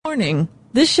Warning.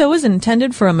 This show is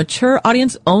intended for a mature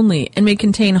audience only and may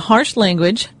contain harsh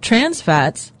language, trans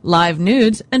fats, live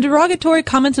nudes, and derogatory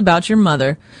comments about your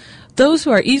mother. Those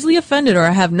who are easily offended or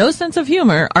have no sense of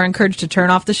humor are encouraged to turn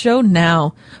off the show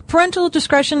now. Parental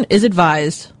discretion is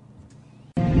advised.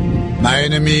 My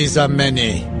enemies are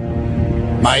many.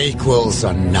 My equals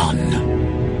are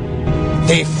none.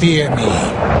 They fear me,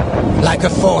 like a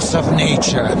force of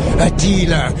nature, a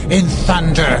dealer in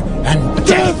thunder and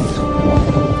death.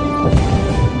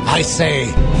 I say,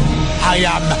 I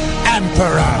am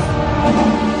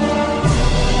Emperor.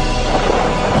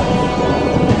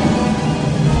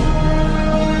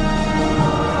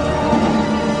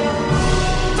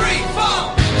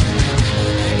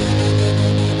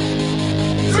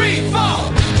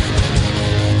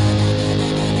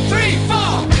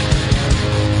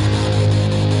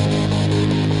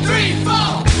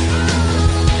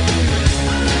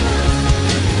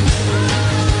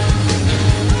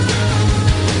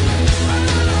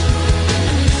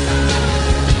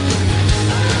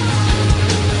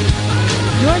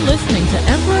 You're listening to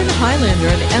Emperor and Highlander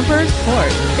and the Emperor's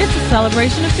Court. It's a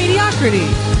celebration of mediocrity.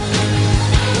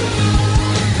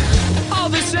 All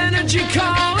this energy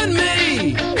calling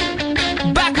me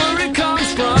back where it comes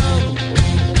from.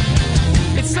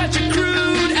 It's such a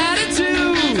crude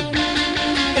attitude.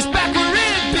 It's back where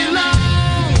it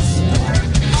belongs.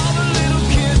 All the little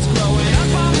kids growing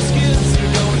up on the skids, they're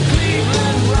going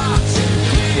Cleveland rocks,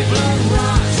 Cleveland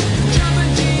rocks.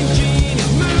 Jumping Gene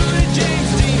and Moody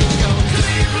James Dean going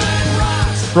Cleveland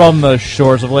rocks. From the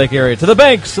shores of Lake Erie to the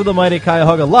banks of the mighty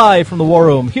Cuyahoga, live from the War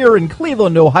Room here in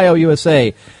Cleveland, Ohio,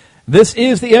 USA. This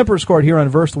is the Emperor's Court here on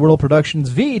Versed World Productions,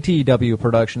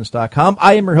 VTWProductions.com.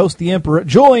 I am your host, the Emperor,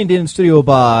 joined in studio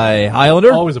by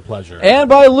Highlander. Always a pleasure. And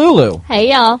by Lulu.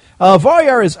 Hey, y'all.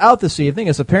 Varyar is out this evening,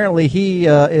 as apparently he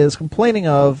is complaining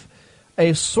of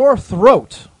a sore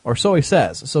throat, or so he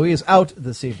says. So he is out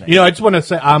this evening. You know, I just want to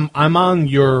say I'm on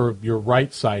your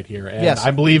right side here, and Yes.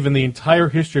 I believe in the entire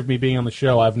history of me being on the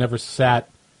show, I've never sat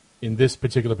in this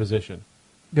particular position.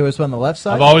 It was on the left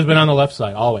side? I've always been on the left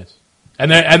side, always. And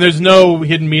there's no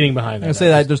hidden meaning behind that. I was going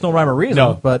to say that there's no rhyme or reason.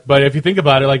 No, but if you think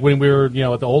about it, like when we were, at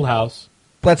the old house.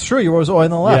 That's true. You were always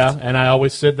on the left. Yeah, and I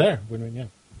always sit there.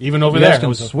 Even over you there. guys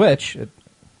can switch.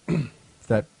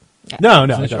 That No, it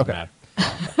doesn't okay.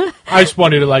 matter. I just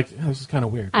wanted to, this is kind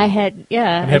of weird. I didn't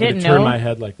to turn know. my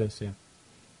head like this, yeah.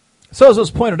 So as was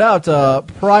pointed out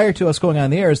prior to us going on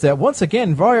the air, is that once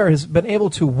again, Varyar has been able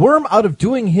to worm out of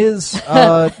doing his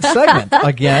segment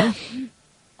again.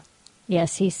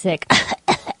 Yes, he's sick.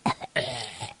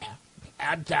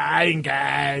 I'm dying,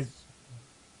 guys.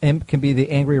 Imp can be the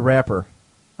angry rapper.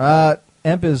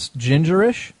 Imp is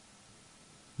gingerish.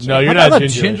 No, you're I'm not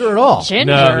ginger at all. Ginger?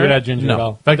 No, you're not ginger No. at all.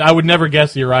 In fact, I would never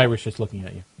guess you're Irish just looking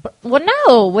at you. Well,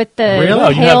 no, with the Really? No,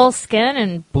 you pale have- skin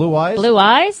and Blue eyes? blue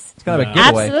eyes. It's kind of a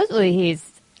giveaway. Absolutely, he's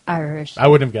Irish. I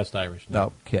wouldn't have guessed Irish.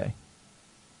 No. Okay.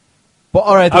 Well,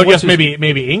 all right. I would what's guess his-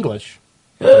 maybe English,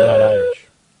 but not Irish.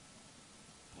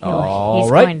 All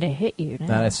he's right. going to hit you now.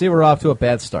 And I see we're off to a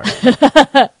bad start.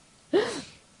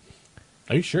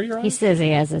 Are you sure you're He Irish? says he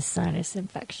has a sinus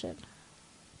infection.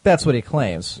 That's what he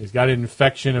claims. He's got an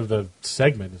infection of the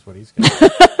segment is what he's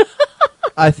got.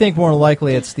 I think more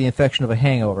likely it's the infection of a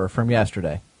hangover from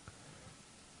yesterday.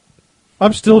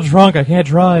 I'm still drunk. I can't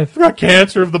drive. I've got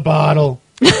cancer of the bottle.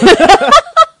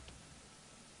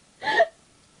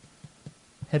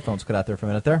 Headphones cut out there for a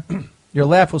minute there. Your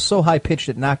laugh was so high-pitched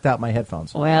it knocked out my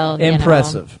headphones. Well,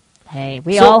 Impressive. Hey,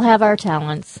 we So- all have our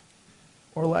talents.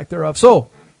 Or lack thereof. So,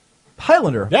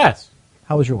 Highlander, Yes.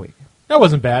 how was your week? That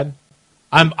wasn't bad.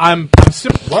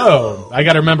 Whoa. I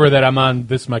got to remember that I'm on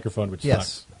this microphone, which Yes.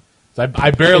 sucks. So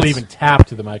I barely It's- even tap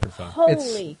to the microphone. Holy.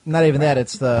 It's not even that.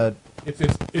 It's the...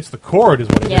 It's the cord is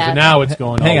what it is. Yeah. And now it's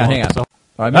going Hang all on, along. hang on. So,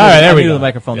 All right, there we I go. the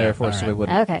microphone Yeah, there for us so all we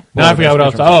wouldn't... Okay. now I forgot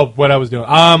what else. What I was doing.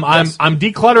 Yes. I'm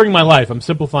decluttering my life. I'm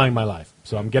simplifying my life.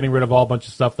 So I'm getting rid of all a bunch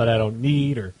of stuff that I don't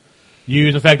need or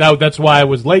use. In fact, that's why I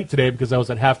was late today, because I was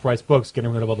at Half Price Books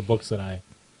getting rid of all the books that I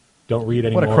don't read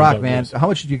anymore. What a crock, don't man. use. How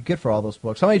much did you get for all those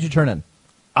books? How many did you turn in?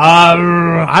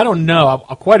 I don't know.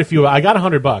 Quite a few. I got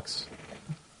 $100.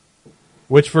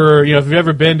 Which for, if you've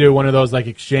ever been to one of those like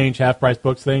exchange half-price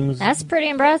books things, That's pretty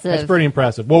impressive. that's pretty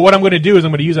impressive. Well, what I'm going to do is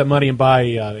I'm going to use that money and buy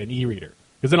an e-reader.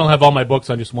 Because then I'll have all my books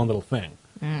on just one little thing.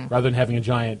 Rather than having a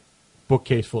giant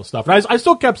bookcase full of stuff. And I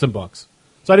still kept some books.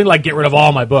 So I didn't get rid of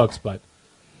all my books, but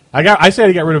I said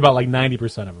I got rid of about 90%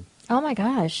 of them. Oh, my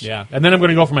gosh. Yeah. And then I'm going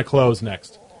to go for my clothes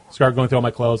next. Start going through all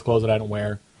my clothes that I don't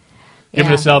wear. Give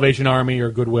them Yeah. to Salvation Army or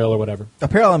Goodwill or whatever.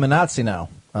 Apparently I'm a Nazi now.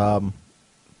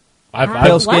 I've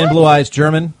Pale skin, What? blue eyes,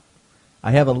 German.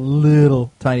 I have a little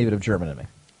tiny bit of German in me.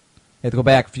 You have to go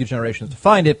back a few generations to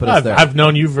find it, but it's there. I've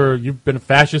known you you've been a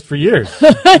fascist for years.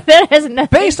 That has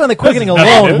nothing. Based on the quickening That's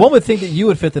nothing alone, new. one would think that you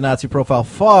would fit the Nazi profile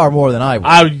far more than I would.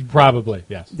 I would probably,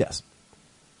 yes. Yes.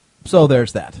 So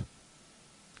there's that.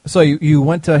 So you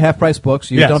went to Half Price Books.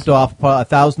 You Yes. dumped off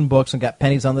 1,000 books and got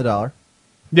pennies on the dollar.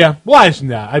 Yeah. Well,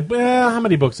 I how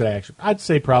many books did I actually? I'd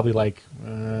say probably like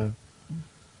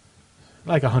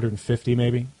 150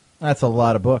 maybe. That's a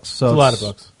lot of books. So It's a lot of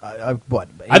books. What?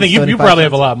 I think you 75 probably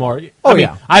have a cents? lot more. Oh, I mean,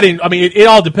 yeah. I didn't. I mean, it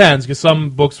all depends because some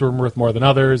books were worth more than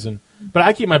others, but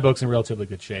I keep my books in relatively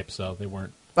good shape, so they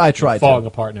weren't I tried falling to.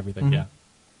 apart and everything. Mm-hmm. Yeah.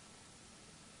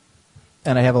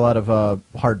 And I have a lot of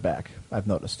hardback, I've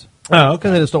noticed. Oh, Because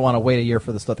okay. I just don't want to wait a year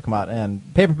for the stuff to come out. And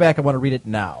paperback, I want to read it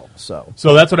now. So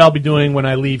So that's what I'll be doing when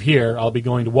I leave here. I'll be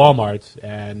going to Walmart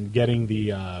and getting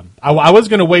the. I was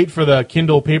going to wait for the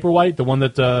Kindle Paperwhite, the one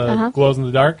that glows in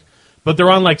the dark, but they're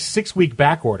on like 6-week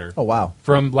back order. Oh, wow.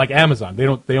 From like Amazon,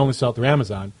 they only sell it through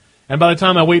Amazon. And by the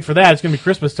time I wait for that, it's going to be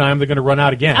Christmas time. They're going to run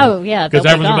out again. Oh, yeah, because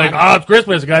they'll be everyone's gonna be like, gone. "Oh, it's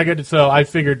Christmas! I got to get it." So I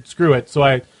figured, screw it. So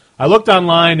I looked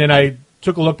online and I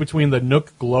took a look between the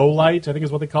Nook Glow Light, I think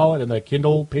is what they call it, and the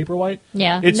Kindle Paperwhite.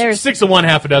 Yeah, it's there's- 6 of one,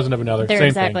 half a dozen of another. They're Same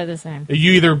exactly thing. the same.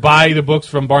 You either buy the books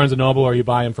from Barnes & Noble or you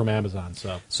buy them from Amazon.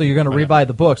 So you're going to rebuy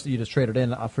the books that you just traded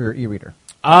in for your e-reader.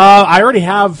 I already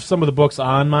have some of the books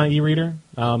on my e-reader.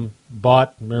 But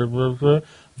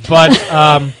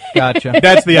Gotcha.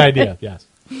 that's the idea, yes.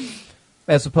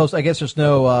 As opposed, I guess there's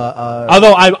no...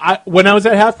 Although I when I was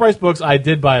at Half Price Books, I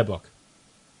did buy a book.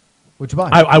 what'd you buy?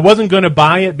 I wasn't going to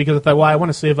buy it because I thought, well, I want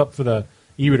to save up for the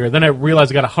e-reader. Then I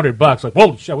realized I got $100. Like,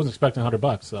 whoa, shit, I wasn't expecting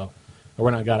 $100, so I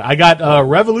went out and got it. I got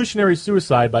Revolutionary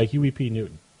Suicide by Huey P.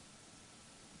 Newton.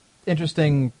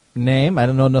 Interesting name. I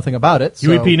don't know nothing about it.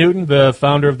 Huey so P. Newton, the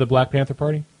founder of the Black Panther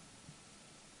Party.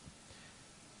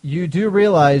 You do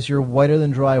realize you're whiter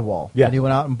than drywall. Yes. And you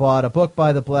went out and bought a book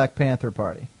by the Black Panther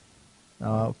Party.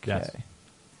 Okay. Yes.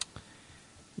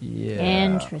 Yeah.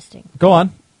 Interesting. Go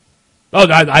on. Oh,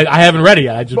 I haven't read it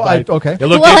yet. I just Well, okay. It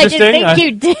looked Well, I interesting. didn't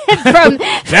think you did from.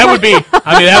 That would be.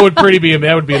 I mean,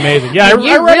 that would be amazing. Yeah, I You read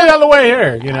it really- on the way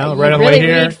here. You know, right you on the really way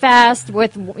here. read fast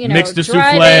with Mixed a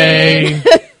driving.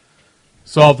 souffle,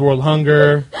 solved world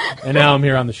hunger, and now I'm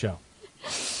here on the show.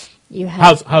 You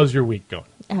have How's your week going?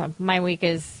 my week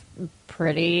is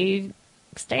pretty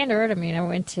standard. I mean, I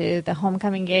went to the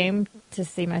homecoming game to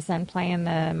see my son play in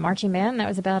the marching band. That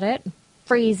was about it.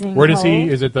 Freezing. Where does he? cold.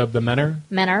 Is it the Menor?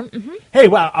 Menor. Mm-hmm. Hey,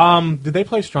 wow. Did they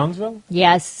play Strongsville?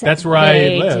 Yes, That's where I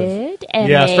they live. Did, and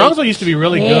Yeah, they Strongsville used to be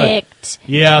really good. kicked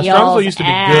Yeah, y'all's Strongsville used to be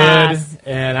ass. good,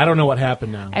 and I don't know what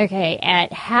happened now. Okay,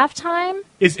 at halftime.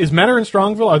 Is Menor and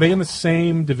Strongsville, are they in the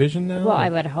same division now? Well, I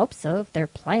would hope so if they're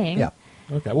playing. Yeah.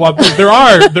 Okay. Well, there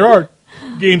are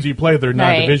games you play that are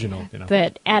non-divisional. You know.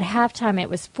 But at halftime, it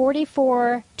was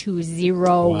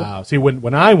 44-0. Wow. See,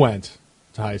 when I went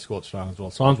to high school at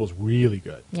Strongsville was really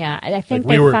good. Yeah, I think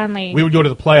Like, they finally. we would go to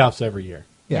the playoffs every year.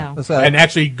 Yeah. No. That's, And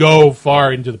actually go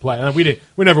far into the play. And we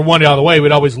never won it all the way.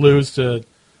 We'd always lose to,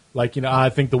 I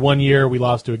think the one year we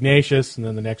lost to Ignatius, and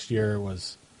then the next year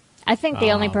was I think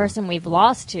the only person we've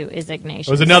lost to is Ignatius.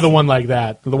 it was another one like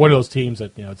that. One of those teams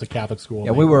that it's a Catholic school. Yeah,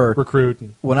 and we they were- recruit.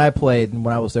 And, when I played and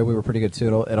when I was there, we were pretty good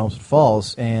too at Olmsted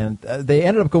Falls, and they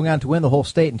ended up going on to win the whole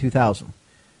state in 2000.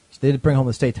 So they did bring home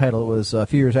the state title. It was a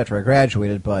few years after I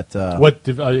graduated, but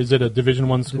is it a Division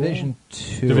I school? Division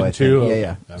Two, Division I two? think.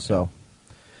 Yeah. Okay. So,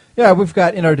 yeah, we've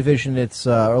got in our division. It's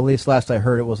or at least last I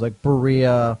heard, it was like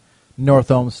Berea,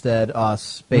 North Olmsted,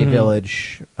 us, Bay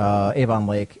Village, Avon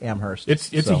Lake, Amherst. It's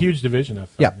So, a huge division. I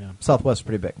Yeah, found, Southwest is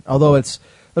pretty big. Although there's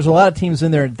a lot of teams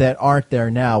in there that aren't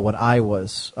there now when I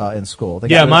was in school. They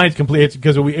got Yeah, rid- mine's complete. It's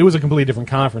because it was a completely different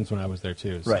conference when I was there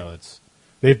too. So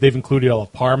Right. they've included all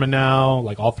of Parma now,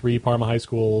 like all 3 Parma high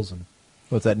schools, and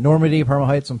What's that? Normandy, Parma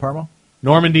Heights, and Parma.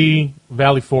 Normandy,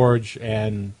 Valley Forge,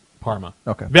 and Parma.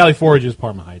 Okay. Valley Forge is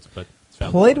Parma Heights, but it's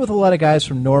Valley Played Forge. with a lot of guys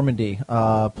from Normandy.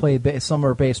 Played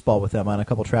summer baseball with them on a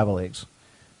couple travel leagues.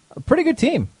 A pretty good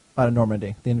team out of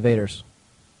Normandy, the Invaders.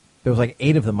 There was like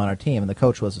 8 of them on our team, and the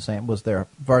coach was was their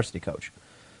varsity coach.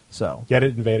 So Get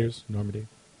it, Invaders, Normandy.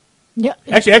 Yeah.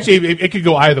 Actually, it could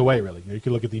go either way, really. You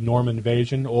could look at the Norman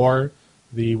invasion or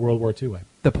the World War II way.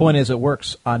 the point is, it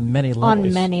works on many levels.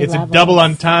 On many It's levels. a double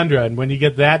entendre, and when you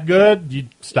get that good, you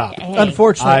stop. Hey.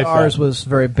 Unfortunately, I ours found- was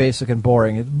very basic and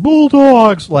boring. It's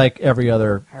Bulldogs, like every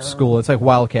other school. It's like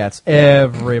Wildcats.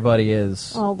 Everybody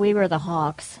is. Oh, we were the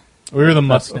Hawks. We were the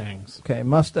Mustangs. Okay,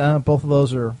 both of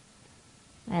those are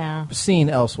Yeah. seen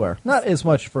elsewhere. Not as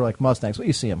much for like Mustangs, but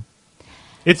you see them.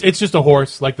 It's just a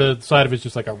horse. Like the side of it's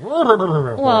just like a Well,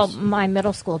 horse. my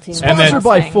middle school team. And then- Sponsored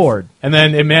by Mustangs. Ford. And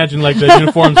then imagine like the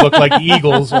uniforms look like the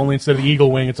Eagles, only instead of the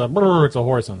eagle wing, it's a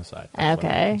horse on the side. That's what it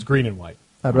Okay. is. It's green and white.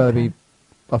 I'd rather be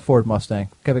a Ford Mustang.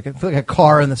 Feel like a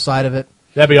car on the side of it.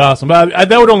 That'd be awesome. But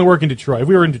that would only work in Detroit. If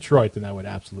we were in Detroit, then that would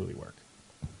absolutely work.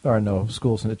 There are no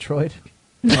schools in Detroit.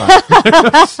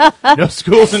 No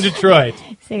schools in Detroit.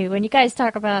 See, when you guys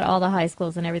talk about all the high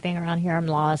schools and everything around here, I'm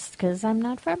lost because I'm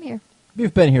not from here.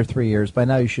 You've been here 3 years. By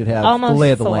now you should have Almost the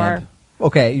lay of the 4. land.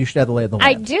 Okay, you should have the lay of the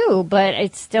I land. do, but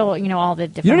it's still, all the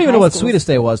different. You don't even high know what schools. Sweetest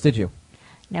Day was, did you?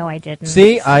 No, I didn't.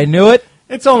 See, I knew it.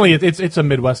 It's only it's a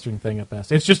Midwestern thing at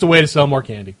best. It's just a way to sell more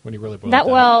candy when you really boil it That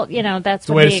down. that's It's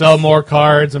a way to sell more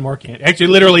cards and more candy. Actually, it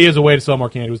literally is a way to sell more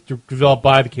candy. It was developed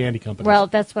by the candy company. Well,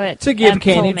 that's what To give Em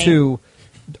candy told me. to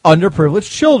underprivileged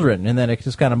children, and then it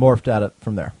just kind of morphed out of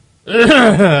from there.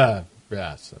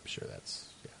 yes, I'm sure that's.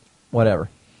 Whatever.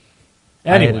 I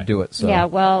Anyway, had to do it. So Yeah,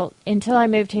 well, until I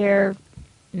moved here,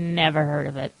 never heard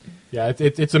of it. Yeah,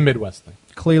 it's a Midwest thing.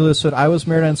 Clelu said, I was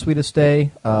married on Sweetest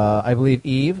Day. I believe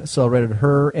Eve celebrated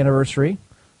her anniversary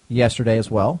yesterday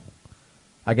as well.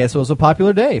 I guess it was a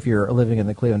popular day if you're living in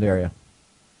the Cleveland area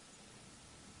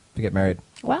to get married.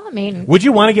 Well, I mean, Would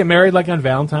you want to get married like on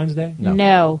Valentine's Day?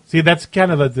 no. See, that's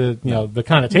kind of the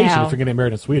connotation No. if you're getting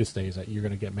married on Sweetest Day is that you're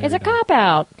going to get married. It's a on- cop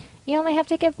out. You only have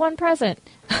to give one present.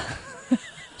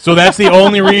 So that's the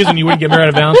only reason you wouldn't get married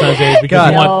on Valentine's Day is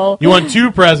because God. you want 2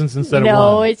 presents instead of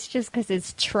No, one. it's just because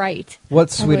it's trite.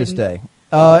 What's I Sweetest wouldn't.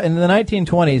 Day? In the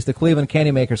 1920s, the Cleveland candy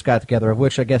makers got together, of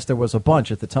which I guess there was a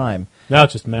bunch at the time, Now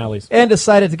it's just Mally's. and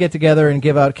decided to get together and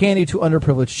give out candy to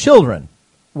underprivileged children,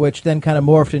 which then kind of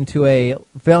morphed into a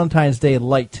Valentine's Day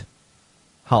light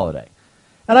holiday.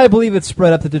 And I believe it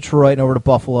spread up to Detroit and over to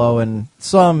Buffalo, and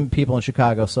some people in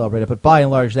Chicago celebrate it, but by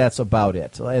and large, that's about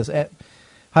it. As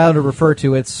Highlander referred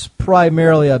to, it's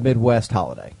primarily a Midwest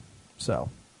holiday. So,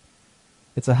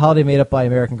 it's a holiday made up by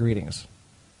American Greetings.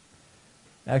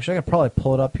 Actually, I could probably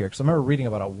pull it up here, because I remember reading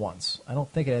about it once. I don't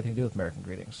think it had anything to do with American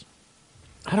Greetings.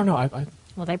 I don't know. I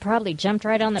Well, they probably jumped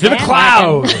right on the to the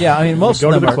bandwagon. cloud. Yeah, I mean, most Go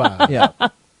of to them the are. cloud. Yeah.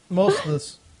 Most of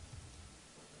this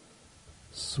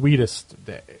Sweetest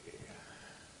Day.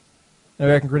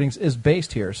 American Greetings is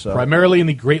based here, so. Primarily in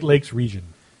the Great Lakes region.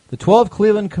 The 12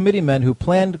 Cleveland committeemen who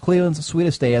planned Cleveland's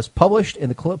Sweetest Day as published in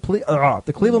the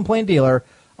Cleveland Plain Dealer,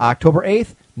 October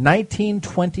 8th,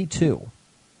 1922.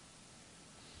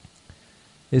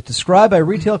 It's described by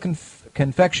Retail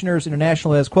Confectioners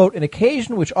International as, quote, an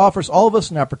occasion which offers all of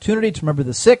us an opportunity to remember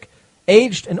the sick,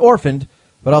 aged, and orphaned,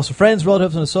 but also friends,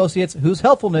 relatives, and associates whose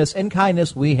helpfulness and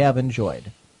kindness we have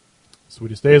enjoyed.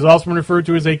 Sweetest Day has also been referred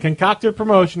to as a concocted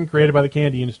promotion created by the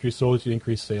candy industry solely to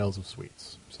increase sales of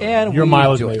sweets. So And your we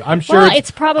mileage do may. it. I'm sure. Well,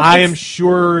 it's probably- I am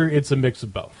sure it's a mix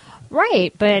of both.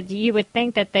 Right, but you would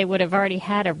think that they would have already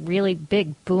had a really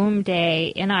big boom day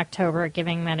in October,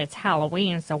 given that it's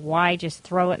Halloween, so why just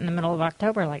throw it in the middle of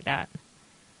October like that?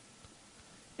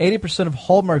 80% of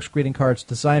Hallmark's greeting cards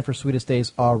designed for Sweetest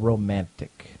Days are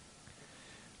romantic.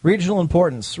 Regional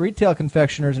importance. Retail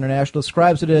Confectioners International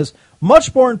describes it as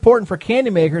much more important for candy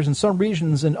makers in some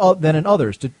regions than in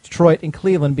others, Detroit and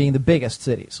Cleveland being the biggest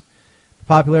cities. The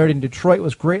popularity in Detroit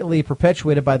was greatly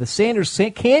perpetuated by the Sanders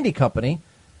Candy Company.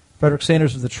 Frederick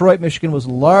Sanders of Detroit, Michigan, was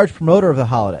a large promoter of the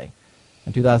holiday.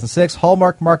 In 2006,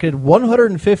 Hallmark marketed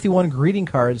 151 greeting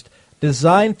cards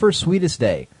designed for Sweetest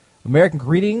Day. American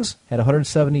Greetings had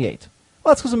 178.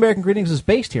 Well, that's because American Greetings is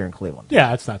based here in Cleveland. Yeah,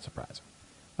 that's not surprising.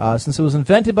 Since it was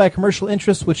invented by commercial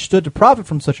interests which stood to profit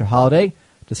from such a holiday,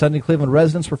 descending Cleveland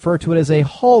residents refer to it as a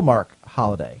Hallmark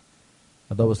holiday,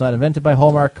 although it was not invented by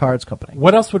Hallmark Cards Company.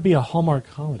 What else would be a Hallmark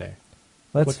holiday?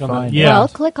 Let's Click on that. find Yeah. Well,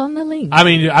 click on the link. I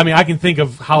mean, I can think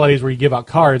of holidays where you give out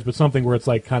cards, but something where it's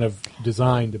like kind of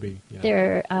designed to be. Yeah.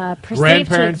 They're perceived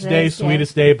Grandparents' to Day, exist, yeah.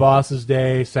 Sweetest Day, Boss's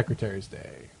Day, Secretary's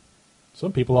Day.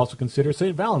 Some people also consider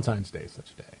St. Valentine's Day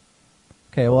such a day.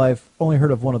 Okay, well, I've only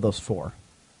heard of one of those four.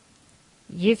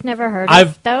 You've never heard I've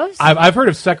of those? I've heard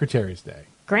of Secretary's Day.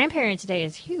 Grandparents' Day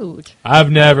is huge. I've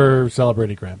never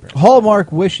celebrated grandparents.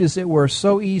 Hallmark wishes it were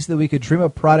so easy that we could dream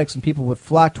up products and people would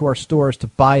flock to our stores to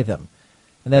buy them,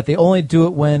 and that they only do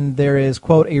it when there is,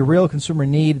 quote, a real consumer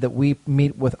need that we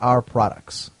meet with our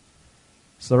products.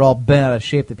 So they're all bent out of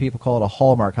shape that people call it a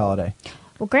Hallmark holiday.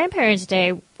 Well, Grandparents'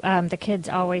 Day, the kids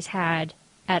always had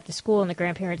at the school, and the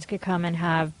grandparents could come and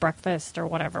have breakfast or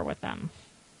whatever with them.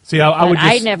 See, I would But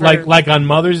I just never- like on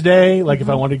Mother's Day, like if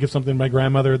I wanted to give something to my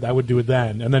grandmother, I would do it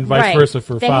then, and then vice Right. versa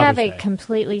for they Father's have a Day.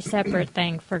 completely separate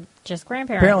thing for just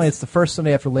grandparents. Apparently, it's the first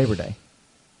Sunday after Labor Day.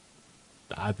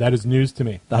 That is news to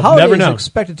me. The I've holiday never is known.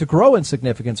 expected to grow in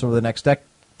significance over the next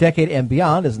decade and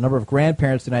beyond as the number of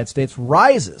grandparents in the United States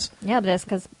rises Yeah, but that's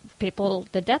because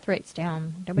the death rate's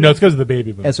down. No, it's because of the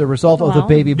baby boom. as a result of the Well,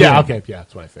 baby boom. Yeah, okay, yeah,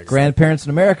 that's what I figured. Grandparents in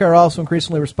America are also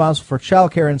increasingly responsible for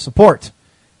child care and support.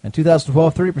 In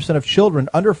 2012, 30% of children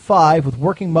under 5 with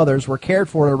working mothers were cared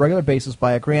for on a regular basis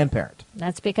by a grandparent.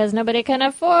 That's because nobody can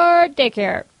afford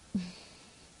daycare.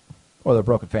 Or their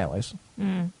broken families.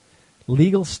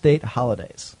 Legal state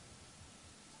holidays.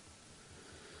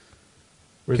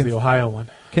 Where's the Ohio one?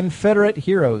 Confederate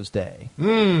Heroes Day.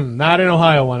 Not an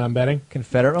Ohio one, I'm betting.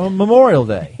 Confederate Memorial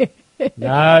Day.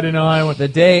 Not an Ohio one. The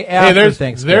day Hey, after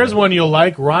Thanksgiving. there's one you'll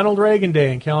like. Ronald Reagan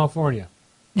Day in California.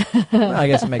 I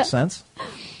guess it makes sense.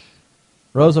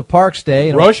 Rosa Parks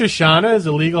Day. Rosh Hashanah is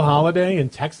a legal holiday in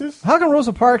Texas? How come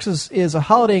Rosa Parks is a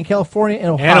holiday in California and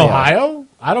Ohio? And Ohio?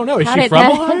 I don't know. Is How she did from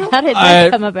that, Ohio? How did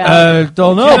that come about?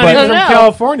 Don't know, She's not but even don't from know.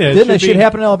 California. didn't that should shit be-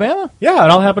 happen in Alabama? Yeah,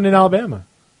 it all happened in Alabama.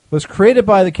 Was created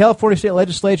by the California State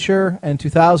Legislature in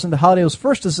 2000. The holiday was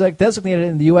first designated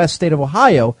in the U.S. state of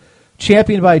Ohio,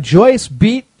 championed by Joyce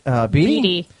Beatty,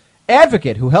 Beatty.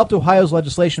 advocate who helped Ohio's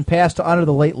legislation pass to honor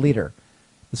the late leader.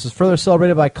 This is further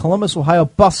celebrated by Columbus, Ohio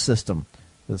bus system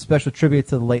with a special tribute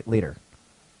to the late leader.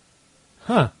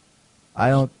 Huh. I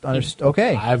don't understand.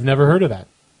 Okay. I've never heard of that.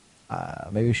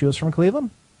 Maybe she was from Cleveland?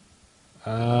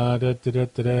 Got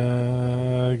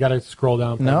to scroll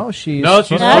down. No, she's No,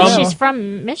 she's No, from- she's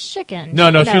from Michigan. No,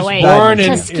 she was wait. born in-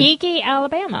 Tuskegee,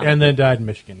 Alabama. And then died in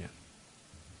Michigan,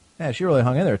 yeah. Yeah, she really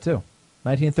hung in there, too.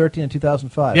 1913 and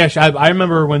 2005. Yeah, I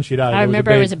remember when she died. I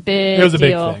remember it was a big It was a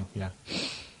big deal. thing, yeah.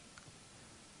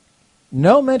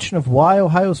 No mention of why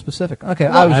Ohio specific. Okay,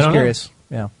 I was I just don't know. curious.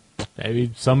 Yeah.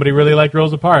 Maybe somebody really liked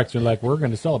Rosa Parks. They're like, we're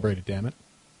going to celebrate it, damn it.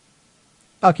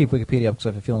 I'll keep Wikipedia up because I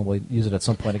have a feeling we'll use it at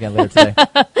some point again later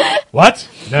today. What?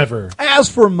 Never. As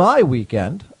for my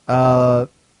weekend, I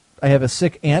have a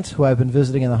sick aunt who I've been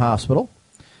visiting in the hospital.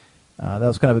 That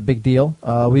was kind of a big deal.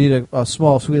 We did a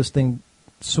small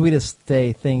sweetest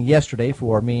day thing yesterday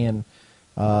for me and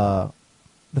the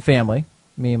family,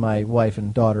 me and my wife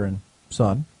and daughter and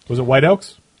son. Was it White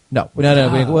Oaks? No, we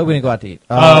didn't go out to eat.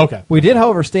 Okay. We did,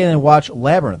 however, stay in and watch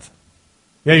Labyrinth.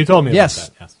 Yeah, you told me Yes,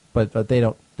 about that. Yes. but they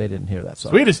didn't hear that. So.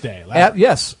 Sweetest day.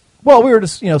 Yes. Well, we were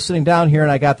just sitting down here,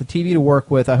 and I got the TV to work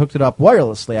with. I hooked it up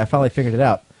wirelessly. I finally figured it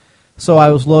out. So I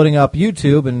was loading up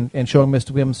YouTube and showing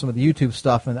Mr. Wim some of the YouTube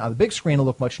stuff, and on the big screen it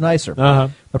looked much nicer. Uh-huh.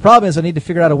 The problem is I need to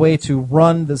figure out a way to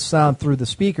run the sound through the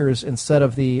speakers instead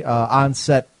of the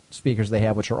on-set speakers they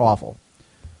have, which are awful.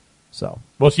 So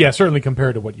Well, yeah, certainly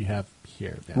compared to what you have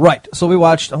here. Yeah. right. So we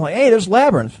watched. I'm like, hey, there's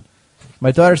Labyrinth.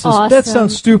 My daughter says Awesome. that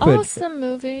sounds stupid. Awesome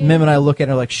movie. Mim and I look at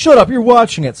her like, shut up, you're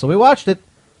watching it. So we watched it,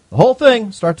 the whole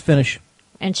thing, start to finish.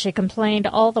 And she complained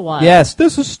all the while. Yes,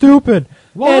 this is stupid.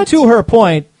 What? And to her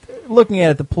point, looking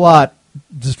at it, the plot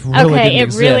just really Okay, didn't it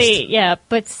exist. really, yeah,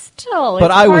 but still,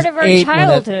 But it's I part was of her 8 when that,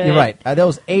 childhood. you're right. That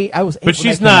was 8. I was 8 But when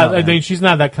she's that came not. out, I man. think she's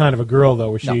not that kind of a girl, though,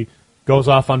 where she goes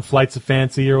off on flights of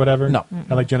fancy or whatever. No.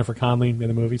 Kind of like Jennifer Connelly in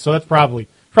the movie. So that's probably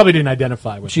didn't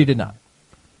identify with. She did not.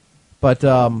 But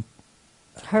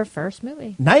It's her first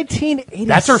movie. 1986.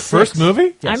 That's her first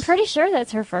movie. Yes. I'm pretty sure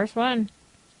that's her first one.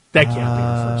 That can't be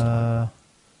her first one.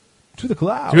 To the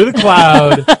cloud. Through the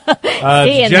Cloud. See,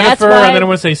 and that's Jennifer, why- and then I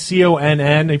want to say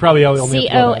CONN. You probably only have to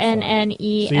go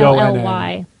that far.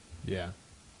 CONNELLY. Yeah.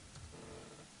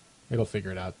 It'll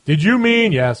figure it out. Did you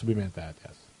mean? Yes, we meant that.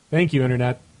 Yes. Thank you,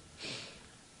 Internet.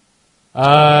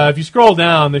 If you scroll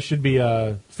down, there should be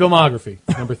filmography,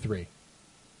 number 3.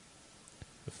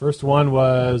 The first one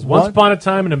was Once Upon a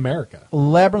Time in America.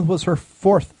 Labyrinth was her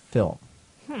 4th film.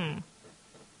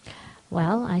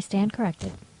 Well, I stand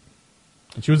corrected.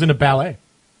 And she was in a ballet.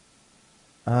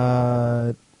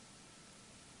 Her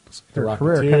The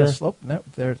career Rocketeer. kind of sloped. No,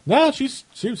 there. No, she was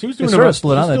doing sort of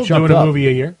slid on and still jumped doing a up. movie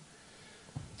a year.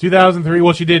 2003.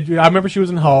 Well, she did. I remember she was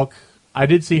in Hulk. I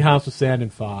did see House of Sand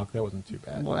and Fog. That wasn't too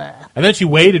bad. And then she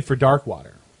waited for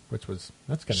Darkwater, which was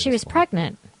that's kind of. She was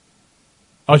pregnant.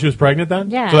 Oh, she was pregnant then.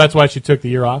 Yeah. So that's why she took the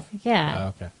year off. Yeah. Oh,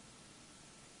 okay.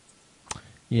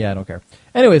 Yeah, I don't care.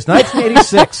 Anyways,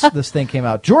 1986, this thing came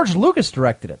out. George Lucas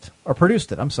directed it, or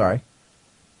produced it, I'm sorry.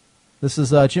 This is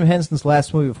Jim Henson's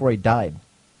last movie before he died.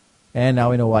 And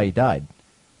now we know why he died.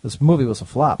 This movie was a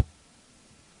flop.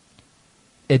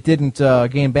 It didn't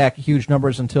gain back huge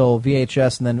numbers until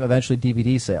VHS and then eventually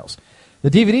DVD sales.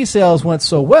 The DVD sales went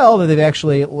so well that they've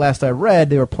actually, last I read,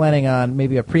 they were planning on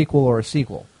maybe a prequel or a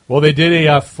sequel Well, they did a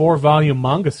 4-volume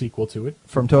manga sequel to it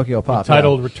from Tokyo Pop.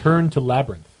 titled "Return to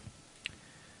Labyrinth."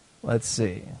 Let's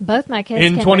see. Both my kids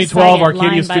In can 2012, recite it line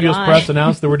Arcadia by Studios line. Press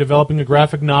announced they were developing a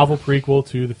graphic novel prequel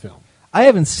to the film. I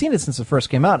haven't seen it since it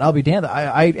first came out, and I'll be damned.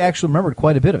 I actually remembered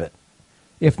quite a bit of it.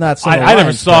 If not, some I of the never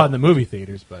lines, saw it but in the movie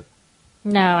theaters, but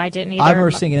No, I didn't either. I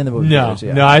remember seeing it in the movie no, theaters.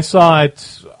 Yeah. no, I saw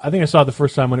it. I think I saw it the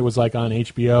first time when it was like on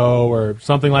HBO or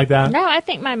something like that. No, I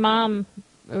think my mom.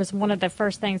 It was one of the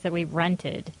first things that we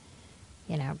rented.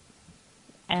 And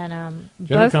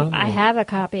Jennifer both. Connelly. I have a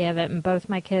copy of it, and both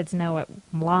my kids know it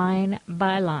line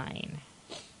by line.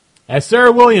 As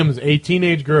Sarah Williams, a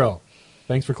teenage girl.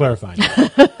 Thanks for clarifying.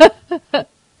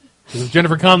 If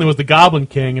Jennifer Connelly was the Goblin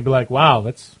King, it'd be like, wow,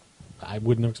 I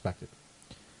wouldn't have expected.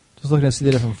 Just looking to see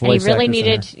the different And voice he really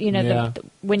actors in needed, there. Yeah.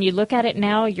 when you look at it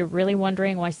now, you're really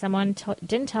wondering why someone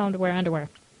didn't tell him to wear underwear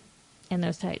in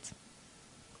those tights.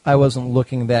 I wasn't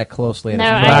looking that closely at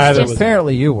No, his I mouth. just-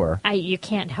 Apparently you were. You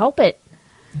can't help it.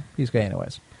 He's gay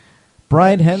anyways.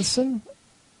 Brian Henson,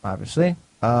 obviously.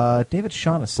 David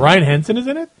Shaughnessy. Brian Henson is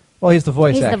in it? Well, he's the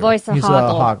voice He's the actor. voice of he's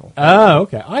Hoggle. Hoggle. Oh,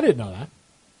 okay. I didn't know that.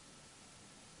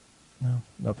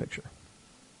 No picture.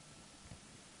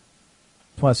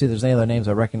 Just want to see if there's any other names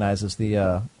I recognize as the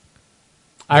I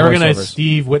recognize voiceovers.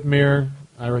 Steve Whitmire.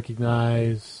 I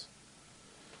recognize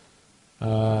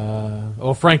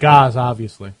Frank Oz,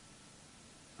 obviously.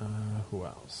 Who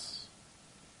else?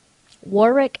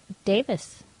 Warwick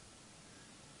Davis.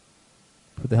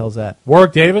 Who the hell's that?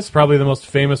 Warwick Davis, probably the most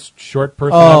famous short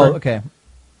person Oh, ever. okay.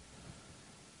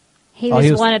 He Oh, was,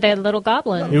 he was- one of the little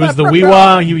goblins. He was the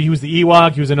Weewak. He was the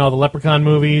Ewok. He was in all the Leprechaun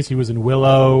movies. He was in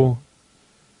Willow.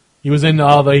 He was in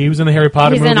He was in the Harry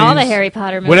Potter He's movies. in all the Harry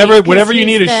Potter movies. Whatever you he's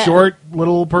need a the- short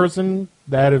little person,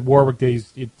 that is Warwick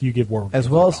Davis. You give Warwick As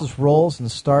Davis well a as call. his roles in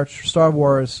Star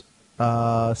Wars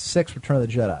 6 Return of the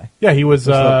Jedi. Yeah, he was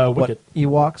What, Wicket.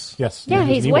 Ewoks? Yes. Yeah, he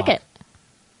was he's an Ewok. Wicket.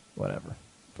 Whatever.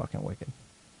 Fucking wicked.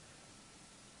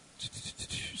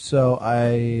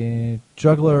 So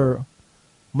Juggler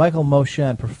Michael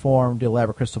Moshen performed the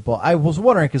elaborate crystal ball. I was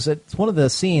wondering because it's one of the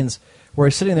scenes where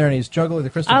he's sitting there and he's juggling the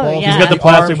crystal Oh, balls. yeah. He's got the The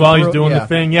plastic arms ball. He's through- doing yeah. the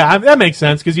thing. Yeah, that makes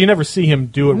sense because you never see him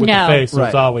do it with No. the face, so Right.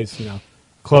 it's always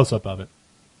close up of it.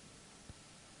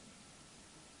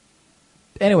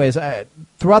 Anyways,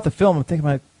 throughout the film, I'm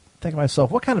thinking to myself,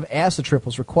 what kind of acid trip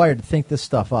was required to think this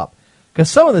stuff up? Because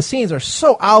some of the scenes are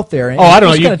so out there. And Oh, I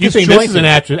don't it's know. kinda You think this is an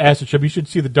disjointed. acid trip? You should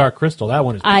see the Dark Crystal. That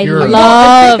one is I pure. I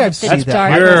love think I've seen the that.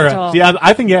 Dark pure. Crystal. See,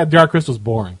 I think Dark Crystal's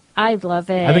boring. I love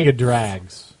it. I think it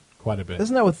drags quite a bit.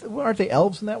 Isn't that aren't they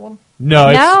elves in that one?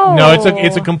 No, No.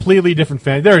 it's a completely different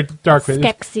fan. They're Dark Crystal.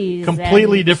 Skeksis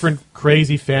Completely and- different,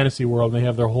 crazy fantasy world. And they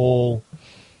have their whole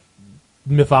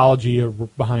mythology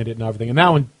behind it and everything. And that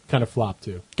one kind of flopped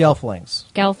too. Gelflings.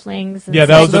 Gelflings. And Yeah,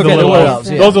 those are Okay, the the little wood elves.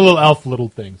 elves, yeah. Those are little elf little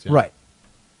things. Yeah. Right.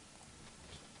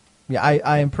 Yeah,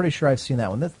 I am pretty sure I've seen that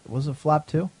one. That was a flop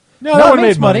too. No, that it one made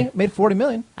made money. Made $40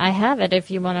 million. I have it if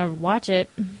you want to watch it.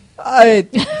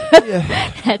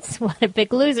 That's what a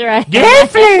big loser I am.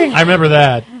 I remember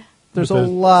that. There's With a the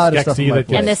lot of stuff Skeksis in my that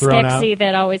plate. And the gets thrown out. Skeksis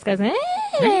that always goes,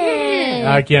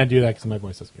 I can't do that because my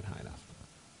voice doesn't get high enough.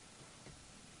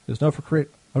 There's no for create.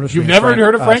 You've never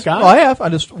heard of Frank Oz? Oh, I have. I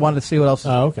just wanted to see what else.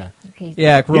 Oh, okay. Okay.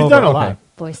 Yeah, He's Grover, done a okay. lot.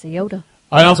 Voice of Yoda.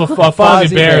 And also, Fozzie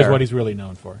Fozzie Bear is Bear. what he's really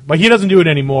known for. But he doesn't do it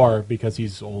anymore because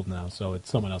he's old now, so it's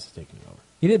someone else is taking it over.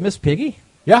 You did Miss Piggy?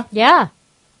 Yeah. Yeah.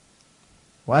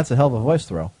 Well, that's a hell of a voice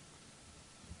throw.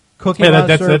 Cookie Yeah,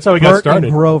 Monster, that's how he got Bert started.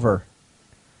 and Grover.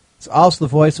 It's also the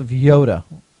voice of Yoda.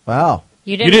 Wow.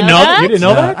 You You didn't, didn't know that? You didn't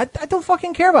know that? I don't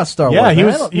fucking care about Star Yeah, Wars. he man. I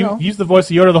was. don't- you know. He's the voice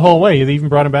of Yoda the whole way. They even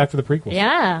brought him back for the prequels.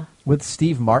 Yeah. With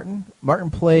Steve Martin. Martin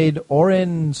played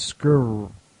Orin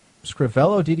Scrivello,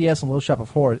 DDS, and Little Shop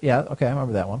of Horrors. Yeah, okay, I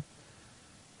remember that one.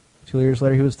 2 years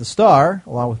later, he was the star,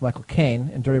 along with Michael Caine,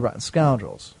 in Dirty Rotten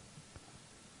Scoundrels.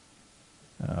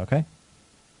 Okay.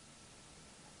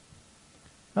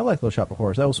 I like Little Shop of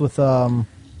Horrors. That was with Come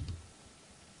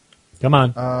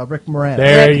on, Rick Moranis.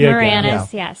 There Rick you go.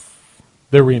 Moranis, Yeah. yes.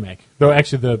 the remake. Though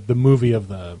actually, the movie of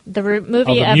the Movie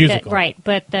the of musical. right,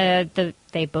 but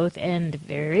they both end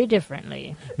very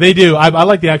differently. they do. I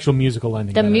like the actual musical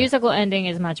ending. The better. musical ending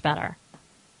is much better.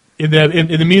 in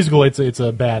the musical, it's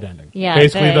a bad ending. Yeah,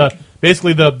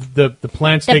 basically the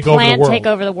plants The take over the plant world. take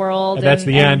over the world. And that's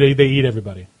the end. They eat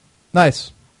everybody.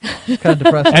 Nice. Kind of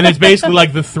depressing. And it's basically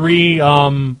like the three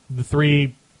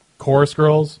chorus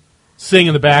girls sing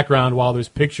in the background while there's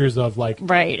pictures of like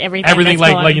Right, everything everything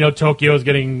that's like going- Tokyo's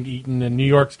getting eaten and New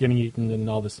York's getting eaten and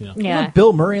all this. Yeah. Wasn't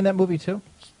Bill Murray in that movie, too?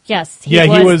 Yes, Yeah,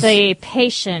 he was- the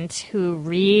patient who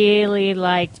really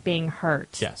liked being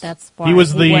hurt. Yes, That's why he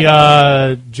was went-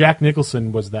 the Jack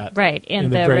Nicholson was that Right, in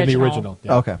the the original.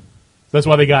 Yeah. Okay. That's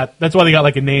why they got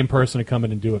like a named person to come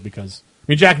in and do it because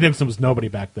I mean Jack Nicholson was nobody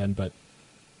back then, but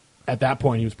at that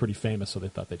point he was pretty famous, so they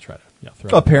thought they'd try to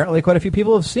throw. Apparently, quite a few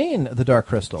people have seen The Dark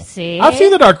Crystal. See, I've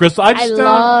seen The Dark Crystal. I just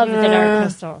love The Dark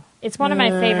Crystal. It's one of my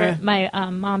favorite, my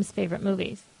mom's favorite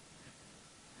movies.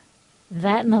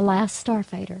 That and The Last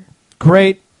Starfighter.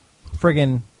 Great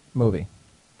friggin' movie,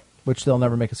 which they'll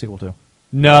never make a sequel to.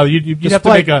 No, you'd have to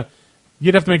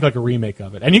make like a remake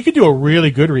of it, and you could do a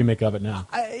really good remake of it now.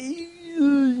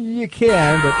 You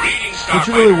can, but would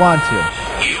you really want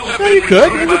to? No, you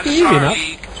could. It would be easy enough.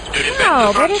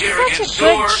 No, but it's such a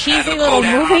good, cheesy little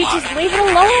movie. Just leave it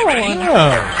alone.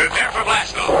 No.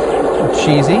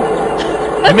 Cheesy.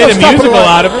 I made a musical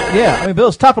out of it. Yeah, I mean,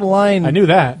 Bill's top of the line. I knew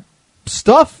that.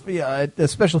 Stuff, the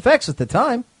special effects at the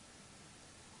time.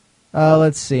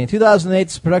 Let's see. In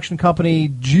 2008, production company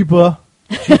GPA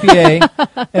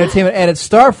Entertainment added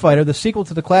Starfighter, the sequel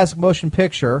to the classic motion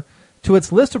picture, to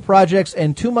its list of projects,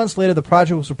 and 2 months later, the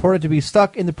project was reported to be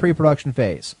stuck in the pre-production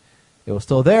phase. It was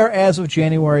still there as of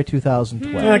January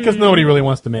 2012. Yeah, because nobody really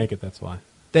wants to make it, that's why.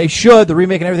 They should. The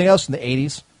remake and everything else in the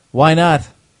 80s. Why not?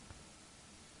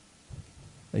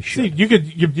 They should. See,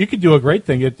 you could do a great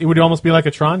thing. It would almost be like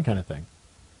a Tron kind of thing.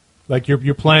 Like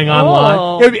you're playing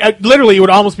online. It would be, literally, it would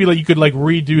almost be like you could like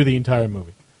redo the entire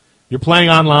movie. You're playing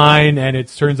online, and it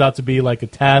turns out to be like a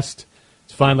test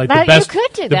to find like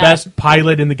the best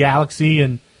pilot in the galaxy,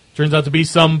 and turns out to be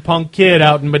some punk kid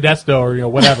out in Modesto or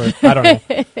whatever. I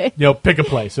don't know. Pick a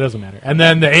place. It doesn't matter. And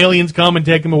then the aliens come and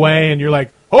take him away, and you're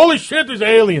like, holy shit, there's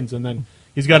aliens! And then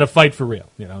he's got to fight for real.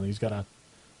 He's got to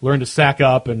learn to sack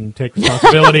up and take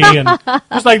responsibility, and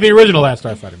just like the original Last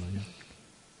Starfighter movie.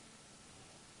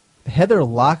 Heather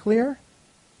Locklear?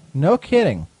 No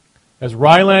kidding. As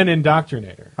Rylan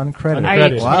Indoctrinator. Uncredited.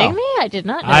 Are you Wow. kidding me? I did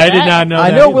not know I that. did not know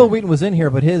I that know either. Will Wheaton was in here,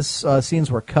 but his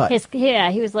scenes were cut.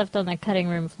 He was left on the cutting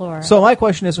room floor. So my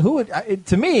question is, who would?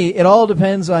 To me, it all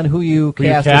depends on who you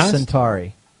cast as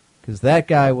Centauri, because that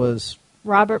guy was.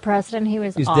 Robert Preston,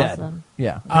 he's dead. awesome.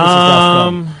 Yeah.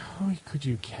 Who could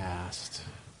you cast?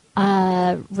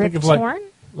 Rip Think of Torn,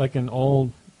 like an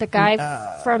old. the guy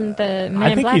from the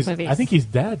Men in Black movies. I think he's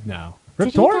dead now. Rip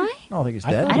Did he Torn? die? I don't think he's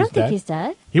I dead. thought I don't He's think dead. he's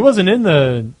dead. He wasn't in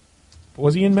the.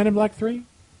 Was he in Men in Black 3?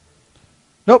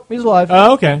 Nope, he's alive.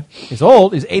 Oh, okay. He's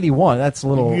old. He's 81. That's a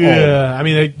little old. Yeah, I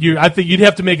mean, I think you'd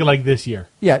have to make it like this year.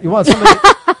 Yeah, you want somebody,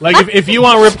 Like if you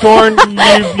want Rip Torn,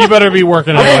 you better be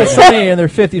working on it. somebody in their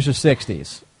 50s or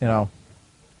 60s.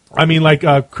 I mean,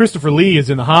 like Christopher Lee is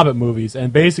in the Hobbit movies,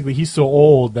 and basically he's so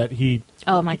old that he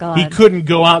Oh my God. he couldn't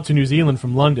go out to New Zealand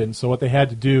from London. So what they had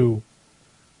to do,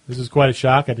 this is quite a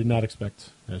shock. I did not expect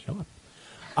that to show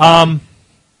up.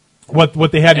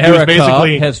 What they had to do is Erica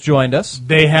basically has joined us.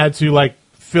 they had to like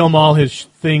film all his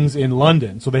things in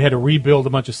London. So they had to rebuild a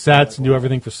bunch of sets and do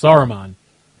everything for Saruman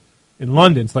in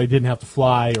London, so they didn't have to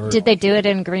fly. Or Did they do it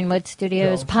in Greenwood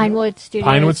Studios, Pinewood Studios?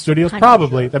 Pinewood Studios? Pinewood.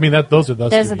 Probably. I mean, those are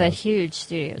those. Those are the studios. huge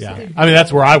studios. Yeah, I mean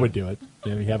that's where I would do it.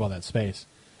 You have all that space,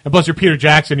 and plus you're Peter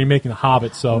Jackson. You're making the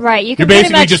Hobbit, so Right, you you're can pretty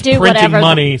basically much just do printing whatever-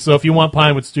 money. So if you want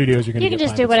Pinewood Studios, you're going to You can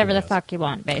just do whatever the fuck you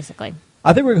want, basically.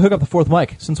 I think we're going to hook up the fourth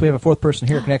mic, since we have a fourth person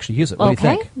here who can actually use it. What do you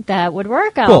Okay, think? that would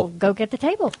work. I'll Cool. go get the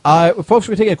table. Folks,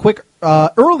 we're going to take a quick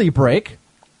early break,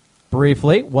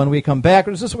 briefly. When we come back,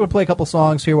 we're going to play a couple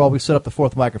songs here while we set up the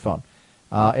fourth microphone.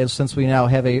 And since we now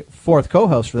have a fourth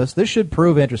co-host for this should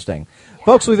prove interesting.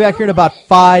 Folks, we'll be back here in about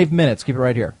 5 minutes. Keep it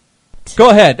right here. Go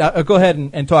ahead. Go ahead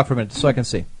and talk for a minute so I can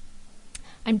see.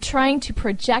 I'm trying to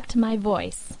project my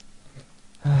voice.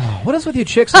 What is with you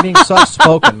chicks and being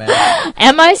soft-spoken, man?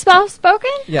 Am I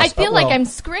soft-spoken? Yes, I feel well, like I'm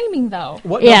screaming, though.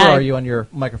 What Yeah. number are you on your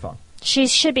microphone? She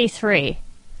should be 3.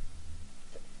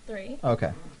 3. Okay.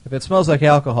 If it smells like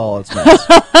alcohol, it's nice.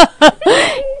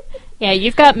 Yeah,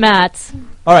 you've got Matt's.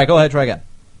 All right, go ahead. Try again.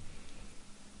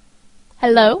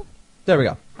 Hello? There we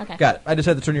go. Okay. Got it. I just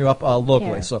had to turn you up locally.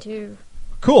 Here, So do-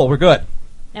 cool. We're good.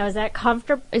 Now, is that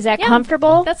comfortable? Is that Yeah,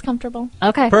 comfortable? That's comfortable.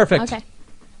 Okay. Perfect. Okay.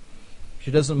 She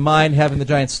doesn't mind having the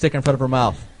giant stick in front of her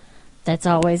mouth. That's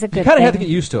always a good You kind thing. of have to get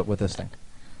used to it with this thing.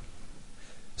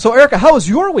 So, Erica, how has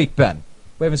your week been?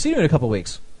 We haven't seen you in a couple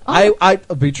weeks. Oh. I'll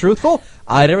be truthful.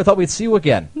 I never thought we'd see you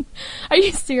again. Are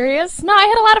you serious? No, I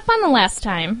had a lot of fun the last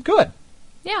time. Good.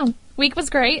 Yeah. Week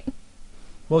was great.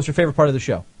 What was your favorite part of the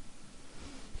show?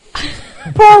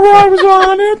 part where I was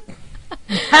on it.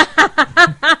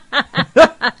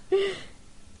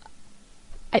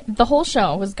 The whole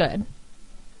show was good.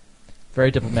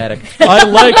 Very diplomatic. I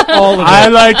like all of it. I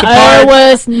like the There part.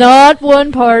 was not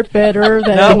one part better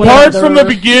than Not The one part other. from the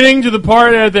beginning to the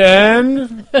part at the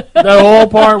end. That whole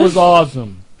part was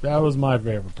awesome. That was my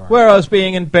favorite part. Where I was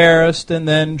being embarrassed and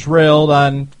then drilled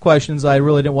on questions I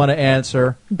really didn't want to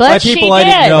answer. But by she people I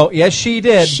didn't did. know. Yes, she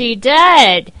did. She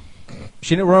did.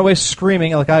 She didn't run away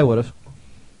screaming like I would have.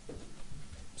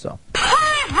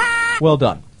 Well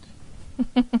done.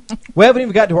 We haven't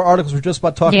even gotten to our articles. We're just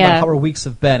about talking Yeah. about how our weeks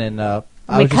have been. And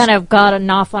We kind of gotten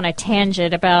off on a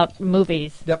tangent about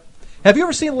movies. Yep. Have you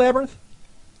ever seen Labyrinth?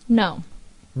 No.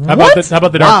 How about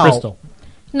the Dark Wow. Crystal?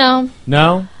 No.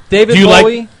 No. David Do you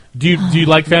Bowie like do you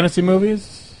like fantasy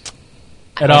movies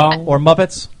at all, or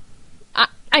Muppets?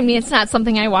 I mean, it's not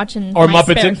something I watch in or my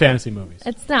Muppets spare. in fantasy movies?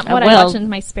 It's not I what I will. watch in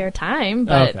my spare time,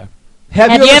 but Okay.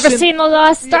 Have you ever seen The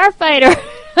Lost Starfighter?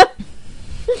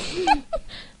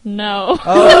 no.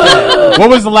 What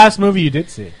was the last movie you did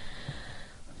see?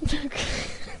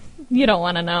 You don't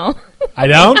want to know. I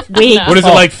don't. We. What is it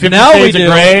like? 50 now we Shades of do.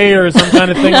 Grey or some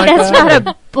kind of thing like That's that?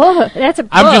 not a book. That's a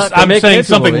book. I'm making it saying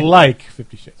into a something movie. like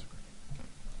 50 Shades of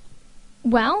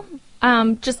Grey. Well,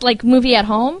 just like movie at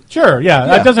home. Sure, yeah.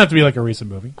 Yeah. It doesn't have to be like a recent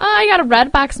movie. I got a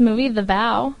Redbox movie, The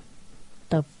Vow.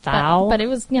 The Vow. But it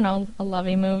was, a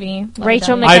lovey movie.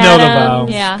 Rachel Lovey-dovey. I know The McAdams,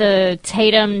 Vow. Yeah. the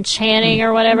Tatum Channing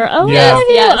or whatever. Oh, Yeah. I love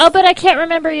you. Yes. Oh, but I can't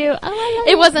remember you. Oh, I love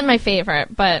It you. wasn't my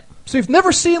favorite, but So you've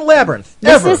never seen Labyrinth,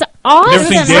 This ever, is awesome. Never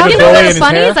seen David you Bowie know in what's his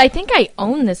funny hair? is I think I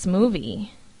own this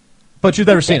movie, but you've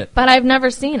never seen it. but I've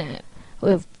never seen it.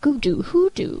 With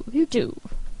hoodoo.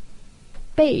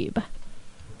 Babe.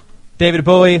 David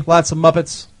Bowie, lots of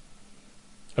Muppets.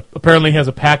 Apparently, he has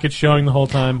a package showing the whole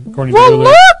time, according Well, to Hulu.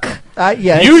 look!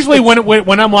 Yeah, it's- Usually,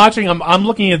 when I'm watching, I'm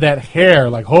looking at that hair,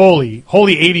 like holy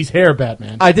 80s hair,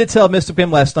 Batman. I did tell Mr.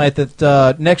 Pim last night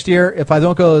that next year, if I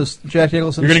don't go as Jack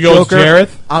Nicholson's You're gonna go as Joker,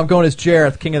 Jareth? I'm going as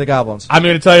Jareth, King of the Goblins. I'm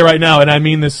going to tell you right now, and I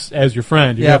mean this as your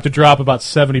friend. You Yeah. have to drop about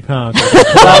 70 pounds.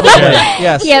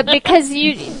 Yes. Yeah, because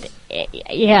you...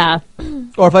 Yeah.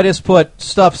 Or if I just put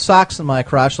stuffed socks in my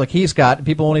crotch like he's got,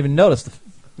 people won't even notice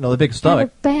the big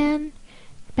stomach.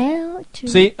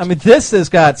 See, I mean, this has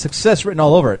got success written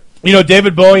all over it. You know,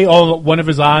 David Bowie, one of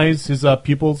his eyes, his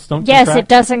pupils don't Yes, contract. it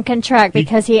doesn't contract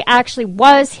because he actually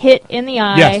was hit in the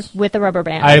eye Yes. with a rubber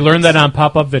band. I learned that on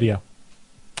pop-up video.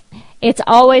 It's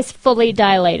always fully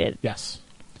dilated. Yes.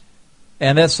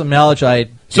 And that's some knowledge I...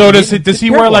 So does he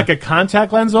prepare wear for. like a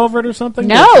contact lens over it or something?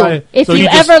 No. If So you he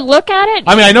just- ever look at it,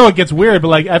 I mean, I know it gets weird, but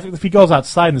like if he goes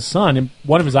outside in the sun,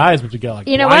 one of his eyes would get like.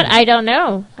 you know what? blinded. I don't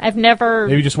know. I've never...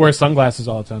 Maybe just wear sunglasses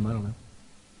all the time. I don't know.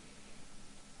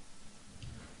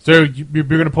 So you're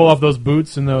going to pull off those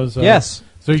boots and those? Yes.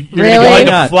 So you're Really? going to Why get like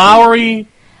not? a flowery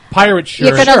pirate shirt.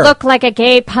 You're going to Sure. look like a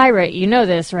gay pirate. You know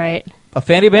this, right? A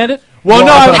fanny bandit? Well,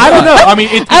 no, I don't know. I mean,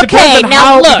 it Okay, depends on now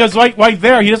how look. because right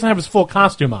there he doesn't have his full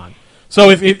costume on. So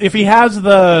if he has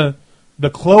the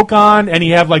cloak on and he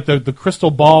have like the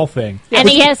crystal ball thing, And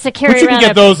he has to carry but you can around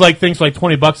get a... those like things for like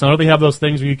 $20 now. Don't they have those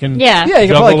things where you can? Yeah. Yeah, you can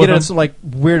juggle probably with get it them? at some like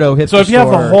weirdo hipster So if you have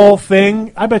the store. whole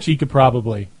thing, I bet you could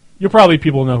probably.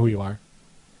 People know who you are.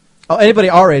 Oh, anybody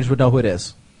our age would know who it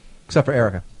is, except for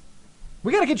Erica.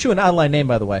 We got to get you an online name,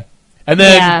 by the way. And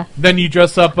then Yeah. then you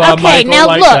dress up Okay, Michael now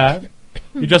like look. that.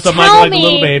 You dress up Michael Tell like a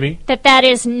little me baby. that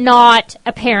is not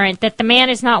apparent, that the man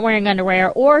is not wearing underwear,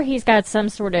 or he's got some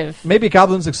sort of... Maybe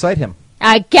goblins excite him.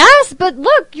 I guess, but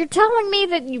look, you're telling me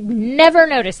that you've never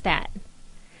noticed that.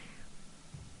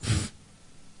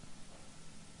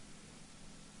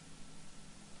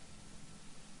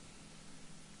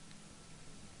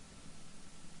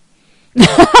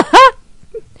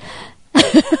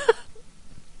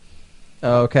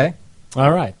 Okay.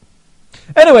 All right.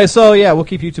 Anyway, so yeah, we'll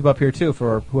keep YouTube up here too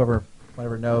for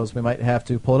whatever knows. We might have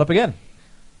to pull it up again.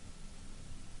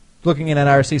 Looking in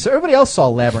NRC. So everybody else saw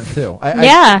Labyrinth too.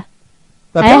 Yeah.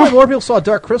 Apparently more people saw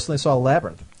Dark Crystal than they saw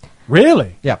Labyrinth.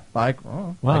 Really? Yeah, I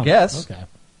guess. Okay.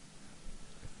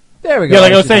 There we go. Yeah,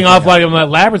 like I was saying offline,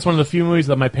 Labyrinth's one of the few movies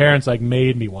that my parents like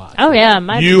made me watch. Oh, yeah.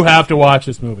 You have to watch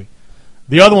this movie.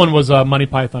 The other one was Monty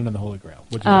Python and the Holy Grail,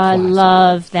 which is a I classic.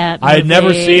 love that movie. I had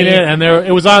never seen it, and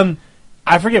it was on.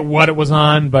 I forget what it was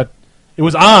on, but it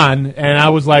was on, and I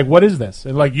was like, "What is this?"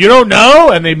 And like, you don't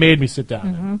know, and they made me sit down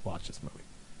and watch this movie.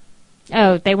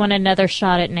 Oh, they want another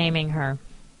shot at naming her.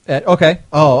 Okay.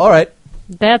 Oh, all right.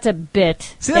 That's a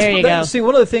bit. See, there you go. See,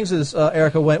 one of the things is,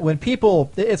 Erica, when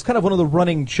people, it's kind of one of the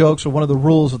running jokes or one of the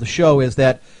rules of the show is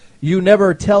that you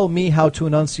never tell me how to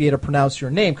enunciate or pronounce your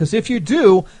name, because if you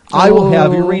do, I will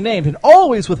have you renamed, and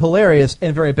always with hilarious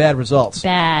and very bad results.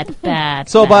 Bad.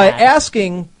 So by bad.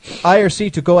 asking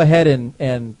IRC to go ahead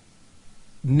and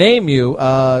name you,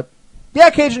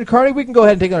 Cajun Carney, we can go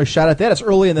ahead and take another shot at that. It's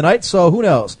early in the night, so who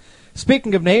knows?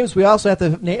 Speaking of names, we also have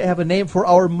to have a name for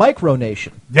our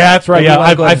micronation. That's right. That we Yeah,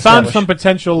 wanna go ahead I and found establish. some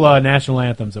potential national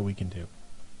anthems that we can do.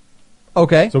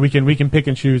 Okay. So we can pick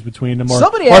and choose between them, or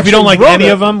Somebody if you don't actually like wrote any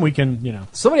it. of them, we can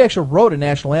Somebody actually wrote a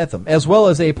national anthem, as well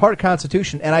as a part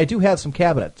constitution, and I do have some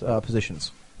cabinet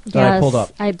positions that I pulled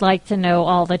up. I'd like to know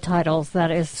all the titles.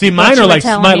 That is. see. what Mine you are were like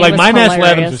telling me my was national anthems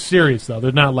are hilarious. serious though.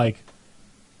 They're not like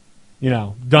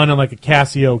done on like a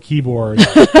Casio keyboard.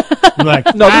 You're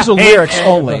like, No, these are lyrics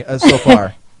only so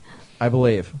far, I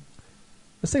believe.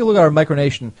 Let's take a look at our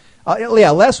Micronation.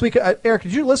 Last week, Eric,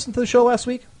 did you listen to the show last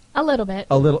week? A little bit.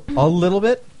 A little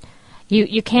bit?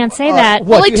 You can't say that.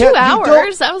 what? Only you 2 had- you hours.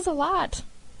 don't- That was a lot.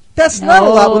 That's not a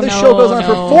lot when this show goes on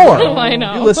for 4. I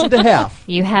know. You listen to half.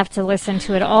 You have to listen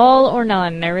to it all or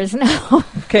none. There is no.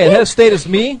 Okay, the head of state is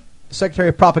me, Secretary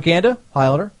of Propaganda,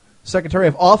 Highlander, Secretary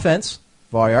of Offense,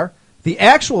 Varyar, the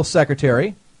actual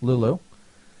Secretary, Lulu,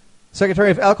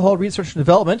 Secretary of Alcohol Research and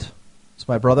Development, it's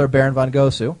my brother, Baron von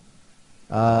Gosu,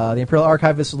 the Imperial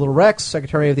Archivist is Little Rex,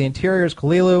 Secretary of the Interior is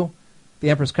Kalilu, the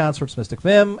Empress Consort is Mystic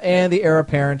Vim, and the Heir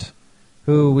Apparent,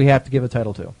 who we have to give a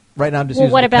title to. Right now I'm just Well,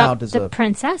 using what the about count as the a...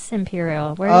 Princess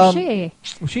Imperial? Where is she?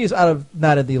 She's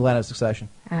not in the line of succession.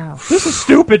 Oh. This is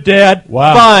stupid, Dad.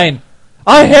 Wow. Fine.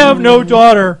 I have no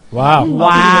daughter. Wow.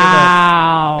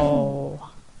 Wow.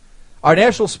 Our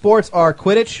national sports are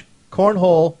Quidditch,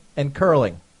 Cornhole, and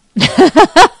curling.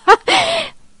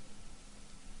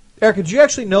 Erica, did you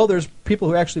actually know there's people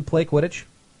who actually play Quidditch?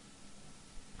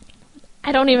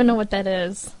 I don't even know what that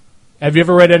is. Have you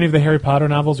ever read any of the Harry Potter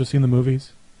novels or seen the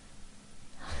movies?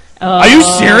 Are you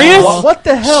serious? What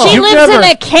the hell? She You've lives never- in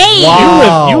a cave.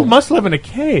 Wow. You must live in a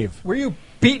cave. Were you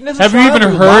beaten as a Have you child?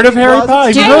 even Were heard of locked in Harry Potter?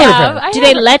 closets? Have you I heard of have. Harry? I Do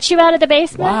have. they let you out of the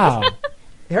basement? Wow.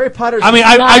 Harry Potter's... I mean,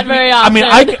 Not I very mean,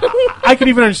 often. I could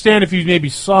even understand if you maybe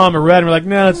saw them or read them. Like,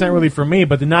 no, that's not really for me.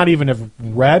 But to not even have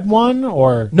read one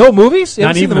or No movies? You not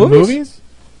haven't seen even the the movies? movies.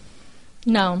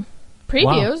 No.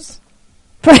 Previews.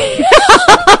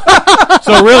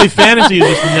 So really, fantasy is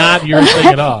just not your thing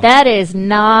at all. That is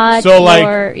not So like,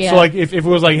 your... Yeah. so like, if it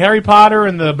was like Harry Potter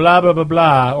and the blah blah blah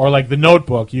blah, or like the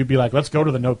Notebook, you'd be like, let's go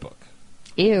to the Notebook.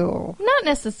 Ew. Not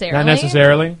necessarily. Not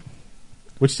necessarily,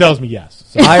 which tells me yes.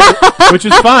 So, I- which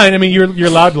is fine. I mean, you're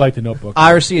allowed to like the Notebook.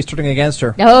 IRC is turning against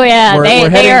her. Oh, yeah. We're they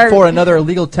heading are... for another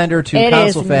legal tender to It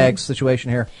council is- fags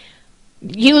situation here.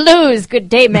 You lose. Good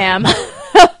day, ma'am.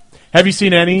 Have you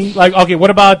seen any? Like, okay, what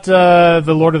about the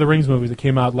Lord of the Rings movies that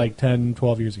came out like 10,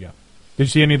 12 years ago? Did you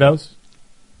see any of those?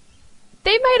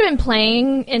 They might have been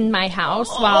playing in my house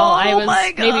while I was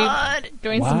maybe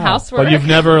doing some housework. But you've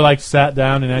never like sat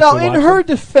down and Now, actually in watched her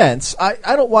them? defense,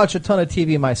 I don't watch a ton of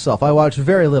TV myself. I watch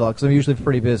very little because I'm usually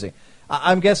pretty busy.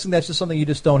 I'm guessing that's just something you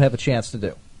just don't have a chance to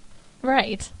do.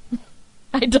 Right.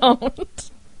 I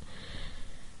don't.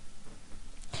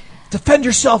 Defend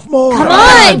yourself more. Come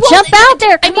on. Jump out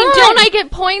there. I Come mean, on. don't I get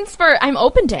points for I'm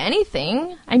open to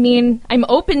anything? I mean, I'm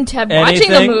open to watching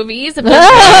the Anything? movies. If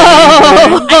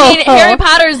I mean, Harry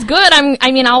Potter's good.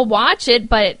 I'll watch it,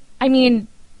 but I mean,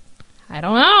 I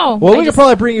don't know. Well, I we could just-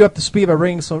 probably bring you up to speed by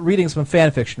reading some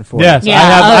fan fiction for Yes, Yeah,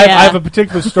 I yeah. have a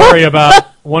particular story about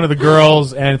one of the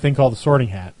girls and a thing called the Sorting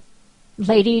Hat.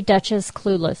 Lady Duchess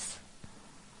Clueless.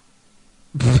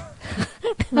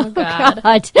 Oh God.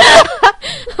 God.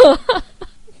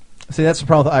 See, that's the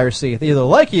problem with IRC. They either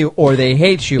like you or they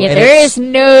hate you. Yeah, and there it is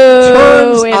no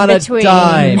turns in on a between.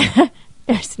 dime.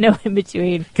 There's no in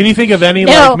between. Can you think of any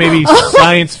No. like maybe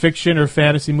science fiction or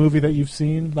fantasy movie that you've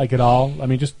seen, like at all? I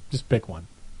mean, just pick one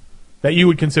that you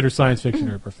would consider science fiction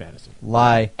or fantasy.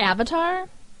 Lie. Avatar?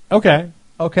 Okay,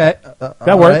 Okay. that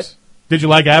all works. right. Did you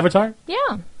like Avatar?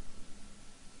 Yeah.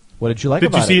 What did you like Did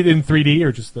about you see it in 3D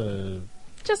or just the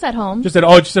Just at home. just at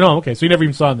home? Okay, so you never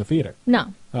even saw it in the theater.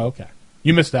 No. Oh, okay,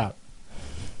 you missed out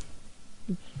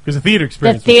because the theater The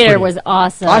experience. theater was, was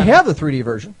awesome. I have the 3D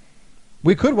version.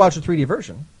 We could watch the 3D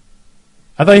version.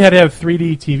 I thought you had to have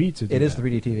 3D TV to do It is that.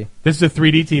 3D TV. This is a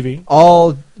 3D TV.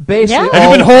 All basically. Yeah.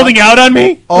 Have you been holding out on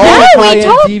me? All No, we high-end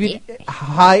told DVD,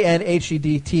 high-end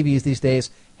HD TVs these days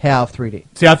have 3D.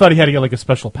 See, I thought he had to get like a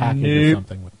special package or Nope.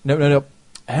 something. With No. oh,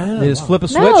 They just wow. flip a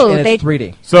switch No, and they- it's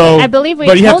 3D. So I believe we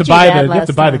but you have told to you buy that the you have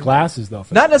to last buy the time. glasses though.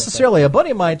 For Not that. necessarily. A buddy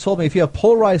of mine told me if you have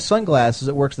polarized sunglasses,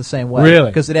 it works the same way.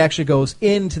 Really? Because it actually goes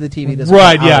into the TV. Doesn't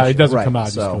Right? come Yeah, out. it doesn't Right, come out.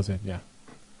 It so, just goes in. Yeah.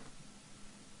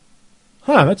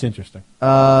 Huh? That's interesting.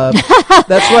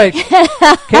 That's right.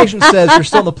 Cation says you're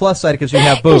still on the plus side because you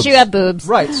have boobs. Because you have boobs.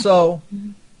 Right. So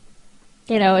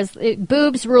You know,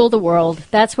 boobs rule the world.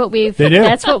 That's what we've. They do.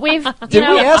 That's what we've. You did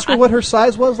know, we ask her what her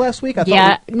size was last week? I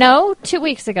Yeah. thought No, 2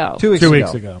 weeks ago. 2 weeks 2 ago.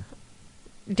 weeks ago.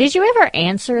 Did you ever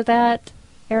answer that,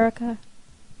 Erica?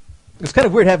 It's kind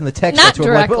of weird having the text Not to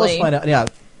her. Like, well, let's directly. find out. Yeah.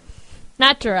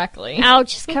 Not directly. Oh,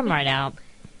 just come right out,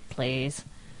 please.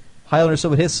 Highlander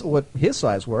said what his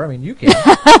size were. I mean, you can.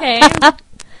 Okay.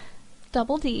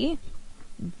 Double D.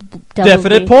 Double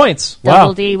Definite D. points. Double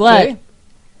Wow. D. What? See?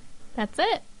 That's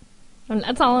it. And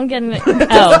that's all I'm getting. It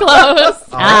Oh. close.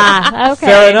 Ah, okay.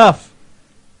 Fair enough.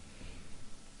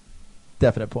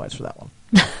 Definite points for that one.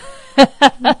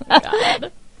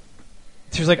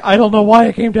 She's like, I don't know why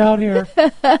I came down here.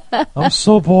 I'm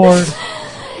so bored.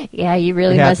 Yeah, you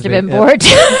really You have must to have be, been yeah. bored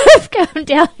to have come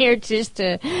down here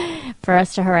for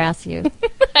us to harass you.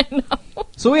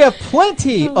 So we have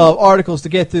plenty of articles to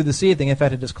get through this evening. In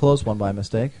fact, I just closed one by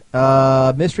mistake.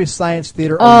 Mystery Science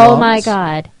Theater Oh alums. my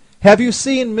God! Have you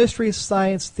seen Mystery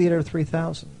Science Theater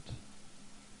 3000?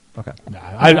 Okay. Nah,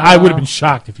 I would have been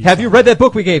shocked if you. Have you read that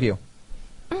book we gave you?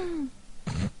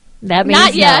 That means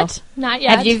Not no. yet. Not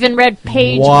yet. Have you even read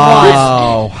page one?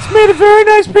 Wow. made a very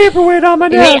nice paperweight on my I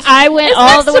mean, I went It's all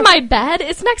next the to way. my bed.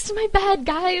 It's next to my bed,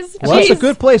 guys. Well, that's a Jeez.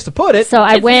 good place to put it. So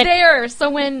I It's went. there.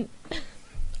 So when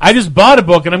I just bought a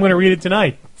book and I'm going to read it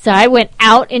tonight. So I went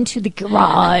out into the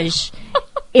garage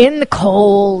in the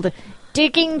cold,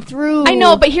 digging through. I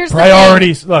know, but here's the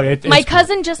Priorities. Look, My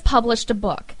cousin just published a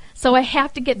book, so I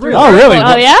have to get through. Oh, her really? book.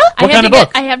 Oh yeah. I What have kind to of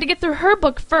book? I have to get through her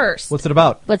book first. What's it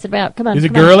about? What's it about? Come on. Is it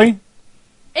come on. girly?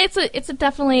 It's a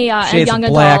definitely a Shades young of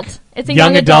black. adult. It's a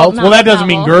Young adult? Well, that doesn't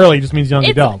novel. mean girly. It just means young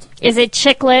It's- adult. Is it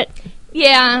chicklet?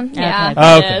 Yeah, Okay. Okay. it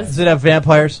Does is. it have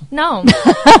vampires? No, Does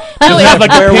it have like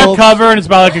a pink werewolves? cover and it's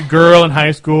about like a girl in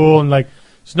high school and like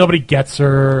just nobody gets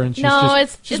her and she's No, just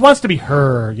it's- she just wants to be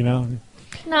her, you know.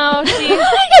 no. See,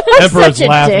 Emperor's such a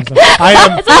laughing. dick. I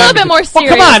am. it's a little bit more Well,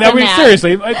 serious. come on. I than mean, that.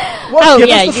 seriously. Oh, Give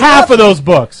yeah, us you- half of those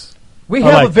books. We I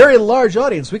have like- a very large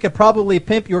audience. We could probably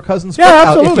pimp your cousin's Yeah, book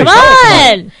out. absolutely. If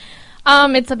Come you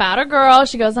on. It's about a girl.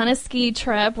 She goes on a ski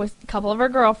trip with a couple of her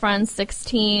girlfriends,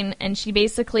 16, and she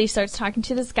basically starts talking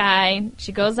to this guy.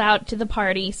 She goes out to the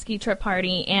party, ski trip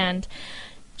party, and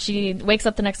she wakes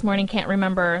up the next morning, can't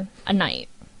remember a night.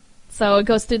 So it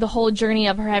goes through the whole journey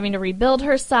of her having to rebuild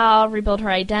herself, rebuild her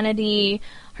identity,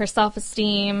 her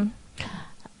self-esteem.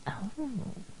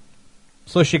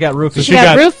 So she got roofied. So She she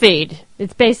got got- roofied.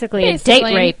 It's basically a date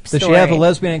Basically. rape Does story. she have a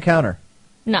lesbian encounter?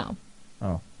 No.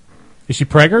 Is she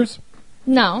preggers?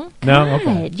 No. No. Okay.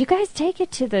 God, you guys take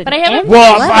it to the. But I haven't- end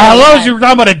Well, level. hello. You were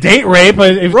talking about a date rape.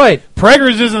 If Right.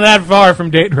 Preggers isn't that far from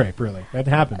date rape, really. That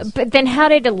happens. But then, how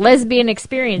did a lesbian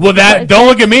experience? Well, that don't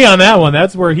look at me on that one.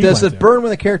 That's where he Does went it to. burn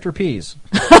when the character pees?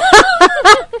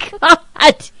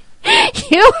 God,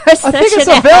 you are such I think it's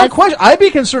an a valid ass. question. I'd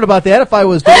be concerned about that if I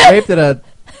was date raped at a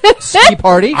ski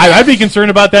party. I'd be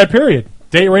concerned about that. Period.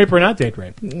 Date rape or not date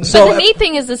rape. So But the neat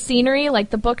thing is the scenery.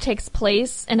 Like, the book takes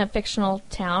place in a fictional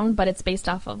town, but it's based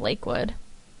off of Lakewood.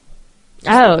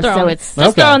 Oh, so Throwing- it's just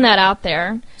Okay. throwing that out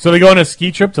there. So they go on a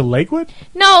ski trip to Lakewood.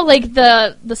 No, like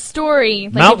the story.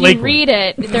 Like Mount if you Lakewood. read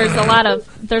it, there's a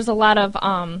lot of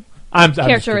I'm just kidding,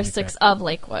 characteristics okay. of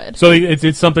Lakewood. So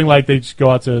it's something like they just go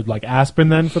out to like Aspen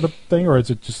then for the thing, or is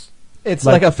it just? it's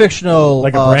like- like a fictional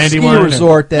like a Brandywine ski or-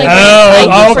 resort that Like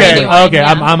Oh, okay, Brandywine, okay.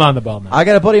 yeah. I'm on the ball now. I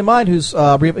got a buddy of mine who's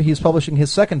he's publishing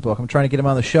his second book. I'm trying to get him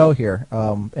on the show here,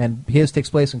 and his takes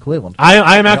place in Cleveland.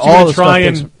 I am actually all going the to try stuff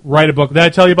and takes- write a book. Did I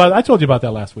tell you about? I told you about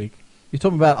that last week. You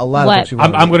told me about a lot What? of books you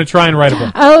want. I'm going to try and write a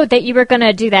book. Oh, that you were going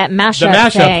to do that mashup,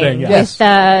 mashup thing, with yes.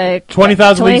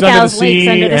 20,000 Leagues Under the 20,000 Leagues Sea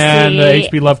Under the and the Sea.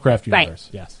 H.P. Lovecraft Right. universe.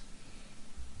 Yes.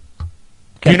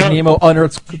 Captain you know- Nemo under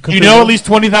its. Do you know at least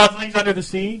 20,000 Leagues Under the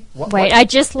Sea? Wait, I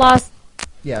just lost.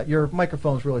 Yeah, your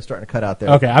microphone's really starting to cut out there.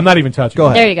 Okay, I'm not even touching. Go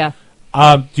it. ahead. There you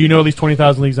go. Do you know at least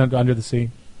 20,000 Leagues Under the Sea?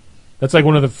 That's like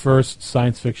one of the first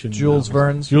science fiction. Jules novels.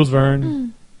 Verne's? Jules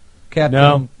Verne. Captain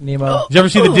No. Nemo Did you ever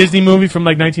see the Disney movie from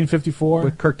like 1954?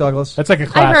 with Kirk Douglas. That's like a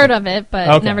classic. I've heard of it, but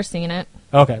Okay. never seen it.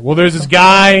 Okay, well, there's this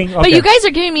guy. Okay. But you guys are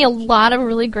giving me a lot of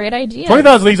really great ideas.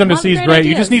 20,000 Leagues Under A the lot Sea of is great great.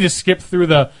 You ideas. just need to skip through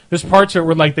there's parts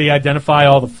where like they identify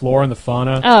all the flora and the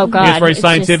fauna. Oh, God, And it's very it's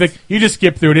scientific. You just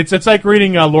skip through it. It's like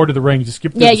reading Lord of the Rings. You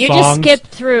skip through Yeah, the you songs. just skipped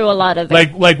through a lot of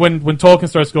it. Like when Tolkien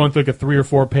starts going through like a 3 or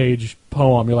 4 page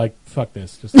poem, you're like, fuck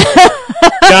this. Just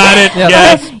got it. Yeah.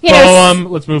 Yes. You know,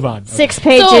 Poem. Let's move on. 6 So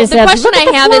pages the of question look at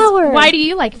I the have flower. is, why do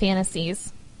you like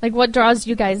fantasies? Like, what draws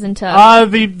you guys into?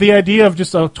 The idea of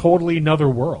just a totally another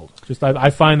world. Just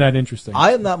I find that interesting.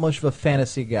 I am not much of a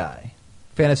fantasy guy.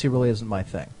 Fantasy really isn't my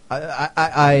thing.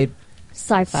 I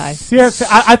Sci-fi. Yes,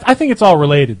 I think it's all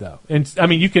related though, and I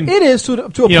mean you can it is to a you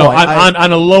point. know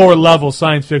on a lower level,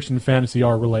 science fiction and fantasy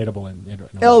are relatable in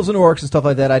Elves and orcs and stuff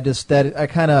like that, I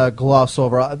kind of gloss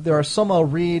over. There are some I'll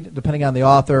read, depending on the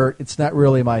author. It's not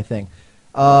really my thing.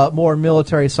 More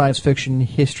military science fiction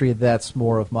history, that's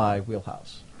more of my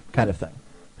wheelhouse kind of thing.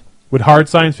 Would hard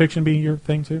science fiction be your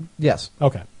thing too? Yes.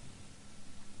 Okay,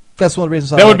 That's one of the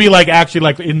reasons that would be like actually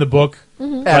like in the book,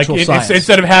 actual like science.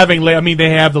 instead of having they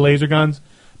have the laser guns,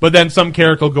 But then some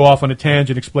character will go off on a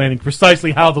tangent explaining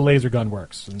precisely how the laser gun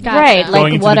works. And Gotcha. Right, Going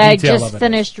like into what the I detail just of it.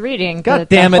 finished reading. God the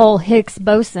damn it. whole Higgs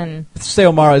boson.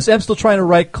 Sayomara, is Em still trying to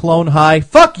write Clone High?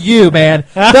 Fuck you, man.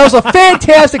 That was a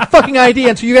fantastic fucking idea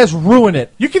until you guys ruin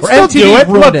it. You can Or still MTV do it.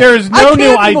 ruined Look, there is no I new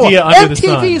can't anymore. idea under the sun.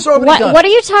 MTV's already done. What are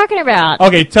you talking about?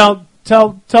 Okay, tell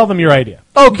them your idea.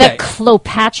 Okay. The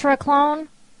Cleopatra clone?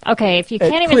 Okay, if you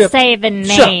can't even Cleo- say the name.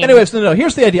 Sure. Anyways, no.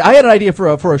 Here's the idea. I had an idea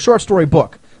for a short story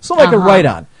book, something I could write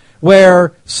on,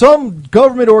 where some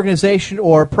government organization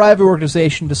or private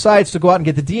organization decides to go out and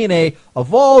get the DNA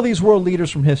of all these world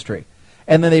leaders from history,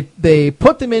 and then they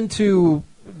put them into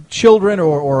children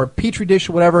or a petri dish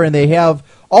or whatever, and they have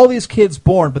all these kids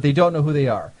born, but they don't know who they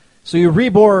are. So you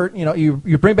reborn,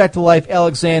 you bring back to life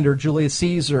Alexander, Julius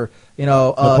Caesar,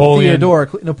 Napoleon. Theodore,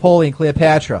 Napoleon,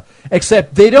 Cleopatra.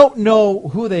 Except they don't know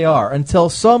who they are until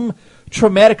some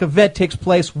traumatic event takes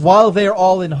place while they're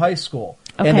all in high school,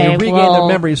 and they Okay, regain well- their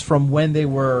memories from when they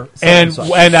were. And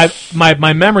such.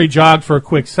 my memory jogged for a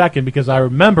quick second because I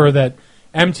remember that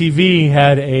MTV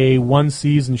had a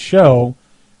one-season show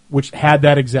which had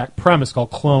that exact premise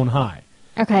called Clone High.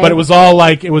 Okay. But it was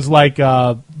like they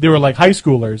were like high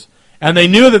schoolers, and they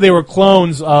knew that they were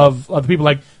clones of the people.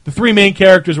 Like the three main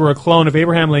characters were a clone of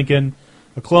Abraham Lincoln,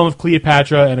 a clone of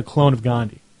Cleopatra, and a clone of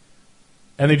Gandhi.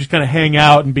 And they just kind of hang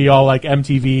out and be all like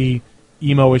MTV,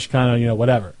 emo-ish kind of,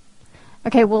 whatever.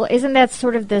 Okay, well, isn't that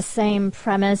sort of the same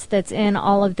premise that's in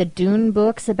all of the Dune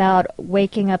books about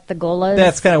waking up the Golas?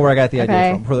 That's kind of where I got the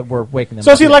Okay. idea from. We're waking them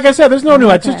So up. see, like I said, there's no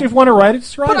new. It's Okay. just if you want to write it,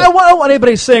 just write But it. I don't want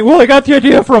anybody saying, "Well, I got the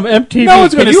idea from MTV." No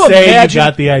one's going Can to you say you imagine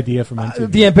got the idea from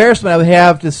MTV. the embarrassment I would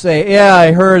have to say, "Yeah,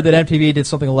 I heard that MTV did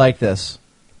something like this."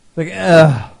 Like, The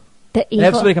and have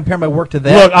evil. somebody compare my work to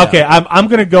that. Look, Yeah. okay, I'm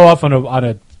going to go off on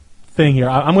a thing here.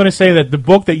 I'm going to say that the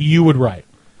book that you would write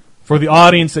for the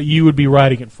audience that you would be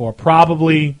writing it for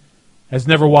probably has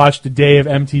never watched a day of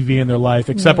MTV in their life,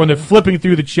 except when they're flipping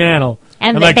through the channel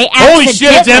And like, they holy shit,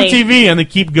 it's accidentally- MTV, and they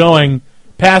keep going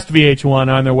past VH1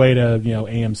 on their way to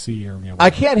AMC or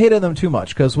I can't hate on them too much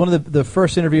because one of the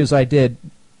first interviews I did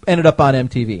ended up on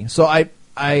MTV. So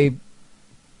I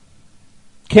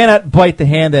cannot bite the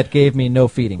hand that gave me no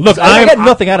feeding. Look, I got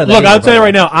nothing out of that. Look, either, I'll tell you by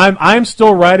right the way. now, I'm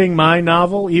still writing my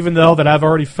novel, even though that I've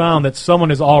already found that someone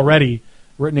has already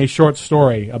written a short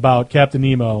story about Captain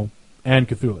Nemo and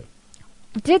Cthulhu.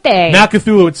 Did they? Not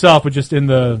Cthulhu itself, but just in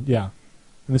the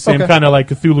same Okay. kind of like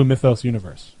Cthulhu mythos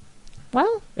universe.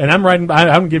 Well, And I'm writing. I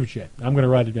don't give a shit. I'm going to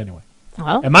write it anyway,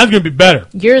 well, and mine's going to be better.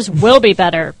 yours will be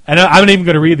better. And I'm not even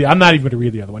going to read I'm not even going to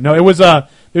read the other one. No, it was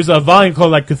there's a volume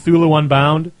called like Cthulhu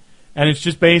Unbound, and it's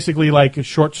just basically like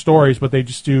short stories, but they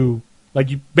just do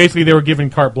basically they were given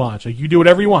carte blanche. Like you do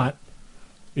whatever you want.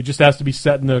 It just has to be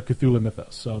set in the Cthulhu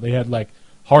mythos. So they had like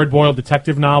hard-boiled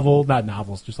detective not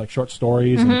novels, just like short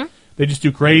stories. And they just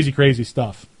do crazy, crazy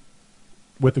stuff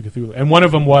with the Cthulhu. And one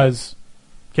of them was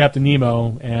Captain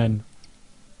Nemo, and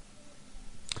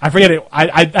I forget it.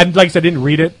 I like I said, I didn't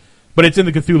read it, but it's in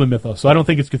the Cthulhu mythos. So I don't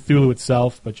think it's Cthulhu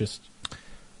itself, but just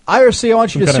IRC, I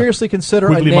want you Some to kinda seriously consider a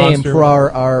wiggly name monster. for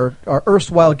our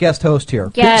erstwhile guest host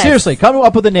here. Yes. Seriously, come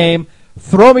up with a name,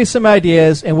 throw me some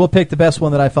ideas, and we'll pick the best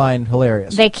one that I find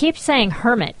hilarious. They keep saying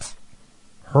hermit.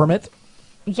 Hermit?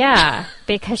 Yeah,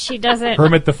 because she doesn't.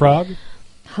 Hermit the Frog.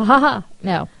 Ha ha ha.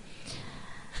 No.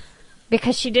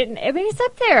 Because she didn't. I mean, it's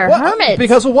up there. Well, hermit.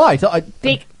 Because of why?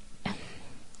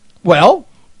 Well,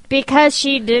 Because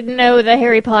she didn't know the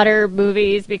Harry Potter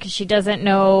movies, because she doesn't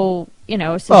know,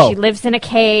 so she lives in a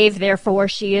cave, therefore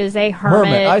she is a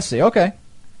hermit. I see. Okay.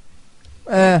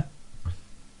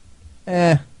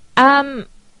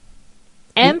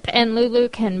 Emp and Lulu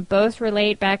can both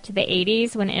relate back to the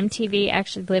 80s when MTV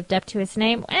actually lived up to his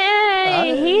name.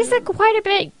 He's quite a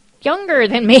bit younger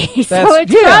than me, so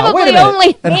it's wait probably a minute.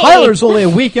 only And me. Hyler's only a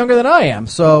week younger than I am,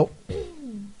 so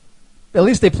at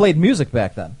least they played music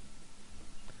back then.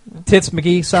 Tits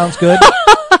McGee sounds good.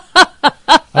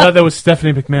 I thought that was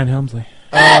Stephanie McMahon Helmsley.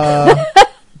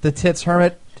 The Tits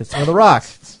Hermit, Tits of the Rock.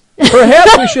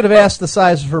 Perhaps we should have asked the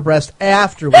size of her breast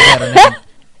after we had her name.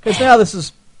 Because now this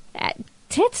is...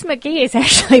 Tits McGee is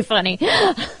actually funny.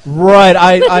 Right,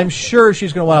 I'm sure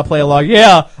she's going to want to play along.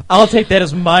 Yeah, I'll take that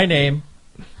as my name.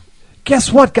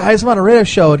 Guess what, guys? I'm on a radio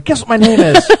show. And guess what my name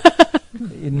is?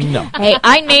 No. Hey,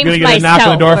 I I'm named going to get a myself. knock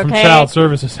on the door from okay? Child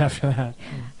Services after that.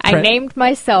 I named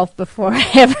myself before I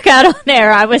ever got on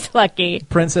there. I was lucky.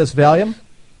 Princess Valium?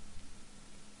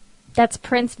 That's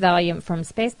Prince Valiant from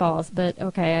Spaceballs, but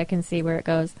okay, I can see where it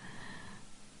goes.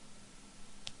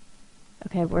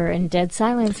 Okay, we're in dead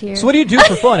silence here. So what do you do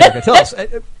for fun, Erica? Tell us.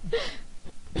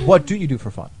 What do you do for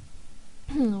fun?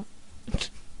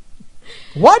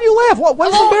 Why do you laugh?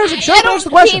 What's embarrassing? Shut I up, don't answer the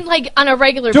question. mean like on a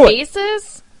regular Do it.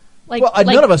 basis. Like, Well,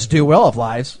 none of us do. We all have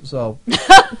lives, so.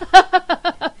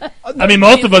 I mean,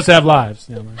 most of us have lives.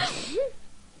 You know,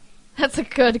 That's a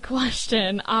good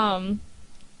question.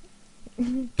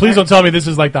 please don't tell me this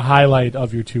is like the highlight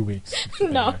of your 2 weeks.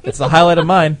 No. It's the highlight of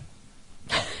mine.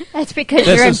 That's because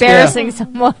This you're is- embarrassing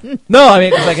someone. No, I mean,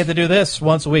 because I get to do this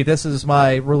once a week. This is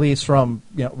my release from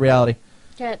reality.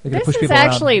 Yeah, They're gonna this push is people around.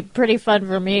 actually pretty fun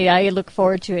for me. I look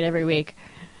forward to it every week.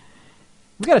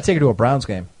 We got to take her to a Browns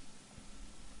game.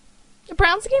 The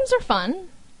Browns games are fun.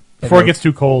 Before it gets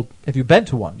too cold. Have you been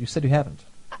to one? You said you haven't.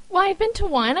 Well, I've been to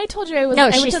one. I told you I was. No,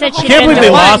 I she went to said the she I can't been believe to they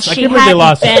one. lost. I can't believe they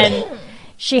lost.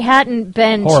 She hadn't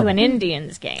been to Horrible. an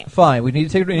Indians game. Fine. We need to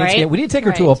take her to an Indians Right? game. We need to take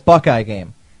her to a Right. Buckeye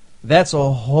game. That's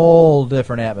a whole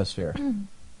different atmosphere.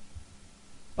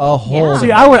 A whole. Yeah.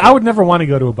 See, I would never want to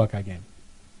go to a Buckeye game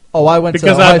Oh, I went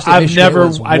because to Ohio State, I Michigan. never It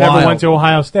was never wild. went to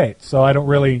Ohio State, so I don't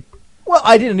really. Well,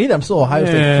 I didn't either. I'm still an Ohio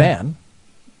State Yeah. fan.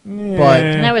 But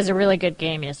And that was a really good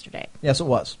game yesterday. yes, it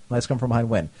was. Nice come from behind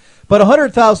win. But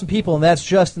 100,000 people, and that's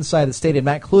just inside the stadium,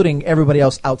 not including everybody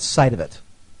else outside of it.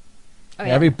 Oh,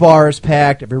 yeah. Every bar is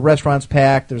packed. Every restaurant's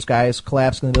packed. There's guys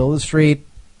collapsing in the middle of the street,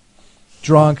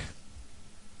 drunk.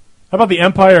 How about the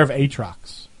Empire of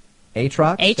Atrox?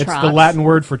 Atrox? It's Atrox. the Latin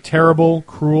word for terrible,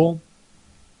 cruel,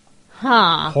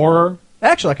 Huh. horror.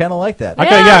 Actually, I kind of like that.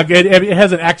 Yeah, it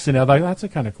has an X in it. I'm like, that's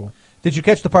kind of cool. Did you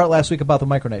catch the part last week about the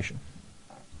micronation?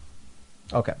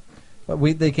 Okay. But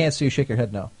they can't see you shake your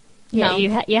head no. Yeah, No.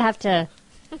 you have to.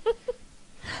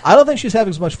 I don't think she's having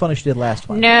as much fun as she did last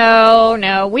time.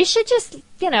 No. We should just,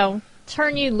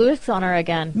 turn you loose on her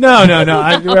again. No.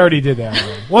 We already did that.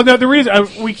 Well, no, the reason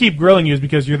we keep grilling you is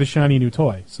because you're the shiny new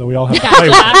toy, so we all have to play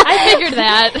with it. I figured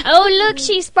that. Oh, look,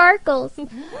 she sparkles.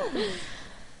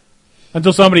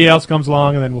 Until somebody else comes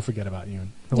along, and then we'll forget about you.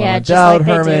 Yeah, Well, just Dowd like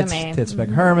they do Hermit, me. Tits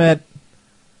McHermit.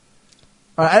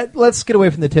 All right, let's get away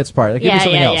from the tits part. Give me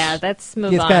something else. Yeah. Let's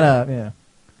move It's on. kind of, yeah.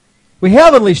 We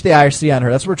have unleashed the IRC on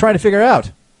her. That's what we're trying to figure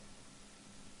out.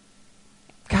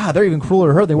 God, they're even crueler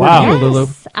to her than they were Wow. to you, Lulu.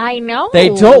 Yes, I know. They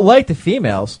don't like the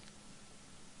females.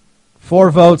 4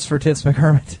 votes for Tits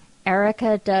McHermit.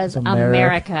 Erica does America.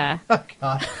 America. Oh,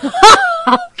 God.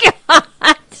 Oh, God.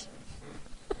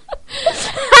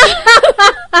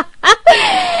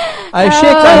 I shake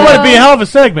That my would be a hell of a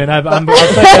segment. I'll take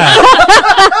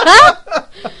that.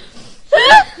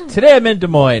 Today I'm in Des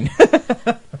Moines.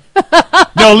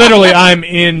 No, literally, I'm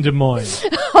in Des Moines.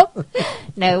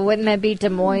 No, wouldn't that be Des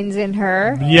Moines in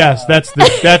her? Yes, that's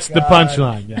the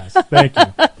punchline. Yes, thank you.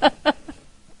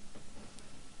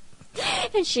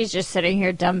 And she's just sitting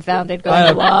here dumbfounded going,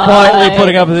 I'm why? politely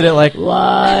putting up with it like,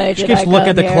 Why she did keeps I looking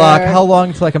at come the clock. here? How long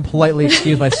until I can politely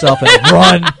excuse myself and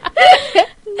run?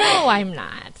 No, I'm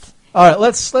not. All right,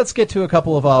 let's get to a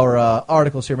couple of our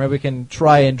articles here. Maybe we can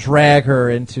try and drag her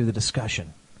into the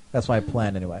discussion. That's my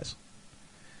plan, anyways.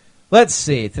 Let's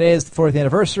see. Today is the 4th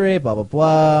anniversary, blah, blah,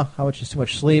 blah. How much is too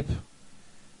much sleep?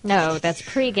 No, that's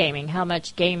pre-gaming. How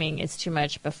much gaming is too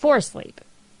much before sleep?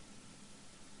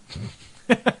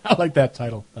 I like that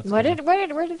title. That's Where good.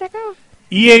 did that go?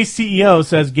 EA CEO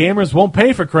says gamers won't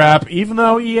pay for crap, even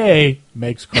though EA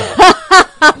makes crap.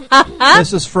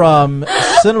 This is from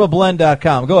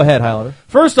cinemablend.com. Go ahead, Highlander.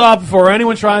 First off, before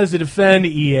anyone tries to defend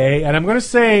EA, and all I'm going to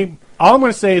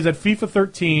say is that FIFA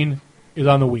 13 is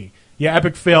on the Wii. Yeah,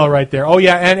 epic fail right there. Oh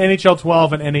yeah, and NHL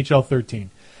 12 and NHL 13.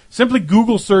 Simply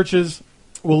Google searches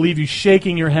will leave you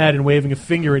shaking your head and waving a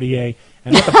finger at EA,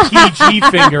 and not the PG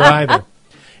finger either.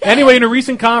 Anyway, in a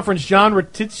recent conference, John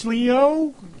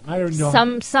Reticlio, I don't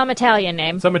know. Some Italian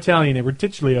name. Some Italian name,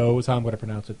 Reticlio is how I'm going to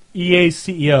pronounce it. EA's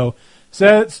CEO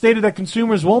stated that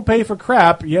consumers won't pay for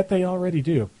crap, yet they already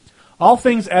do. All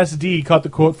Things SD caught the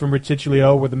quote from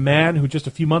Reticlio, where the man who just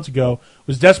a few months ago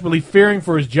was desperately fearing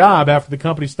for his job after the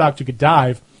company's stock took a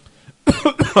dive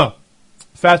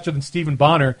faster than Stephen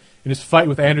Bonner in his fight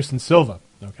with Anderson Silva.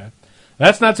 Okay,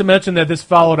 that's not to mention that this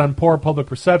followed on poor public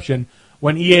perception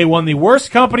when EA won the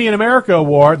Worst Company in America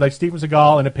award, like Steven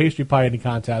Seagal in a pastry pie eating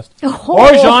contest,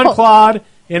 or Jean-Claude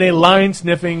in a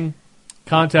line-sniffing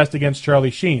contest against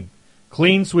Charlie Sheen.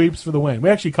 Clean sweeps for the win. We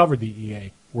actually covered the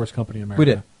EA Worst Company in America. We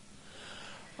did.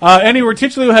 Anyway,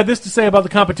 Reticlio had this to say about the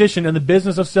competition and the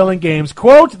business of selling games.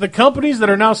 Quote, the companies that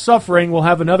are now suffering will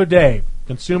have another day.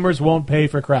 Consumers won't pay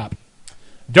for crap.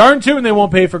 Darn tootin' they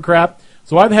won't pay for crap,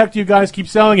 so why the heck do you guys keep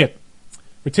selling it?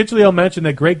 Reticlio mentioned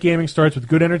that great gaming starts with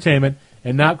good entertainment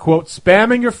and not, quote,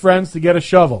 spamming your friends to get a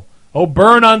shovel. Oh,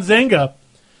 burn on Zynga.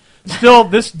 Still,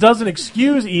 this doesn't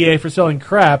excuse EA for selling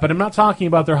crap, and I'm not talking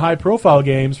about their high-profile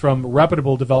games from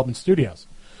reputable development studios.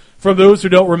 For those who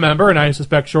don't remember, and I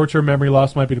suspect short-term memory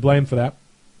loss might be to blame for that,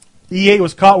 EA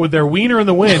was caught with their wiener in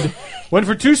the wind when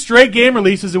for 2 straight game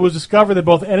releases it was discovered that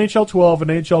both NHL 12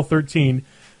 and NHL 13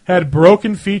 had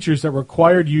broken features that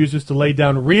required users to lay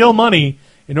down real money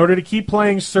in order to keep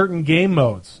playing certain game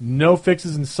modes. No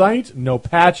fixes in sight, no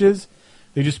patches.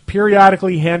 They just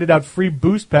periodically handed out free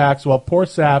boost packs while poor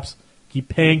saps keep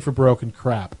paying for broken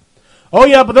crap. Oh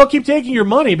yeah, but they'll keep taking your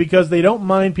money because they don't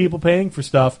mind people paying for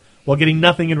stuff while getting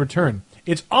nothing in return.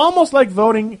 It's almost like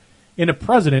voting in a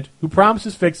president who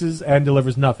promises fixes and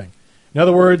delivers nothing. In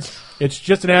other words, it's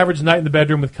just an average night in the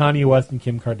bedroom with Kanye West and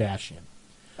Kim Kardashian.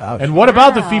 Ouch. And what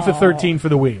about the FIFA 13 for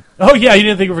the Wii? Oh yeah, you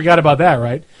didn't think we forgot about that,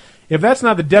 right? If that's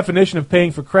not the definition of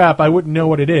paying for crap, I wouldn't know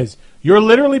what it is. You're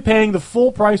literally paying the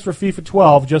full price for FIFA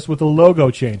 12 just with a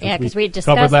logo change, Yeah, which because we covered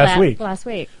discussed last that week. last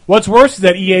week. What's worse is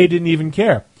that EA didn't even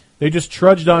care. They just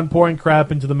trudged on pouring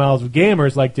crap into the mouths of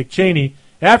gamers like Dick Cheney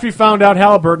after he found out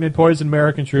Halliburton had poisoned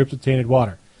American troops with tainted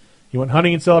water. He went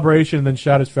hunting in celebration and then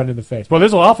shot his friend in the face. Well,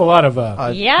 there's an awful lot of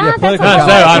Yeah, that's political a lot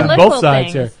of on political both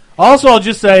sides things. here. Also, I'll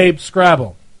just say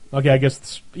Scrabble. Okay, I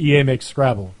guess EA makes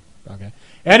Scrabble. Okay.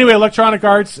 Anyway, Electronic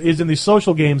Arts is in the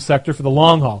social games sector for the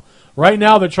long haul. Right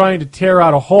now, they're trying to tear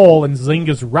out a hole in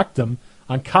Zynga's rectum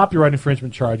on copyright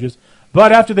infringement charges.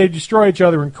 But after they destroy each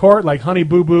other in court, like Honey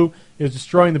Boo Boo is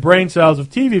destroying the brain cells of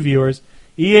TV viewers,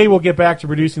 EA will get back to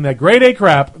producing that grade A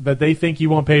crap that they think you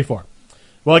won't pay for.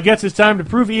 Well, I guess it's time to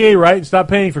prove EA right and stop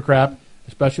paying for crap,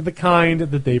 especially the kind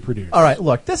that they produce. All right,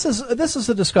 look, this is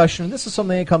a discussion. This is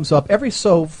something that comes up every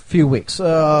so few weeks,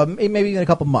 maybe in a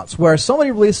couple months, where somebody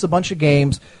releases a bunch of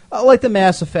games like the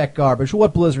Mass Effect garbage, or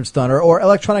what Blizzard's done, or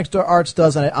Electronic Arts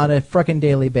does on a frickin'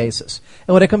 daily basis.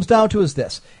 And what it comes down to is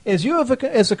this: is you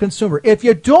as a consumer, if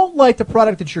you don't like the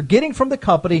product that you're getting from the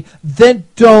company, then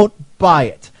don't buy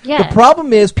it. Yeah. The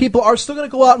problem is people are still going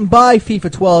to go out and buy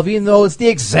FIFA 12, even though it's the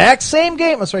exact same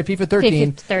game. I'm sorry, FIFA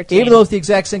 13. FIFA 13. Even though it's the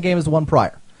exact same game as the one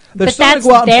prior. They're But still going to that's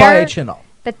go out and buy their- a channel.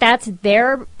 But that's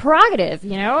their prerogative,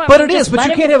 you know? But it is, but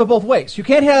you can't have it both ways. You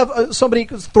can't have somebody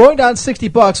throwing down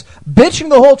 $60, bitching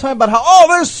the whole time about how,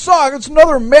 this sucks, it's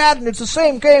another Madden, it's the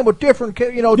same game with different,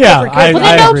 different Well,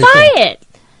 then don't agree buy too. it.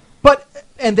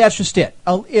 And that's just it.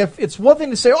 If it's one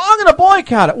thing to say, I'm going to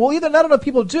boycott it, well, either not enough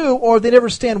people do, or they never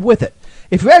stand with it.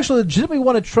 If you actually legitimately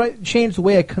want to change the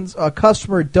way a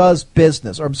customer does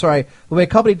business, or I'm sorry, the way a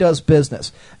company does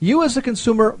business, you as a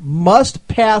consumer must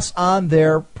pass on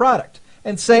their product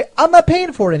and say, I'm not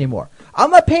paying for it anymore. I'm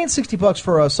not paying $60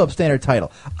 for a substandard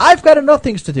title. I've got enough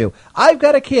things to do. I've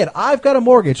got a kid. I've got a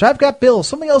mortgage. I've got bills.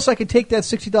 Something else I can take that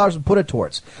 $60 and put it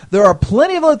towards. There are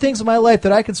plenty of other things in my life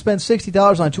that I can spend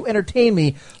 $60 on to entertain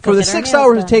me for Go the get our 6 nails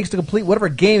hours it done. takes to complete whatever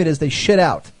game it is they shit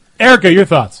out. Erica, your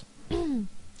thoughts?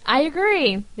 I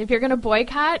agree. If you're going to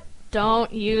boycott,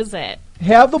 don't use it.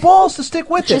 Have the balls to stick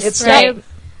with it. Just It's right. not,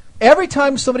 every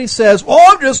time somebody says,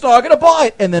 I'm just not going to buy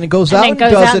it, and then it goes out then and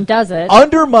goes does out it, and does it.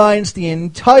 undermines the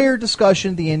entire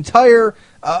discussion, the entire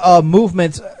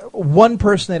movement, one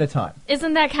person at a time.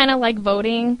 Isn't that kind of like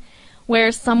voting,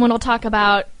 where someone will talk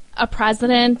about a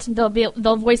president, they'll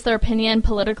voice their opinion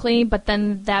politically, but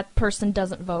then that person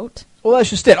doesn't vote? Well, that's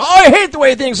just it. Oh, I hate the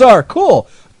way things are. Cool.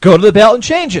 Go to the ballot and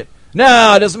change it.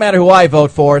 No, it doesn't matter who I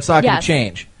vote for. It's not going to Yes.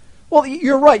 change. Well,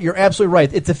 you're right. You're absolutely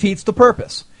right. It defeats the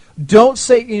purpose. Don't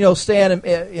say, stand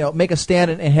and, make a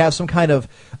stand and have some kind of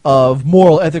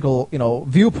moral, ethical,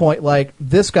 viewpoint like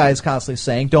this guy is constantly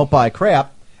saying, don't buy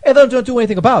crap, and then don't do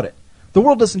anything about it. The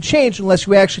world doesn't change unless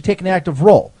you actually take an active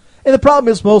role. And the problem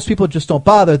is most people just don't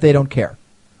bother. They don't care.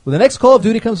 When the next Call of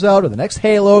Duty comes out, or the next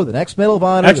Halo, or the next Medal of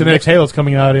Honor... Actually, the next Halo's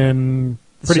coming out in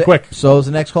pretty quick. So is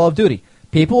the next Call of Duty.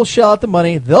 People will shell out the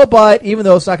money. They'll buy it, even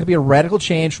though it's not going to be a radical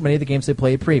change from any of the games they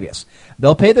played previous.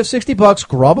 They'll pay their $60,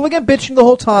 grumbling and bitching the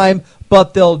whole time,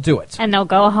 but they'll do it. And they'll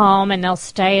go home and they'll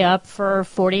stay up for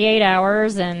 48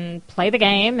 hours and play the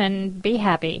game and be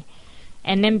happy.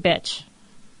 And then bitch.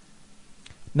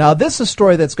 Now, this is a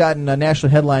story that's gotten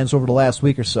national headlines over the last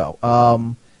week or so.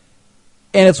 And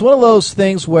it's one of those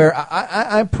things where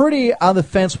I'm pretty on the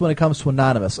fence when it comes to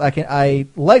Anonymous. I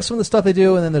like some of the stuff they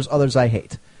do, and then there's others I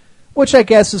hate, which I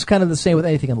guess is kind of the same with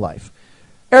anything in life.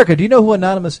 Erica, do you know who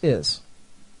Anonymous is?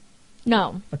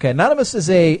 No. Okay, Anonymous is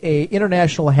a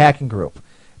international hacking group.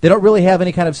 They don't really have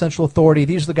any kind of central authority.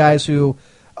 These are the guys who,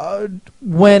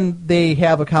 when they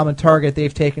have a common target,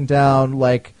 they've taken down,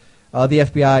 like, the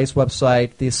FBI's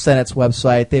website, the Senate's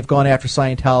website. They've gone after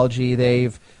Scientology.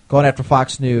 They've gone after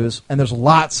Fox News. And there's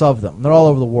lots of them. They're all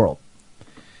over the world.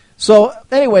 So,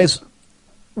 anyways,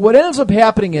 what ends up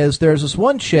happening is there's this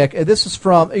one chick. This is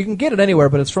from, you can get it anywhere,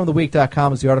 but it's from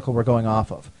theweek.com is the article we're going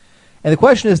off of. And the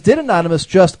question is, did Anonymous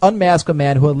just unmask a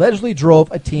man who allegedly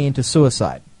drove a teen to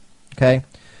suicide? Okay.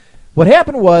 What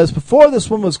happened was, before this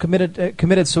woman was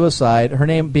committed suicide, her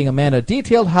name being Amanda,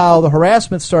 detailed how the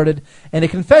harassment started in a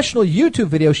confessional YouTube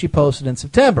video she posted in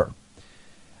September.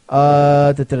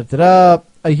 A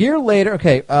year later,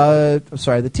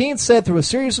 the teen said through a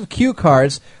series of cue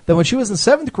cards that when she was in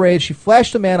 7th grade, she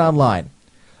flashed a man online.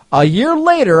 A year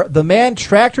later, the man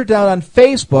tracked her down on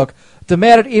Facebook,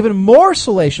 demanded even more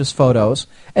salacious photos,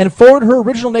 and forwarded her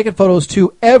original naked photos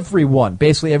to everyone,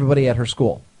 basically everybody at her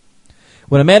school.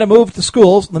 When Amanda moved to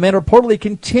schools, the man reportedly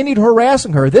continued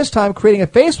harassing her, this time creating a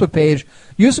Facebook page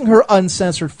using her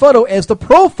uncensored photo as the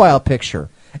profile picture,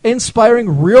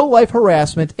 inspiring real-life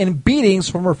harassment and beatings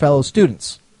from her fellow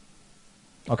students.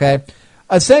 Okay?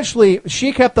 Essentially,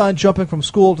 she kept on jumping from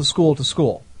school to school to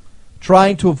school,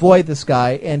 trying to avoid this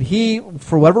guy, and he,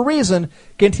 for whatever reason,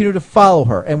 continued to follow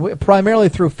her, and primarily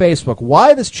through Facebook.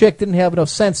 Why this chick didn't have enough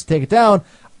sense to take it down,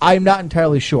 I'm not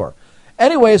entirely sure.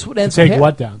 Anyways, what ends up Take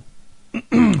what down?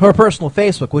 her personal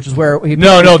Facebook, which is where he...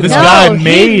 This guy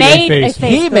made a Facebook.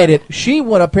 He made it. She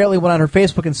apparently went on her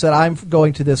Facebook and said, I'm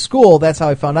going to this school. That's how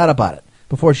I found out about it,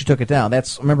 before she took it down. I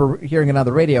remember hearing it on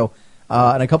the radio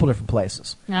in a couple different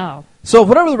places. No. So, for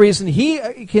whatever the reason,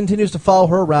 he continues to follow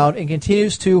her around and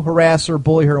continues to harass her,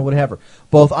 bully her, and whatever,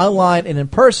 both online and in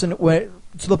person,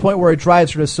 to the point where it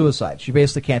drives her to suicide. She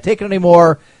basically can't take it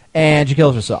anymore, and she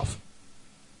kills herself.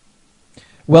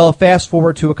 Well, fast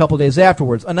forward to a couple days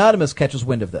afterwards, Anonymous catches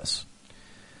wind of this.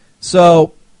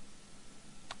 So,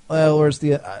 where's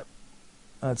the...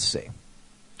 let's see.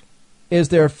 Is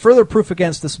there further proof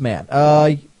against this man?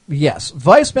 Yes.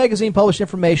 Vice magazine published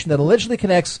information that allegedly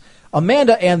connects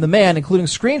Amanda and the man, including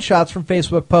screenshots from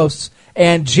Facebook posts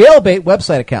and jailbait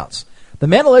website accounts. The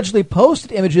man allegedly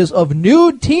posted images of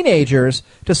nude teenagers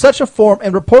to such a form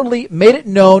and reportedly made it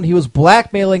known he was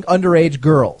blackmailing underage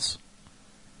girls.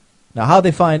 Now, how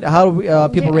are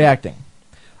people reacting?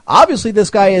 Obviously, this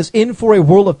guy is in for a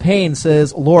world of pain,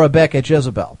 says Laura Beck at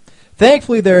Jezebel.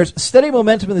 Thankfully, there's steady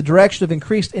momentum in the direction of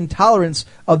increased intolerance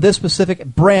of this specific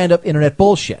brand of internet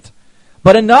bullshit.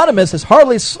 But Anonymous has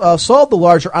hardly solved the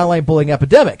larger online bullying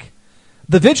epidemic.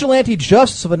 The vigilante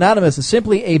justice of Anonymous is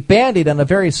simply a band-aid on a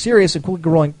very serious and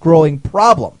quickly growing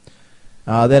problem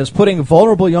that is putting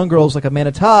vulnerable young girls like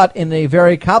Amanda Todd in a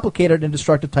very complicated and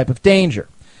destructive type of danger.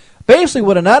 Basically,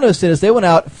 what Anonymous did is they went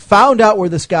out, found out where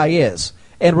this guy is,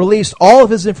 and released all of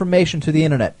his information to the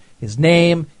internet. His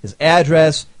name, his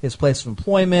address, his place of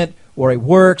employment, where he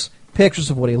works, pictures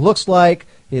of what he looks like,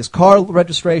 his car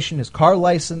registration, his car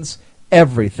license,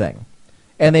 everything.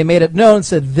 And they made it known and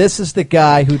said, this is the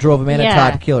guy who drove Amanda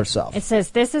Todd to kill herself. It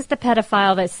says, this is the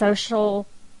pedophile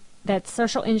that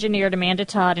social engineered Amanda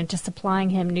Todd into supplying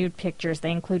him nude pictures.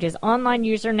 They include his online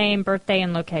username, birthday,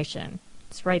 and location.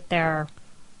 It's right there.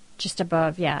 Just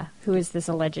above, who is this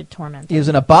alleged tormentor? He is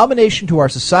an abomination to our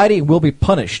society and will be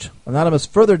punished. Anonymous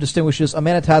further distinguishes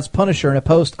Amanda Todd's Punisher in a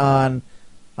post on...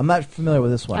 I'm not familiar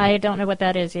with this one. I don't know what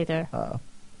that is either.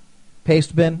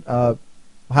 Pastebin,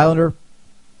 Highlander.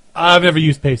 I've never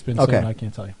used Pastebin, okay. So I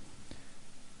can't tell you.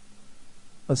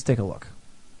 Let's take a look.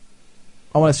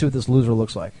 I want to see what this loser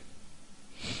looks like.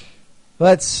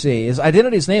 Let's see. His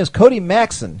identity's name is Cody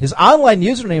Maxson. His online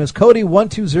username is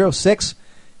Cody1206.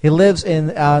 He lives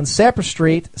on Sapper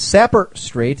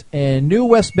Street in New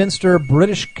Westminster,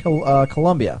 British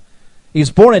Columbia.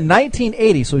 He's born in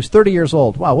 1980, so he's 30 years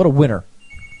old. Wow, what a winner.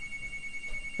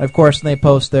 And of course, when they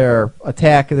post their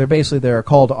attack, they're basically their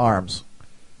call to arms.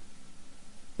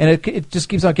 And it just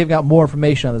keeps on giving out more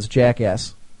information on this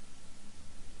jackass.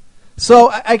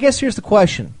 So I guess here's the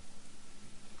question.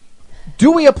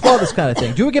 Do we applaud this kind of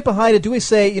thing? Do we get behind it? Do we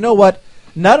say, you know what?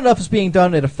 Not enough is being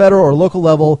done at a federal or local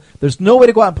level. There's no way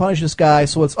to go out and punish this guy,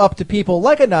 so it's up to people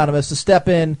like Anonymous to step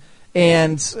in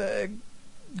and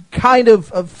kind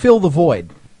of fill the void.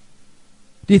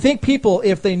 Do you think people,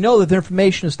 if they know that their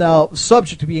information is now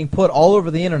subject to being put all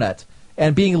over the internet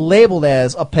and being labeled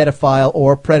as a pedophile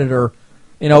or a predator,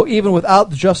 even without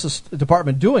the Justice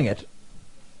Department doing it,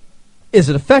 is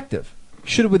it effective?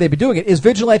 Should they be doing it? Is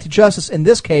vigilante justice in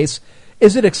this case...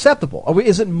 Is it acceptable?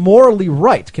 Is it morally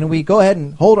right? Can we go ahead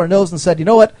and hold our nose and say, you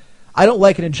know what? I don't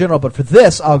like it in general, but for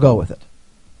this, I'll go with it.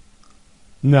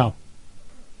 No.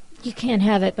 You can't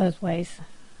have it both ways.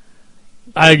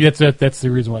 That's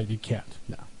the reason why you can't.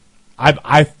 No.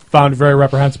 I found it very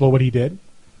reprehensible what he did.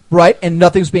 Right, and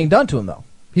nothing's being done to him, though.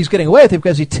 He's getting away with it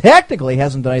because he technically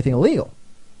hasn't done anything illegal.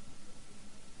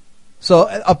 So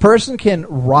a person can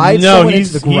ride someone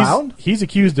into the ground? He's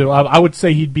accused of, I would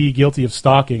say he'd be guilty of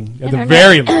stalking at the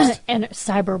very least. And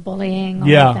cyberbullying,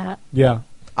 all of that. Yeah.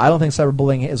 I don't think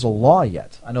cyberbullying is a law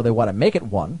yet. I know they want to make it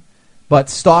one. But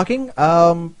stalking,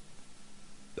 I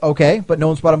Okay, but no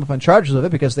one's brought him up on charges of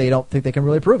it because they don't think they can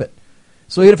really prove it.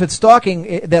 So even if it's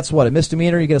stalking, that's what, a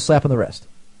misdemeanor, you get a slap on the wrist.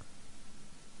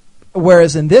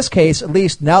 Whereas in this case, at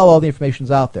least now all the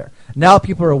information's out there. Now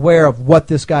people are aware of what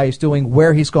this guy is doing,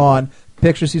 where he's gone,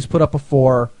 pictures he's put up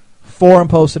before, forum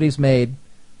posts that he's made.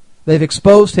 They've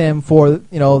exposed him for,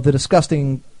 the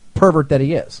disgusting pervert that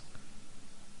he is.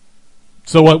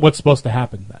 So what's supposed to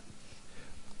happen then?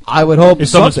 I would hope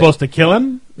Is someone supposed to kill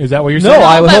him? Is that what you're No, saying?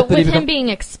 I would but hope that with he him being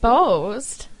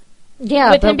exposed,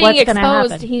 Yeah, with but him being what's going to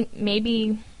exposed, happen?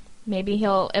 he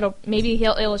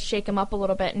it'll shake him up a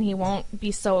little bit, and he won't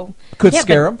be so. could Yeah,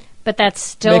 scare him, But that's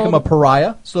still make him a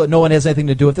pariah, so that no one has anything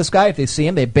to do with this guy. If they see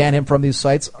him, they ban him from these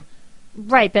sites.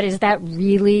 right. But is that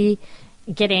really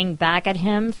getting back at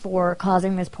him for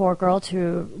causing this poor girl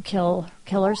to kill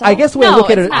herself? I guess the way I No, look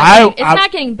at it's it, not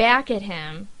not getting back at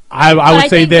him. I I would say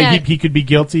think that that- he could be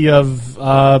guilty of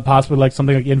possibly like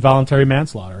something like involuntary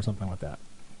manslaughter or something like that.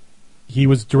 He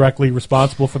was directly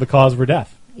responsible for the cause of her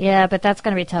death. Yeah, but that's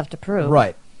going to be tough to prove.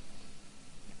 right.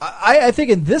 I think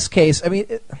in this case, I mean,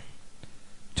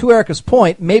 to Erica's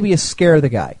point, maybe you scare the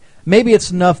guy. Maybe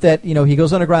it's enough that he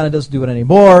goes underground and doesn't do it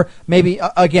anymore. Maybe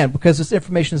again, because this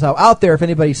information is now out there, if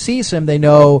anybody sees him, they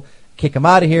know, kick him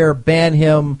out of here, ban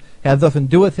him, have nothing to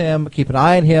do with him, keep an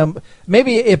eye on him.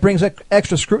 Maybe it brings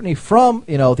extra scrutiny from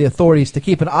the authorities to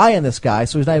keep an eye on this guy,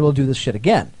 so he's not able to do this shit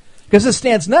again. Because as it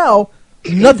stands now,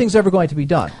 nothing's ever going to be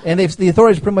done, and the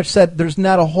authorities pretty much said there's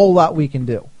not a whole lot we can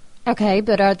do. Okay,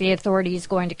 but are the authorities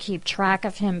going to keep track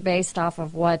of him based off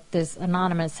of what this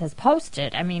anonymous has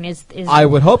posted? I mean, is I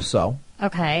would hope so.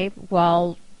 okay?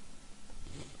 Well,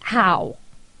 how?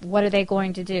 What are they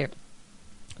going to do?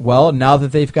 Well, now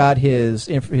that they've got his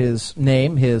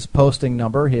name, his posting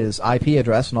number, his IP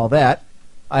address, and all that,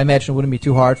 I imagine it wouldn't be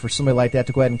too hard for somebody like that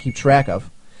to go ahead and keep track of.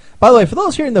 By the way, for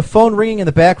those hearing the phone ringing in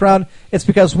the background, it's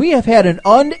because we have had an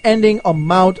unending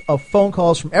amount of phone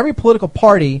calls from every political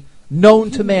party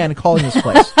known to man calling this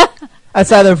place.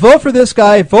 It's either vote for this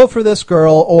guy, vote for this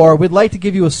girl, or we'd like to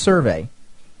give you a survey.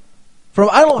 From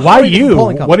I don't know Why how many different you?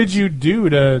 polling What companies. did you do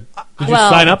to? Did you Well-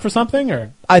 sign up for something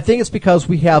or? I think it's because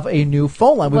we have a new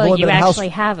phone line. We've Well, only you been in house actually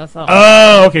have a phone.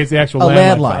 Oh, okay. It's the actual a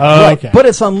landline. landline, Oh, right? okay. But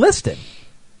it's unlisted.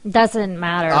 Doesn't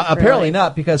matter. Apparently really.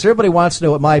 not, because everybody wants to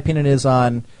know what my opinion is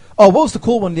on. Oh, what was the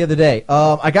cool one the other day?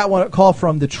 I got a call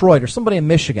from Detroit or somebody in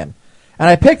Michigan, and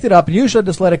I picked it up, and usually I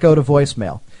just let it go to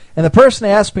voicemail. And the person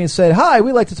asked me and said, "Hi,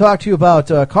 we'd like to talk to you about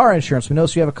car insurance. We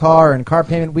notice you have a car and car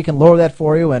payment. We can lower that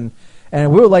for you, and we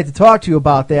would like to talk to you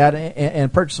about that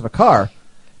and purchase of a car."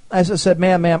 I said,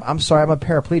 ma'am, I'm sorry, I'm a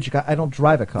paraplegic. I don't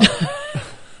drive a car."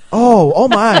 Oh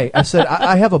my. I said,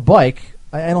 I have a bike.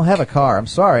 I don't have a car. I'm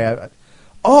sorry.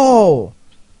 Oh,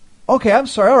 okay, I'm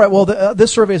sorry. All right, well,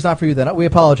 this survey is not for you then. We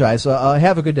apologize.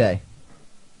 Have a good day.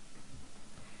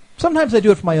 Sometimes I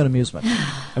do it for my own amusement.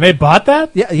 And they bought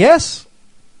that? Yeah. Yes.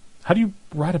 How do you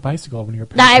ride a bicycle when you're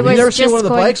a No, I paraplegic? Have was you never seen just one of the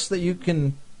going- bikes that you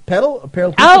can pedal? A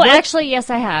paraplegic Oh, bike? actually, yes,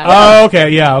 I have. Oh, okay.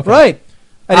 Yeah. Okay. Right.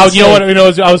 I Oh, didn't you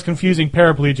know say- what? I was confusing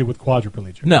paraplegic with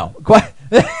quadriplegic. No. Quite.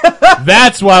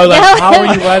 That's why I was like, how are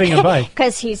you riding a bike?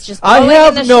 Because he's just I blowing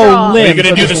have in the no straw. limb. Are you going to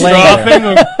for do the this straw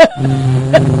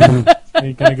land. thing? Are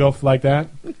you going to go like that?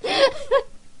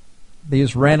 They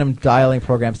use random dialing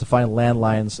programs to find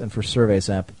landlines and for surveys,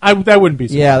 Amp. That wouldn't be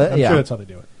surprising. Yeah, I'm yeah. sure that's how they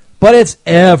do it. But it's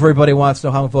everybody wants to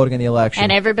know how I'm voting in the election.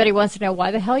 And everybody wants to know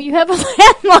why the hell you have a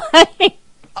landline.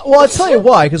 Well, I'll tell you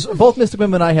why, because both Mystic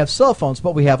Women and I have cell phones,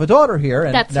 but we have a daughter here.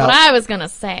 And That's now, what I was gonna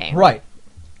say. Right.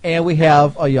 And we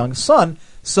have a young son.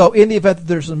 So in the event that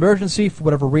there's an emergency for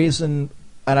whatever reason,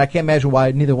 and I can't imagine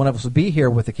why neither one of us would be here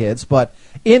with the kids, but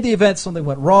in the event something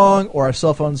went wrong or our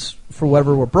cell phones, for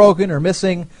whatever, were broken or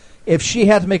missing, if she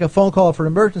had to make a phone call for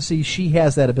an emergency, she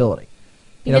has that ability.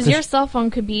 You know, Because your cell phone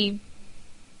could be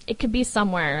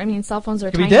somewhere. I mean, cell phones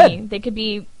are Could be tiny. dead. They could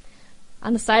be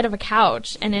on the side of a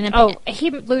couch, and Oh, he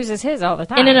loses his all the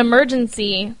time. in an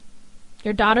emergency,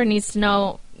 your daughter needs to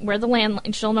know where the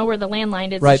landline. She'll know where the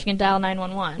landline is, Right. so she can dial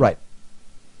 911. Right.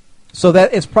 So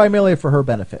that it's primarily for her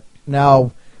benefit.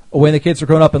 Now, when the kids are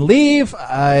grown up and leave,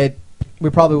 we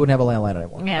probably wouldn't have a landline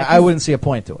anymore. Yeah, I wouldn't see a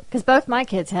point to it. Because both my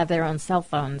kids have their own cell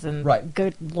phones, and Right.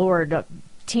 good Lord,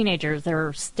 teenagers,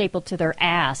 they're stapled to their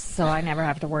ass, so I never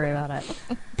have to worry about it.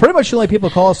 Pretty much the only people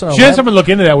call us on our Should have land- someone look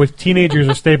into that with teenagers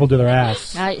are stapled to their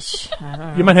ass. I don't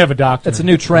know. You might have a doctor. That's a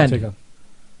new trend. Take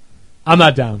I'm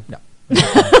not down. No.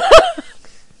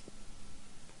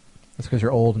 That's because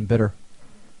you're old and bitter.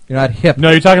 You're not hip.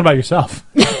 No, you're talking about yourself.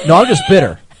 No, I'm just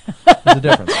bitter. There's a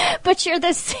difference. But you're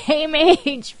the same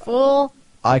age, fool.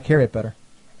 I carry it better.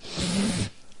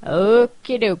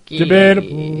 Okie dokie.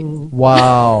 Debatable.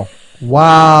 Wow.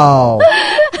 Wow.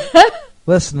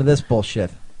 Listen to this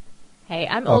bullshit. Hey,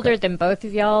 I'm older than both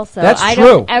of y'all, so That's I true.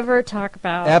 don't ever talk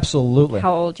about Absolutely.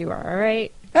 how old you are, all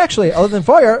right? Actually, other than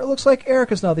Voyar, it looks like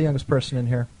Erica's now the youngest person in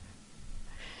here.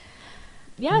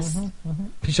 Yes.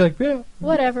 She's like, yeah.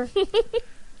 Whatever.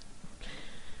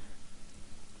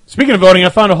 Speaking of voting, I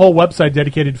found a whole website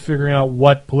dedicated to figuring out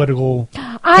what political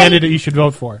candidate you should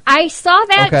vote for. I saw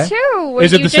that Okay. too. where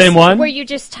Is it you the just- same one? Where you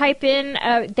just type in,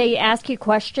 they ask you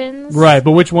questions. Right,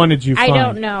 but which one did you I find?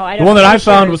 don't know. I The don't one that know I for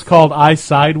found sure. was called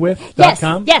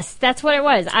isidewith.com. Yes, that's what it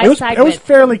was. It was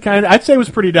fairly kind of, I'd say it was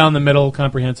pretty down the middle,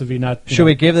 comprehensive. Not. Should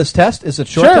we give this test? Is it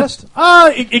short Sure. test?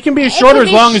 It can be as short can or as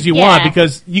be long as you want, yeah.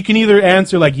 because you can either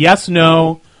answer like yes,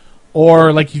 no,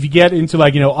 or like if you get into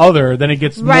like other, then it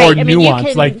gets Right, more I mean, you nuanced.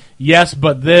 can- Like yes,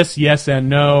 but this, yes and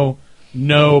no,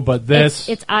 no, but this.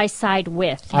 It's I side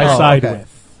with. I Oh, side okay.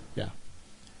 with. Yeah,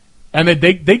 and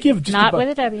they give just Not about, with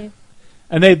a W.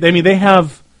 and they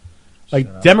have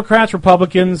like Democrats,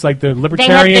 Republicans, like the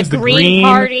Libertarians, the the Green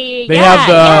Party. They Yeah, have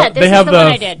yeah, the this is the one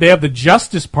I did. they have the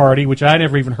Justice Party, which I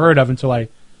never even heard of until I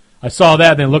saw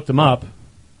that, and then looked them up.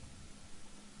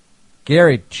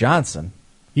 Gary Johnson.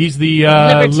 He's the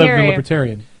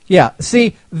Libertarian. Yeah,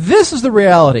 see, this is the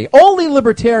reality. Only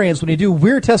libertarians, when you do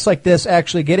weird tests like this,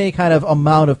 actually get any kind of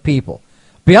amount of people.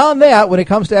 Beyond that, when it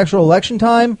comes to actual election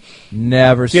time,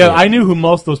 never see Yeah, it. I knew who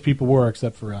most of those people were,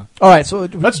 except for. All right, so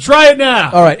Let's try it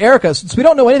now. all right, Erica, since we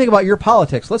don't know anything about your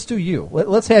politics, let's do you.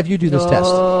 Let's have you do this test.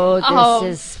 Oh, this Oh,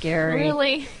 is scary.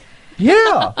 Really?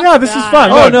 Yeah. Yeah, this is fun.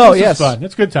 Oh, Look, no, this yes. is fun.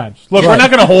 It's good times. Look, Right. we're not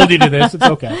going to hold you to this. It's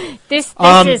okay. This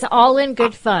Um, is all in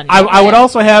good fun. I would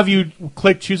also have you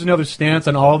click choose another stance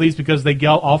on all these because they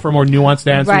offer more nuanced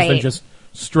answers than Right. just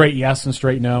straight yes and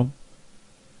straight no.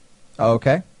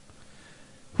 Okay.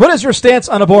 What is your stance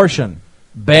on abortion?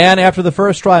 Ban after the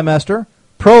first trimester.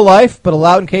 Pro-life, but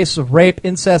allowed in cases of rape,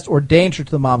 incest, or danger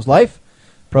to the mom's life.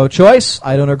 Pro-choice.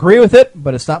 I don't agree with it,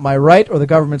 but it's not my right or the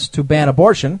government's to ban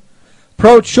abortion.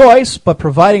 Pro-choice, but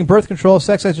providing birth control,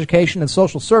 sex education, and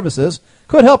social services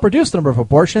could help reduce the number of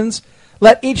abortions.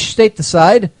 Let each state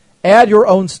decide. Add your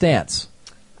own stance.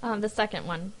 The second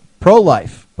one.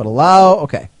 Pro-life, but allow.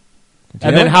 Okay.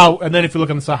 And then if you look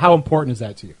on the side, how important is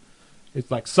that to you? It's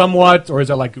like somewhat, or is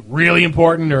it like really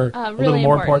important, or a little Really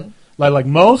more important. Like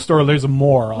most, or there's a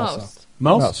more also. Most.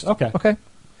 Most? Okay. Okay.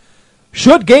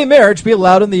 Should gay marriage be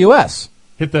allowed in the U.S.?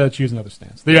 Hit the choose another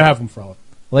stance. There you have them for all.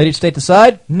 Let each state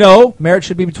decide. No. Marriage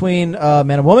should be between man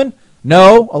and woman.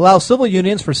 No. Allow civil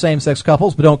unions for same-sex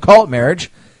couples, but don't call it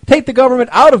marriage. Take the government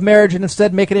out of marriage and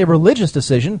instead make it a religious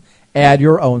decision. Add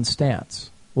your own stance.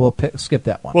 We'll skip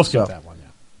that one. We'll skip So, that one. Yeah.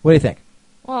 What do you think?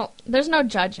 Well, there's no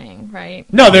judging, right?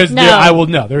 No, there's No. I will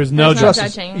no. There is no There's no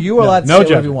justice. judging. You are allowed to No say whatever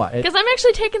judgment. you want. Because I'm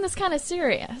actually taking this kind of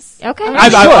serious. Okay. I'm I-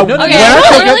 really- I- Sure. I- No, no, when no, I no,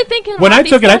 took I'm it- really thinking when about I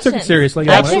took these it, I took it questions. seriously.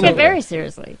 I Yeah, took so- it very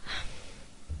seriously.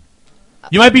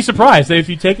 You might be surprised that if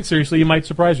you take it seriously, you might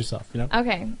surprise yourself. You know.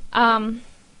 Okay.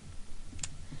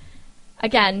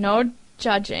 Again, no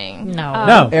judging. No.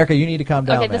 No. Erica, you need to calm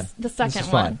down, Okay, man. the This second is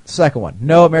fine. one. Second one.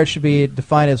 No, marriage should be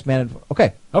defined as man and...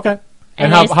 Okay. Okay.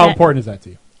 And And is how that- important is that to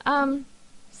you?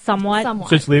 Somewhat. Somewhat.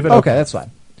 Just leave it. Okay, that's fine.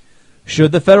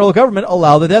 Should the federal government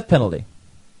allow the death penalty?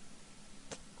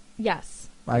 Yes.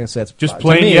 I can say it's... Just to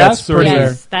plain me, yes, that's or pretty- is there-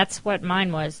 Yes, that's what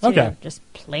mine was, too. Okay. Just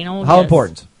plain old How yes.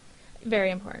 important?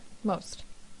 Very important. Most.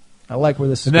 I like where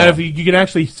this is And then if going. you can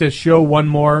actually just show one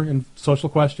more in social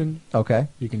question, Okay.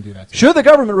 you can do that. Too. Should the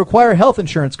government require health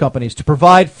insurance companies to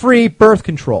provide free birth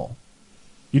control?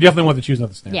 You definitely want to choose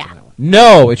another stance Yeah. on that one.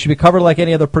 No, it should be covered like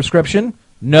any other prescription.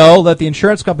 No, let the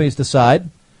insurance companies decide.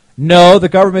 No, the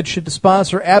government should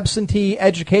sponsor absentee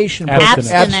education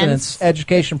Abstinence.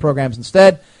 education programs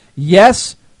instead.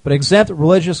 Yes, but exempt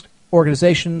religious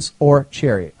organizations or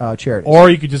charities. Or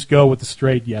you could just go with the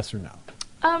straight yes or no.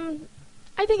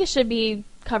 I think it should be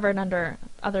covered under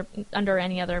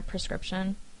any other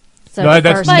prescription. So No, the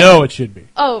that's first- no. It should be.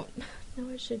 Oh, no,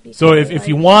 it should be. So covered, if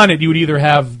you like- want it, you would either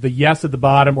have the yes at the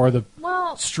bottom or the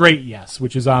well, straight yes,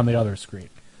 which is on the other screen.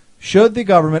 Should the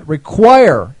government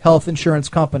require health insurance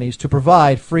companies to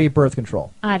provide free birth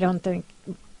control? I don't think...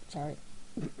 Sorry.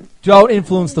 Don't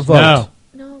influence the vote. No.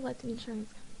 no, let the insurance.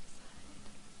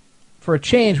 For a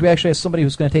change, we actually have somebody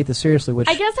who's going to take this seriously. Which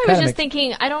I guess I kinda was just makes-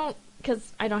 thinking.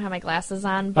 Because I don't have my glasses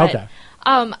on, but Okay.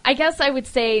 I guess I would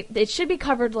say it should be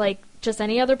covered like just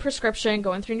any other prescription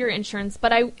going through your insurance.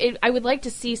 But I would like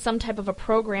to see some type of a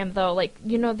program though, like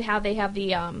how they have the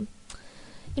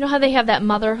how they have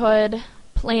that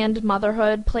Planned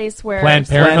Motherhood place where Planned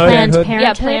Planned Parenthood.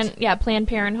 Parenthood. Planned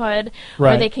Parenthood, Right.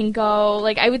 where they can go.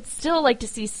 Like I would still like to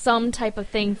see some type of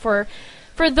thing for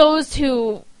those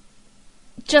who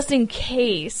just in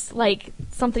case, like,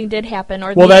 something did happen,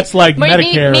 or Well, that's like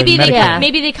Medicare Maybe and they Medicaid.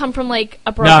 maybe they come from like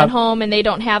a broken home and they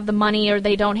don't have the money or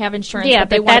they don't have insurance. Yeah, but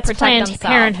they but want that's to protect Planned themselves.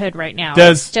 Parenthood right now.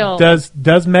 Does It's still, does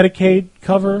Medicaid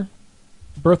cover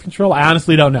birth control? I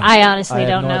honestly don't know. I honestly I have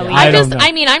don't no know. idea. I either. don't know.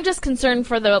 I mean, I'm just concerned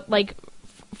for the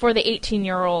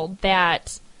 18-year-old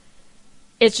that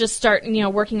it's just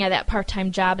working at that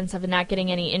part-time job instead of not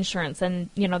getting any insurance, and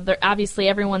they're obviously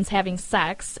everyone's having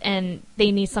sex and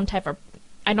they need some type of.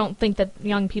 I don't think that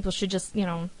young people should just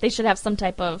they should have some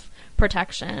type of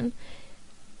protection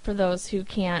for those who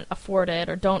can't afford it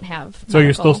or don't have. So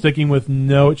you're still medical. sticking with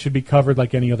no, it should be covered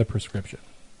like any other prescription.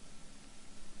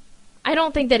 I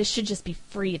don't think that it should just be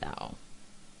free though.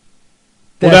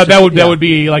 Well, that yeah. would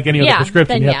be like any other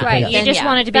prescription. Then you have to right. pay. You Then just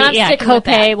want it to Then I'm be, sticking with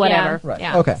that. copay, whatever. Yeah. Right.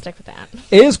 Yeah, Okay. Stick with that.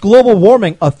 Is global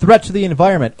warming a threat to the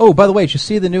environment? Oh, by the way, did you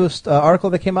see the newest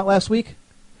article that came out last week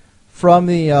from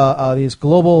these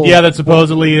global? Yeah, that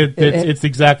supposedly it- it's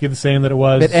exactly the same that it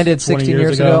was. It ended 20 16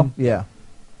 years ago. Yeah.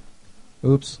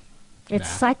 Oops. It's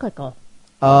cyclical.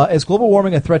 Is global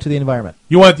warming a threat to the environment?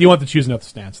 You want to choose another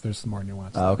stance. There's some more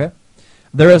nuance. Okay.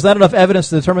 There is not enough evidence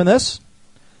to determine this.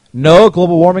 No,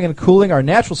 global warming and cooling are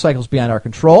natural cycles beyond our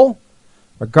control.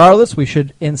 Regardless, we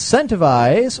should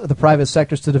incentivize the private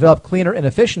sectors to develop cleaner and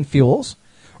efficient fuels.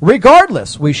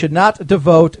 Regardless, we should not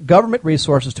devote government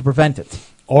resources to prevent it.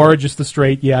 Or just the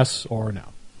straight yes or no.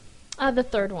 The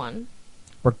third one.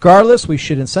 Regardless, we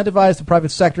should incentivize the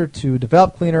private sector to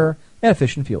develop cleaner and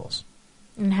efficient fuels.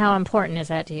 And how important is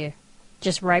that to you?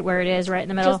 Just right where it is, right in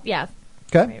the middle? Just yeah.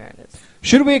 Okay. Right where it is.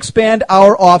 Should we expand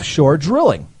our offshore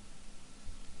drilling?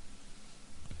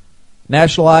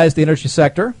 Nationalize the energy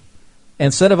sector.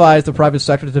 Incentivize the private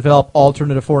sector to develop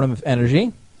alternative forms of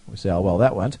energy. We see how well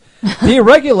that went.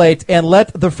 Deregulate and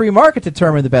let the free market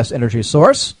determine the best energy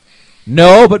source.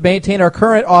 No, but maintain our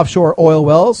current offshore oil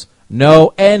wells.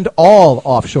 No, end all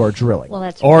offshore drilling. Well,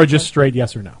 that's Or ridiculous. just straight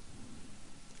yes or no.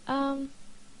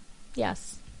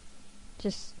 Yes.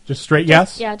 just Just straight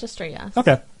yes? Yeah, just straight yes.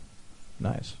 Okay.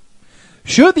 Nice.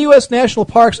 Should the U.S. national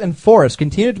parks and forests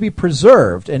continue to be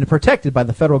preserved and protected by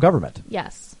the federal government?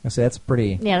 Yes. I say that's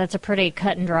pretty. yeah, that's a pretty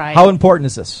cut and dry. How important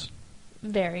is this?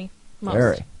 Very. Most.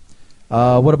 Very.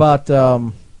 What about? the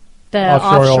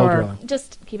Offshore oil offshore. drilling.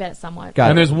 Just keep it somewhat. Got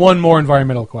And it. there's one more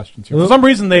environmental question here. For Oop. some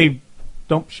reason, they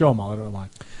don't show them all. I don't know why.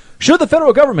 Should the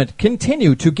federal government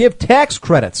continue to give tax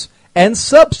credits and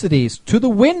subsidies to the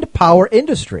wind power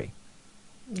industry?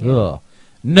 Ugh.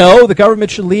 No, the government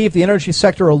should leave the energy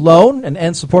sector alone and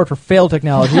end support for failed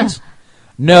technologies.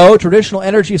 No, traditional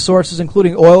energy sources,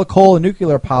 including oil, coal, and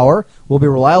nuclear power, will be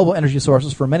reliable energy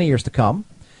sources for many years to come.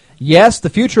 Yes, the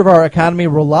future of our economy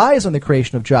relies on the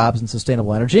creation of jobs and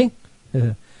sustainable energy.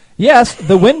 Yes,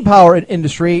 the wind power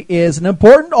industry is an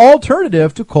important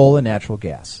alternative to coal and natural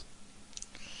gas.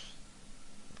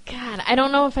 God, I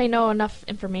don't know if I know enough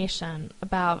information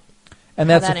about And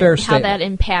that's how a fair how statement. that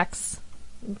impacts.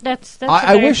 That's a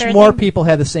I very wish fair more thing. people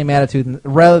had the same attitude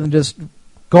rather than just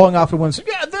going off to one and saying,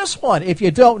 yeah, this one. If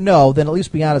you don't know, then at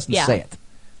least be honest and Yeah. say it.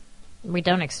 We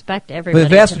don't expect But everybody the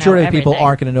vast to know majority of people everything.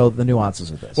 aren't going to know the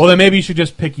nuances of this. Well, then maybe you should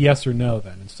just pick yes or no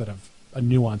then instead of a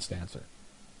nuanced answer.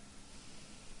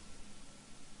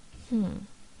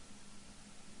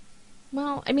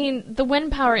 Well, I mean, the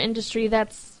wind power industry.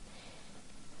 That's.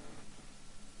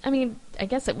 I mean, I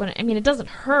guess it wouldn't. I mean, it doesn't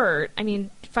hurt. I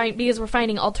mean, because we're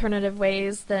finding alternative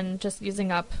ways than just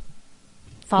using up.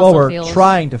 Fossil well, we're fuels.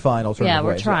 trying to find alternative Yeah, we're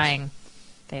ways, yes. trying.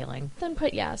 Failing. Then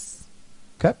put yes.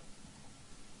 Okay.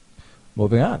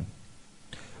 Moving on.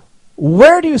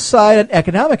 Where do you side on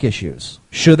economic issues?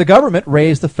 Should the government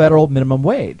raise the federal minimum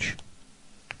wage?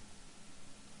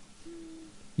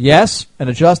 Yes, and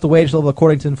adjust the wage level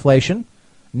according to inflation.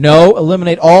 No,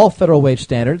 eliminate all federal wage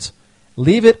standards.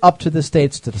 Leave it up to the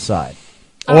states to decide.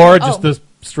 Or just the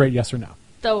straight yes or no.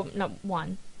 So no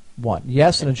one. One.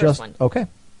 Yes, and The first adjust. one. Okay.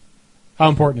 How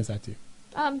important is that to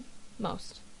you?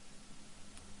 Most.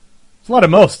 It's a lot of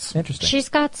mosts. Interesting. She's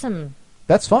got some.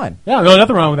 That's fine. Yeah, no,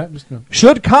 nothing wrong with that. Just, no.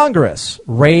 Should Congress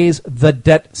raise the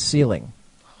debt ceiling?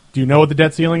 Do you know what the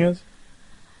debt ceiling is?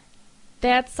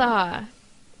 That's I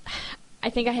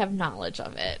think I have knowledge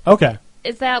of it. Okay.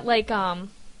 Is that like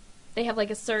they have like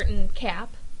a certain cap?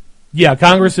 Yeah,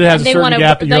 Congress has and a they certain want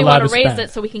gap that you're they allowed want to to raise spend. it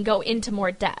so we can go into more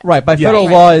debt. Right. By Yeah. federal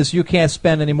Right. law is you can't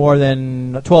spend any more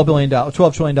than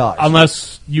 $12 trillion.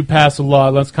 Unless you pass a law,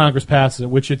 unless Congress passes it,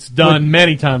 which it's done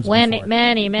many times When before.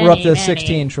 many, We're up to many.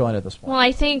 16 trillion at this point. Well,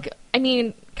 I think I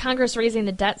mean Congress raising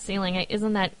the debt ceiling,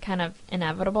 isn't that kind of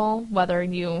inevitable, whether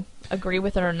you agree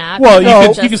with it or not? Well,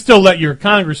 Because you can still let your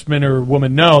congressman or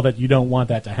woman know that you don't want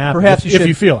that to happen. Perhaps if you should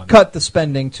you feel it. cut the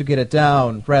spending to get it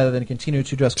down rather than continue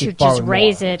to just To keep borrowing just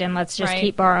raise more. it and let's just Right.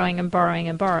 keep borrowing and borrowing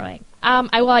and borrowing.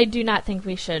 I do not think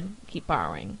we should keep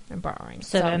borrowing and borrowing.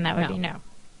 So then that would be no.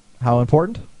 How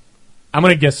important? I'm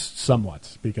going to guess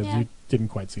somewhat because Yeah. you didn't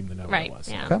quite seem to know Right, what it was.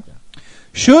 yeah. Okay.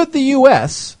 Should the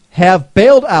U.S. have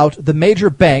bailed out the major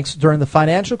banks during the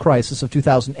financial crisis of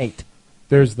 2008?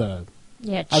 There's the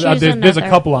Yeah, there's a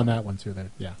couple on that one too. There,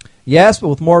 yeah. Yes, but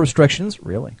with more restrictions.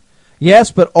 Really?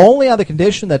 Yes, but only on the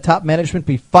condition that top management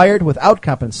be fired without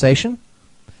compensation.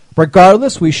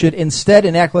 Regardless, we should instead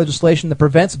enact legislation that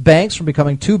prevents banks from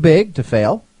becoming too big to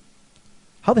fail.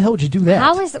 How the hell would you do that?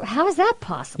 How is that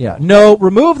possible? Yeah. No,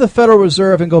 remove the Federal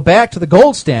Reserve and go back to the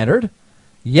gold standard.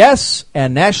 Yes,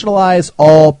 and nationalize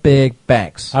all big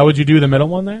banks. How would you do the middle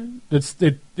one there?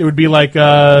 It would be like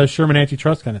a Sherman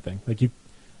antitrust kind of thing. Like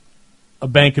a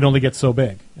bank can only get so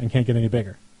big and can't get any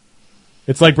bigger.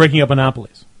 It's like breaking up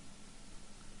monopolies.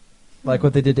 Like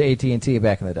what they did to AT&T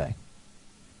back in the day.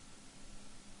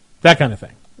 That kind of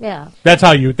thing. Yeah. That's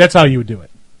how you would do it.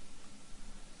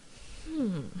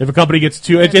 If a company gets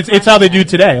too, it's how they do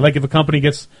today. Like if a company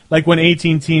gets, like when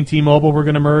AT&T and T-Mobile were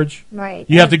going to merge, Right.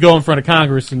 you have to go in front of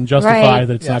Congress and justify Right.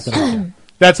 that it's Yes. not going to.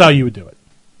 That's how you would do it.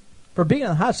 For being on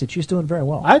the hot seat, she's doing very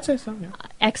well. I'd say so. Yeah.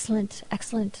 Excellent.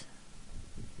 Excellent.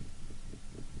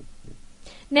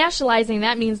 Nationalizing,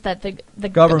 that means that the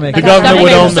Government- The government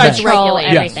would own the starts bank.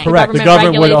 regulating. Yes, everything. correct. The The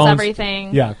government would regulates own-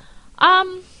 everything. Yeah.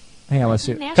 Hang on, let's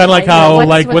see. Kind of like how, What's-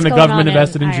 like when what's the going government on in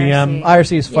invested in IRC? GM.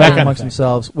 IRC is That fighting kind of amongst thing.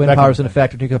 themselves. Wind That kind power of is in thing.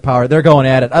 effect, nuclear power. They're going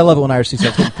at it. I love it when IRC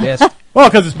starts getting pissed. Well,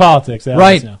 because it's politics. That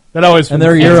Right. always, that always. And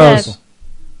they're It Euros. says-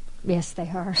 Yes, they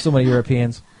are. So many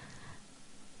Europeans.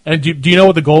 And do you know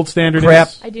what the gold standard Crap.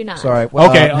 is? I do not. Sorry.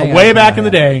 Okay, hang way on, back hang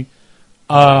in the on. day,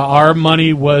 our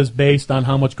money was based on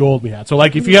how much gold we had. So,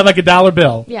 like, if you had like $1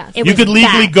 bill, Yes. It you was could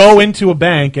legally that. go into a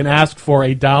bank and ask for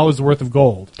 $1 worth of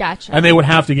gold. Gotcha. And they would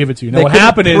have to give it to you. Now, They what couldn't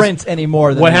happened print any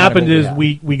more than what the amount of happened gold is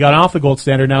we had. we got off the gold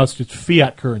standard. Now it's just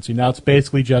fiat currency. Now it's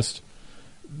basically just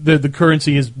the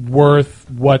currency is worth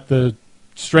what the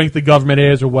strength of government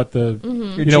is or what the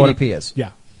Your you know what GDP is. yeah.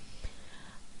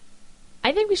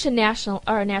 I think we should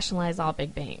nationalize all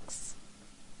big banks.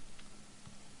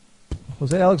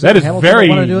 Was that Alexander That is Hamilton very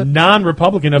that wanted to do it?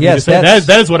 non-Republican of you Yes, to say. that's-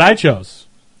 That is what I chose.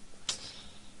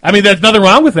 I mean, there's nothing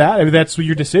wrong with that. I mean, that's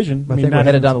your decision. I mean, think we're not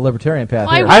headed even- down the libertarian path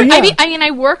Well, here. yeah. I mean,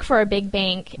 I work for a big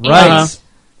bank. and Right.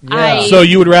 I- So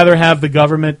you would rather have the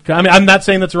government? I mean, I'm not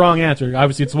saying that's the wrong answer.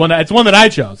 Obviously, it's one that I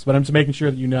chose, but I'm just making sure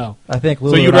that you know. I think So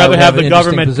Lulu you'd and I rather would have an the interesting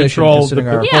government position control considering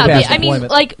the- our Yeah, past I mean,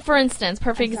 employment. like for instance,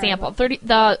 perfect example,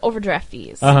 the overdraft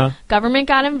fees. Uh-huh. Government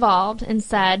got involved and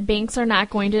said banks are not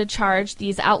going to charge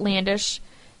these outlandish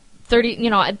 30.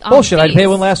 Bullshit! I fees. paid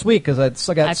one last week because I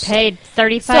still got. I paid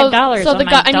 $35 So on the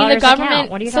my go- I mean, the daughter's government- account.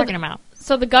 What are you so talking about?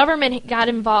 So the government got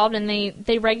involved and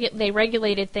they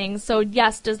regulated things. So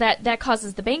yes, does that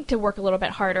causes the bank to work a little bit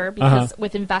harder because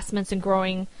with investments and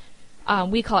growing,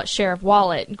 we call it share of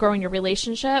wallet, growing your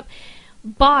relationship.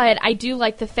 But I do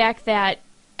like the fact that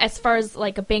as far as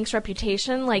like a bank's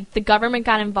reputation, like the government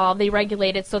got involved, they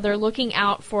regulated, so they're looking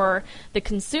out for the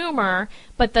consumer,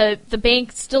 but the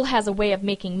bank still has a way of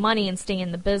making money and staying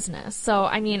in the business. So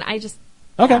I mean,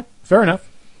 Okay, fair enough.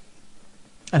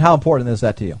 And how important is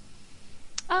that to you?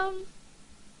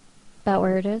 About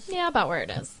where it is? Yeah, about where it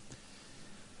is.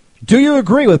 Do you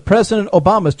agree with President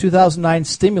Obama's 2009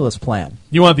 stimulus plan?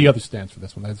 You want the other stance for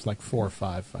this one? That's like 4 or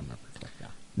 5, if I remember. Yeah.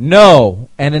 No.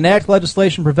 And enact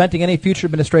legislation preventing any future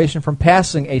administration from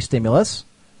passing a stimulus?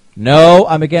 No.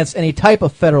 I'm against any type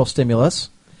of federal stimulus.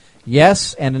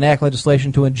 Yes. And enact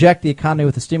legislation to inject the economy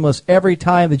with a stimulus every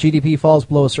time the GDP falls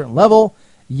below a certain level?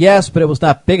 Yes, but it was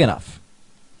not big enough.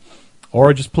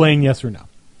 Or just plain yes or no.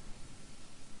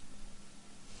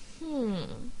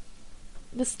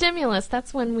 The stimulus,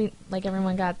 that's when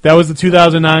everyone got. That was the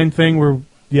 2009 thing where,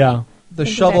 yeah. The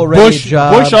Think shovel-ready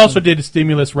job. Bush also did a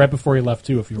stimulus right before he left,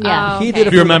 too, if you remember. Yeah. He okay. did it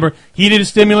If you remember, he did a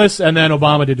stimulus, and then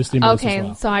Obama did a stimulus Okay, as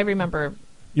well. so I remember.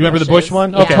 You remember the Bush Bush's.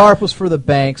 one? Yeah. Okay. TARP was for the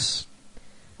banks.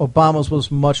 Obama's was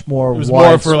much more It was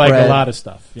more for like a widespread. lot of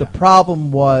stuff. The Yeah.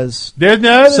 problem was...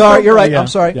 There's Sorry, you're right. yeah. I'm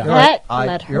sorry. Yeah. You're right.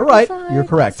 Let her You're right. decide. You're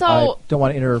correct. So- I don't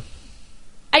want to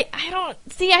I don't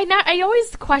see. I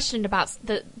always questioned about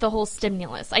the whole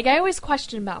stimulus. Like I always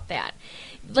questioned about that.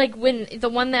 Like when the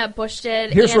one that Bush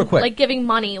did, Here's and, real quick. like giving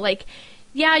money. Like,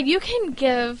 yeah, you can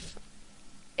give.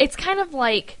 It's kind of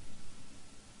like.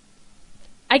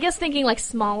 I guess thinking like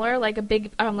smaller, like a big,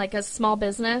 like a small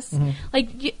business. Mm-hmm.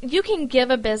 Like you can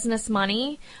give a business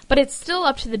money, but it's still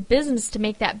up to the business to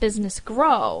make that business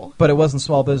grow. But it wasn't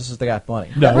small businesses that got money.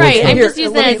 No, Right, it I'm was, just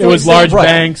using that as it was an large example.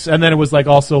 banks, and then it was like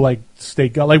also like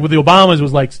state, like with the Obamas, it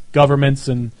was like governments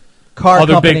and Car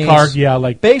other companies. big car, yeah,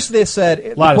 like Basically, they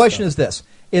said, Lot the of question stuff. is this.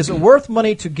 Is it worth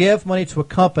money to give money to a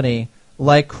company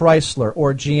like Chrysler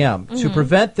or GM to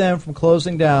prevent them from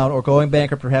closing down or going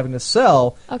bankrupt or having to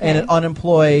sell Okay. and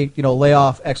unemploy, lay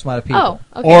off X amount of people?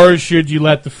 Oh, okay. Or should you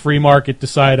let the free market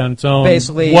decide on its own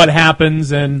Basically, what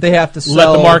happens, and They have to sell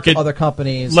let the market to other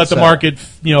companies. let the et cetera.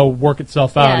 market work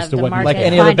itself out Yeah, as to the what market Like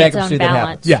any other find its bankruptcy own that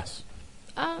balance. happens.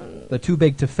 yes. The too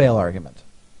big to fail argument.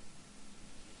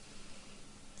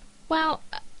 Well,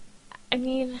 I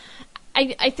mean,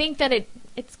 I think that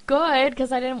it's good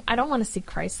because I don't want to see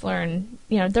Chrysler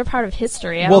and they're part of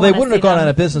history. I Well, don't they wanna wouldn't have see gone them- out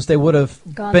of business. They would have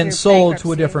Gone been through sold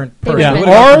to a bankruptcy. different They person. would've They been- would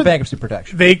have gone Or through bankruptcy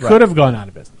protection. They Right. could have gone out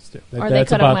of business too. Or they That's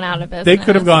could have about- went out of They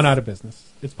could have business. gone out of business.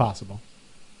 It's possible.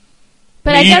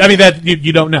 But I mean, that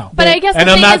you don't know. But I guess, and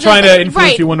the I'm thing not is trying that- to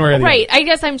influence right, you one way or the right. other. I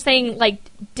guess I'm saying,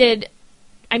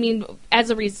 as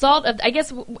a result of, I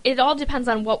guess it all depends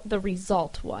on what the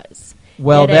result was.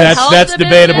 Well, Did it that's help that's the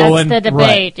debatable, business? and That's the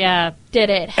debate, yeah. Did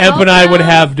it help Emp and I would them?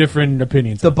 have different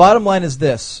opinions. the bottom line is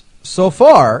this. So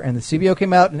far, and the CBO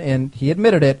came out and he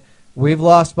admitted it, we've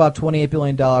lost about $28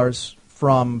 billion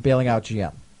from bailing out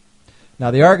GM. Now,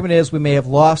 the argument is we may have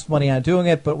lost money on doing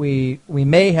it, but we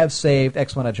may have saved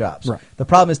X amount of jobs. Right. The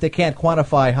problem is they can't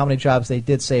quantify how many jobs they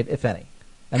did save, if any.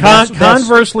 And that's-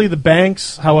 Conversely, the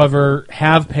banks, however,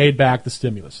 have paid back the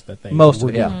stimulus that they Most of were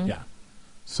it, yeah. given. Yeah.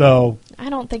 So I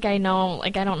don't think I know. I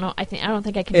don't know. I don't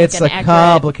think I can. it's make a an accurate.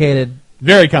 complicated,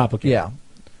 very complicated. yeah.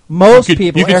 Most people,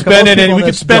 you could Erica, spend most it, and people we in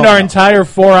could this spend don't our know. entire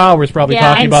 4 hours probably Yeah,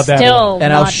 talking I'm about that. still alone.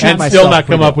 And I'll not shoot and myself still not if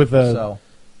we come do. up with a. So.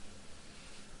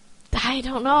 I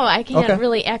don't know. I can't Okay.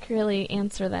 really accurately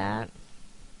answer that.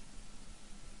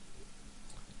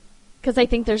 Because I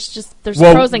think there's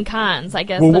Well, pros and cons. I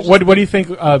guess. Well, There's what do you think?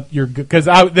 You're because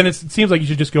then it seems like you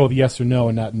should just go with yes or no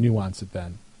and not nuance it.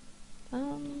 Then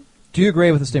Do you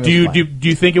agree with the stimulus do you plan? do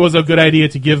you think it was a good idea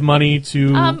to give money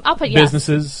to I'll put yes.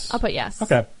 businesses? I'll put yes.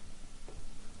 Okay.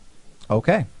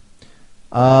 Okay.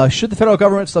 Should the federal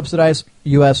government subsidize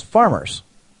U.S. farmers?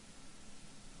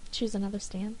 Choose another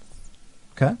stance.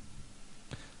 Okay.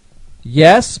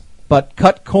 Yes, but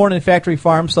cut corn and factory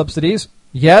farm subsidies.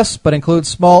 Yes, but include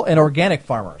small and organic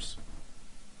farmers.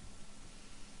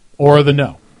 Or the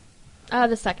no.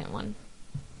 The second one.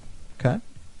 Okay.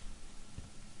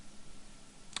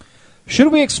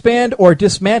 Should we expand or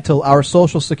dismantle our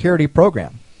Social Security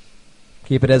program?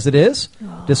 Keep it as it is.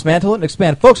 Dismantle it and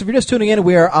expand. Folks, if you're just tuning in,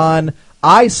 we are on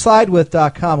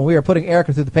isidewith.com, and we are putting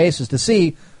Erica through the paces to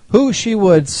see who she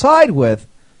would side with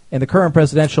in the current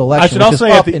presidential I election, should which is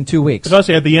also up say in 2 weeks. I should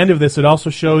also say at the end of this, it also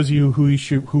shows you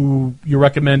who your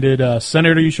recommended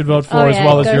senator you should vote for, as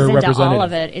well it as goes your into representative. all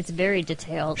of it. It's very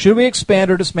detailed. Should we expand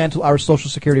or dismantle our Social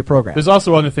Security program? There's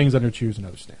also other things under choose and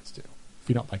other stance too. If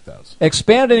you don't like those,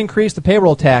 Expand and increase the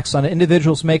payroll tax on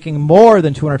individuals making more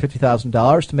than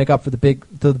 $250,000 to make up for the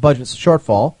budget's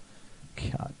shortfall.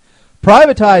 God.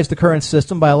 Privatize the current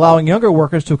system by allowing younger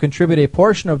workers to contribute a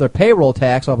portion of their payroll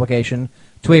tax obligation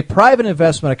to a private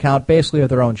investment account, basically of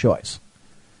their own choice.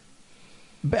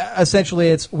 Essentially,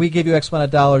 it's we give you X amount of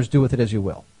dollars, do with it as you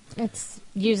will. It's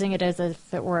using it as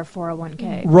if it were a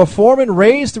 401k. Reform and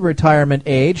raise the retirement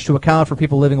age to account for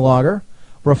people living longer.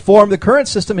 Reform the current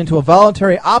system into a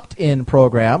voluntary opt-in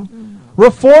program.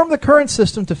 Reform the current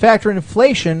system to factor in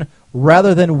inflation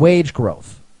rather than wage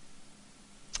growth.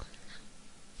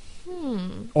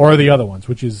 or the other ones,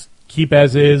 which is keep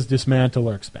as is, dismantle,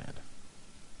 or expand.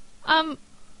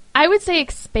 I would say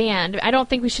expand. I don't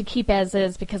think we should keep as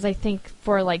is because I think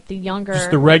for like the younger. Just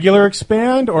the regular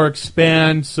expand, or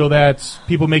expand so that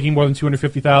people making more than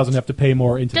 $250,000 have to pay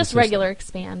more into the just system? regular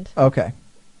expand. Okay.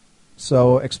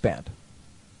 So expand.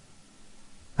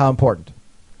 How important?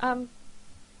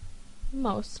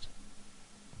 Most.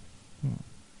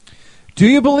 Do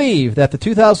you believe that the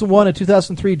 2001 and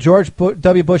 2003 George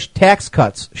W. Bush tax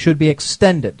cuts should be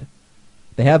extended?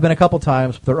 They have been a couple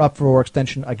times, but they're up for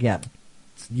extension again.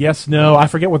 Yes, no. I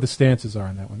forget what the stances are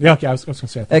on that one. Yeah, okay, I was going to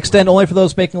say. I think Extend only for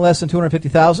those making less than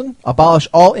 $250,000. Abolish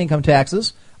all income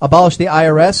taxes. Abolish the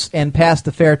IRS and pass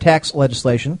the fair tax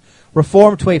legislation.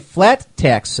 Reform to a flat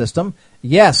tax system.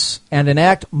 Yes, and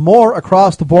enact more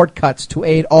across-the-board cuts to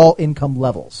aid all income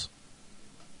levels.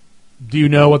 Do you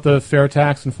know what the fair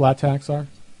tax and flat tax are?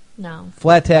 No.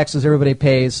 Flat taxes, everybody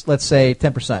pays, let's say,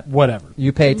 10%. Whatever.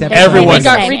 You pay 10%. Everyone Regardless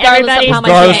does. regardless of how much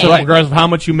Regardless you of, make. regardless of how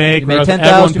much you make, You make regardless of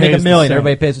 10,000, everyone you make pays $1 the million, same.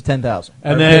 everybody pays 10,000.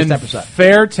 And Or then pays 10%.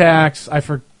 fair tax,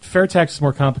 fair tax is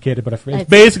more complicated, but it's It's-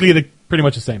 basically pretty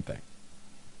much the same thing.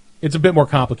 It's a bit more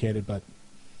complicated, but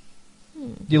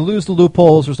You lose the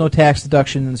loopholes, there's no tax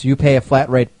deductions, you pay a flat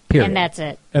rate, period. And that's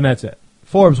it. and that's it.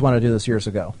 Forbes wanted to do this years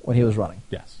ago when he was running.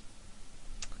 Yes.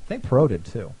 I think Perot did,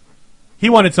 too. He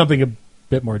wanted something a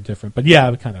bit more different, but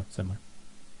yeah, kind of similar.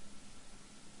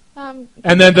 And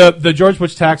then the George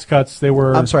Bush tax cuts, they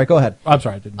were... I'm sorry, go ahead. I'm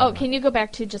sorry. I didn't Oh, can you go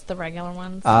back to just the regular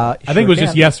ones? I think it was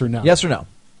just yes or no. Yes or no?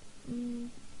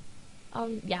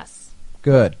 Yes.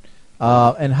 Good.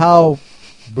 And how...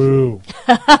 Boo.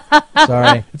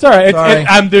 Sorry. It's all right.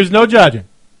 Sorry. There's no judging.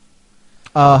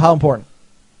 How important?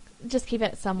 Just keep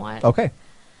it somewhat. Okay.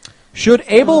 Should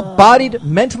able-bodied,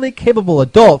 mentally capable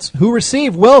adults who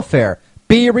receive welfare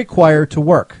be required to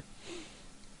work?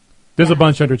 There's a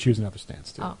bunch under choose another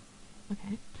stance, too. Oh,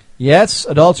 okay. Yes,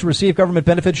 adults who receive government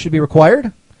benefits should be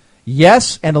required.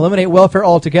 Yes, and eliminate welfare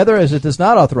altogether as it does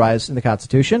not authorize in the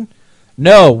Constitution.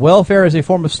 No, welfare is a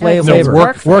form of slave No, labor.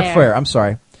 workfare. Workfare, I'm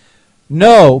sorry.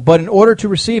 No, but in order to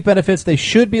receive benefits, they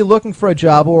should be looking for a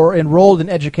job or enrolled in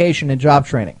education and job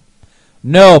training.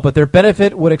 No, but their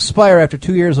benefit would expire after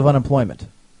 2 years of unemployment.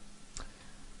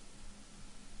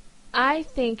 I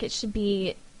think it should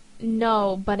be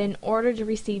no, but in order to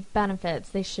receive benefits,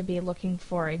 they should be looking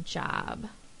for a job.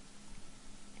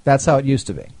 That's how it used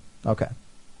to be. Okay.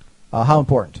 How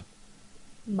important?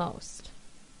 Most.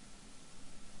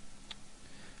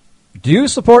 Do you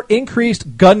support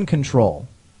increased gun control?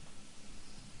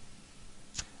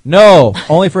 No,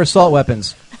 only for assault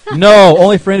weapons. No,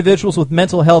 only for individuals with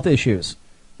mental health issues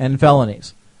and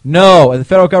felonies. No, the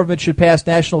federal government should pass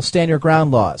national stand your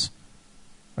ground laws.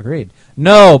 Agreed.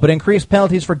 No, but increase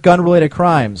penalties for gun-related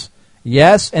crimes.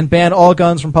 Yes, and ban all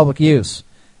guns from public use.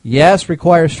 Yes,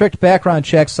 require strict background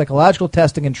checks, psychological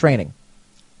testing, and training.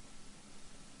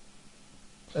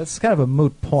 That's kind of a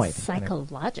moot point.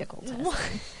 Psychological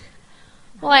testing.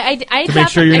 Well, I To make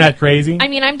sure you're not crazy? I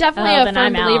mean, I'm definitely Oh, a then firm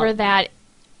I'm out. believer that.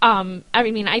 I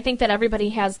mean, I think that everybody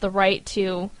has the right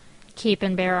to. Keep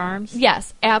and bear arms.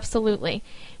 Yes, absolutely.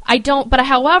 I don't. But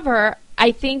however,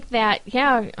 I think that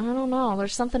I don't know.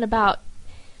 There's something about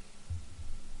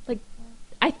like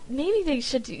maybe they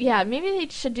should. Maybe they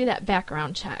should do that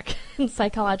background check and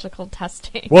psychological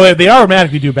testing. Well, they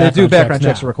automatically do background checks. background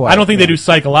checks now. are required. I don't think they Yeah. do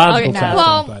psychological Okay, testing,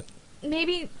 well, but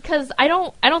maybe because I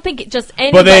don't think just but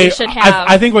anybody should have.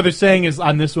 I think what they're saying is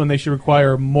on this one they should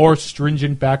require more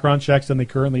stringent background checks than they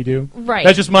currently do. Right.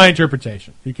 That's just my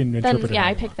interpretation. You can then interpret it. how I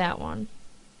you picked want. that one.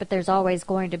 But there's always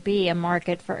going to be a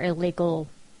market for illegal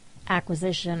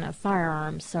acquisition of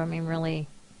firearms. So, I mean, really.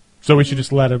 So we should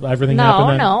just let everything happen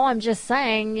then? No, I'm just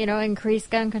saying, increased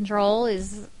gun control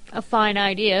is a fine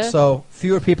idea. So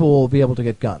fewer people will be able to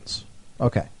get guns.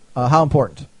 Okay. How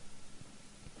important?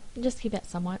 Just keep it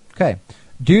somewhat. Okay.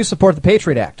 Do you support the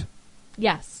Patriot Act?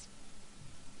 Yes,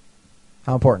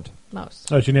 How important?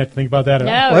 most. Oh, you didn't have to think about that at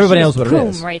all? no, Well, everybody she's knows what it boom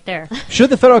is. right there. Should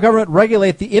the federal government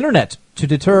regulate the Internet to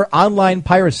deter online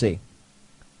piracy?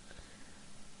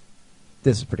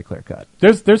 This is pretty clear cut.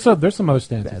 There's some other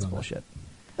stances That's on that. bullshit.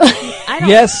 I don't.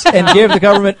 Yes, and give the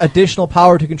government additional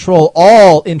power to control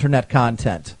all Internet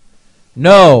content.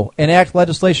 No, enact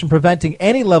legislation preventing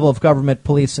any level of government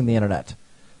policing the Internet.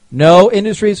 No,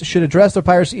 industries should address their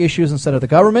piracy issues instead of the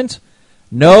government.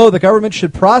 No, the government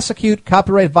should prosecute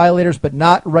copyright violators but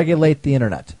not regulate the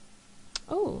Internet.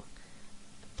 Oh,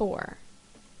 4.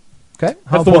 Okay?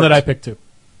 That's the one that I picked too.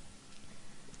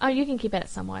 Oh, you can keep it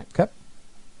somewhat. Okay.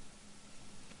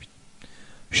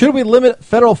 Should we limit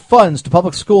federal funds to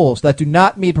public schools that do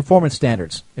not meet performance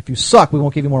standards? If you suck, we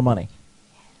won't give you more money.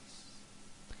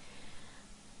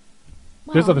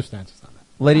 There's Well, other stances on that.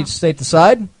 Let each state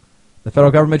decide. The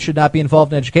federal government should not be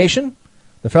involved in education.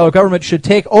 The federal government should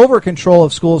take over control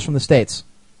of schools from the states.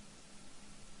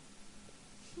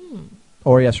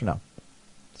 Or yes or no.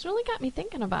 It's really got me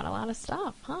thinking about a lot of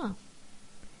stuff, huh?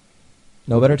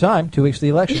 No better time. 2 weeks to the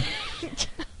election.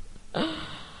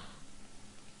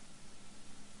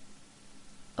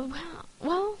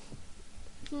 Well,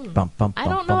 Bum, bum, I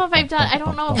bum, don't know bum, if I've bum, done. bum, I don't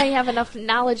bum, know bum. if I have enough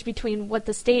knowledge between what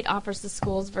the state offers the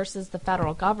schools versus the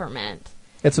federal government.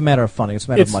 It's a matter of funding. It's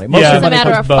a matter of It's- money. yeah, Most of It's your a money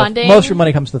matter comes- of both. funding. Most of your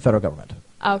money comes to the federal government.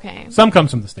 Okay. Some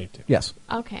comes from the state too. Yes.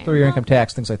 Okay. Through your Well, income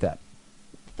tax, things like that.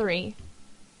 3.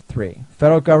 3.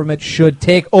 Federal government should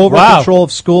take over Wow. control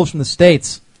of schools from the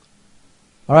states.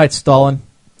 All right, Stalin.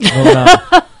 Moving on.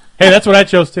 Hey, that's what I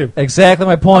chose too. Exactly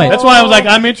my point. That's why I was like,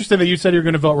 I'm interested that you said you were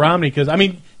going to vote Romney because I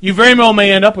mean, You very well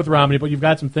may end up with Romney, but you've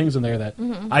got some things in there that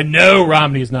I know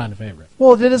Romney is not in favor of.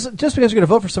 Well, it isn't, just because you're going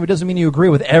to vote for somebody doesn't mean you agree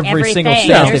with every single Everything.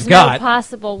 stance There's they've no got.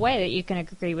 possible way that you can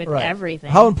agree with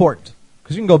everything. How important?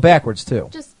 Because you can go backwards, too.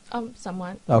 Just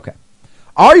somewhat. Okay.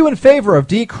 Are you in favor of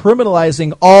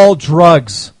decriminalizing all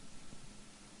drugs?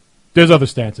 There's other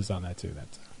stances on that, too. That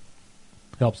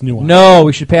helps nuance. No,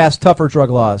 we should pass tougher drug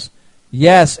laws.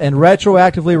 Yes, and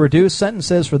retroactively reduce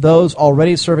sentences for those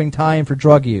already serving time for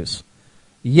drug use.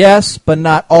 Yes, but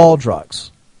not all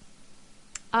drugs.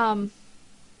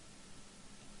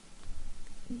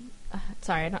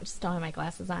 Sorry, I don't have my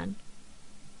glasses on.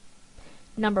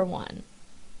 Number 1.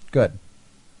 Good.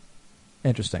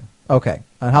 Interesting. Okay.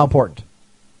 And how important?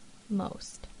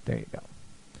 Most. There you go.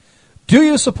 Do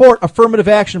you support affirmative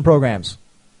action programs?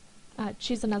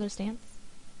 Choose another stance.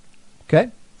 Okay.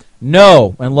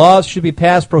 No, and laws should be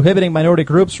passed prohibiting minority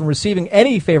groups from receiving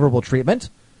any favorable treatment.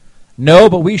 No,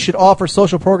 but we should offer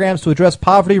social programs to address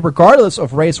poverty regardless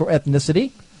of race or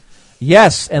ethnicity.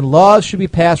 Yes, and laws should be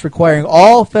passed requiring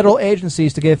all federal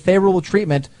agencies to give favorable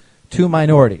treatment to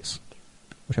minorities.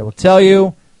 Which I will tell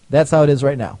you, that's how it is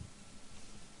right now.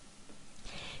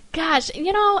 Gosh,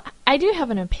 I do have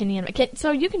an opinion.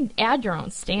 So you can add your own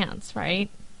stance, right?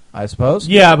 I suppose.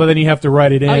 Yeah, but then you have to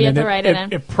write it in. Oh, you have and to write it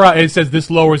in. It says this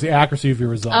lowers the accuracy of your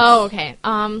results. Oh, okay.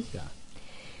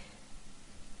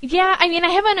 Yeah, I mean, I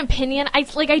have an opinion. I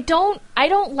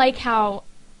don't like how,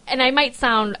 and I might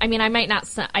sound ignorant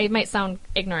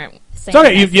saying It's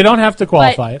okay. this, You don't have to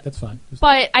qualify it. That's fine.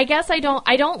 but I guess I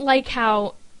don't like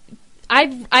how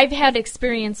I've had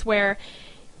experience where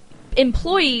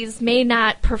employees may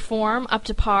not perform up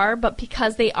to par, but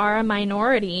because they are a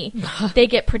minority, they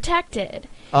get protected.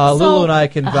 Lulu and I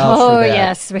can vouch for that.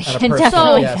 Yes, we on a can personal-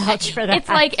 definitely yes. vouch for that. It's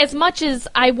like, as much as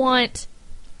I want,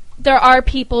 there are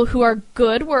people who are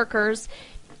good workers.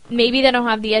 Maybe they don't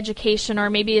have the education, or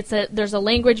maybe there's a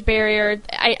language barrier.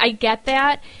 I get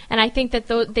that, and I think that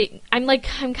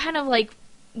I'm kind of like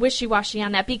wishy-washy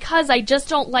on that, because I just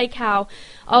don't like how,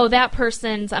 that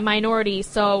person's a minority,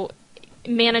 so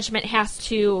management has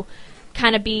to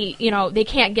kind of be, they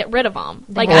can't get rid of them.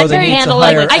 Like, Or I'm they very need to handle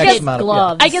hire like, I X guess amount of-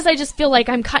 gloves. I guess I just feel like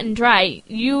I'm cut and dry.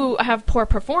 You have poor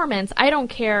performance. I don't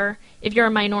care if you're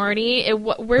a minority,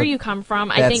 where you come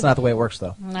from. I That's think not the way it works,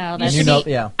 though. No, you that's, should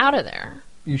be yeah. out of there.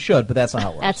 You should, but that's not how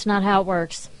it works. that's not how it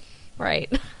works.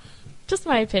 Right. Just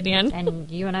my opinion.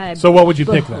 And you and I. So what would you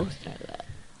pick then?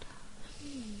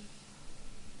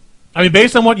 I mean,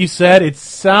 based on what you said, it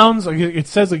says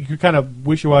like you're kind of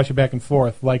wishy-washy back and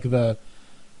forth, like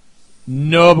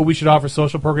no, but we should offer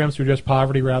social programs to address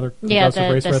poverty rather Yeah, regardless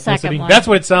of race the or second ethnicity. one. That's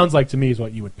what it sounds like to me is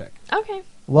what you would pick. Okay.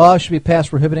 Laws should be passed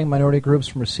prohibiting minority groups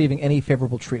from receiving any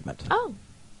favorable treatment. Oh.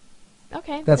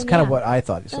 Okay. That's then kind of yeah. what I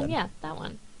thought you Then said. yeah, that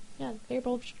one. Yeah,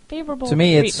 favorable To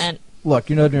me, it's, treatment. look,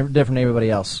 you're no different than everybody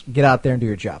else. Get out there and do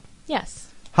your job.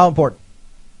 Yes. How important?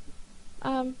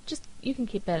 Just, you can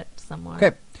keep it somewhere.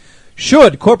 Okay.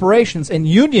 Should corporations and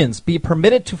unions be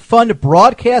permitted to fund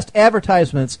broadcast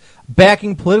advertisements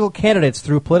backing political candidates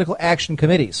through political action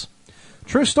committees?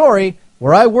 True story.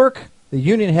 Where I work, the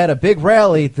union had a big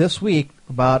rally this week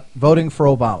about voting for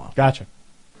Obama, Gotcha.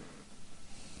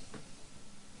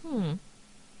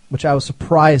 which I was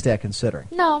surprised at considering.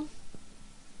 No.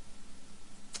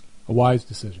 A wise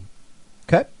decision.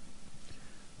 Okay.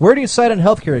 Where do you cite on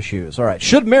healthcare issues? All right.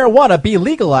 Should marijuana be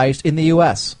legalized in the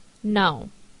U.S.? No.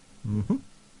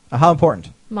 How important?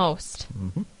 Most.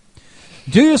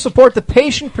 Do you support the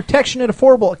Patient Protection and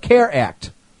Affordable Care Act,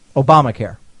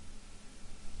 Obamacare?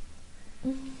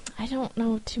 I don't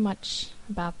know too much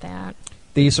about that.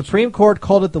 The Supreme Court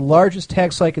called it the largest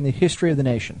tax hike in the history of the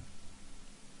nation.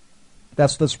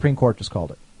 That's what the Supreme Court just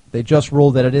called it. They just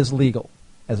ruled that it is legal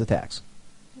as a tax.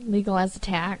 Legal as a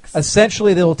tax.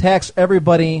 Essentially, they will tax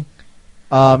everybody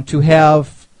to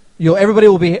have. Everybody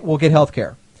will get health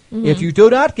care. If you do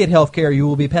not get health care, you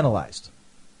will be penalized.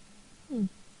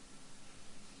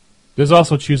 There's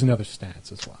also choose another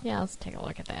stance as well. Yeah, let's take a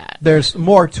look at that. There's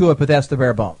more to it, but that's the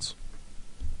bare bones.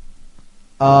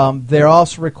 They're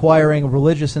also requiring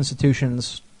religious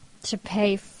institutions to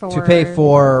pay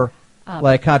for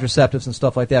like contraceptives and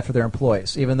stuff like that for their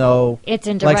employees, even though it's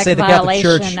in like direct say the Catholic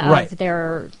violation Church, of right?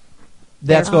 their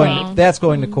That's going faith. that's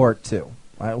going to court too.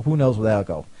 Who knows where that'll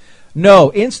go?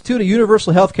 No, institute a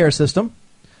universal health care system.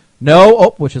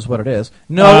 No, which is what it is.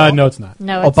 No, No, it's not.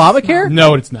 No, it's Obamacare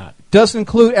No, it's not. doesn't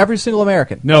include every single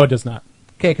American. No, it does not.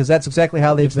 Okay, because that's exactly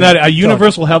how they've It's not a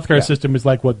universal healthcare Yeah. system is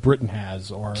like what Britain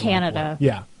has or Canada.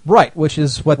 Yeah, right, which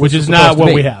is what which this is supposed not to what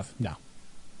be. we have. No,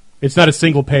 it's not a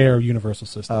single payer universal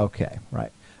system. Okay,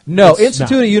 right. No. It's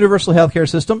Institute not. a universal healthcare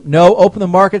system. No. Open the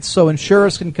markets so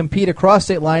insurers can compete across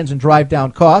state lines and drive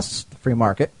down costs. The free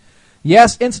market.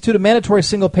 Yes. Institute a mandatory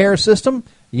single-payer system.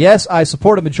 Yes, I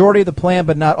support a majority of the plan,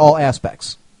 but not all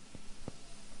aspects.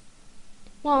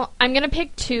 Well, I'm gonna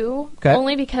pick 2, Okay.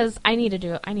 only because I need to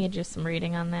do some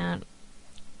reading on that.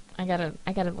 I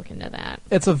gotta look into that.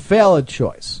 It's a valid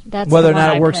choice. That's Whether the or not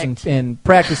one it I works picked. in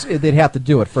practice, they'd have to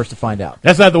do it first to find out.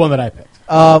 That's not the one that I picked.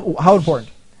 How important?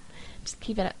 Just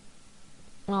keep it at,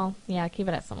 well, yeah, keep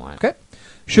it at somewhat. Okay.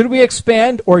 Should we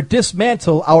expand or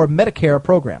dismantle our Medicare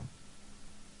program?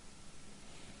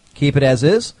 Keep it as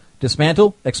is,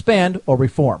 dismantle, expand, or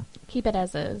reform. Keep it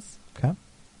as is. Okay.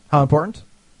 How important?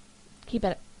 Keep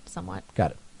it somewhat.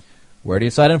 Got it. Where do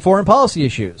you decide on foreign policy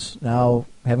issues? Now,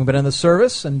 having been in the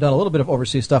service and done a little bit of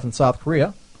overseas stuff in South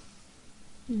Korea,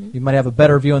 you might have a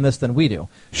better view on this than we do.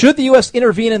 Should the U.S.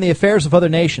 intervene in the affairs of other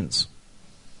nations?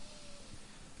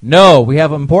 No, we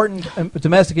have important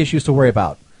domestic issues to worry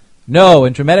about. No,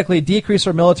 and dramatically decrease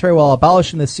our military while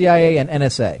abolishing the CIA and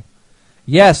NSA.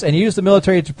 Yes, and use the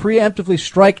military to preemptively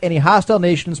strike any hostile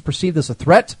nations perceived as a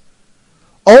threat.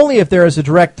 Only if there is a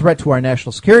direct threat to our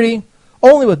national security.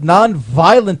 Only with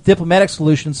non-violent diplomatic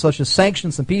solutions such as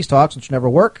sanctions and peace talks, which never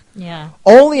work. Yeah.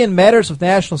 Only in matters of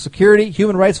national security,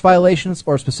 human rights violations,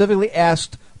 or specifically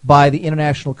asked by the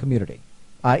international community,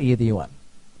 i.e. the UN.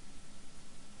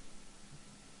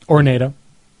 Or NATO.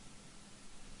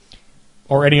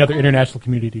 Or any other international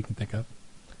community you can think of.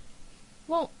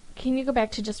 Well, can you go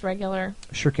back to just regular?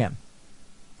 Sure can.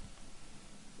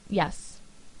 Yes.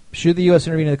 Should the U.S.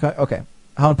 intervene in the okay.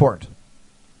 How important?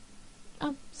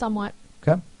 Somewhat.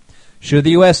 Okay. Should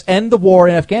the U.S. end the war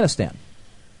in Afghanistan?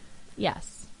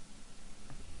 Yes.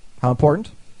 How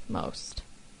important? Most.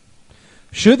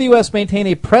 Should the U.S. maintain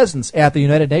a presence at the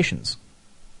United Nations?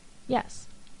 Yes.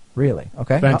 Really?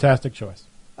 Okay. Fantastic choice.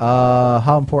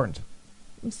 How important?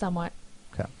 Somewhat.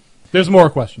 Okay. There's more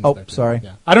questions. Oh, there, too. sorry.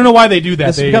 Yeah. I don't know why they do that.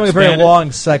 This is They becoming a very expand it.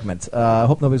 long segment. I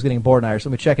hope nobody's getting bored in IRC.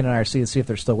 Let me check in IRC and see if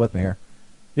they're still with me here.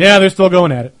 Yeah, they're still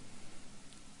going at it.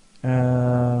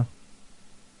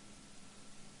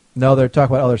 No, they're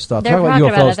talking about other stuff. They're They're talking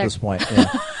about talking UFOs about at this point.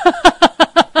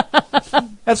 Yeah.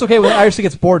 That's okay. When IRC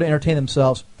gets bored to entertain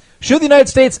themselves. Should the United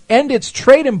States end its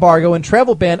trade embargo and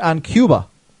travel ban on Cuba,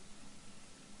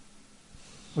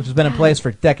 which has been in place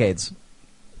for decades?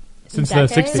 Since the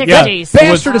Decades? 60s. Yeah. 60s.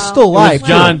 Bastard is still alive.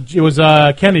 It was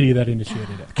Kennedy that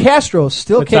initiated it. Castro's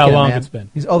still That's kicking, how long man. it's been.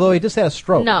 Although he just had a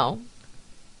stroke. No.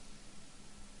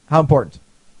 How important?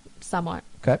 Somewhat.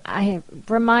 Okay.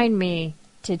 Remind me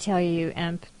to tell you,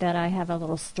 Imp, that I have a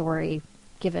little story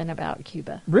given about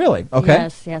Cuba. Really? Okay.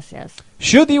 Yes.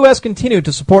 Should the U.S. continue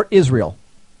to support Israel?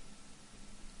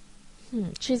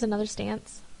 Choose another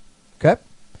stance. Okay.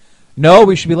 No,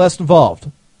 we should be less involved.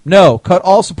 No, cut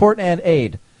all support and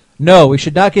aid. No, we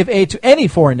should not give aid to any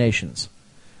foreign nations.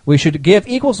 We should give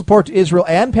equal support to Israel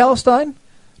and Palestine.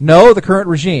 No, the current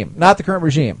regime. Not the current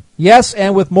regime. Yes,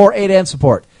 and with more aid and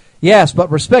support. Yes, but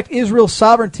respect Israel's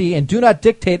sovereignty and do not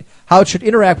dictate how it should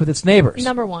interact with its neighbors.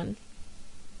 Number 1.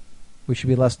 We should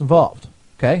be less involved.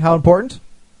 Okay, how important?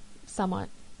 Somewhat.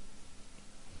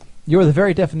 You are the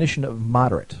very definition of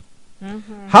moderate.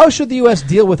 How should the U.S.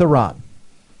 deal with Iran?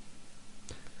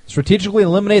 Strategically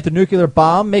eliminate the nuclear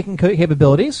bomb-making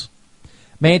capabilities.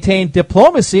 Maintain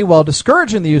diplomacy while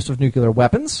discouraging the use of nuclear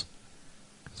weapons.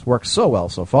 It's worked so well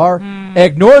so far.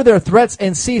 Ignore their threats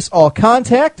and cease all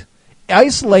contact.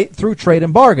 Isolate through trade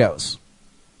embargoes.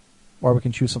 Or we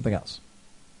can choose something else.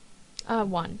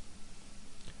 1.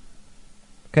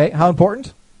 Okay, how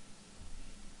important?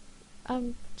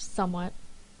 Somewhat.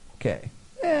 Okay.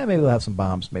 Maybe they'll have some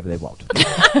bombs. Maybe they won't.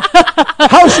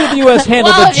 How should the U.S.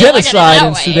 handle Well, the if you look at it genocide that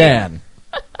in way. Sudan?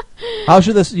 How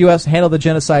should the U.S. handle the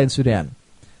genocide in Sudan?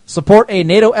 Support a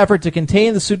NATO effort to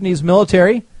contain the Sudanese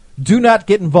military. Do not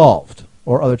get involved.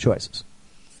 Or other choices.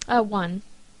 1.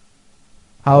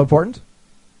 How important?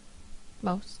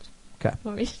 Most. Okay.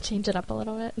 Want me to change it up a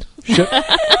little bit? Should,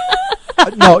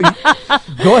 no,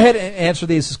 go ahead and answer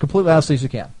these as completely honestly as you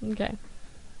can. Okay.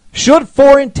 Should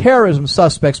foreign terrorism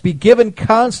suspects be given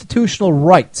constitutional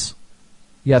rights?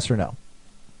 Yes or no?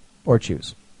 Or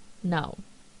choose. No.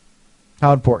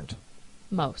 How important?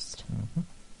 Most.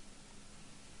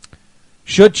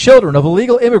 Should children of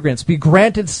illegal immigrants be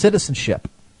granted citizenship?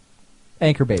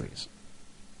 Anchor babies.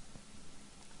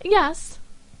 Yes.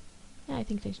 Yeah, I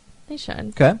think they should.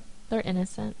 Okay. They're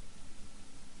innocent.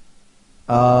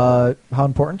 How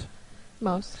important?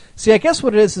 Most. See, I guess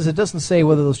what it is it doesn't say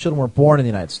whether those children were born in the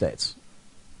United States.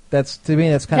 That's to me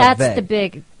that's kind of vague. That's the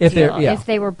big If they're- deal. yeah. If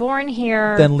they were born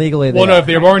here, Then legally they Well, no, are. if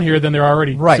they're born here, then they're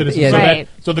already Right, citizens. yeah, so, Right.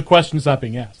 so the question's not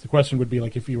being asked. The question would be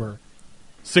like if you were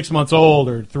 6 months old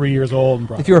or 3 years old. And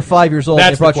brought If you were 5 years old and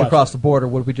That's they brought the you question. across the border,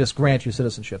 would we just grant you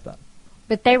citizenship then?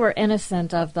 But they were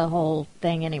innocent of the whole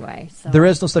thing anyway. So. There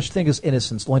is no such thing as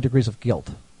innocence, only degrees of guilt.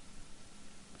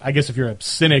 I guess if you're a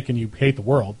cynic and you hate the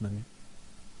world, then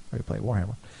Are you playing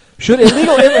Warhammer? Should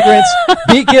illegal immigrants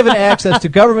be given access to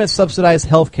government-subsidized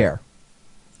health care?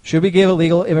 Should we give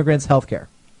illegal immigrants health care?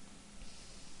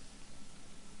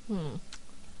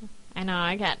 I know,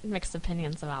 I got mixed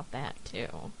opinions about that, too.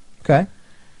 Okay.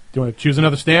 do you want to choose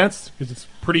another stance? Because it's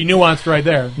pretty nuanced right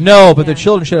there. No, but Yeah. their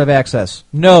children should have access.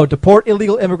 No, deport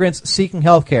illegal immigrants seeking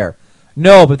health care.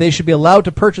 No, but they should be allowed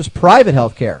to purchase private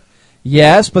health care.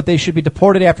 Yes, but they should be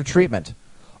deported after treatment.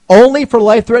 Only for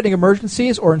life-threatening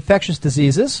emergencies or infectious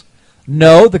diseases.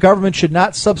 No, the government should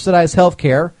not subsidize health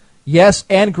care. Yes,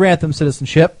 and grant them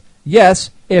citizenship. Yes,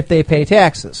 if they pay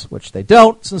taxes, which they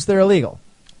don't since they're illegal.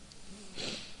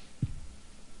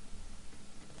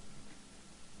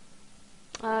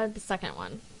 The second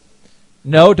one.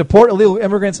 No, deport illegal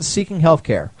immigrants seeking health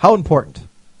care. How important?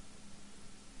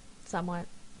 Somewhat.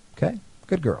 Okay,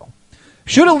 good girl.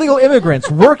 Should illegal immigrants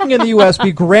working in the U.S.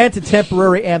 be granted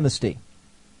temporary amnesty?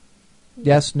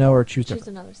 Yes, no, or choose Choose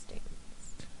different. another state.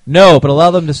 No, but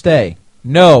allow them to stay.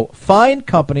 No, find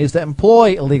companies that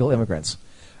employ illegal immigrants.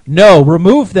 No,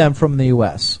 remove them from the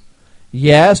U.S.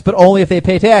 Yes, but only if they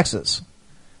pay taxes.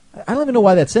 I don't even know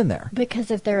why that's in there.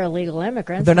 Because if they're illegal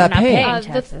immigrants, They're not paying. paying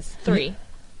The taxes. 3.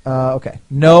 Okay.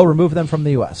 No, remove them from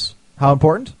the U.S. How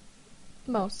important?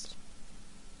 Most.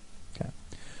 Okay.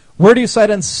 Where do you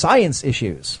cite on science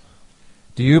issues?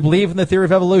 Do you believe in the theory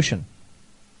of evolution?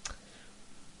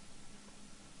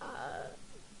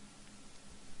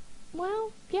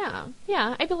 Well, yeah.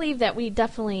 Yeah, I believe that we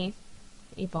definitely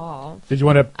evolve. Did you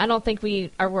want to? I don't think we're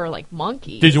like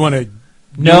monkeys. Did you want to?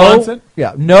 No. Nuance it?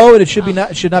 Yeah. No, and it should be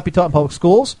not. It should not be taught in public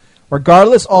schools.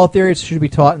 Regardless, all theories should be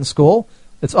taught in school.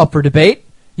 It's up for debate.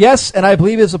 Yes, and I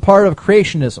believe it's a part of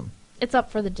creationism. It's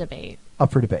up for the debate.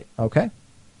 Up for debate. Okay.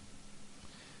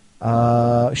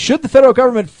 Should the federal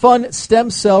government fund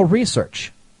stem cell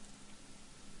research?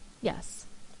 Yes.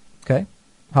 Okay.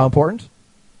 How important?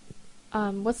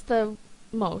 What's the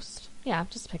most? Yeah,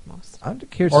 just pick most. I'm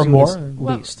curious Or to see more? what is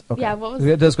What- least. Okay. yeah, what was-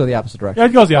 it does go the opposite direction. Yeah,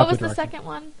 it goes the What was opposite the direction. second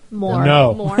one? More.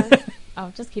 No. More.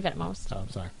 Oh, just keep it at most. Oh, I'm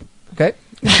sorry. Okay.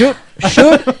 Should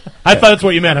I thought that's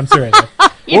what you meant. I'm serious.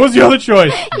 What was the other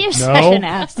choice? You're no. such an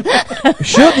ass.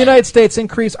 should the United States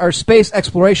increase our space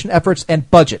exploration efforts and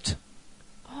budget?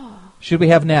 Should we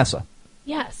have NASA?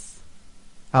 Yes.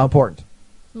 How important?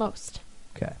 Most.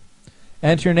 Okay.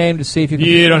 Enter your name to see if you can.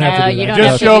 You don't have No, to do you that. don't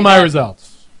have Just to show do my that.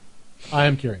 results. I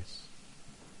am curious.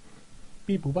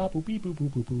 Beep boop bop boop beep boop boop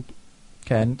boop boop.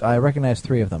 Okay, and I recognize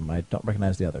 3 of them. I don't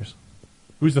recognize the others.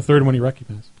 Who's the third one you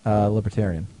recognize?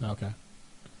 Libertarian. Okay.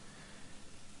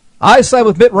 I side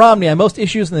with Mitt Romney on most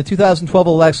issues in the 2012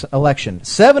 election.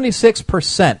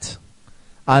 76%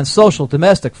 on social,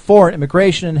 domestic, foreign,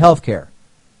 immigration, and health care.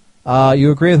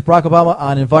 You agree with Barack Obama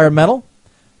on environmental.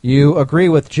 You agree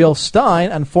with Jill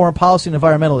Stein on foreign policy and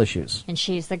environmental issues. And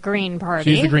she's the Green Party.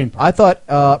 She's the Green Party. I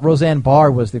thought Roseanne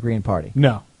Barr was the Green Party.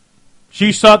 No.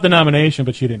 She sought the nomination,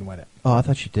 but she didn't win it. Oh, I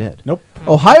thought she did. Nope.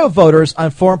 Ohio voters on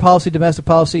foreign policy, domestic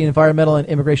policy, environmental, and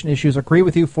immigration issues agree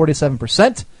with you,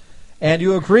 47%. And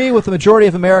you agree with the majority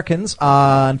of Americans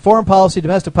on foreign policy,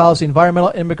 domestic policy,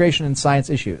 environmental, immigration, and science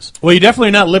issues. Well, you're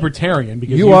definitely not libertarian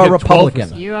because You you are get Republican.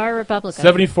 12%. You are a Republican.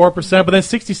 74%, but then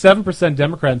 67%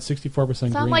 Democrat and 64% So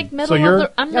Green. I'm like middle so you're, of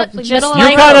the. I'm not just middle. like-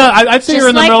 you're kind of. I'd say just you're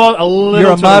in the like- middle, a little.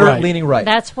 You're a to the moderate right. leaning right.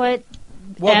 That's what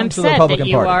Welcome Em to the said, Republican that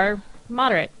you Party. are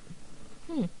moderate.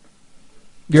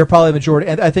 You're probably the majority,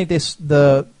 and I think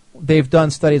they've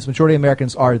done studies. Majority of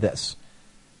Americans are this.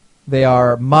 They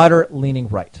are moderate leaning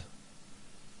right.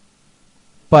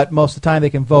 But most of the time they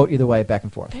can vote either way, back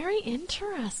and forth. Very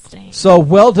interesting. So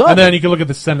well done. And then you can look at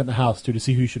the Senate and the House too to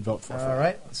see who you should vote for. All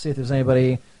right, let's see if there's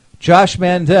anybody. Josh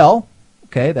Mandel.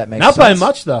 Okay, that makes Not sense. by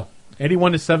much though.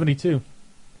 81 to 72.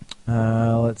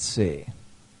 Let's see.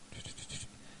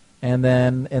 And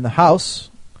then in the House,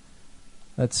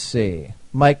 let's see.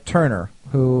 Mike Turner,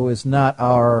 who is not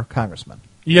our congressman.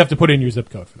 You have to put in your zip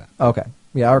code for that. Okay.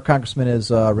 Yeah, our congressman is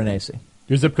Renacci.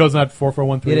 Your zip code's not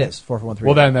 4413. It is 4413.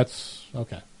 Well, then that's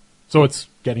okay. So it's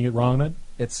getting it wrong then.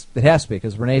 It has to be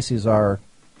because Renacci's our.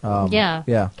 Yeah.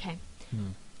 Yeah. Okay.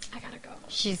 I gotta go.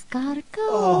 She's gotta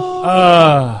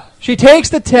go. She takes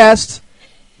the test,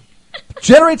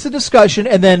 generates a discussion,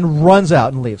 and then runs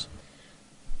out and leaves.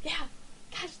 Yeah.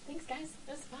 Gosh, thanks, guys.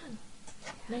 It was fun.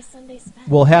 Nice Sunday spent.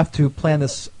 We'll have to plan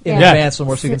this in Yeah. advance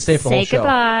somewhere so you can stay for the whole Say show.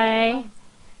 goodbye.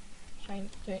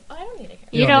 Oh, I don't need to hear.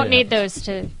 You don't don't need need those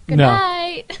to. Good No.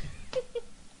 night.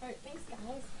 All right, thanks, guys.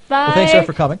 Bye. Well, thanks, Jeff,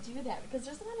 for coming. Do that because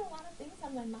there's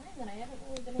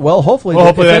Well, hopefully, Well,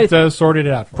 hopefully if that sorted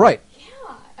it out. For right. Yeah,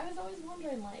 I was always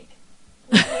wondering, like,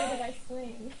 which way did I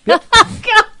swing? Yep.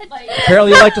 Like,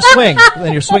 Apparently, you like to swing,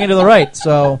 and you're swinging to the right.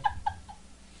 So,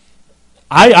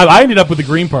 I ended up with the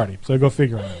Green Party, so go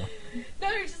figure on that one. no,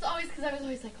 you're just always, because I was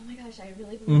always like, oh my gosh, I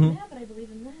really believe Mm-hmm. in that, but I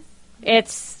believe in this.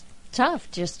 It's tough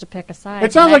just to pick a side.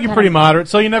 It sounds That like you're kind pretty of- moderate,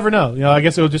 so you never know. You know, I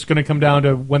guess it was just going to come down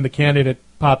to when the candidate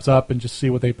pops up and just see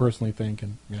what they personally think.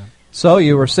 And so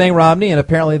you were saying Romney, and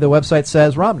apparently the website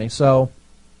says Romney. So,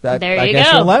 There I you guess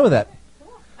go. you're in line with that.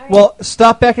 All right. Well,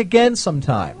 stop back again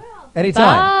sometime.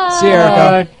 Anytime. Bye. See you,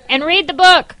 Erica. And read the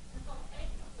book.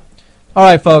 All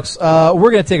right, folks,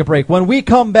 we're going to take a break. When we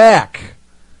come back,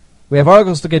 we have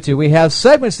articles to get to. We have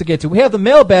segments to get to. We have the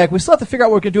mailbag. We still have to figure out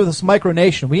what we're going to do with this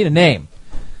micronation. We need a name.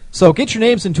 So get your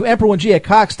names into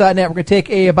Emperor1G@Cox.net. We're going to take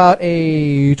about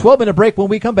a 12-minute break. When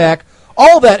we come back,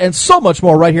 all that and so much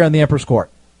more right here on the Emperor's Court.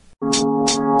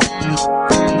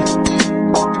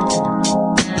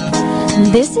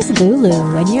 This is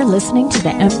Lulu, and you're listening to the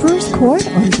Emperor's Court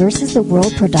on Versus the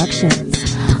World Productions.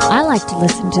 I like to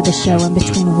listen to the show in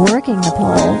between working the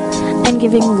pole and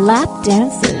giving lap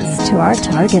dances to our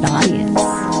target audience.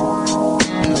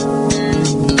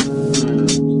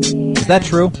 Is that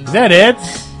true? is that it?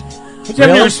 Don't you have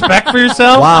any Really? respect for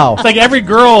yourself? Wow. It's like every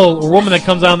girl or woman that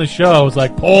comes on the show is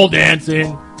like pole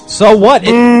dancing. So what?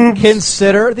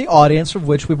 Consider the audience from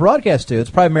which we broadcast to. It's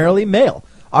primarily male.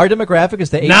 Our demographic is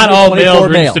the 18 Not to all 24 males are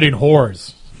male. interested in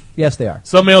whores. Yes, they are.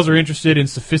 Some males are interested in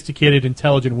sophisticated,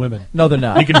 intelligent women. No, they're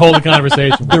not. You can hold a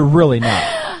conversation with. They're really not.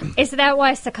 Is that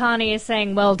why Sakani is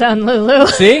saying, well done, Lulu?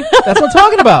 See? That's what I'm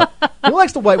talking about. Who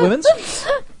likes the white women's?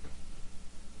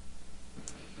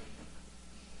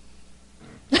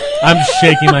 I'm just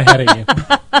shaking my head at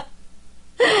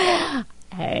you.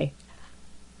 Hey.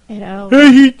 You know.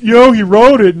 Hey, he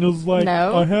wrote it, and it was like,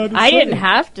 No, I had to I say didn't it.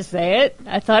 have to say it.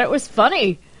 I thought it was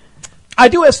funny. I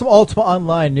do have some Ultima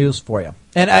Online news for you.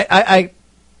 And I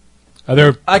Are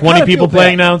there I 20 kinda people feel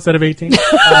playing bad. now instead of 18?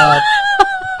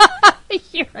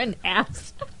 You're an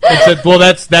ass. Well,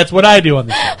 that's what I do on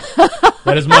the show.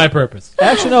 That is my purpose.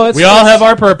 actually no, it's We all have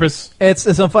our purpose. it's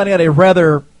I'm finding out a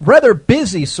rather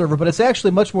busy server, but it's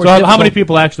actually much more So how difficult. many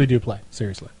people actually do play?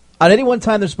 Seriously. At any one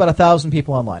time there's about 1,000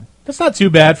 people online. That's not too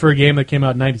bad for a game that came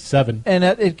out in 97.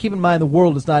 And keep in mind the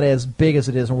world is not as big as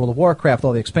it is in World of Warcraft,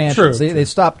 all the expansions. True. They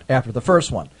stopped after the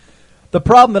first one. The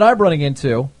problem that I'm running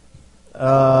into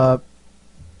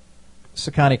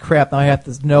Sakani crap, now I have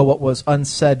to know what was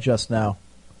unsaid just now.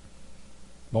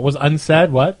 What was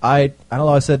unsaid? What? I don't know.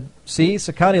 I said, see,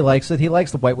 Sakani likes it. He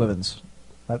likes the white women's.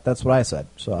 That's what I said.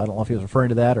 So I don't know if he was referring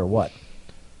to that or what.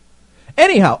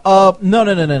 Anyhow,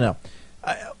 no.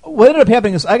 What ended up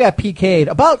happening is I got PK'd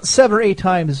about 7 or 8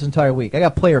 times this entire week. I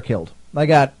got player killed. I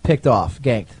got picked off,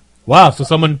 ganked. Wow, so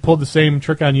someone pulled the same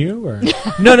trick on you? Or?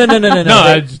 No.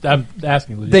 No, I'm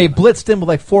asking. They blitzed in with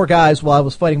like 4 guys while I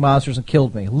was fighting monsters and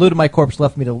killed me. Looted my corpse,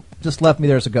 left me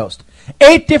there as a ghost.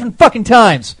 8 different fucking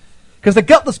times. Because the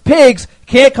gutless pigs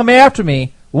can't come after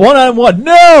me one-on-one.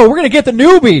 No, we're going to get the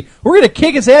newbie. We're going to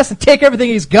kick his ass and take everything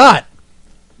he's got.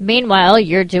 Meanwise,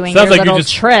 you're doing Sounds your like little you're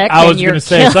just. trick. I was and you're going to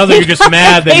say. It sounds like you're just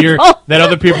mad that people. that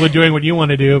other people are doing what you want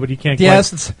to do, but you can't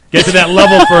Yes, quite get to that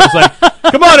level first. Like,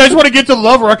 come on, I just want to get to the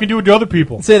level where I can do it to other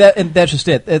people. Say that, and that's just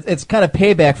it. It's kind of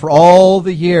payback for all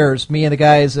the years me and the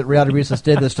guys at Reality Recess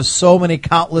did this to so many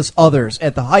countless others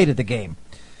at the height of the game.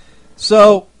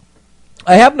 So,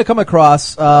 I happened to come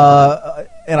across,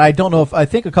 and I don't know if I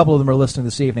think a couple of them are listening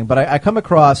this evening, but I come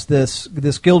across this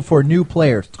guild for new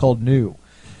players. It's called New,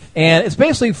 and it's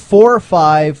basically 4 or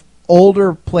 5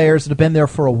 older players that have been there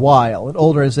for a while. And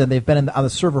older as in they've been on the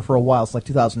server for a while. It's like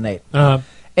 2008.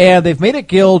 And they've made a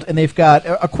guild, and they've got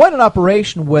quite an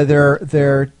operation where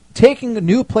they're taking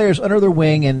new players under their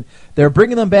wing, and they're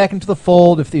bringing them back into the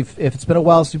fold if it's been a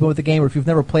while since you've been with the game or if you've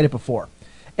never played it before.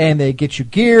 And they get you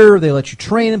gear, they let you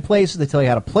train in places, they tell you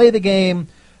how to play the game,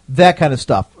 that kind of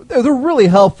stuff. They're really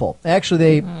helpful.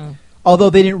 Actually, although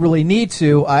they didn't really need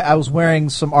to, I was wearing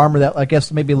some armor that I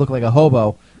guess made me look like a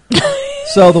hobo.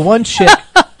 So the one chick,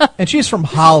 and she's from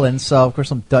Holland, so of course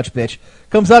some Dutch bitch,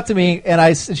 comes up to me,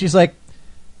 and she's like,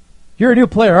 "You're a new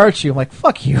player, aren't you?" I'm like,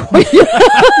 "Fuck you."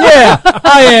 Yeah,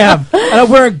 I am. And I'm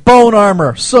wearing bone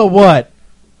armor. So what?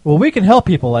 Well, we can help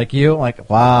people like you. I'm like,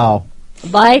 wow.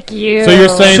 Like you. So you're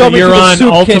saying Show that me you're to the on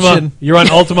soup Ultima? kitchen. You're on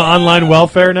Ultima Online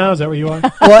welfare now? Is that what you are?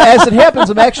 Well, as it happens,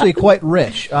 I'm actually quite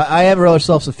rich. I am rather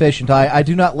self-sufficient. I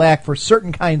do not lack for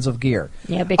certain kinds of gear.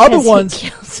 Yeah, because Other ones, he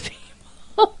kills people.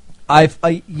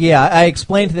 I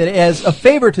explained that as a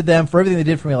favor to them for everything they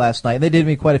did for me last night, and they did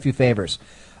me quite a few favors.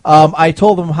 I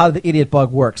told them how the idiot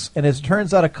bug works, and as it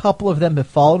turns out, a couple of them have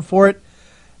fallen for it.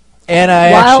 And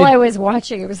I While actually, I was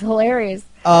watching, it was hilarious.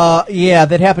 yeah,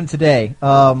 that happened today.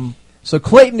 So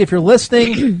Clayton, if you're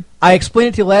listening, I explained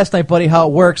it to you last night, buddy, how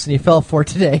it works, and you fell for it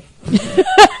today.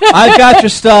 I've got your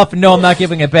stuff, and no, I'm not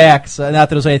giving it back. So not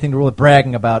that there's anything to really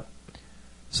bragging about.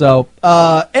 So,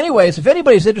 anyways, if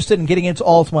anybody's interested in getting into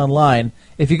Ultima Online,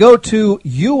 if you go to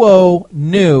uonew.net,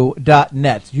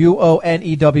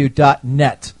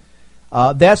 uonew.net,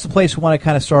 that's the place we want to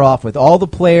kind of start off with. All the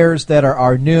players that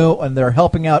are new and they're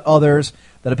helping out others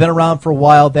that have been around for a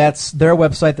while, that's their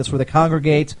website. That's where they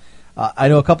congregate. I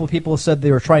know a couple of people said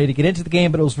they were trying to get into the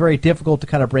game, but it was very difficult to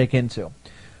kind of break into.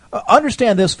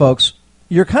 Understand this, folks.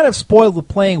 You're kind of spoiled with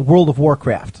playing World of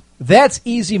Warcraft. That's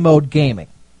easy mode gaming.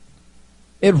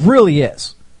 It really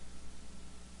is.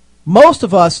 Most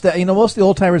of us, most of the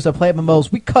old-timers that play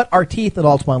MMOs, we cut our teeth at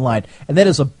Ultima Online, and that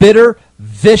is a bitter,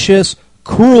 vicious,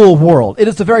 cruel world. It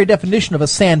is the very definition of a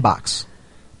sandbox.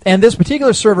 And this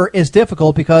particular server is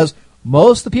difficult because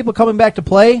most of the people coming back to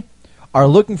play are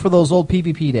looking for those old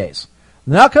PvP days.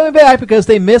 They're not coming back because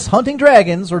they miss hunting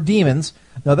dragons or demons.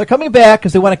 No, they're coming back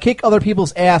because they want to kick other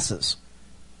people's asses.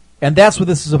 And that's what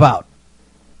this is about.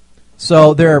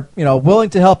 So they're, willing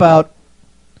to help out.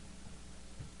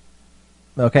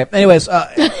 Okay. Anyways,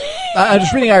 I'm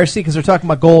just reading IRC because they're talking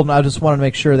about gold, and I just wanted to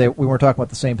make sure that we weren't talking about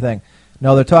the same thing.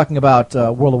 No, they're talking about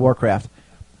World of Warcraft.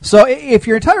 So if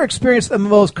your entire experience with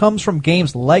MMOs comes from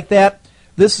games like that,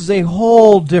 this is a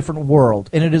whole different world,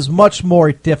 and it is much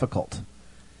more difficult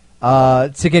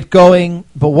to get going.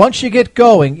 But once you get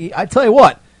going, I tell you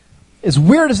what, as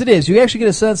weird as it is, you actually get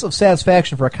a sense of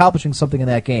satisfaction for accomplishing something in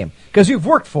that game because you've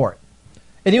worked for it.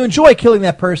 And you enjoy killing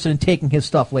that person and taking his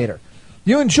stuff later.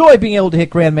 You enjoy being able to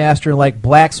hit Grandmaster and like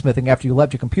blacksmithing after you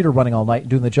left your computer running all night and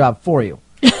doing the job for you.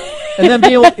 And then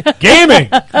being able to, Gaming!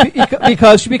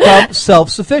 Because you become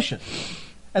self-sufficient.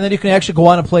 And then you can actually go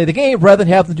on and play the game rather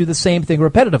than having to do the same thing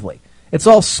repetitively. It's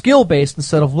all skill-based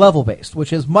instead of level-based,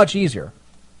 which is much easier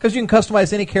because you can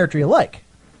customize any character you like.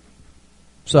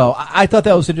 So I thought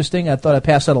that was interesting. I thought I'd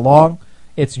pass that along.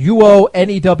 It's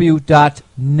uonew.net.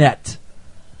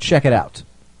 Check it out.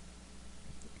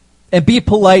 And be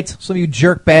polite, some of you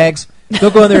jerk bags.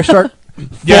 Don't go in there and start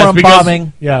forum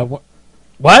bombing. Yeah.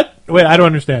 What? Wait, I don't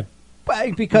understand.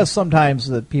 Because sometimes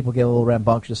the people get a little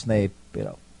rambunctious and they,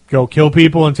 Go kill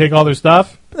people and take all their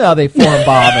stuff? No, they forum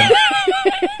bomb. And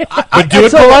But do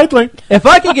it politely. if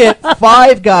I could get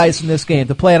 5 guys in this game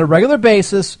to play on a regular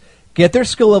basis, get their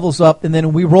skill levels up, and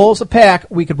then we roll as a pack,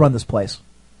 we could run this place.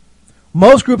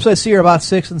 Most groups I see are about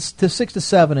 6 to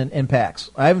 7 in packs.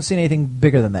 I haven't seen anything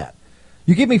bigger than that.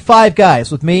 You give me 5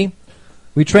 guys with me,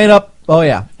 we train up. Oh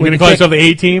yeah, You're going to call yourself the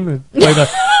A-Team? And play the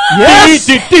yes,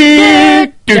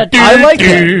 I like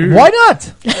it. Why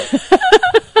not?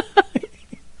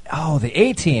 Oh, the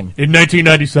A-Team. In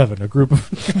 1997, a group of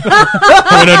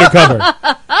went undercover.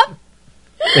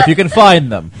 If you can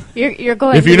find them. You're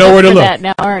going If to you know where to for look, that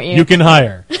now, aren't you? You can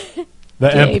hire the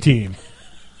Gabe. M-Team.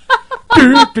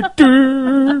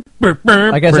 I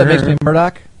guess that makes me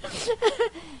Murdoch.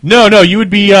 No, you would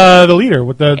be the leader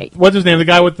with the what's his name? The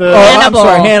guy with the I'm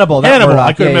sorry, Hannibal. Not Hannibal. Murdoch.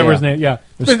 I couldn't Yeah, remember yeah. his name. Yeah,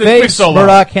 There's Big Face, solo.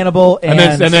 Murdoch, Hannibal, and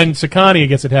then Sakani. I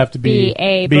guess it'd have to be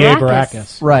B.A. B.A. Baracus.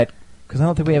 Baracus. right, because I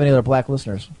don't think we have any other black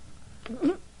listeners.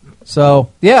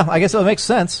 So yeah, I guess that makes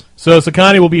sense. So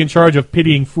Sakani will be in charge of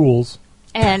pitying fools.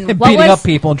 And And what beating was, up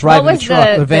people and driving what was the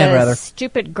truck, the van, rather.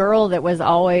 stupid girl that was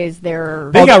always there.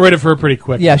 They got rid of her pretty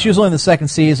quick. Yeah, she was only in the second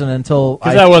season until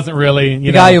because that wasn't really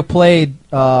the guy who played.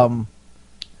 The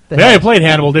guy who played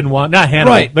Hannibal didn't want not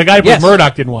Hannibal. Right. The guy who played Yes.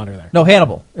 Murdoch didn't want her there. No,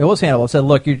 Hannibal. It was Hannibal. It said,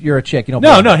 "Look, you're a chick. You don't."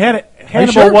 No, belong."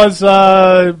 Hannibal sure? was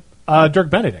Dirk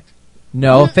Benedict.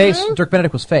 No, Face. Dirk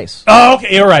Benedict was Face. Oh,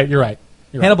 okay, you're right. You're right.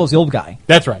 Hannibal's the old guy.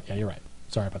 That's right. Yeah, you're right.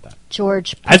 Sorry about that.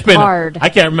 George It's been. Picard. I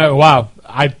can't remember. Wow,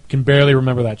 I can barely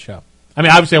remember that show. I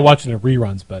mean, obviously I watched it in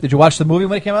reruns, but Did you watch the movie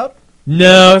when it came out?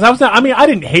 no, I was not. I mean, I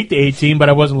didn't hate the A-Team, but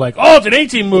I wasn't like, oh, it's an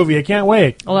A-Team movie. I can't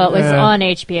wait. Well, it was on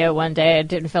HBO one day. I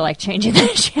didn't feel like changing the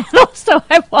channel, so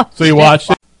I watched So you it.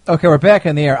 watched it. Okay, we're back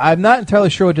in the air. I'm not entirely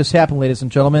sure what just happened, ladies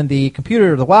and gentlemen. The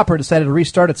computer, the Whopper, decided to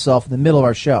restart itself in the middle of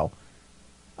our show.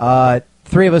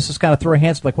 3 of us just kind of threw our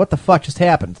hands up like, what the fuck just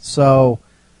happened? So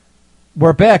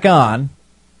we're back on.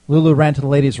 Lulu ran to the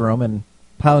ladies' room, and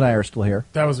Pyle and I are still here.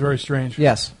 That was very strange.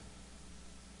 Yes.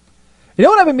 You know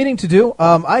what I've been meaning to do?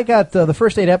 I got the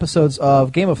first 8 episodes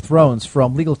of Game of Thrones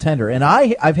from Legal Tender, and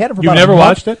I've had it for You've about never a month,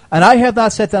 watched it? and I have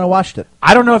not sat down and watched it.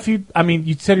 I don't know if you. I mean,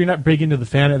 you said you're not big into the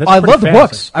fan. That's I pretty love the fantasy.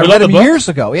 books. I You read love them the books? years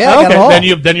ago. Yeah, I Oh, got them all.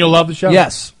 okay. Then you'll love the show.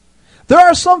 Yes. There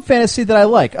are some fantasy that I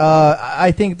like.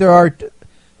 I think there are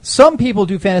some people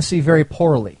do fantasy very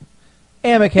poorly.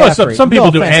 Anne McCaffrey. Well, some people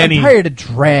no do offense, any- I'm tired of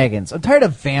dragons. I'm tired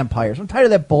of vampires. I'm tired of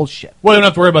that bullshit. Well, you don't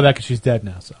have to worry about that because she's dead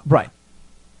now. So Right.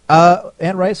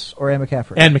 Anne Rice or Anne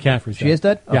McCaffrey? Anne McCaffrey's She is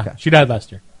dead? Yeah, Okay. she died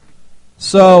last year.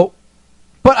 So,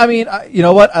 but I mean, you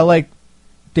know what? I like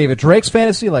David Drake's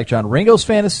fantasy. I like John Ringo's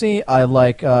fantasy. I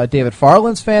like David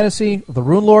Farland's fantasy, The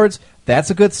Rune Lords.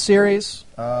 That's a good series.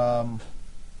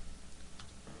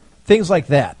 Things like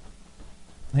that.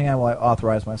 Hang on while I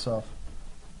authorize myself.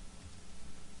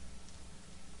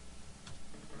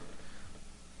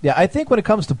 Yeah, I think when it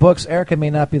comes to books, Erica may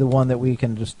not be the one that we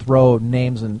can just throw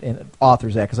names and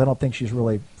authors at, because I don't think she's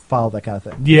really followed that kind of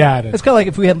thing. Yeah, it is. It's kind of like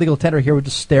if we had Legal Tender here, we'd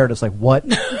just stare at us like, what?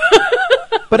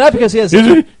 But not because he has...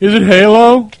 Is it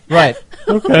Halo? Right.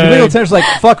 Okay. Legal Tender's like,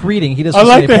 fuck reading. He doesn't I see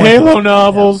like any the point to Halo it.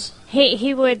 novels.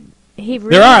 He reads.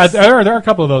 There are a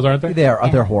couple of those, aren't there? They are.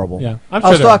 They're horrible. Yeah, I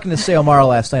was talking to Sayomara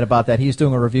last night about that. He's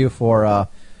doing a review for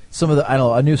some of the, I don't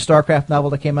know, a new StarCraft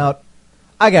novel that came out.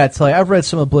 I gotta tell you, I've read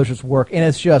some of Blizzard's work, and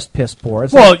it's just piss poor.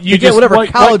 It's Well, like you get just- whatever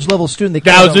what- college level student they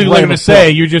can. I was write going a to book.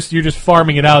 say you're just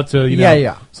farming it out to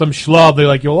Yeah. some schlub. They're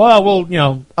like, well,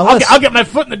 Unless- I'll get my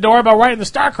foot in the door about writing the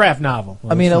StarCraft novel.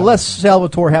 Well, I mean, it's not- unless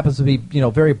Salvatore happens to be,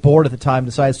 very bored at the time,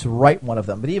 decides to write one of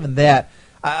them. But even that,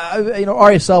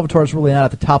 Aria Salvatore is really not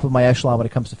at the top of my echelon when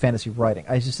it comes to fantasy writing.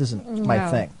 It just isn't my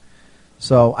thing.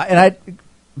 So, I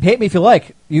hate me if you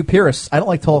like, you purists. I don't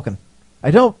like Tolkien.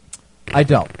 I don't.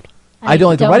 I don't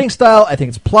like the writing style. I think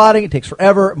it's plotting. It takes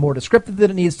forever. More descriptive than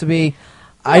it needs to be.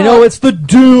 I know it's the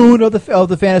Dune of the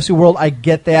fantasy world. I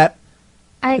get that.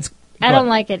 I don't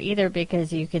like it either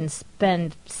because you can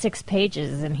spend 6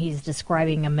 pages and he's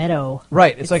describing a meadow.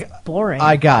 Right. It's like boring.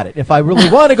 I got it. If I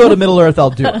really want to go to Middle Earth, I'll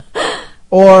do it.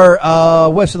 Or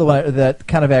what's the one that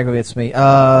kind of aggravates me?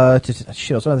 Aggravates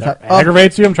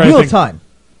you? I'm trying Wheel to of think. Time.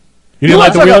 You didn't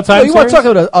like the Wheel of Time You want to series?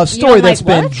 talk about a story like that's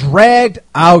been what? dragged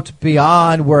out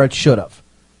beyond where it should have.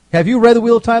 Have you read the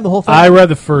Wheel of Time, the whole thing? I read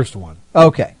the first one.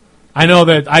 Okay. I know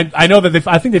that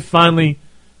I think they finally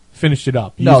finished it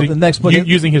up. No, the next book-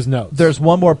 using his notes. There's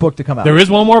one more book to come out. There is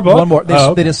one more book. One more. They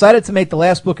okay. decided to make the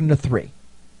last book into 3.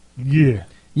 Yeah.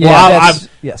 Yeah. Well,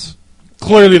 yes.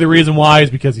 clearly the reason why is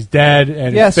because he's dead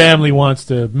and Yes. his family wants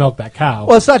to milk that cow.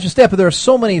 Well, it's not just that, but there are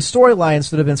so many storylines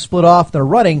that have been split off that are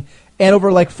running, and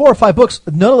over like 4 or 5 books,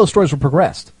 none of those stories were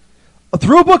progressed.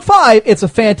 Through book 5, it's a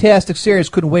fantastic series.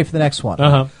 Couldn't wait for the next one.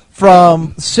 Uh-huh.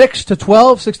 From 6 to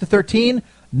 12, 6 to 13,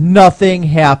 nothing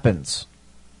happens.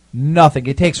 Nothing.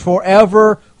 It takes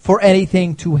forever for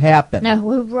anything to happen. Now,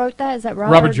 who wrote that? Is that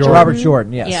Robert Jordan. Robert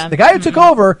Jordan, yes. Yeah. The guy who took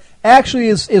over actually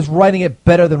is writing it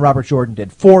better than Robert Jordan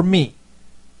did, for me.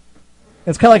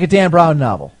 It's kind of like a Dan Brown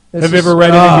novel. Have you ever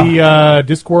read any of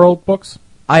the Discworld books?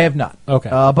 I have not. Okay.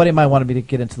 A buddy of mine wanted me to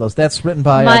get into those. That's written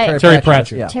by Terry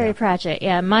Pratchett. Yeah. Terry Pratchett.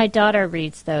 Yeah, my daughter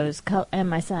reads those, and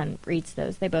my son reads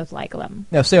those. They both like them.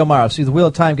 Now, Sayomara. See, the Wheel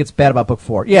of Time gets bad about book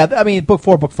 4. Yeah, I mean, book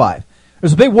 4, book 5.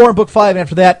 There's a big war in book 5, and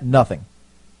after that, nothing.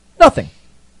 Nothing.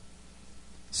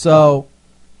 So,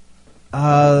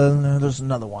 there's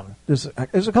another one. There's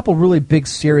a couple really big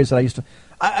series that I used to...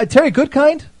 Terry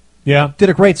Goodkind Yeah. did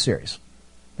a great series.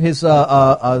 His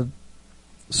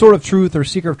Sword of Truth or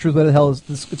Seeker of Truth, what the hell is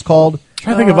this? It's called? I'm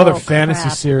trying to think of other Oh, fantasy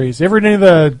crap. series. Ever any of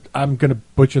the, I'm going to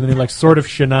butcher the name, like Sword of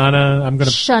Shanana? I'm going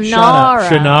to... Shannara.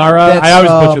 Shannara? That's, I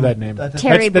always butcher that name. that's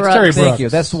Terry that's Terry Brooks. Brooks. Thank you.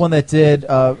 That's the one that did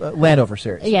Landover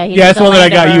series. Yeah, he Yeah, did that's the one that I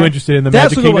got Landover. you interested in, the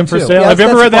That's Magic a good one, Kingdom for too. sale. Yeah, Have you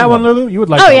ever that's read a that fun one, one. Lulu? You would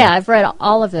like Oh that yeah, one. I've read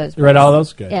all of those. You read books. all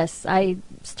those? Good. Yes, I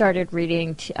started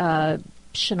reading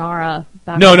Shannara.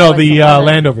 Back No, when I no, was the 11.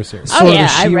 Landover series. Oh, Sword yeah,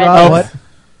 of I She-Ra, read those. what?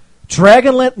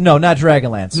 Dragonlance? No, not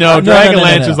Dragonlance. No,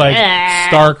 Dragonlance is like Ah.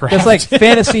 StarCraft. That's like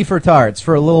fantasy for tards,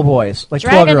 for little boys, like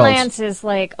 12-year-olds. Dragonlance is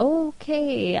like,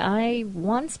 okay, I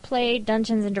once played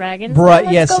Dungeons and Dragons. Right,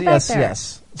 Let's yes, go back yes, there.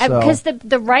 yes. So- Because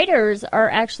the writers are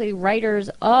actually writers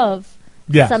of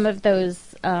Yes. some of those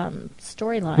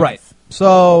storylines. Right.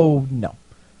 So, no.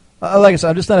 Like I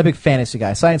said, I'm just not a big fantasy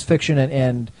guy. Science fiction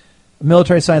and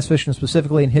military science fiction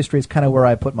specifically, and history is kind of where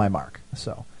I put my mark.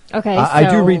 So, Okay, I do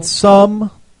so- read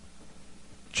some,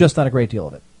 just not a great deal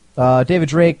of it. David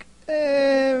Drake,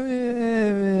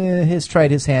 has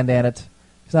tried his hand at it.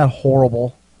 He's not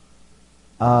horrible.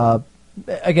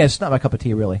 Again, it's not my cup of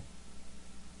tea, really.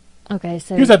 Okay,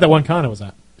 so He was at that one con I was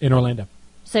at in Orlando.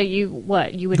 so you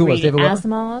would Who was read David Weber?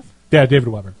 Asimov? Yeah, David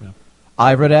Weber. Yeah.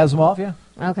 I've read Asimov, yeah.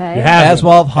 Okay. You have him.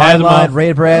 Asimov, Heinlein, Asimov.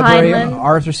 Ray Bradbury, Heinlein.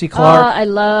 Arthur C. Oh, Clarke. I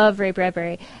love Ray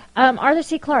Bradbury. Arthur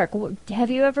C. Clarke. Have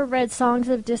you ever read Songs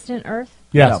of Distant Earth?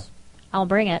 Yes. No. I'll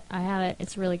bring it. I have it.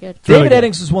 It's really good. really David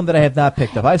good. Eddings is one that I have not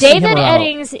picked up. I've seen him David around.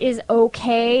 Eddings is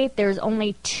okay. There's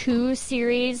only 2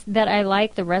 series that I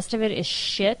like. The rest of it is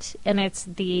shit, and it's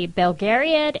the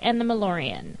Belgariad and the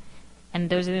Malorian. and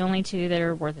those are the only two that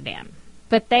are worth a damn.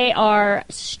 But they are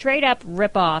straight up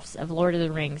rip-offs of Lord of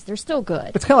the Rings. They're still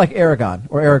good. It's kind of like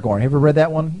Aragorn. Have you ever read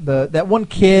that one? That one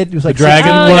kid who's like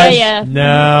Dragon Oh, Flesh? yeah.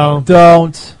 No.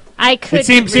 Don't. I could. It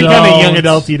seemed Don't. kind of young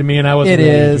adulty to me, and I wasn't It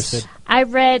really is. interested. I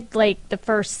read like the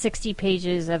first 60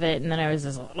 pages of it, and then I was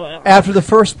just like, After the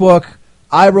first book,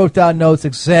 I wrote down notes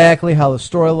exactly how the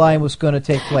storyline was going to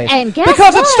take place. And guess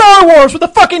because what? it's Star Wars with a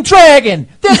fucking dragon.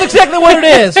 That's exactly what it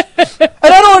is. And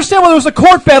I don't understand why there was a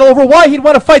court battle over why he'd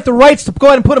want to fight the rights to go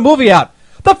ahead and put a movie out.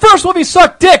 The first movie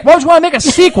sucked dick. Why would you want to make a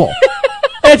sequel?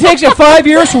 And it takes you 5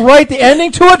 years to write the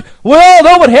ending to it? Well,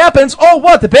 know what happens. Oh,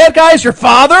 what? The bad guy's your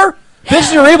father? This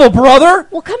is your evil brother?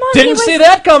 well, come on. Didn't see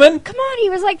that coming. Come on, he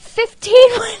was like 15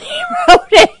 when he wrote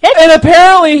it. And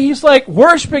apparently he's like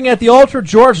worshiping at the altar of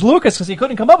George Lucas because he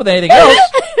couldn't come up with anything else.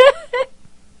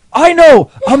 I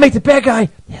know. I'll make the bad guy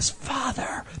his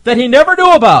father that he never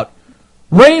knew about.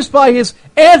 Raised by his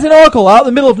aunt and uncle out in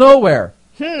the middle of nowhere.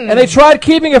 And they tried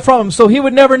keeping it from him so he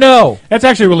would never know. That's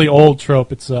actually a really old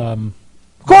trope. It's Of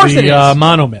course it is.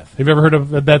 monomyth. Have you ever heard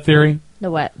of that theory? The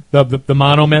what? The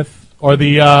monomyth, or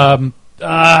the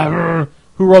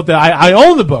who wrote that? I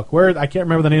own the book. Where I can't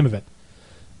remember the name of it.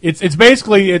 It's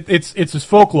basically it's this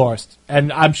folklorist,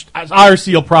 and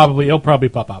IRC will probably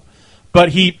pop up, but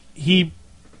he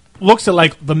looks at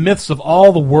like the myths of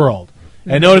all the world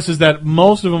and notices that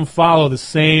most of them follow the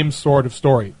same sort of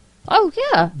story. Oh,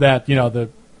 yeah. That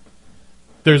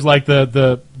there's like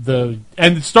the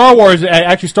and Star Wars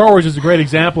is a great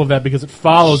example of that because it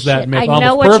follows that myth I almost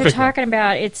know what perfectly. you're talking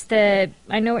about.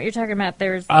 I know what you're talking about.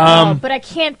 There's, but I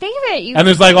can't think of it. And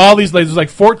there's like all these, there's like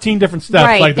 14 different steps,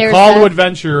 Right, like the there's call to the-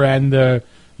 adventure, and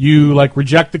you like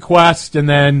reject the quest, and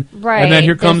then Right, and then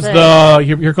here there's comes a-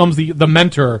 here comes the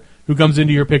mentor who comes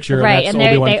into your picture, right, and and that's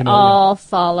Obi-Wan they Kenobi. all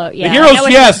follow. Yeah, The heroes, I know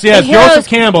what- yes, the Joseph heroes-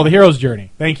 Campbell, the hero's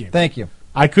journey. Thank you. Thank you.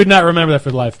 I could not remember that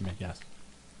for the life of me. Yes,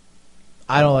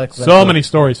 I don't like that. so many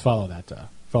stories follow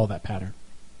that pattern.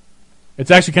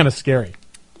 It's actually kind of scary,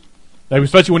 like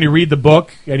especially when you read the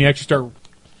book and you actually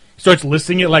starts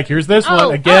listing it. Like here's this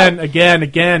one again.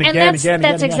 And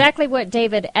that's exactly what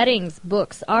David Eddings'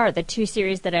 books are, the two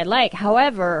series that I like.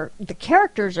 However, the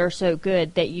characters are so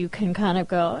good that you can kind of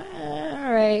go,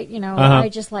 all right, I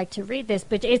just like to read this.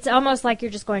 But it's almost like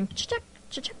you're just going, cha-chuck,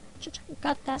 cha-chuck, cha-chuck,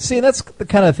 got that. See, that's the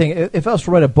kind of thing. If I was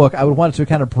to write a book, I would want it to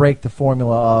kind of break the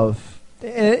formula of.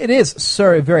 It is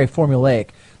very formulaic.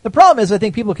 The problem is, I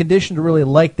think people are conditioned to really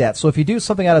like that. So if you do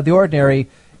something out of the ordinary,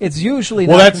 it's usually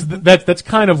not. That's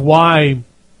kind of why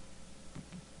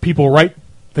people write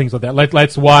things like that.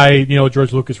 That's why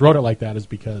George Lucas wrote it like that, is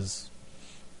because,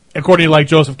 according to like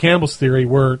Joseph Campbell's theory,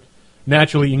 we're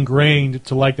naturally ingrained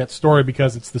to like that story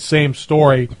because it's the same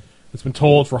story that's been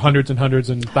told for hundreds and hundreds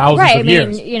and thousands Right, of I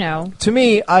mean, years. To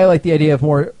me, I like the idea of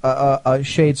more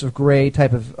shades of gray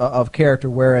type of character,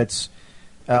 where it's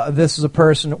this is a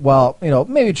person. Well,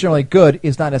 maybe generally good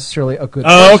is not necessarily a good.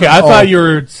 Oh, person. okay. I thought you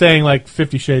were saying like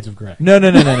 50 Shades of Grey. No.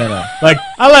 Like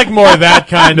I like more of that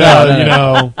kind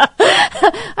of,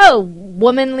 Oh,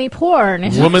 womanly porn.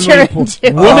 is what womanly you're porn.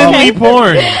 into. Womanly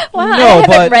porn. Well, No, I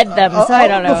but haven't read them, so I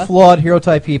don't the know. flawed hero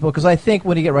type people, because I think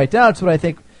when you get right down to it, I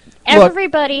think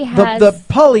Everybody has the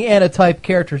Pollyanna type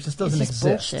characters just doesn't it's just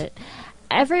exist. bullshit.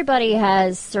 Everybody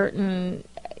has certain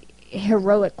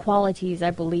heroic qualities, I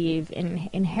believe,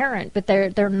 inherent, but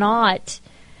they're not.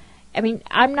 I mean,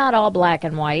 I'm not all black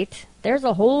and white. There's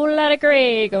a whole lot of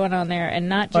gray going on there, and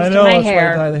not just I know in my that's why I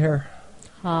hair. dye the hair.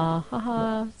 Ha ha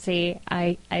ha! See,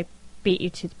 I beat you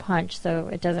to the punch, so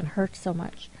it doesn't hurt so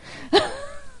much.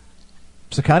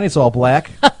 So Connie's all black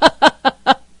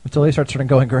until he starts turning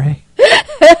going gray.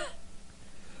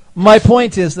 My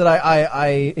point is that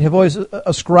I have always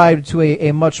ascribed to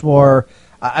a much more,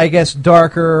 I guess,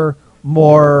 darker,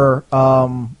 more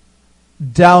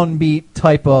downbeat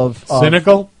type of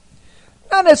Cynical?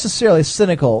 Not necessarily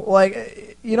cynical.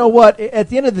 Like, you know what? At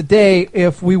the end of the day,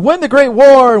 if we win the Great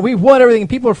War and we've won everything and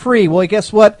people are free, well,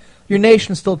 guess what? Your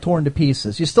nation's still torn to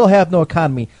pieces. You still have no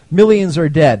economy. Millions are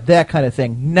dead. That kind of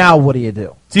thing. Now what do you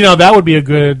do? So, that would be a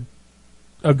good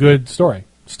story.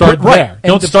 Start Right. there.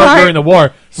 And Don't to start during the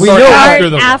war. We Start know after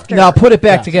the war. after. Now put it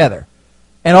back Yes. together.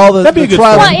 And all the That'd be a good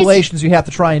trials story. and tribulations you have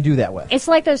to try and do that with. It's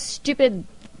like those stupid,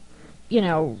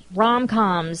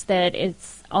 rom-coms that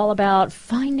it's all about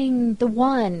finding the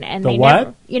one, and The they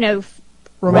what? never,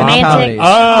 Romantic comedies.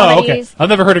 Oh, okay. comedies. I've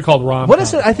never heard it called rom. What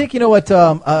is it? I think, you know what,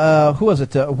 who was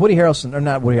it? Woody Harrelson, or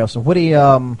not Woody Harrelson, Woody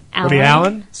Woody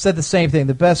Allen? said the same thing.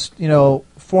 The best,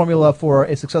 formula for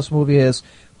a successful movie is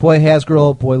boy has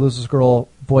girl, boy loses girl,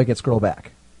 boy gets girl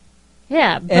back.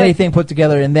 Yeah, but anything put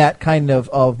together in that kind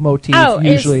of motif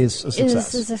usually is a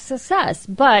success. Is a success.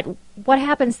 But what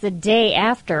happens the day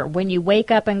after when you wake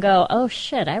up and go, oh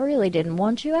shit, I really didn't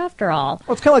want you after all?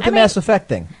 Well, it's kind of like the Mass Effect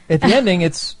thing. At the ending,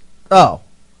 it's, well,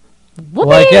 I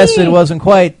Whoopee! guess it wasn't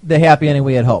quite the happy ending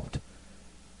we had hoped.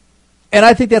 And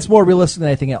I think that's more realistic than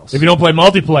anything else. If you don't play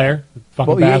multiplayer,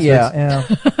 fucking bastards.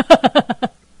 Yeah.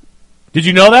 Did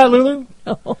you know that, Lulu?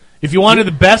 No. If you wanted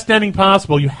the best ending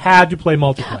possible, you had to play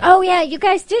multiplayer. Oh yeah, you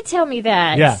guys did tell me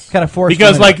that. Yeah, kind of forced.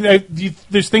 Because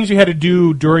there's things you had to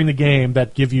do during the game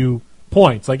that give you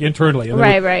points, like internally. And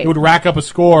Right. It would rack up a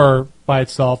score by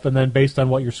itself, and then based on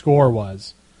what your score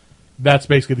was, that's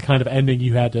basically the kind of ending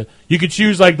you had to. You could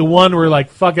choose like the one where like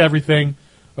fuck everything,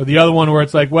 or the other one where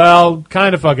it's like, well,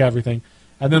 kind of fuck everything,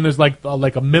 and then there's like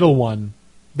a middle one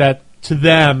that to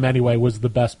them anyway was the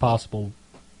best possible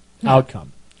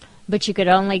outcome. But you could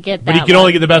only get that. But you could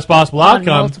only get the best possible on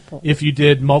outcome multiple. if you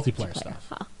did multiplayer stuff.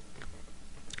 Huh.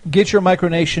 Get your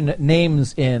Micronation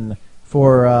names in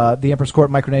for the Emperor's Court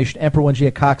Micronation,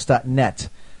 emperor1g@cox.net.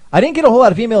 I didn't get a whole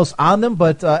lot of emails on them,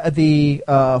 but the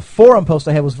forum post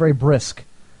I had was very brisk.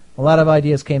 A lot of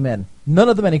ideas came in. None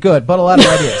of them any good, but a lot of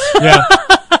ideas. Yeah,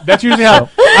 that's usually how.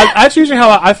 That's usually how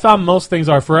I found most things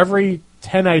are. For every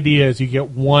 10 ideas, you get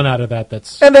one out of that.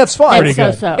 And that's fine. Pretty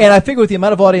good. So. And I figure with the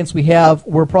amount of audience we have,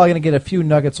 we're probably going to get a few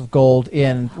nuggets of gold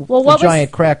in the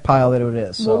giant crack pile that it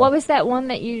is. So. Well, what was that one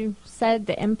that you said?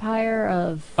 The Empire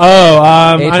of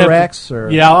Atrax, or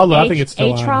I think it's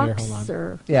still on here. Hold on.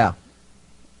 or yeah.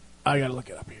 I gotta look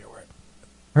it up here.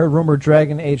 Heard rumor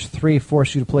Dragon Age 3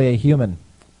 forced you to play a human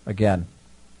again.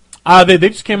 They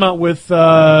just came out with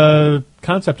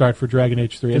concept art for Dragon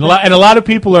Age 3, and a lot of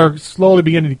people are slowly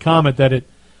beginning to comment that it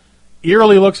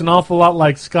eerily looks an awful lot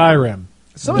like Skyrim.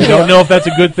 I don't know if that's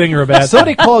a good thing or a bad thing.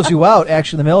 Somebody calls you out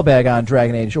actually in the mailbag on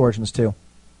Dragon Age Origins 2.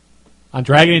 On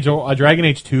Dragon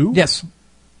Age 2? Yes.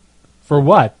 For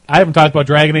what? I haven't talked about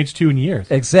Dragon Age 2 in years.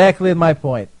 Exactly my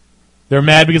point. They're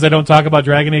mad because I don't talk about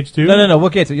Dragon Age 2? No. We'll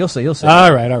get to it. You'll see.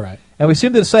 All right. And we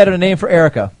seem to decide on a name for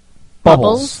Erica.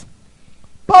 Bubbles.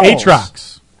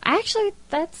 Atrox. Actually,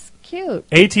 that's cute.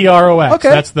 Atrox. Okay.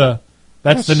 That's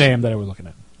the name that I was looking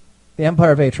at. The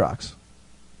Empire of Atrox.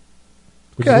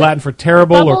 Which is Latin for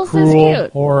terrible Bubbles or cruel is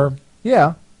cute. or...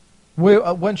 Yeah.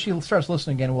 When she starts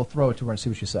listening again, we'll throw it to her and see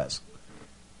what she says.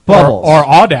 Bubbles. Or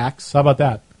Audax. How about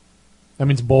that? That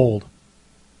means bold.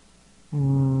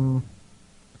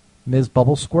 Ms.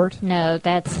 Bubble Squirt? No,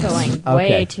 that's going Okay.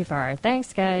 way too far.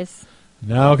 Thanks, guys.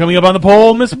 Now coming up on the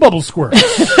poll, Miss Bubble Squirt.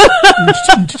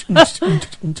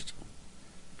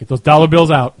 Get those dollar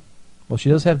bills out. Well, she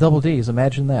does have double D's.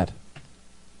 Imagine that.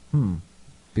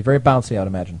 Be very bouncy, I would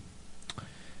imagine.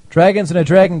 Dragons in a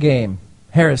dragon game.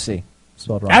 Heresy.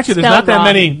 Spelled wrong. Actually, there's Spelled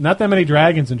not that many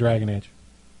dragons in Dragon Age.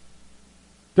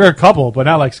 There are a couple, but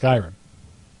not like Skyrim.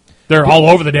 They're all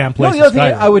over the damn place. The other thing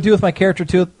I would do with my character,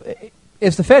 too,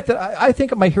 is the fact that I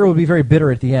think my hero would be very bitter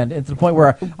at the end, and to the point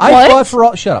where I fought for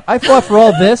all... Shut up. I fought for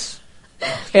all this,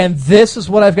 and this is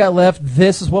what I've got left.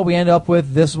 This is what we end up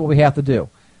with. This is what we have to do.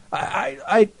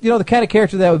 The kind of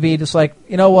character that would be just like,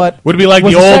 you know what? Would it be like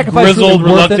Was the old, sacrifice grizzled,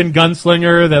 really worth reluctant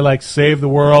gunslinger that like saved the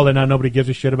world and now nobody gives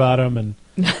a shit about him, and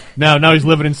now he's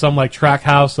living in some like track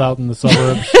house out in the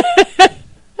suburbs.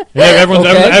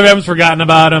 Everyone's forgotten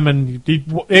about him, and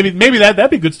maybe that'd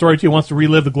be a good story too. He wants to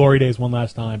relive the glory days one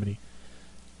last time, and he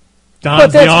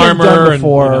dons the armor. Been done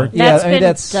before. And, That's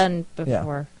been done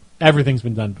before. Everything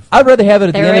been done before. I'd rather have it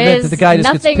at the There end of it is that the guy just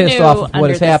gets nothing pissed new off with what under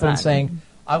has the happened, sun. saying,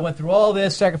 "I went through all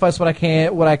this, sacrificed what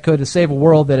I could to save a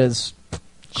world that is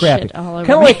crappy." Shit all over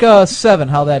Kind of me. like Seven,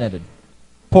 how that ended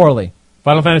poorly.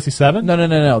 Final Fantasy VII?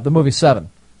 No. The movie Seven.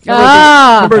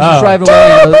 Ah! Remember just driving away.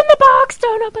 Don't open the box!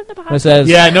 Don't open the It box! says,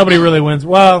 Yeah, nobody really wins.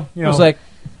 Well, it was like,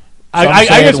 I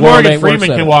guess the world Morgan ain't worth Freeman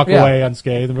saving. can walk Yeah. away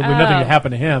unscathed. There would be nothing to happen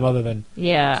to him other than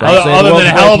Yeah, So- say the other world's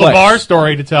than a a hell of great a bar place.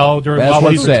 story to tell That's while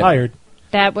what he's it said. retired.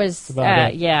 that was, about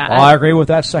that. yeah. I agree with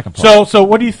that second part. So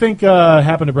what do you think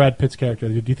happened to Brad Pitt's character?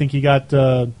 Do you think he got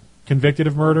convicted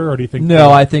of murder, or do you think?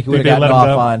 No, I think he would they have let gotten him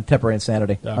off go? on temporary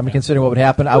insanity. I mean, Okay. considering what would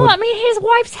happen, I well, would. I mean, his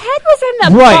wife's head was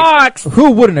in the Right. box.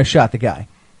 Who wouldn't have shot the guy?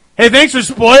 Hey, thanks for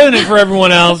spoiling it for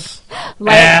everyone else.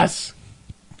 Like- Ass.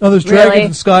 Oh, there's Really?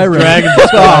 dragons in Skyrim.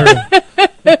 Dragons.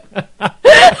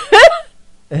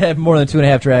 It had more than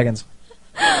 2.5 dragons.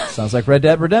 Sounds like Red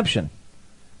Dead Redemption.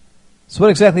 So what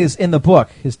exactly is in the book?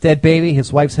 His dead baby,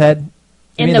 his wife's head?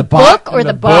 You In mean the box? book or In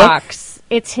the the book? box?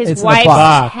 It's his It's in the wife's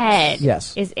box. head.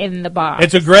 Yes. Is in the box.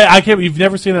 It's a great. I can't. You've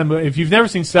never seen that movie. If you've never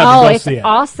seen Seven, Oh, go it's see it.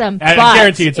 awesome. I but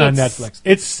guarantee it's on Netflix.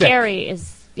 It's sick. Scary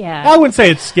is yeah. I wouldn't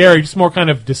say it's scary, just more kind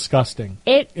of disgusting.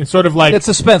 It's sort of like It's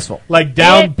suspenseful. like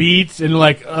downbeats and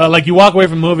like you walk away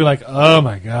from the movie like, oh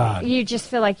my god, You just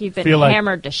feel like you've been Feel like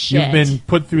hammered to shit. you've been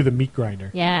put through the meat grinder.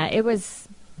 Yeah, it was.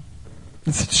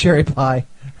 It's a cherry pie.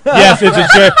 Yes, it's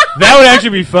a that would actually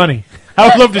be funny. I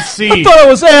would love to see. I thought it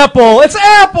was apple. It's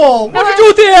apple. What did you do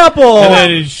with the apple? And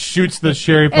then it shoots the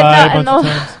cherry pie a bunch of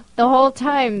times. The whole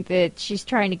time that she's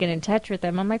trying to get in touch with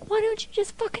him, I'm like, why don't you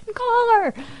just fucking call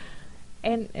her?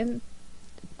 And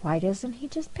why doesn't he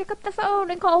just pick up the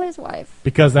phone and call his wife?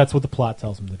 Because that's what the plot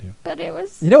tells him to do. But it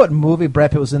was. You know what movie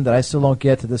Brad Pitt was in that I still don't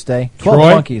get to this day? 12 Troy?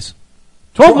 Monkeys.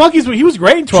 12 Monkeys, he was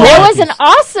great in 12 It Monkeys. was an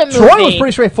awesome movie. Troy was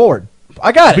pretty straightforward.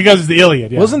 I got it. Because it's the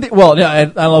Iliad, yeah. Wasn't the well? Yeah, I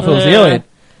don't know if it was the Iliad.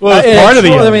 Well, it's part of the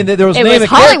Iliad. I mean, there was It names was of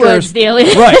characters. Hollywood's the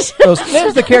Iliad. Right. Those names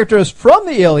of the characters from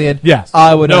the Iliad. Yes.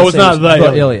 I would No, not it's say not was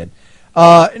the Iliad.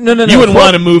 No. You wouldn't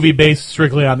want a movie based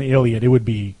strictly on the Iliad. It would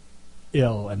be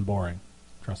ill and boring.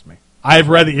 Trust me. I've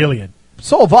read the Iliad.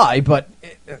 So have I, but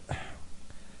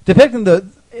depicting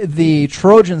the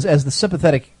Trojans as the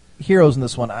sympathetic heroes in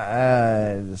this one,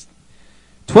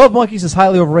 12 Monkeys is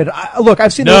highly overrated. Look,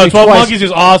 I've seen the No, movie 12 twice. Monkeys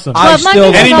is awesome. I 12 still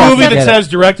Monkeys Any is don't movie awesome. that get it. says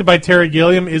directed by Terry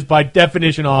Gilliam is by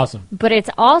definition awesome. But it's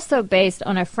also based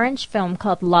on a French film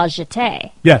called La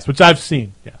Jetée. Yes, which I've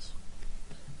seen. Yes,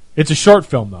 it's a short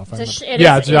film though. If I It's a remember. sh- it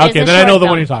yeah, is- it's, it is okay. a Then I know short the one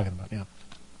film. you're talking about. Yeah.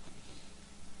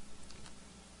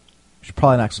 Should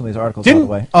probably knock some of these articles out of Didn't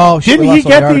the way. Oh, shit, didn't we he lost all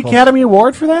get the articles. Academy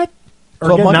Award for that? Or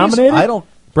 12 get Monkeys? nominated? I don't.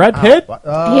 Brad Pitt?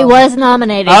 He was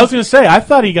nominated. I was going to say I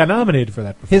thought he got nominated for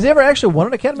that. Before. Has he ever actually won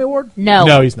an Academy Award? no.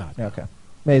 No, he's not. Yeah, okay.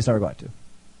 Maybe he's never going to.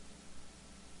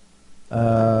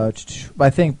 I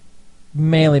think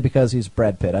mainly because he's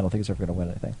Brad Pitt. I don't think he's ever going to win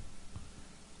anything.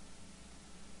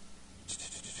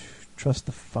 Trust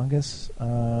the Fungus.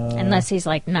 Unless he's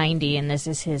like 90 and this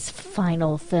is his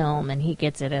final film and he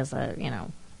gets it as a,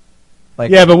 like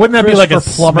Yeah, but wouldn't that be like a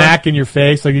Christopher Plummer? smack in your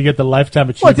face? Like you get the Lifetime Well,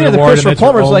 at Achievement the end of the Award and Christopher it's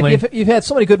your Plummer's like only... you've had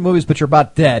so many good movies, but you're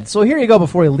about dead. So here you go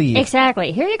before you leave.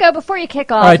 Exactly. Here you go before you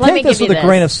kick off. All right, Let me take this give with you a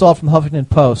grain of salt from the Huffington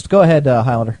Post. Go ahead,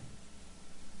 Highlander.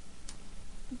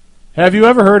 Have you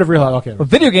ever heard of Real? Okay. Well,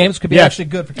 video games could be Yeah. actually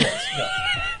good for kids.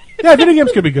 Yeah, video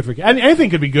games could be good for kids. Anything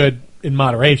could be good in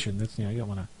moderation. That's you don't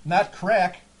want to. Not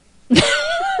crack.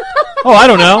 Oh, I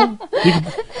don't know.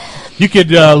 You could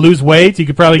lose weight. You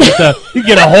could probably get you could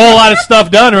get a whole lot of stuff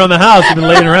done around the house. You've been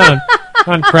laying around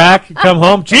on crack. You come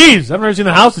home. Jeez, I've never seen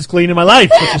the house as clean in my life.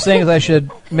 What you're saying is I should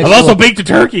mix I've a also little- baked a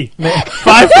turkey.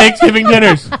 5 Thanksgiving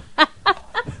dinners.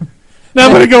 Now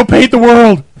I'm going to go paint the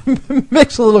world.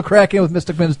 mix a little crack in with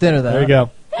Mr. Mim's dinner. Then There you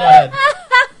huh? go.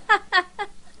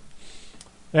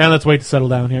 And let's wait to settle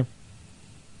down here.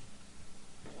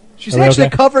 She's Are we actually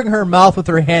okay? covering her mouth with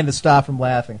her hand to stop from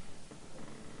laughing.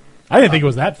 I didn't think it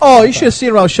was that. Oh, you should have seen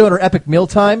her when I was showing her Epic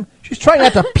Mealtime. She's trying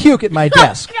not to puke at my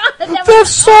desk. That There's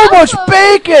was so much awful.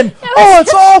 bacon. Oh,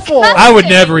 it's awful. I would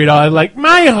never eat all. Like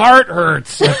my heart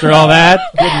hurts after all that.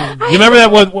 You remember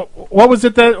that? What was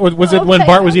it? That was it when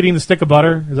Bart was eating the stick of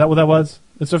butter? Is that what that was?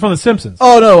 It's from The Simpsons.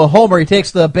 Oh no, Homer. He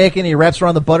takes the bacon, he wraps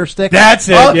around the butter stick. That's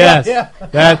it. Oh, yes. yeah.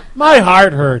 That my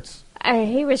heart hurts.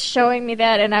 He was showing me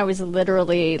that and I was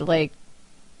literally like,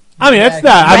 I mean, that's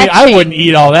not. I mean, I Retching. wouldn't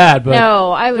eat all that, but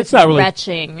no, I was it's not really-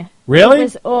 retching. really, It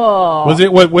was, oh. was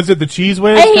it? What was it? The cheese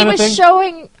whiz And he kind of was thing?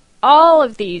 showing all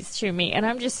of these to me, and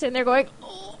I'm just sitting there going,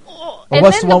 oh, oh. Well, And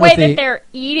what's then the the one way with the- that they're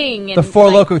eating. And The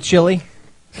Four like, Loko chili.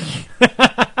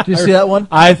 Did you see that one?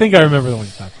 I think I remember the one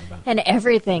you're talking about. And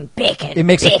everything. Bacon. He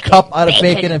makes a bacon, cup out of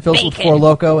bacon and fills it with bacon.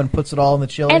 Four Loko and puts it all in the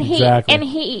chili. And Exactly.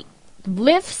 he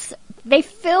lifts, they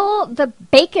fill the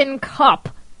bacon cup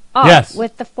up Yes.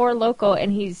 with the Four Loko,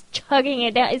 and he's chugging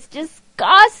it down. It's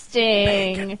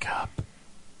disgusting. Cup.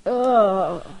 Ugh.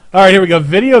 All right, here we go.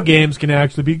 Video games can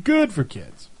actually be good for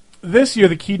kids. This year,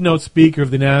 the keynote speaker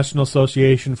of the National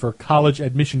Association for College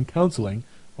Admission Counseling,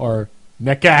 or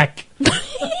NECAC,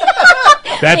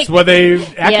 that's what they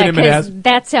acronym it as,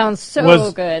 that sounds so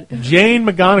was good. Jane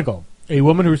McGonigal, a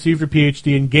woman who received her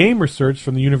PhD in game research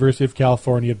from the University of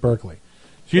California at Berkeley.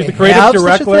 She's the creative Have such a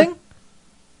director. thing?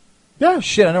 Yeah,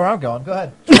 Shit, I know where I'm going. Go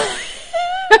ahead.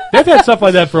 they've had stuff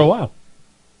like that for a while.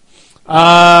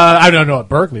 I don't know at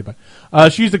Berkeley, but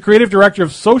she's the creative director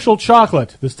of Social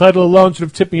Chocolate. This title alone should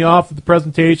have tipped me off that the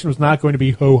presentation was not going to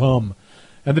be ho-hum.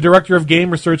 And the director of game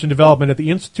research and development at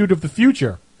the Institute of the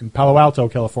Future in Palo Alto,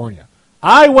 California.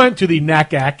 I went to the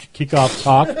NACAC kickoff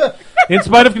talk in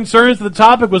spite of concerns that the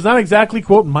topic was not exactly,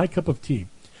 quote, my cup of tea.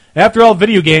 After all,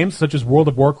 video games such as World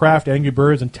of Warcraft, Angry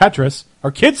Birds, and Tetris are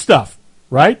kid stuff,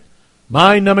 right?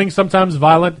 Mind-numbing, sometimes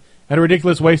violent, and a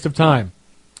ridiculous waste of time.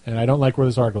 And I don't like where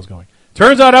this article's going.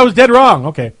 Turns out I was dead wrong.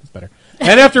 Okay, that's better.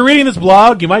 And after reading this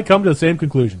blog, you might come to the same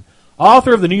conclusion.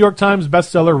 author of the New York Times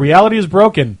bestseller Reality is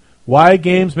Broken, Why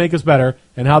Games Make Us Better,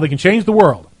 and How They Can Change the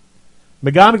World.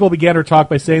 McGonigal began her talk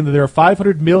by saying that there are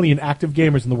 500 million active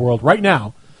gamers in the world right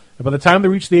now, and by the time they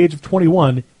reach the age of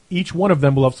 21, each one of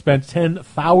them will have spent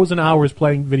 10,000 hours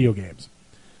playing video games.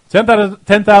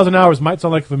 10,000 hours might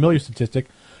sound like a familiar statistic.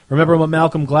 Remember what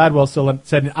Malcolm Gladwell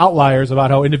said in Outliers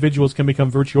about how individuals can become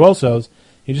virtuosos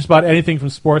in just about anything from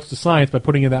sports to science by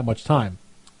putting in that much time.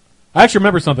 I actually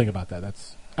remember something about that.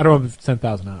 I don't know if it's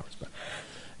 10,000 hours, but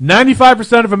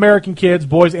 95% of American kids,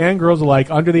 boys and girls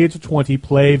alike, under the age of 20,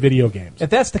 play video games. If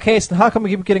that's the case, then how come we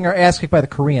keep getting our ass kicked by the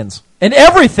Koreans? And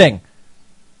everything!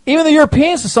 Even the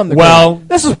Europeans to some degree. Well,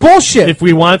 this is bullshit. If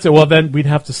we want to, well, then we'd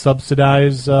have to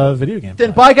subsidize video games.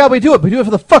 Then by God, we do it. We do it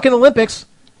for the fucking Olympics.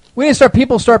 We need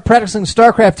to start practicing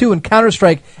StarCraft 2 and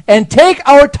Counter-Strike and take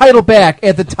our title back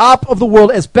at the top of the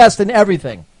world as best in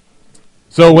everything.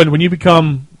 So when you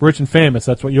become rich and famous,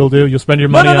 that's what you'll do? You'll spend your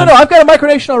money on... No. I've got a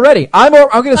micronation already. I'm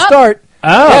going to start...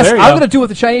 Yes, I'm going to do what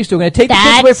the Chinese do. I'm going to take the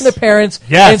kids away from their parents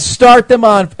and start them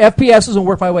on FPSs and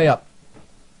work my way up.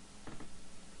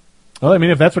 Well, I mean,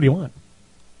 if that's what you want.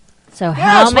 So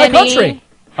how it's my country.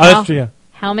 That's true, yeah.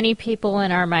 How many people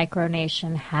in our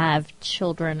micronation have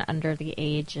children under the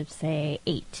age of, say,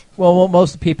 8? Well,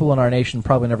 most of the people in our nation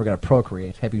probably never going to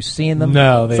procreate. Have you seen them?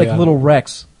 No. It's like little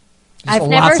Rex. I've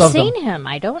never seen him.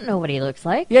 I don't know what he looks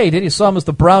like. Yeah, you did. You saw him as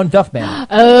the brown Duff Man.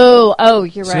 Oh,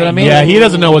 you're right. See what I mean? Yeah, he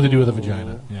doesn't know what to do with a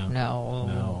vagina. Yeah.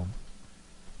 No.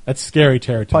 That's scary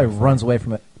territory. Probably runs away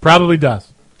from it. Probably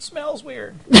does. It smells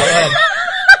weird.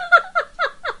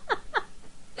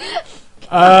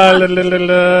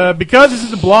 Because this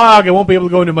is a blog, I won't be able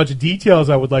to go into much detail as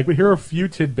I would like, but here are a few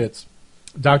tidbits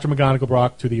Dr. McGonigal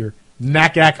brought to your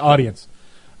NACAC audience.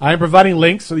 I am providing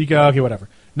links so you can... Okay, whatever.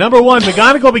 Number 1,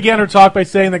 McGonigal began her talk by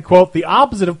saying that, quote, the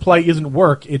opposite of play isn't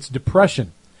work, it's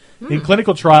depression. In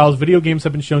clinical trials, video games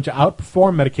have been shown to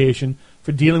outperform medication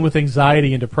for dealing with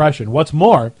anxiety and depression. What's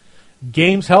more,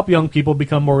 games help young people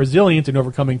become more resilient in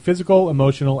overcoming physical,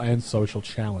 emotional, and social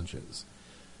challenges.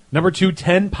 Number 2,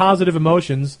 10 positive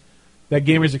emotions that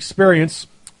gamers experience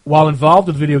while involved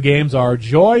with video games are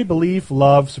joy, belief,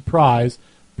 love, surprise,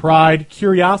 pride,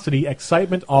 curiosity,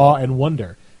 excitement, awe, and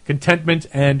wonder, contentment,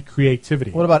 and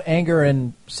creativity. What about anger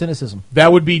and cynicism?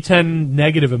 That would be 10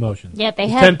 negative emotions. Yeah, they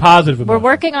It's have 10 positive emotions. We're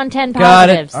working on 10 Got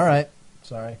positives. it. All right.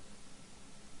 Sorry.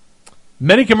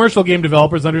 Many commercial game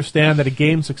developers understand that a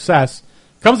game's success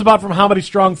comes about from how many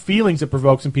strong feelings it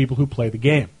provokes in people who play the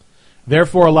game.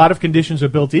 Therefore, a lot of conditions are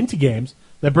built into games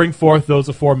that bring forth those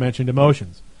aforementioned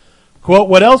emotions. Quote,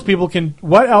 what else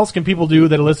can people do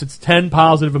that elicits 10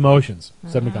 positive emotions,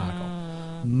 said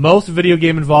McGonigal. Most video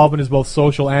game involvement is both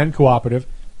social and cooperative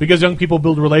because young people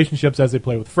build relationships as they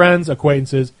play with friends,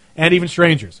 acquaintances, and even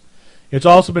strangers. It's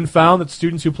also been found that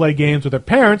students who play games with their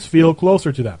parents feel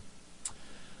closer to them.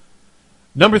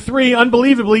 Number 3,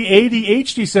 unbelievably,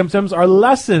 ADHD symptoms are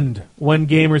lessened when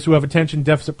gamers who have attention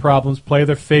deficit problems play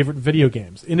their favorite video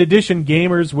games. In addition,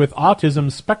 gamers with autism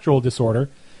spectral disorder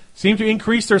seem to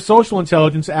increase their social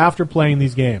intelligence after playing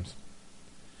these games.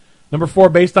 Number 4,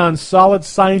 based on solid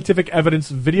scientific evidence,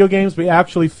 video games may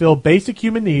actually fill basic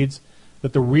human needs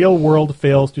that the real world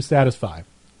fails to satisfy.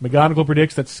 McGonigal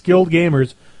predicts that skilled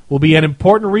gamers will be an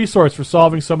important resource for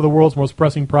solving some of the world's most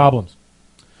pressing problems.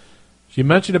 She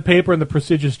mentioned a paper in the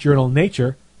prestigious journal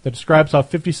Nature that describes how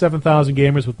 57,000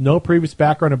 gamers with no previous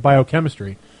background in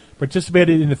biochemistry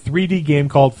participated in a 3D game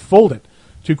called Fold It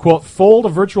to, quote, fold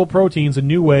virtual proteins in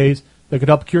new ways that could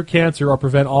help cure cancer or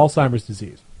prevent Alzheimer's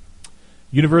disease.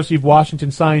 University of Washington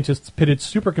scientists pitted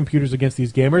supercomputers against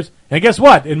these gamers, and guess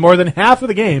what? In more than half of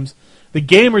the games, the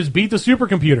gamers beat the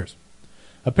supercomputers.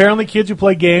 Apparently, kids who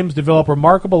play games develop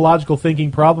remarkable logical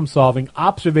thinking, problem-solving,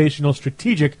 observational,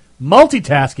 strategic,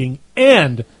 multitasking,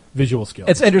 and visual skills.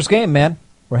 It's Ender's Game, man.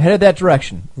 We're headed that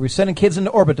direction. We're sending kids into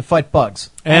orbit to fight bugs.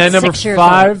 And number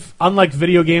 5, unlike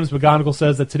video games, McGonigal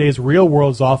says that today's real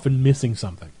world is often missing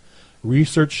something.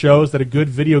 Research shows that a good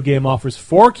video game offers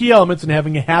 4 key elements in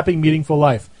having a happy, meaningful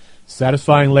life.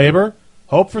 Satisfying labor,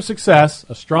 hope for success,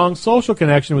 a strong social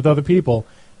connection with other people,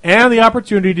 and the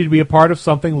opportunity to be a part of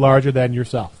something larger than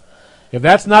yourself. If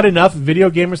that's not enough,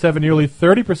 video gamers have a nearly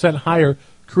 30% higher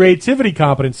creativity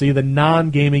competency than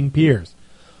non-gaming peers.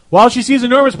 While she sees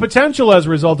enormous potential as a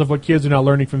result of what kids are now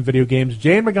learning from video games,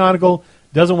 Jane McGonigal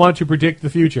doesn't want to predict the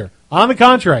future. On the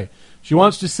contrary, she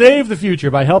wants to save the future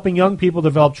by helping young people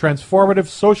develop transformative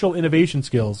social innovation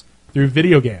skills through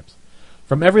video games.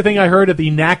 From everything I heard at the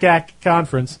NACAC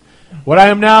conference, from what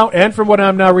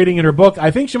I'm now reading in her book, I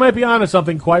think she might be onto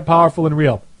something quite powerful and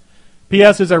real.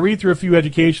 P.S. As I read through a few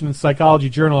education and psychology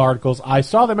journal articles, I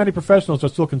saw that many professionals are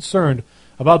still concerned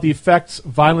about the effects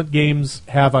violent games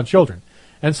have on children.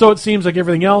 And so it seems like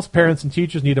everything else, parents and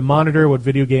teachers need to monitor what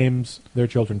video games their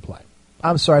children play.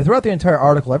 I'm sorry. Throughout the entire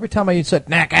article, every time I said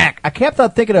 "knack," I kept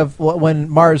on thinking of when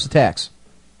Mars attacks.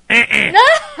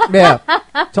 Yeah.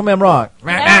 Tell me I'm wrong.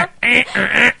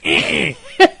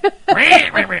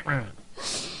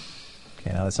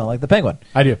 Okay, now that sounds like the penguin.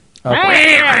 I do.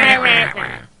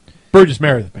 Okay. Burgess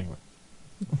Meredith, the penguin.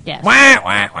 Yes.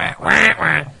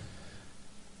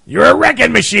 You're a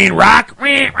wrecking machine, Rock.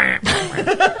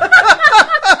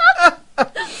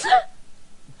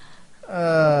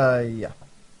 Yeah.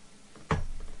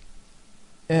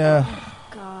 Yeah.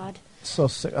 God. So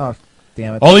sick. Oh,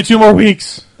 damn it. Only 2 more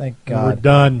weeks. Thank And God. we're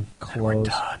done. Close.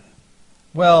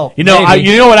 Well, You know, maybe.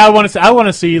 you know what I want to see? I want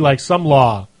to see like some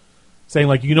law saying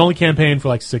like you can only campaign for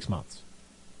like 6 months,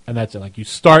 and that's it. Like you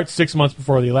start 6 months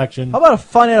before the election, How about a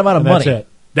finite amount of and money? that's it.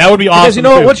 That would be awesome. Because you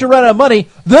know what? too. Once you run out of money,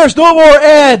 there's no more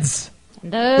ads.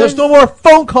 There's no more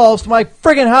phone calls to my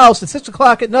friggin' house at 6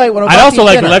 o'clock at night when I'm I'd about to also eat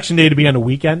like dinner. election day to be on a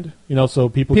weekend, you know, so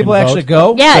people can actually vote,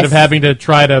 go. Yes. instead of having to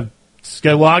try to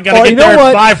schedule. Well, I got Or to you get know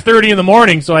there what? at 5:30 in the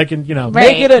morning so I can, you know.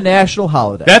 Right. Make it a national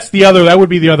holiday. That's the other. That would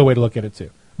be the other way to look at it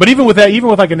too. But even with that, even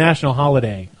with like a national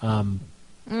holiday, some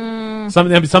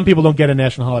people don't get a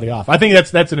national holiday off. I think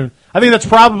that's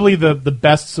probably the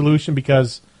best solution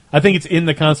because I think it's in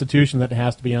the Constitution that it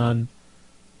has to be on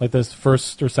like this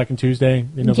first or second Tuesday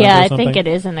in November. Yeah, or I something. think it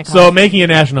is in the So making a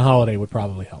national holiday would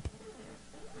probably help.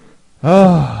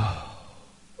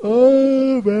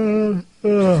 Oh, man.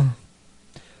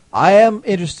 I am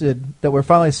interested that we're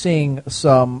finally seeing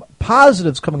some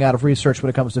positives coming out of research when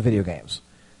it comes to video games.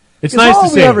 It's Because nice all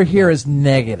to we see. ever hear is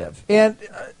negative. And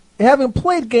having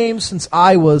played games since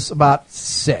I was about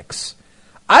 6,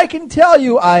 I can tell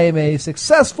you I am a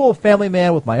successful family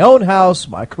man with my own house,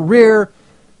 my career,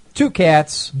 2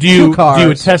 cats, 2 cars. Do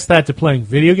you attest that to playing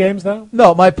video games though?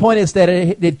 No, my point is that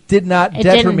it did not It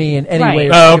deter didn't- me in any right. way,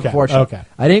 Oh, shape, okay, or form. okay.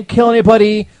 I didn't kill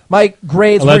anybody. My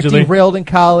grades Allegedly. were derailed in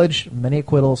college. Many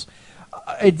acquittals.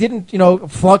 It didn't,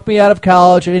 flunk me out of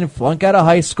college. I didn't flunk out of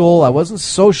high school. I wasn't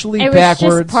socially It was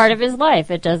backwards. just part of his life.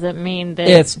 It doesn't mean that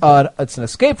It's an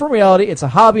escape from reality. It's a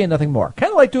hobby and nothing more.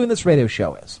 Kind of like doing this radio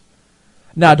show is.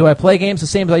 Now, do I play games the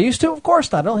same as I used to? Of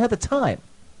course not. I don't have the time.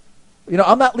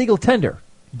 I'm not legal tender.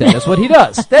 That is what he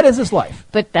does. That is his life.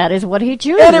 But that is what he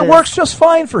chooses. And it works just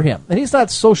fine for him. And he's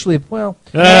not socially,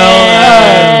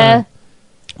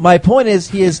 my point is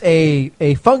he is a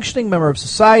functioning member of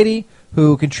society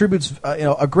who contributes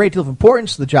a great deal of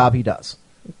importance to the job he does.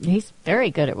 He's very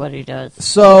good at what he does.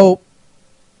 So,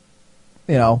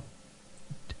 he'll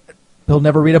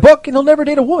never read a book and he'll never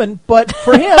date a woman, but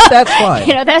for him, that's fine.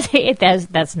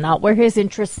 That's not where his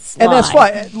interests lie. And that's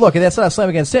why, look, and that's not a slam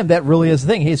against him. That really is the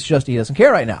thing. He's just, he doesn't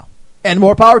care right now. And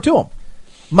more power to him.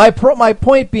 My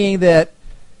point being that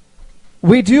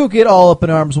we do get all up in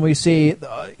arms when we see,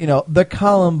 the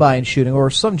Columbine shooting or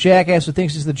some jackass who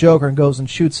thinks he's the Joker and goes and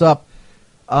shoots up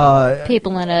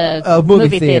people in a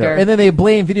movie theater. And then they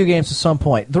blame video games at some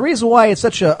point. The reason why it's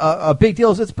such a big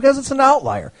deal is it's because it's an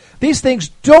outlier. These things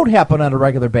don't happen on a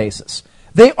regular basis.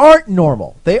 They aren't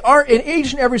normal. They aren't, in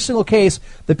each and every single case,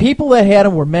 the people that had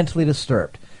them were mentally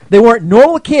disturbed. They weren't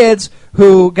normal kids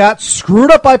who got screwed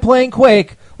up by playing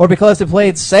Quake or because they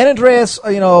played San Andreas,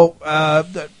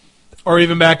 Or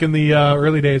even back in the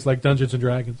early days, like Dungeons and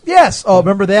Dragons. Yes. Oh,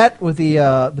 remember that with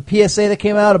the PSA that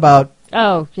came out about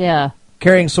Oh, yeah.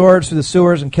 carrying swords through the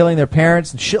sewers and killing their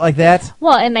parents and shit like that?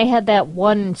 Well, and they had that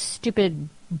one stupid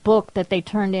book that they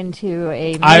turned into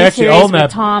a I actually miniseries own with that.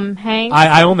 Tom Hanks.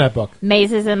 I own that book.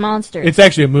 Mazes and Monsters. It's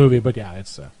actually a movie, but yeah,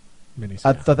 it's a miniseries.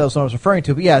 I thought that was what I was referring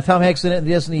to. But yeah, Tom Hanks in it, and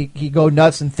doesn't he go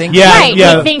nuts and think? Yeah, right.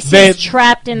 yeah, He thinks they- he's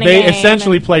trapped in the They game.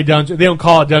 essentially play Dungeons. They don't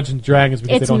call it Dungeons and Dragons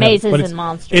because It's they don't Mazes have, but and it's,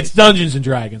 Monsters. It's Dungeons and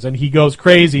Dragons, and he goes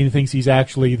crazy and thinks he's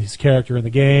actually his character in the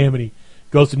game, and he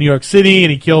goes to New York City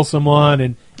and he kills someone,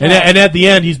 and at the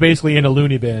end he's basically in a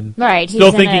loony bin, Right. still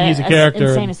he's in thinking he's a character,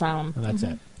 Insane and, asylum. and that's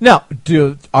it. Now,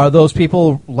 are those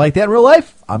people like that in real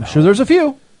life? I'm sure there's a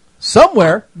few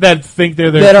somewhere That think they're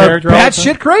their that are character. all the time.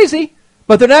 batshit crazy,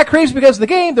 but they're not crazy because of the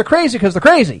game. They're crazy because they're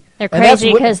crazy. They're And that's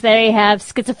crazy what- because they have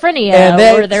schizophrenia and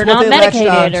or they're what not they latched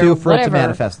medicated onto or for it to whatever.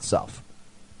 manifest itself.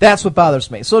 That's what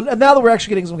bothers me. So now that we're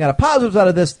actually getting some kind of positives out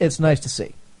of this, it's nice to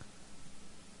see.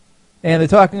 And they're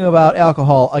talking about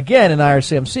alcohol again in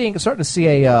IRC. I'm starting to see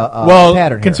a pattern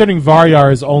here. considering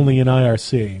Varyar is only in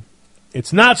IRC,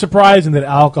 it's not surprising that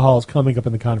alcohol is coming up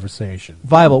in the conversation.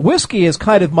 Viable whiskey is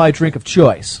kind of my drink of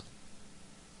choice.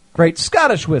 Great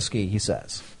Scottish whiskey, he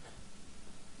says.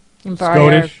 And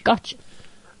Barrier, Scottish. Gotcha.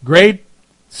 Great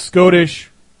Scottish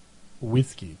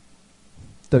whiskey.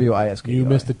 WISK. You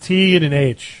missed a T and an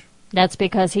H. That's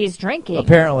because he's drinking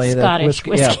Apparently, that Scottish whiskey-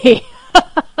 whiskey.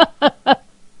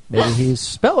 Maybe he's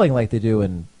spelling like they do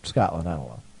in Scotland. I don't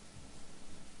know.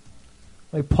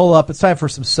 Let me pull up. It's time for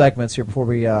some segments here before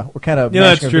we're kind of... Yeah,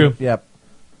 that's true. Yep.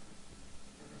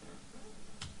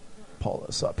 Pull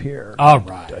this up here. All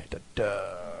right. Da, da,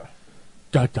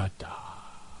 da. Da da da.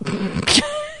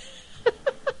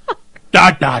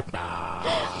 Da da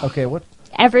da. Okay, what?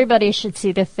 Everybody should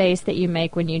see the face that you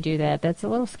make when you do that. That's a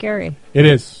little scary. It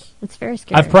is. It's very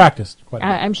scary. I've practiced quite a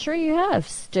bit. I'm sure you have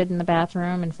stood in the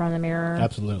bathroom in front of the mirror.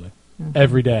 Absolutely.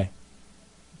 Every day.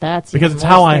 That's Because even it's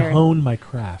more how I scary. hone my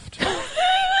craft.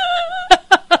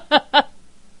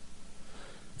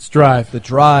 It's Drive. The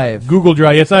Drive. Google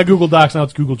Drive. It's not Google Docs now,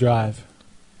 it's Google Drive.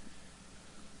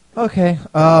 Okay.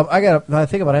 I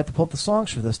think about it. I have to pull up the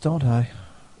songs for this, don't I?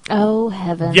 Oh,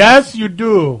 heaven. Yes, you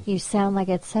do. You sound like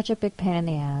it's such a big pain in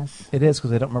the ass. It is,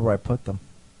 because I don't remember where I put them.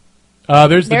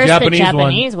 There's the There's Japanese, the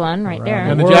Japanese one right Right. there.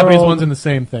 And the World. Japanese one's in the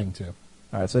same thing, too.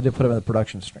 All right, so I did put them in the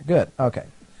production string. Good. Okay.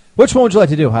 Which one would you like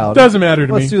to do, Howard? Doesn't matter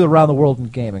to Let's me. do the Around the World in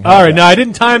Gaming. All right, now I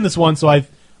didn't time this one, so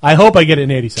I hope I get it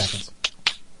in 80 seconds.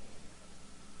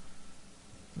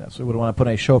 No, so we wouldn't want to put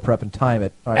any show prep and time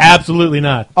it. All right. Absolutely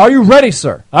not. Are you ready,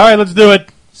 sir? All right, let's do it.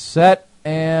 Set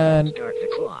and... Start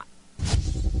the clock.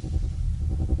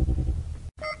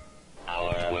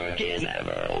 Our work is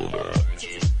never over.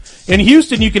 In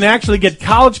Houston, you can actually get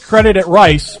college credit at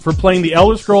Rice for playing the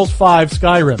Elder Scrolls V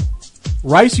Skyrim.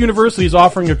 Rice University is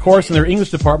offering a course in their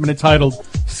English department entitled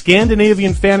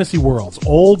Scandinavian Fantasy Worlds,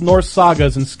 Old Norse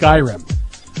Sagas in Skyrim.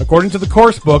 According to the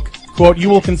course book, quote, you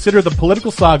will consider the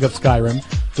political saga of Skyrim,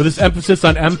 with its emphasis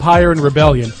on empire and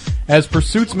rebellion, as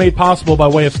pursuits made possible by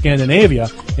way of Scandinavia,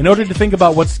 in order to think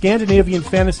about what Scandinavian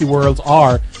fantasy worlds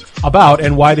are about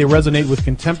and why they resonate with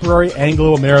contemporary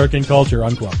Anglo-American culture,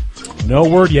 unquote. No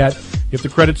word yet if the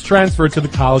credits transferred to the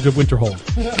College of Winterhold.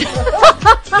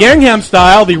 Gangnam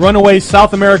Style, the runaway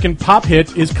South American pop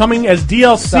hit, is coming as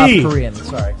DLC. South Korean,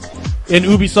 sorry. In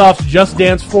Ubisoft's Just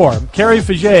Dance 4. Carrie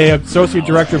Faget, Associate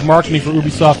Director of Marketing for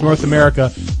Ubisoft North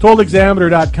America, told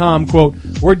Examiner.com, quote,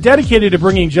 we're dedicated to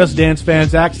bringing Just Dance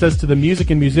fans access to the music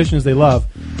and musicians they love.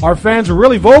 Our fans were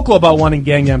really vocal about wanting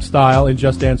Gangnam Style in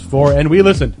Just Dance 4, and we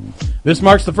listened. This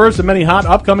marks the first of many hot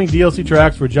upcoming DLC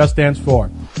tracks for Just Dance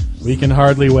 4. We can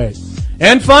hardly wait.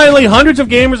 And finally, hundreds of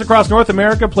gamers across North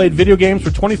America played video games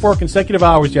for 24 consecutive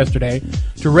hours yesterday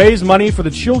to raise money for the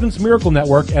Children's Miracle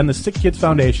Network and the Sick Kids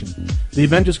Foundation. The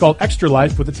event is called Extra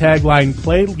Life with the tagline,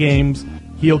 Play Games,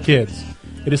 Heal Kids.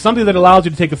 It is something that allows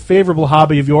you to take a favorable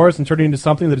hobby of yours and turn it into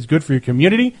something that is good for your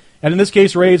community, and in this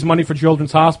case, raise money for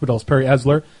children's hospitals. Perry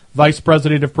Esler, Vice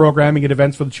President of Programming and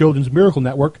Events for the Children's Miracle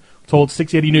Network, told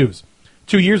 680 News.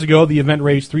 2 years ago, the event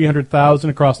raised $300,000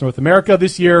 across North America.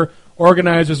 This year,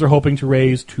 organizers are hoping to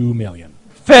raise $2 million.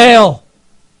 Fail!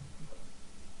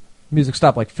 Music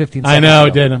stopped like 15 seconds I know,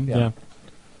 ago. it did. Yeah.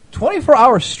 24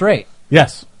 hours straight.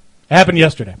 Yes. It happened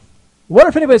yesterday. What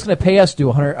if anybody's going to pay us to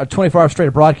do a 24 hours straight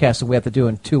of broadcasting we have to do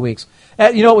in 2 weeks?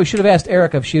 You know what? We should have asked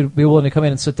Erica if she'd be willing to come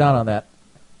in and sit down on that.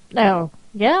 Oh,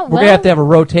 yeah. We're going to have a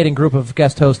rotating group of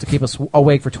guest hosts to keep us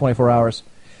awake for 24 hours.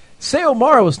 Say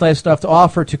O'Mara was nice enough to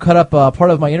offer to cut up part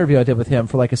of my interview I did with him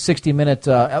for like a 60-minute,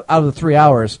 out of the 3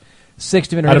 hours,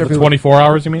 60-minute Out of interview. the 24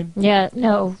 hours, you mean? Yeah,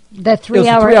 no, the It was a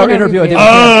 3-hour 3-hour interview I did with him.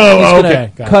 Oh, He's gonna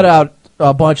okay. Got cut it. out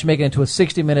a bunch, make it into a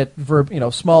 60-minute,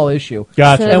 small issue.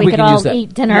 Gotcha. So that And we we could can all use that.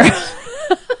 eat dinner.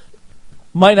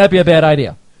 Might not be a bad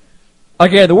idea.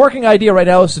 Again, the working idea right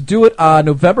now is to do it on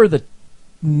November the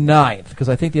 9th, because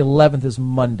I think the 11th is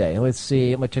Monday. Let's see.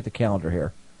 Let me check the calendar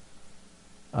here.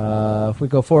 If we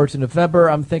go forward to November,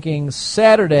 I'm thinking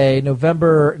Saturday,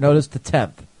 notice the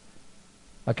 10th.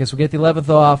 Okay, so we get the 11th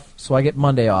off, so I get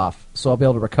Monday off, so I'll be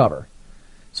able to recover.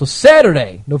 So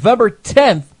Saturday, November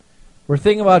 10th, we're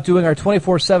thinking about doing our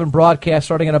 24/7 broadcast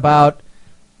starting at about,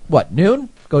 noon?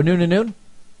 Go noon to noon?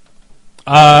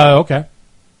 Okay.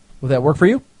 Will that work for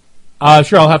you?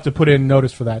 Sure, I'll have to put in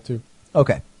notice for that, too.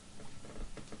 Okay.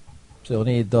 So you'll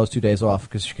need those 2 days off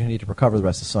because you're going to need to recover the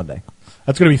rest of Sunday.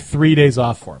 That's going to be 3 days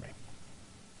off for me.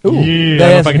 Ooh, Yeah, I don't know if that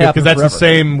I hasn't can do it, happened because that's the forever.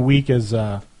 same week as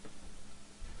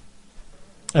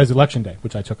Election Day,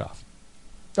 which I took off.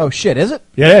 Oh, shit, is it?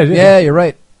 Yeah, it is. Yeah, you're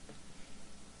right.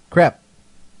 Crap.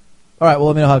 All right, well,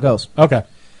 let me know how it goes. Okay.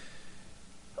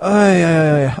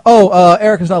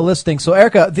 Erica's not listening. So,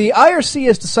 Erica, the IRC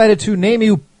has decided to name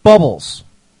you Bubbles.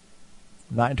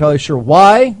 Not entirely sure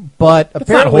why, but It's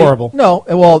apparently... not horrible. No,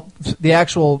 well, the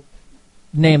actual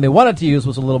name they wanted to use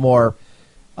was a little more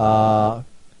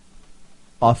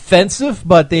offensive,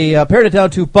 but they pared it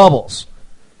down to Bubbles.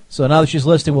 So now that she's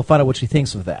listening, we'll find out what she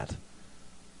thinks of that.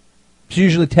 She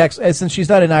usually texts, since she's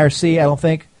not in IRC, I don't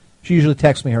think, She usually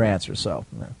texts me her answers. So,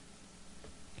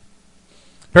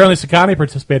 Apparently, Sakami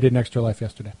participated in Extra Life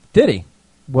yesterday. did he?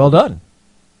 Well done.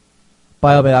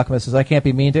 Biomed Alchemist says, I can't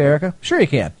be mean to Erica. Sure you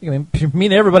can. You can be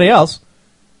mean to everybody else.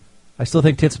 I still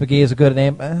think Tits McGee is a good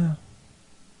name.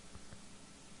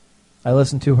 I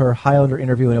listened to her Highlander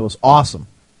interview, and it was awesome.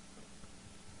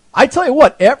 I tell you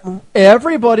what,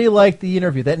 everybody liked the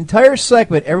interview. That entire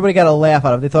segment, everybody got a laugh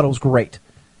out of it. They thought it was great.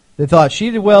 They thought she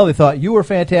did well. They thought you were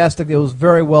fantastic. It was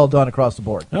very well done across the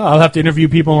board. Oh, I'll have to interview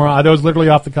people more. That was literally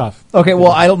off the cuff. Okay,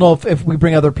 well, I don't know if we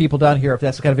bring other people down here, if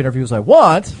that's the kind of interviews I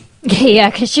want. Yeah,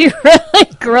 because you really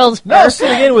grilled her. No,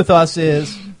 sitting in with us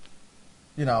is,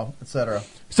 etc.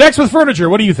 Sex with furniture.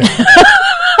 What do you think?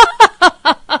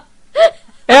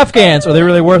 Afghans, are they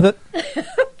really worth it?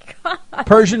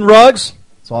 Persian rugs,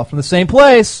 it's all from the same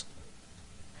place.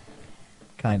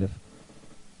 Kind of.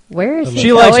 Where is he She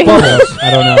going? likes bubbles.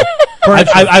 I don't know.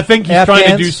 I think he's trying to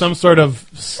Afghans. do some sort of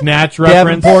snatch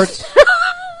reference. Davenport.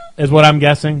 Is what I'm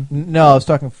guessing. No, I was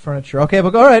talking furniture. Okay,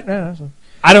 but all right. Yeah, so-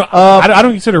 I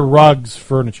don't consider rugs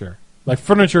furniture. Like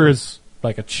furniture is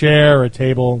like a chair or a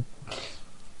table.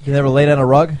 You never laid on a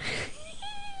rug?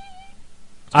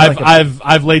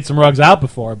 I've laid some rugs out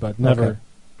before, but never Okay.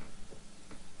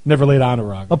 never laid on a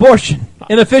rug. Abortion.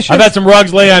 Inefficient. I've had some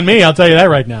rugs lay on me. I'll tell you that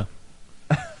right now.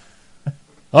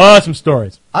 Oh, some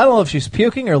stories. I don't know if she's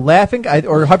puking or laughing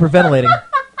or hyperventilating.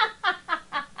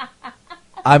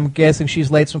 I'm guessing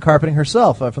she's laid some carpeting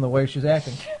herself from the way she's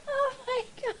acting. Oh, my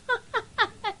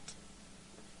God.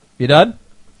 You done?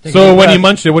 So when you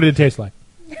munched it, what did it taste like?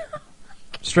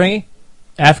 Stringy?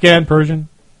 Afghan, Persian?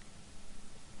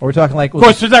 Or we're talking like... Of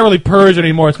course, it's not really Persian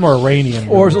anymore. It's more Iranian.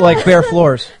 Or is it like bare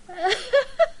floors?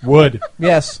 Wood.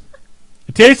 Yes.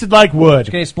 It tasted like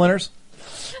wood. Any splinters?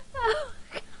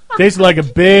 Tasted like a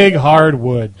big, hard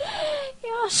wood.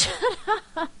 Y'all shut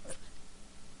up.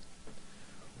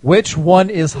 Which one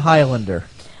is Highlander?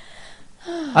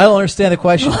 I don't understand the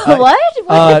question.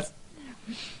 What?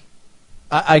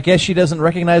 I guess she doesn't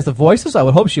recognize the voices. I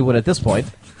would hope she would at this point.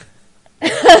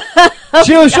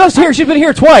 She was just here. She's been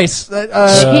here twice. She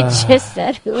just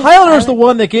said who. Highlander's the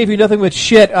one that gave you nothing but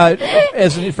shit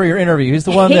for your interview. He's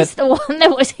the one He's the one that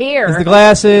was here. has the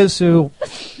glasses. Who?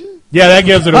 Yeah, that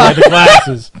gives it away. The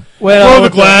glasses. Well, the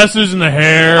glasses and the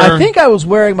hair. I think I was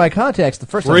wearing my contacts the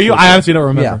first time. Were you? I honestly don't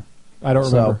remember. Yeah. I don't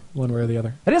remember So- one way or the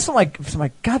other. I did something like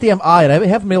my goddamn eye, and I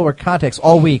haven't been able to wear contacts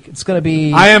all week. It's going to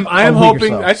be. I am a week or hoping.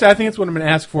 so. Actually, I think it's what I'm going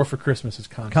to ask for Christmas is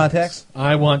contacts. Contacts?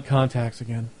 I want contacts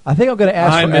again. I think I'm going to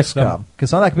ask I for miss them. XCOM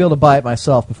because I'm not going to be able to buy it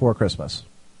myself before Christmas.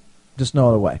 Just no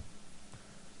other way.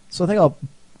 So I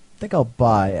think I'll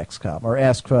buy XCOM or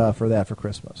ask for that for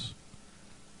Christmas.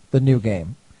 The new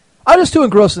game. I'm just too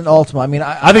engrossed in Ultima. I mean,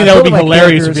 I think that would be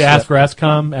hilarious if you asked for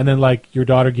XCOM and then like your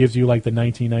daughter gives you like the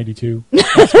 1992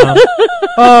 XCOM.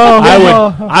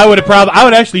 I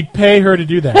would actually pay her to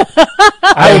do that.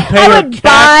 I would pay her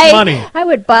cash money. I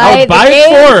would buy it for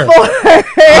her.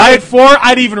 Buy it for her.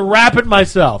 I'd even wrap it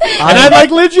myself, and I'd like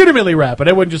legitimately wrap it.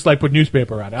 I wouldn't just like put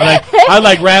newspaper around it. I'd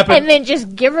like wrap it, and then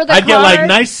just give her the I'd card. get like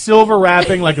nice silver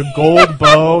wrapping, like a gold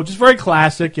bow, just very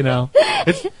classic.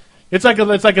 It's like a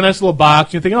nice little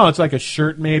box. You think, oh, it's like a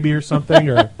shirt maybe or something,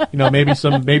 or maybe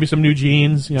some new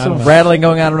jeans. I don't Some know. rattling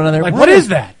going on around there. Like, what is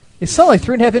that? They sound like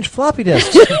 3.5-inch floppy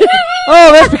disks.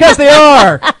 Oh, that's because they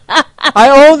are.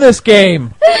 I own this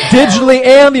game digitally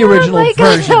and the original Oh my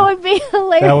God, version. that would be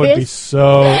hilarious. That would be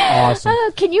so awesome.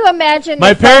 Oh, can you imagine?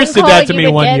 My the phone parents did that calling to you me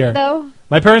one dead, year. Though?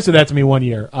 My parents did that to me one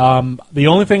year. The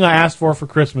only thing I asked for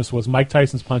Christmas was Mike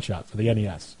Tyson's Punch-Out for the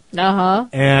NES. Uh-huh.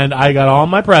 And I got all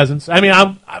my presents. I mean,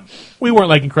 we weren't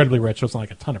like incredibly rich, so it's not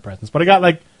like a ton of presents, but I got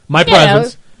like my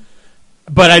presents.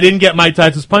 But I didn't get Mike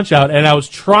Tyson's Punch-Out, and I was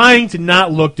trying to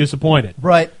not look disappointed.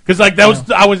 Right. Because like I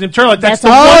was internally like, that's the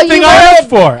all one thing you I wanted. asked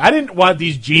for. I didn't want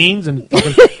these jeans and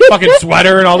fucking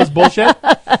sweater and all this bullshit.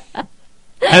 And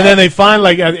then they find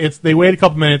they wait a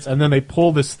couple minutes, and then they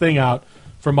pull this thing out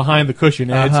from behind the cushion,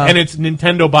 and it's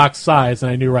Nintendo box size,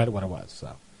 and I knew right what it was. So,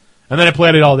 and then I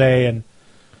played it all day, and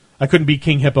I couldn't beat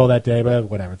King Hippo that day, but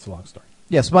whatever. It's a long story.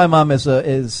 Yes, my mom is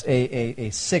a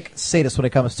sick sadist when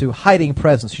it comes to hiding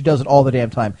presents. She does it all the damn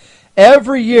time.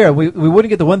 Every year, we wouldn't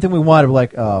get the one thing we wanted. We're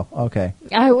like, oh, okay.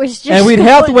 I was just. And we'd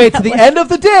have to wait to the end of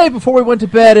the day before we went to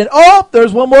bed, and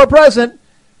there's one more present.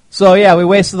 So, yeah, we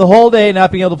wasted the whole day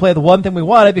not being able to play the one thing we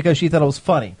wanted because she thought it was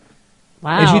funny.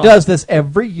 Wow. And she does this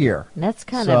every year. That's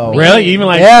kind So- of mean. Really? Even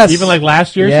like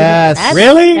last year? Yes. That's-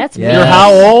 Really? That's Yes. You're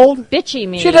how old? bitchy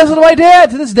me. She does it to my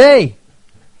dad to this day.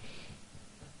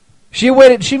 She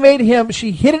waited. She made him.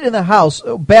 She hid it in the house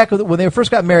back when they first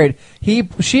got married.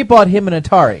 She bought him an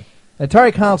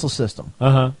Atari console system.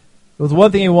 Uh-huh. It was the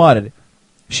one thing he wanted.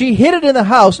 She hid it in the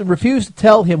house and refused to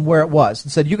tell him where it was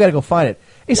and said, you got to go find it.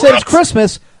 He said, it's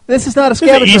Christmas. This is not a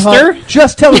scavenger Easter? hunt.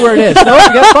 Just tell me where it is. No,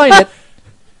 you got to find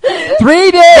it.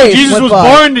 3 days. Jesus went was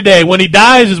by. born today. When he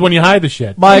dies is when you hide the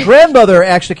shit. My grandmother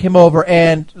actually came over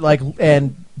and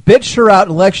bitched her out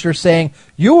and lectured her, saying,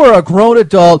 "You are a grown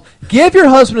adult. Give your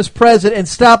husband his present and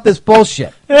stop this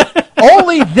bullshit."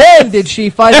 Only then did she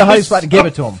find the hiding spot and give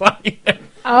it to him. Funny.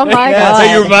 Oh my Yeah,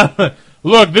 Say your god. mom,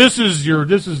 look, this is yeah.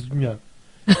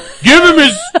 Give him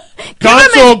his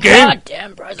console game.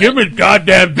 Goddamn present. Give him his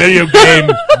goddamn video game.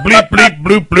 Bleep, bleep,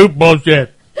 bloop, bloop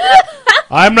bullshit.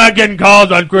 I'm not getting calls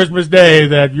on Christmas Day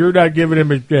that you're not giving him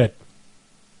his shit.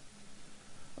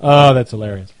 Oh, that's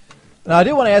hilarious. Now, I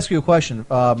do want to ask you a question,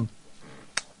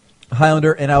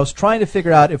 Highlander, and I was trying to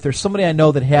figure out if there's somebody I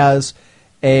know that has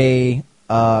a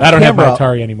I don't have my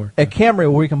Atari anymore. a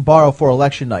camera where we can borrow for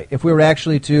election night. If we were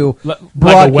actually to Like a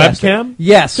broadcast webcam? it.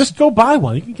 Yes. Just go buy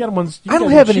one. You can get them on. I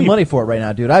don't have any money for it right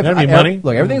now, dude. You don't have any money?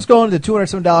 Look, everything's going to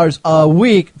 $207 a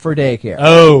week for daycare.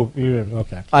 Oh, yeah,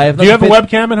 okay. I have Do you have a nothing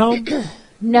webcam at home?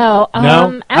 No.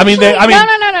 No? Actually,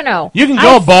 no. You can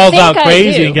go balls think out I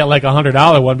crazy do. and get like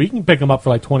 $100 one, but you can pick them up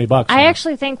for like $20. I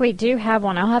actually think we do have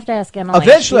one. I'll have to ask Emily.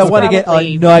 Eventually, I She's want to get a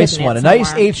probably nice hidden it one, a nice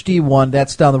somewhere. HD one.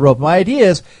 That's down the road. My idea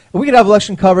is we could have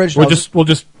election coverage. we'll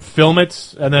just film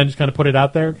it and then just kind of put it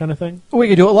out there, kind of thing. we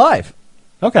could do it live.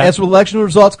 Okay. As election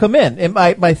results come in. And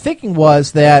my thinking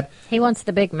was that, He wants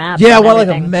the big map. yeah, I and want like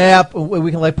a everything. map. We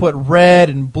can like put red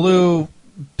and blue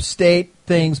state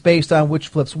things based on which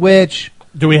flips which.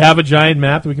 Do we have a giant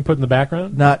map that we can put in the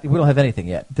background? We don't have anything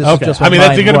yet. This is Okay. just I mean,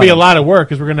 that's mind going to be a running. lot of work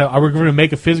because we're going to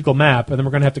make a physical map and then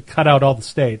we're going to have to cut out all the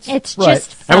states. It's Right.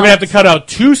 just. And we're going to have to felt. cut out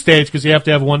 2 states because you have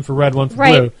to have one for red, one for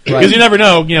Right. blue. Because you never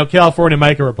know. California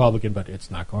might go Republican, but it's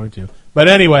not going to. But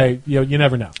anyway, you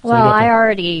never know. So Well, you have to- I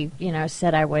already,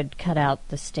 said I would cut out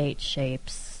the state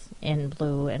shapes in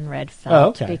blue and red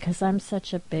felt Oh, okay. because I'm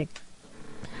such a big.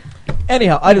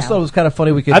 Anyhow, I just thought it was kind of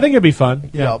funny. We could, I think it'd be fun.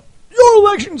 you know, your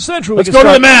election central. Let's we go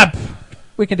can to the start- map.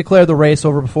 We can declare the race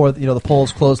over before the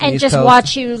polls close. on the And East just Coast.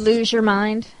 watch you lose your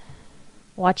mind.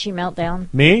 Watch you melt down.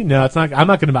 Me? No, it's not. I'm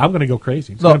not going to. I'm going to go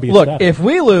crazy. It's going to be Look, ecstatic. if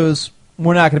we lose,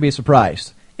 we're not going to be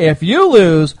surprised. If you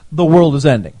lose, the world is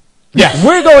ending. Yes.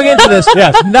 We're going into this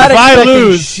Yes. not If I expecting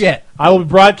lose, shit. I will be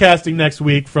broadcasting next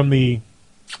week from the.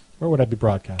 Where would I be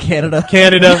broadcasting? Canada.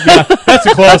 Canada. Yeah, that's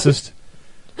the closest.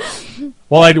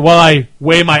 While I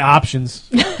weigh my options,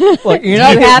 Look, you're Do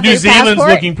not you have New your Zealand's passport?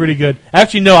 looking pretty good.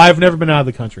 Actually, no, I've never been out of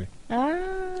the country. Ah,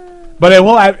 But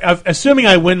assuming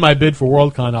I win my bid for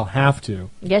Worldcon, I'll have to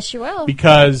yes, you will.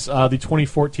 because the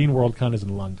 2014 Worldcon is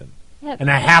in London, Yep. and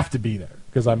I have to be there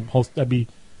because I'd be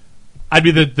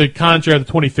the con chair of the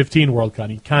 2015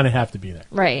 Worldcon. You kind of have to be there.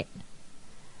 Right.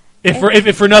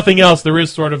 If for nothing else, there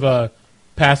is sort of a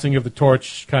passing of the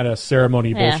torch kind of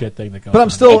ceremony Yeah. bullshit thing that goes. But I'm on.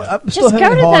 still Just go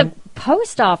having to hard- the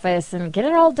post office and get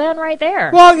it all done right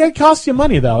there. Well, it costs you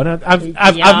money though, and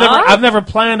I've Yeah. never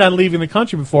planned on leaving the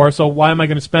country before. So why am I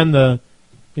going to spend the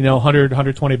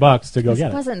 $100-$120 to go This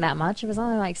get it? wasn't that much. It was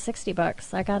only like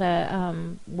 $60. I got a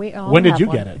When did you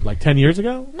get it? Like 10 years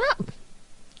ago? No,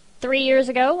 3 years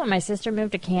ago when my sister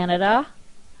moved to Canada.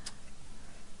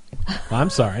 I'm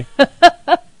sorry.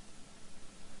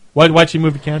 Why'd she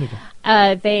move to Canada?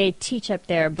 They teach up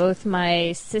there. Both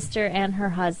my sister and her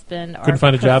husband are Couldn't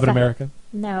find a job in America.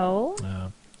 No,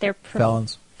 they're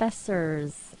Felons.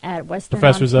 professors at Western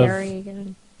Professors of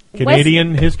Ontario.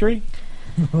 Canadian history.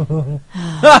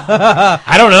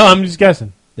 I don't know. I'm just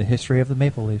guessing. The history of the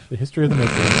maple leaf. The history of the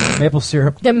maple. Maple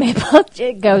syrup. The maple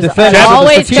it goes Defend-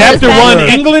 always goes Chapter back, 1,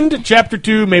 England. Chapter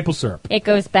 2, maple syrup. It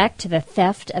goes back to the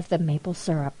theft of the maple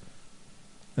syrup.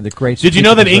 And the great. Did you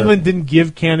know that strategic England didn't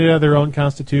give Canada their own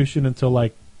constitution until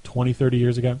like 20, 30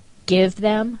 years ago? Give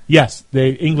them. Yes,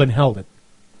 England held it.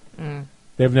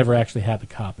 They've never actually had the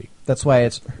copy. That's why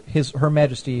it's Her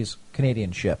Majesty's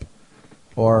Canadian ship,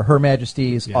 or Her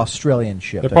Majesty's Yeah. Australian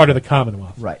ship. They're part of the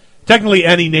Commonwealth. Right. Technically,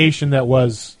 any nation that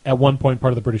was at one point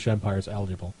part of the British Empire is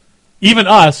eligible. Even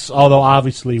us, although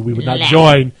obviously we would not Nah.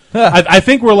 join. I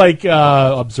think we're like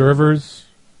observers.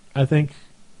 I think.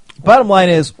 Bottom line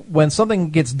is, when something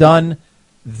gets done,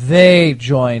 they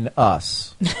join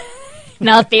us.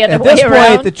 Not the other At way this around.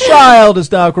 point, the child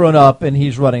is now grown up, and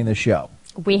he's running the show.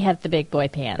 We have the big boy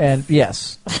pants. And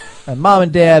yes, and mom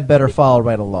and dad better follow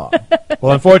right along.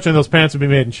 Well, unfortunately, those pants would be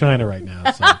made in China right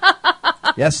now. So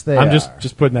Yes, they I'm are.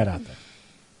 just putting that out there.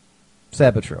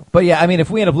 Sad but true. But yeah, I mean, if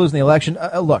we end up losing the election,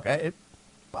 look,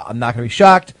 I'm not going to be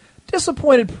shocked.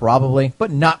 Disappointed, probably, but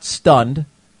not stunned.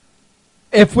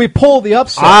 If we pull the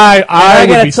upset, I would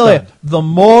gotta be tell stunned. you, the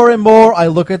more and more I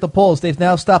look at the polls, they've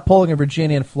now stopped polling in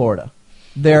Virginia and Florida.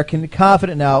 They're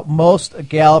confident now. Most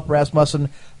Gallup, Rasmussen,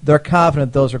 they're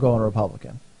confident those are going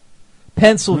Republican.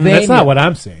 Pennsylvania. That's not what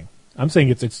I'm saying. I'm saying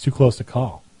it's too close to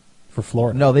call for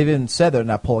Florida. No, they've even said they're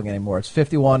not polling anymore. It's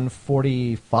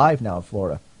 51-45 now in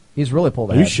Florida. He's really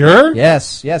pulled Are ahead. you sure?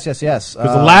 Yes. Because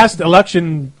the last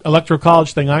electoral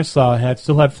college thing I saw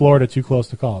still had Florida too close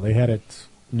to call. They had it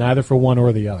neither for one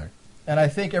or the other. And I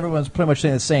think everyone's pretty much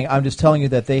saying the same. I'm just telling you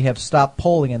that they have stopped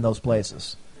polling in those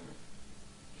places.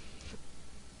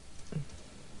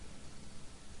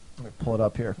 Let me pull it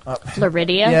up here.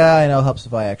 Floridia? Yeah, I know. Helps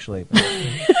if I actually.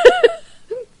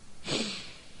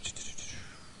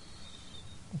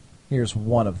 Here's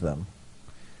one of them.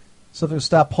 So they're going to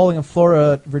stop polling in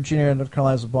Florida, Virginia, and North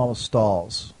Carolina's Obama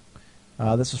stalls.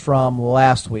 This is from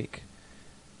last week.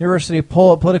 University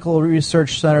Political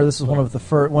Research Center. This is one of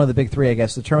the big three, I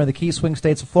guess. Determined the key swing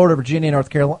states of Florida, Virginia, and North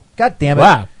Carolina. God damn it!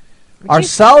 Wow. Are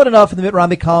solid enough in the Mitt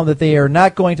Romney column that they are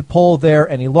not going to poll there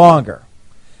any longer.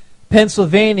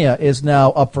 Pennsylvania is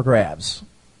now up for grabs.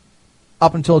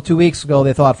 Up until 2 weeks ago,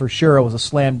 they thought for sure it was a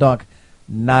slam dunk.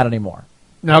 Not anymore.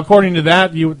 Now, according to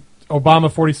that,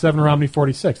 Obama 47, Romney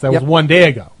 46. That was 1 day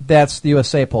ago. That's the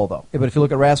USA poll, though. But if you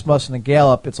look at Rasmussen and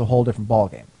Gallup, it's a whole different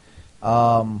ballgame.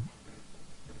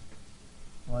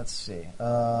 Let's see.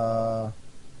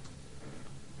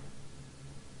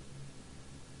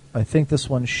 I think this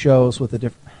one shows with the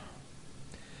different.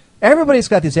 Everybody's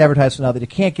got these advertisements now that you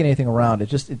can't get anything around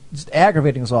it. It's just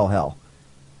aggravating as all hell.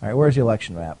 All right, where's the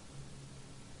election map?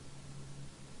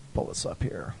 Pull this up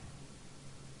here.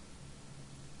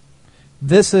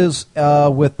 This is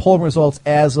with polling results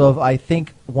as of, I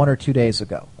think, 1 or 2 days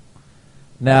ago.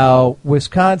 Now,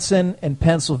 Wisconsin and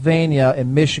Pennsylvania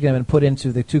and Michigan have been put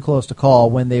into the too close to call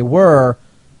when they were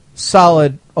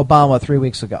solid Obama 3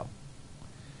 weeks ago.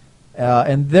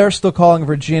 And they're still calling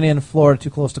Virginia and Florida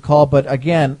too close to call, but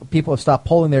again, people have stopped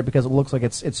polling there because it looks like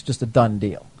it's just a done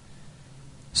deal.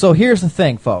 So here's the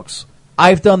thing, folks.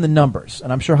 I've done the numbers,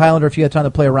 and I'm sure Highlander, if you had time to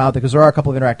play around with it, because there are a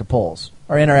couple of interactive polls.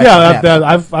 Or interactive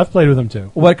maps. I've played with them too.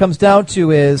 What it comes down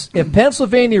to is if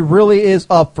Pennsylvania really is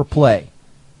up for play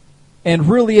and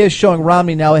really is showing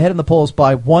Romney now ahead in the polls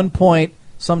by 1 point,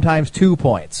 sometimes 2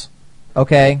 points,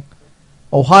 okay,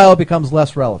 Ohio becomes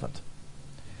less relevant.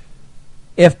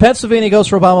 If Pennsylvania goes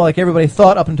for Obama like everybody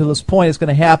thought up until this point, it's going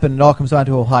to happen. It all comes down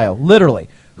to Ohio. Literally.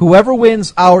 Whoever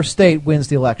wins our state wins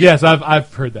the election. Yes,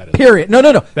 I've heard that. Period. No.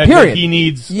 Period. He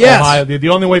needs Ohio. The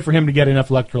only way for him to get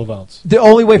enough electoral votes. The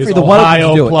only way for the one of them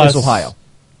to do it plus is Ohio.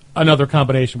 Another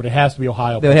combination, but it has to be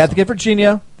Ohio. They would have to get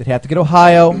Virginia. They'd have to get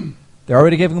Ohio. They're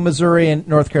already giving Missouri and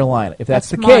North Carolina. If that's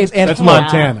the case, and that's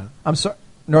Montana. I'm sorry,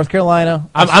 North Carolina.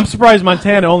 I'm surprised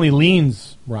Montana only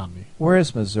leans Romney. Where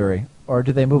is Missouri? Or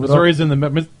did they move Missouri's it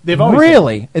up? they've always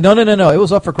really? No. It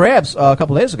was up for grabs a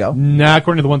couple days ago. Nah,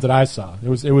 according to the ones that I saw,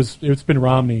 it's been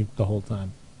Romney the whole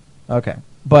time. Okay,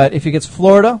 but if he gets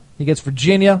Florida, he gets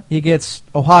Virginia, he gets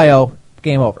Ohio,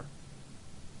 game over.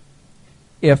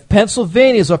 If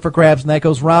Pennsylvania is up for grabs and that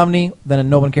goes Romney, then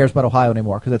no one cares about Ohio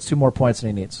anymore because that's 2 more points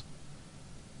than he needs.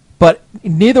 But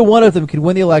neither one of them can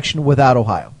win the election without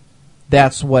Ohio.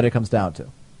 That's what it comes down to.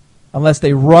 Unless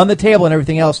they run the table and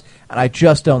everything else, and I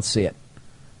just don't see it.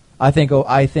 I think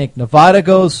Nevada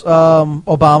goes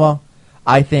Obama.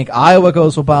 I think Iowa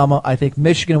goes Obama. I think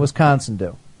Michigan and Wisconsin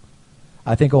do.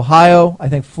 I think Ohio, I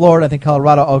think Florida, I think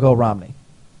Colorado all go Romney.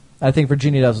 I think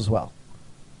Virginia does as well.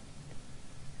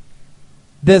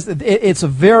 It's a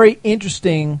very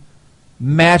interesting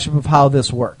matchup of how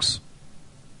this works.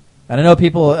 And I know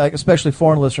people, especially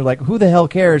foreign listeners, are like, who the hell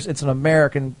cares? It's an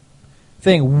American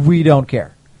thing. We don't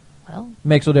care. Well,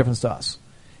 makes no difference to us.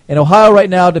 In Ohio right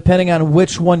now, depending on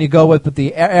which one you go with, but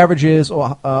the average is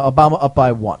Obama up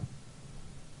by 1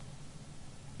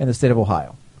 in the state of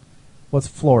Ohio. What's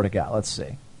Florida got? Let's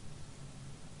see.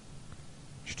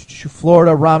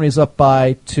 Florida, Romney's up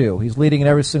by 2. He's leading in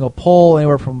every single poll.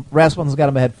 Anywhere from Rasmussen's got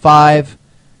him ahead 5.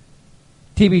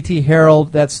 TBT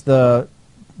Herald, that's the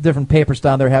different papers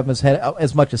down there, have him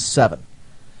as much as 7.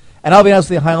 And I'll be honest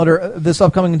with you, Highlander, this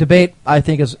upcoming debate, I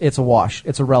think it's a wash.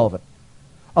 It's irrelevant.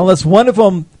 Unless one of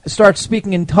them starts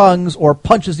speaking in tongues or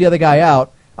punches the other guy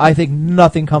out, I think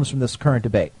nothing comes from this current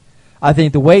debate. I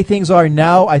think the way things are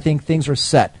now, I think things are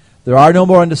set. There are no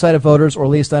more undecided voters, or at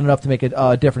least not enough to make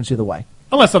a difference either way.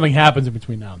 Unless something happens in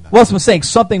between now and then. Well, that's what I'm saying.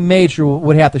 Something major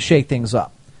would have to shake things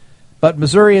up. But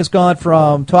Missouri has gone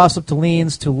from toss-up to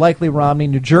leans to likely Romney.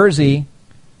 New Jersey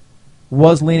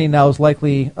was leaning, now is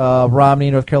likely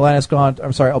Romney. North Carolina's gone,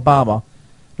 Obama.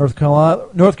 North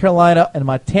Carolina and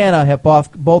Montana have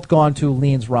both gone to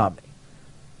leans Romney.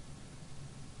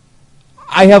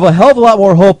 I have a hell of a lot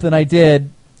more hope than I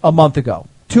did a month ago,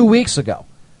 2 weeks ago.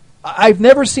 I've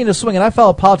never seen a swing, and I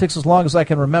followed politics as long as I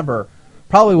can remember,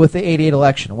 probably with the 88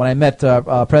 election when I met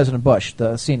President Bush,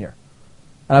 the senior.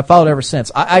 And I've followed ever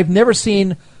since. I've never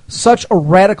seen such a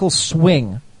radical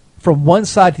swing from one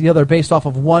side to the other based off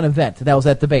of one event, and that was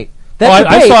that debate.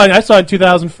 I saw it in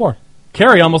 2004.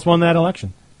 Kerry almost won that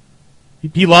election.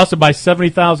 He lost it by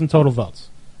 70,000 total votes.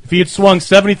 If he had swung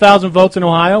 70,000 votes in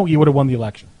Ohio, he would have won the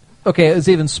election. Okay, it was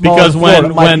even smaller. Because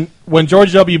in Florida. when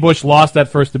George W. Bush lost that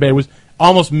first debate, it was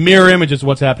almost mirror images of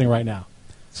what's happening right now.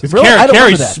 Really? I don't Kerry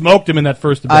remember that. smoked him in that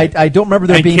first debate. I don't remember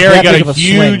there and being Kerry that got big a of a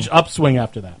huge swing. upswing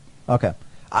after that. Okay.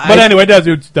 But anyway,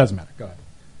 it doesn't matter. Go ahead.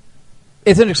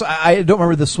 It's interesting. I don't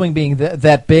remember the swing being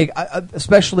that big,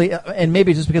 especially, and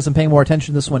maybe just because I'm paying more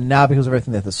attention to this one now because of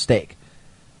everything that's at stake.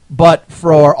 But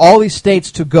for all these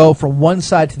states to go from one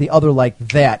side to the other like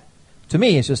that, to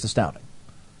me, it's just astounding.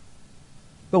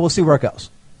 But we'll see where it goes.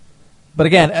 But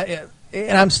again,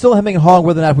 and I'm still hemming and hawing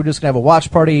whether or not we're just going to have a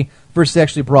watch party versus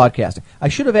actually broadcasting. I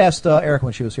should have asked Erica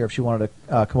when she was here if she wanted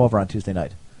to come over on Tuesday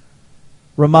night.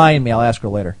 Remind me. I'll ask her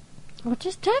later. Well,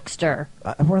 just text her.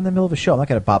 We're in the middle of a show. I'm not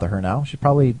going to bother her now. She's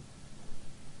probably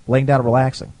laying down and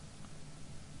relaxing.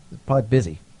 Probably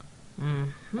busy.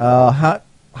 Mm-hmm.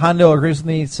 Hondo agrees with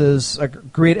me. Says,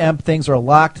 agreed, Emp, things are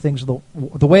locked. Things are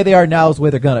the way they are now is the way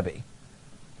they're going to be.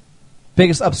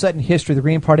 Biggest upset in history. The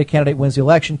Green Party candidate wins the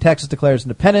election. Texas declares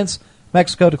independence.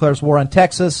 Mexico declares war on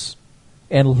Texas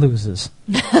and loses.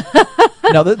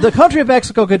 No, the country of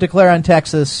Mexico could declare on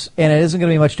Texas, and it isn't going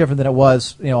to be much different than it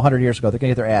was 100 years ago. They're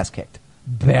going to get their ass kicked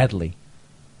badly.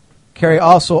 Kerry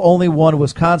also only won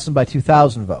Wisconsin by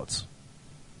 2,000 votes.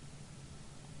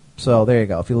 So there you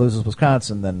go. If he loses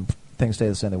Wisconsin, then things stay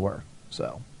the same they were.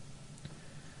 So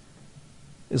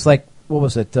it's like, what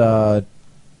was it?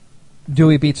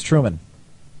 Dewey beats Truman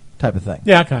type of thing.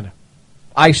 Yeah, kind of.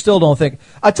 I still don't think.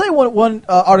 I'll tell you one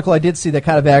article I did see that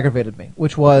kind of aggravated me,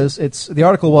 which was the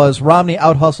article was Romney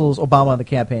out-hustles Obama on the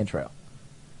campaign trail.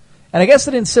 And I guess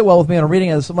it didn't sit well with me on reading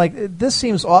this. I'm like, this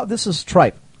is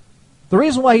tripe. The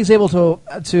reason why he's able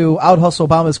to out-hustle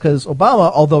Obama is because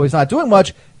Obama, although he's not doing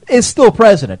much, is still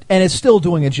president and is still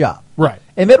doing a job. Right.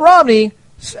 And Mitt Romney,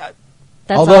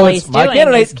 although it's my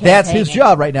candidate, that's his campaigning.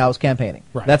 job right now is campaigning.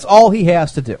 Right. That's all he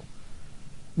has to do.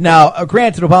 Now,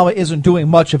 granted, Obama isn't doing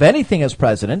much of anything as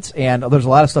president, and there's a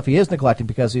lot of stuff he is neglecting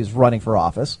because he's running for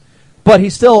office, but he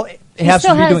still has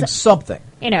to be doing something.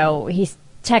 He's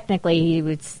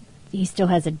technically he still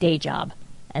has a day job,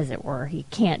 as it were. He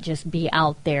can't just be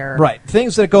out there. Right.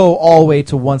 Things that go all the way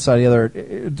to one side or the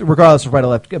other, regardless of right or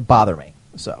left, bother me.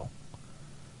 So,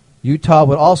 Utah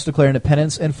would also declare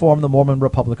independence and form the Mormon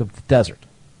Republic of the Desert.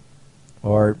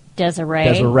 Or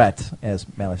Deseret, as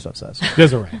Manly Stuff says.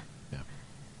 Deseret.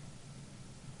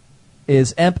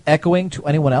 Is Emp echoing to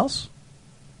anyone else?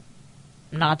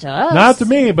 Not to us. Not to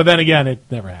me, but then again, it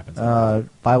never happens.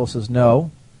 Bible says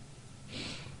no.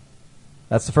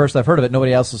 That's the first I've heard of it.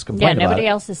 Nobody else has complained about it. Nobody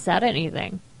else has said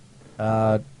anything.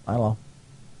 I don't know.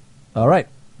 All right.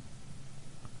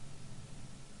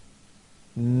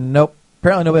 Nope.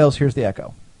 Apparently nobody else hears the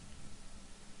echo.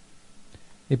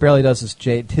 He barely does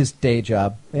his day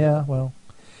job. Yeah, well.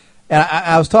 And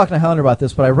I was talking to Helander about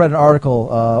this, but I read an article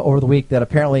over the week that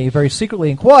apparently, very secretly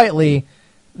and quietly,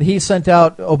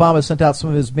 Obama sent out some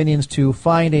of his minions to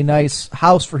find a nice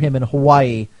house for him in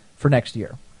Hawaii for next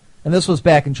year. And this was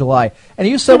back in July. And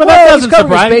you said, but well, that he's doesn't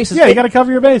covering his surprise. bases. Yeah, you got to cover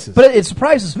your bases. But it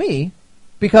surprises me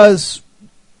because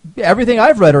everything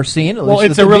I've read or seen, at least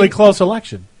it's a really close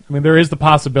election. I mean, there is the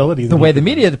possibility. The way the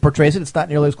media portrays it, it's not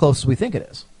nearly as close as we think it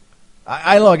is.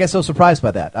 I don't know. I guess I was surprised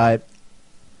by that.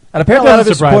 And apparently a lot of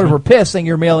his supporters were pissed saying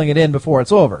you're mailing it in before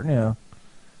it's over.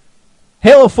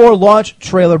 Halo 4 launch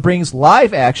trailer brings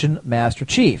live action Master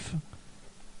Chief.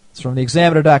 It's from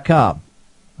theexaminer.com.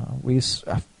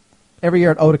 Every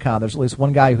year at Otakon, there's at least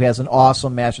one guy who has an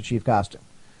awesome Master Chief costume.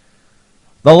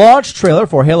 The launch trailer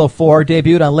for Halo 4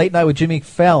 debuted on Late Night with Jimmy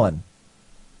Fallon.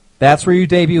 That's where you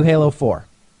debut Halo 4.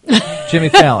 Jimmy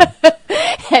Fallon.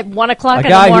 At 1 o'clock in the morning. A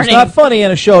guy morning. who's not funny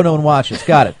in a show no one watches.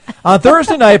 Got it. On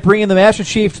Thursday night, bringing the Master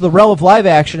Chief to the realm of live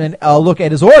action and a look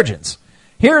at his origins.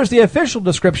 Here is the official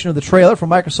description of the trailer from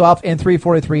Microsoft and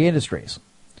 343 Industries.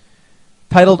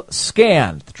 Titled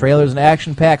Scanned, the trailer is an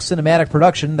action-packed cinematic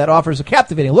production that offers a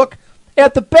captivating look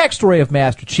at the backstory of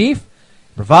Master Chief.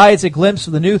 It provides a glimpse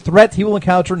of the new threat he will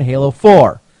encounter in Halo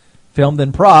 4. Filmed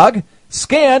in Prague,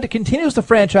 Scanned continues the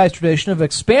franchise tradition of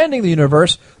expanding the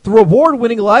universe through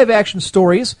award-winning live-action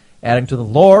stories, adding to the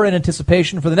lore and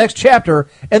anticipation for the next chapter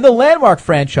in the landmark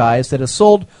franchise that has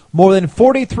sold more than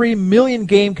 43 million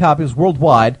game copies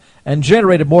worldwide and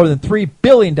generated more than $3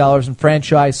 billion in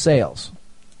franchise sales.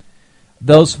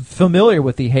 Those familiar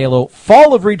with the Halo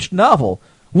Fall of Reach novel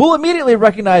will immediately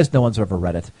recognize, no one's ever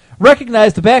read it,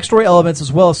 recognize the backstory elements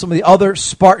as well as some of the other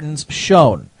Spartans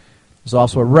shown. There's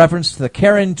also a reference to the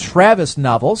Karen Travis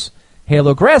novels,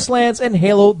 Halo Grasslands, and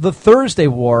Halo The Thursday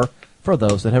War, for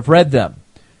those that have read them.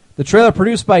 The trailer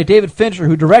produced by David Fincher,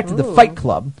 who directed The Fight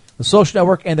Club, The Social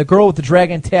Network, and The Girl with the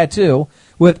Dragon Tattoo,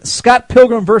 with Scott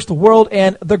Pilgrim vs. the World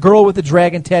and The Girl with the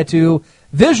Dragon Tattoo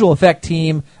visual effect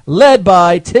team led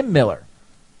by Tim Miller,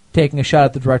 taking a shot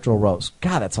at the directorial roles.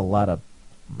 God, that's a lot of...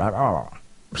 All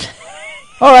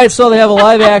right, so they have a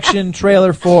live-action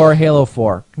trailer for Halo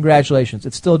 4. Congratulations.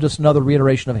 It's still just another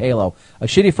reiteration of Halo, a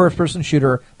shitty first-person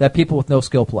shooter that people with no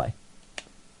skill play.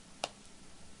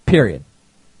 Period.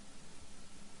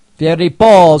 If you had any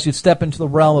balls, you'd step into the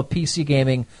realm of PC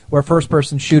gaming where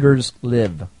first-person shooters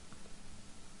live.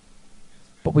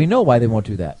 But we know why they won't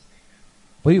do that.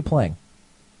 What are you playing?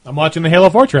 I'm watching the Halo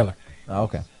 4 trailer. Oh,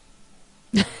 okay.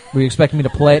 Were you expecting me to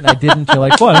play it and I didn't? You're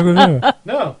like, what?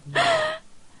 No.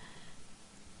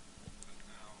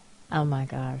 Oh my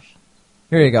gosh.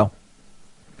 Here you go.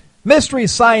 Mystery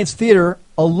Science Theater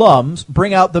alums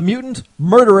bring out the mutant,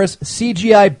 murderous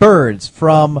CGI birds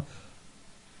from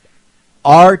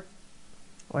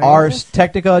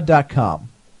ArsTechnica.com.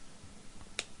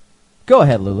 Go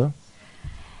ahead, Lulu.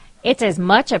 It's as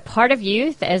much a part of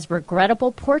youth as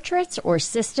regrettable portraits or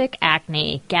cystic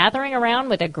acne. Gathering around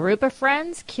with a group of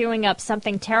friends, queuing up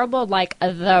something terrible like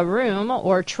The Room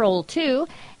or Troll 2,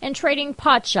 and trading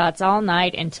pot shots all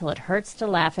night until it hurts to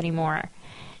laugh anymore.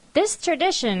 This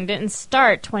tradition didn't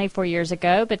start 24 years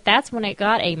ago, but that's when it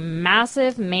got a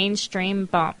massive mainstream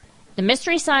bump. The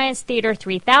Mystery Science Theater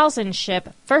 3000 ship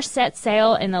first set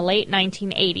sail in the late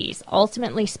 1980s,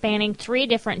 ultimately spanning 3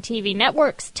 different TV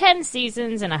networks, 10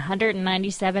 seasons, and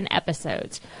 197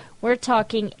 episodes. We're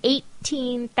talking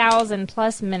 18,000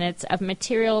 plus minutes of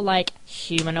material like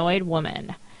Humanoid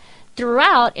Woman.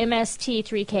 Throughout,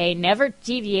 MST3K never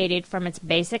deviated from its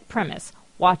basic premise,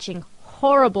 watching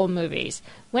horrible movies,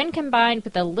 when combined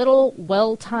with a little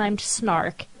well-timed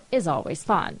snark, is always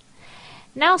fun.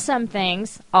 Now some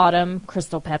things, Autumn,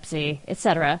 Crystal Pepsi,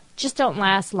 etc., just don't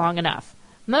last long enough.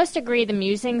 Most agree the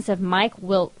musings of Mike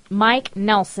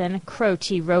Nelson, Crow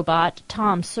T. Robot,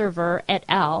 Tom Server, et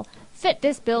al. Fit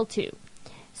this bill too.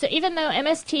 So even though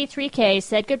MST3K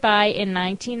said goodbye in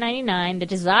 1999, the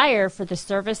desire for the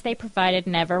service they provided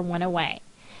never went away.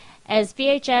 As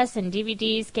VHS and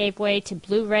DVDs gave way to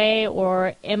Blu-ray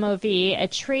or MOV, a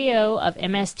trio of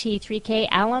MST3K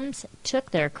alums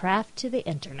took their craft to the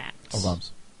internet.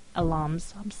 Alums.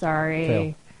 I'm sorry.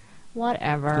 Fail.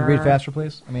 Whatever. Can you read faster,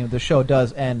 please? I mean, the show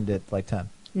does end at like 10.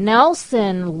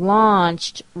 Nelson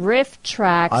launched I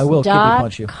will kidney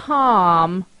punch you.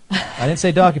 rifftracks.com. I didn't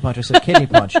say doggy punch. I said kidney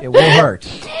punch. It will hurt.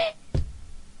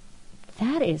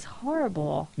 That is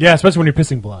horrible. Yeah, especially when you're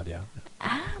pissing blood, yeah.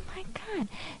 Oh my god.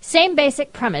 Same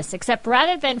basic premise, except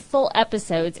rather than full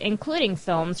episodes, including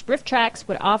films, RiffTrax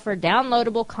would offer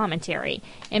downloadable commentary.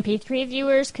 MP3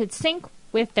 viewers could sync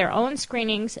with their own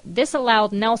screenings. This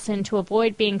allowed Nelson to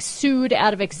avoid being sued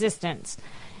out of existence.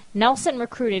 Nelson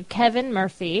recruited Kevin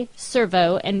Murphy,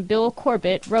 Servo, and Bill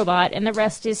Corbett, Robot, and the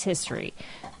rest is history,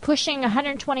 pushing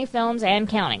 120 films and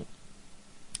counting.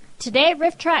 Today,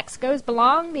 RiffTrax goes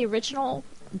beyond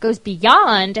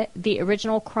the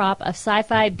original crop of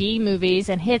sci-fi B movies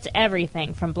and hits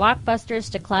everything from blockbusters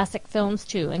to classic films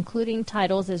too, including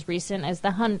titles as recent as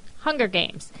The Hunger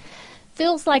Games.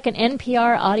 Feels like an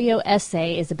NPR audio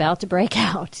essay is about to break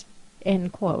out.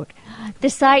 End quote. The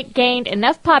site gained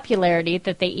enough popularity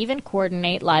that they even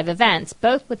coordinate live events,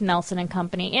 both with Nelson and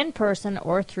Company in person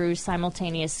or through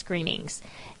simultaneous screenings.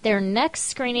 Their next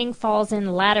screening falls in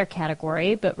the latter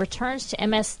category, but returns to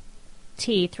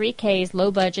MST3K's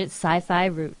low-budget sci-fi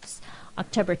roots.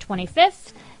 October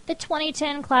 25th, the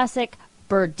 2010 classic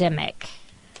Birdemic.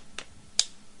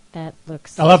 That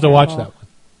looks I'll have to watch terrible. that one.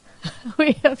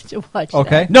 We have to watch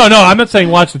Okay. No, I'm not saying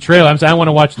watch the trailer. I'm saying I want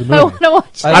to watch the movie. I want to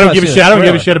watch I don't give a see shit. the I don't give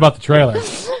a trailer. shit about the trailer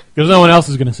because no one else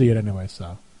is going to see it anyway.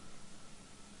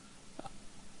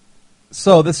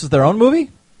 So this is their own movie?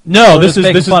 No, Or this just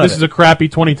making fun of is it? a crappy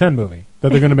 2010 movie that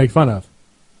they're going to make fun of.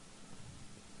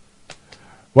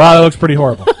 Wow, that looks pretty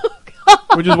horrible,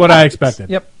 which is what I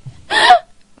expected. Yep.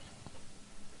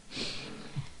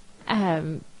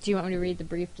 Do you want me to read the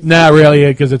brief? Not really,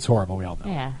 because it's horrible. We all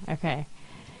know. Yeah, okay.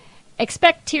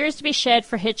 Expect tears to be shed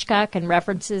for Hitchcock and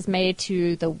references made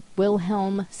to the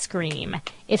Wilhelm scream.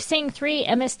 If seeing 3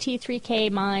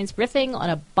 MST3K minds riffing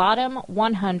on a bottom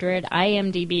 100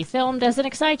 IMDb film doesn't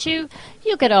excite you,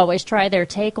 you could always try their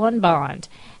take on Bond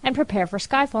and prepare for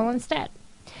Skyfall instead.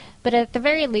 But at the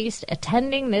very least,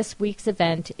 attending this week's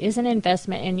event is an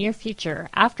investment in your future.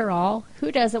 After all,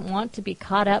 who doesn't want to be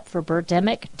caught up for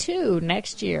Birdemic 2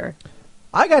 next year?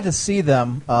 I got to see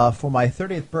them for my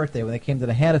 30th birthday when they came to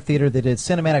the Hanna Theater. They did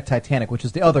Cinematic Titanic, which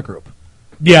is the other group.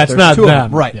 Yeah, it's There's not two of them.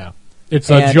 them, right. Yeah.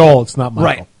 It's And- Joel, it's not Michael.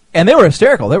 Right. And they were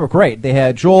hysterical. They were great. They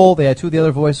had Joel. They had two of the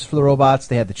other voices for the robots.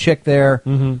 They had the chick there.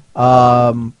 And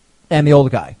the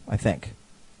old guy, I think.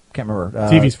 Can't remember.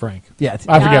 TV's Frank. Yeah.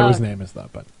 I forget what his name is, though.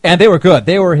 But And they were good.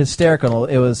 They were hysterical.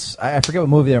 It was, I forget what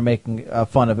movie they were making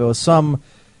fun of. It was some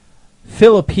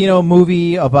Filipino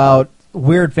movie about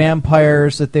weird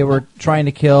vampires that they were trying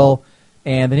to kill,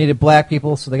 and they needed black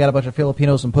people, so they got a bunch of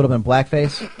Filipinos and put them in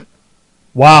blackface.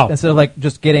 wow. Instead of like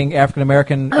just getting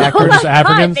African-American actors. Just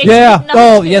Africans? They Yeah. did not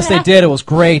Oh, do yes, they that. did. It was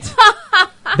great.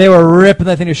 They were ripping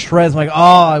that thing to shreds. I'm like,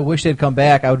 oh, I wish they'd come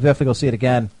back. I would definitely go see it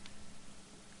again.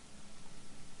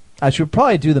 I should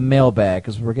probably do the mailbag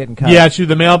because we're getting kind Yeah, of. shoot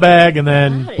the mailbag and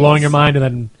then That blowing is- your mind and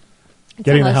then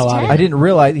getting the hell almost out of 10. here. I didn't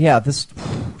realize. Yeah, this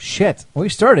shit. We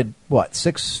started what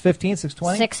 6:15,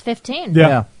 6:20. 6:15.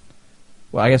 Yeah.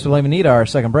 Well, I guess we don't even need our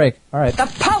second break. All right. The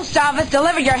post office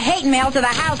delivered your hate mail to the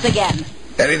house again.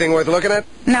 Anything worth looking at?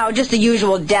 No, just the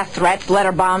usual death threats,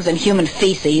 letter bombs, and human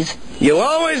feces. You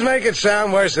always make it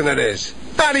sound worse than it is.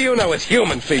 How do you know it's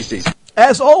human feces?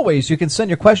 As always, you can send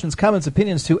your questions, comments,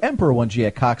 opinions to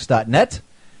emperor1g@cox.net.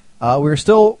 We're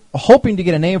still hoping to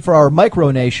get a name for our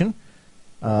micronation.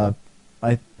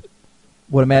 I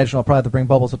would imagine I'll probably have to bring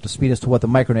Bubbles up to speed as to what the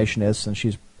micronation is, since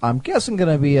she's, I'm guessing,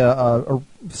 going to be a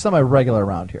semi-regular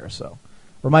around here. So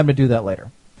remind me to do that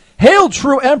later. Hail,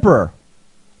 true Emperor!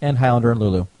 And Highlander and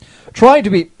Lulu. Trying to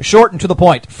be short and to the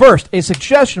point. First, a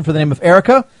suggestion for the name of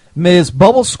Erica, Ms.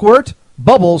 Bubble Squirt,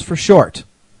 Bubbles for short.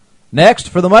 Next,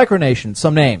 for the micronation,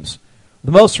 some names.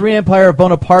 The Most Serene Empire of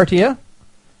Bonapartia,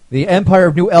 the Empire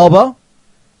of New Elba,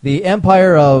 the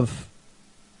Empire of...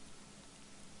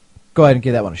 Go ahead and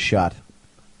give that one a shot.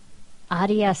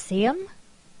 Adiasium?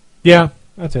 Yeah,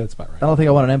 that's it. That's about I right. don't think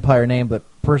I want an empire name that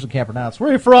person can't pronounce. Where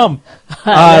are you from?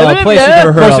 A place you've never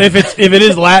Of heard course, of. if it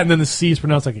is Latin, then the C is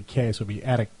pronounced like a K, so it would be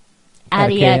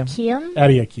Adiacium?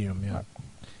 Adiacium, yeah.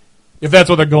 If that's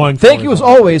what they're going for. Thank you as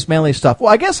always, manly stuff.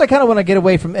 Well, I guess I kind of want to get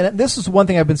away from, and this is one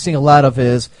thing I've been seeing a lot of,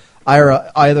 is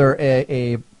either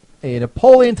a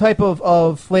Napoleon type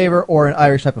of flavor or an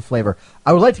Irish type of flavor.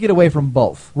 I would like to get away from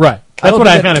both. Right. I That's don't what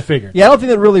think I that- kind of figured. Yeah, I don't think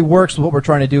that really works with what we're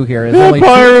trying to do here. Is The only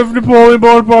Empire of Napoleon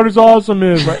Bonaparte is awesome,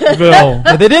 Bill.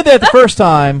 But they did that the first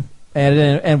time, and it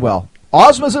didn't end well.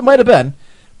 Awesome as it might have been,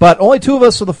 but only two of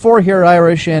us of the four here are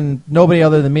Irish, and nobody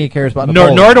other than me cares about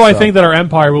Napoleon. Nor do I so- think that our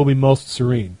empire will be most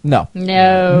serene. No.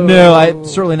 No. No, I'm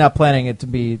certainly not planning it to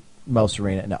be most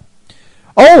serene. No.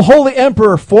 Oh, Holy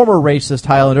Emperor, former racist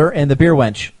Highlander, and the Beer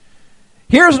Wench.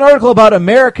 Here's an article about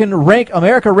America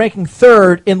ranking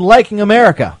third in liking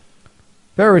America.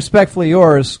 Very respectfully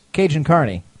yours, Cajun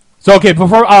Carney. So, okay,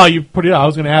 before you put it out, I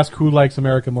was going to ask who likes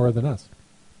America more than us.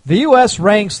 The U.S.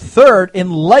 ranks third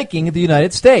in liking the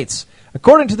United States.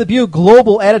 According to the Pew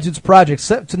Global Attitudes Project,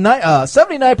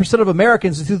 79% of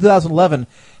Americans in 2011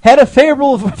 had a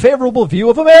favorable view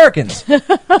of Americans.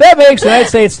 That makes the United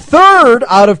States third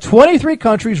out of 23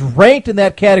 countries ranked in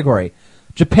that category.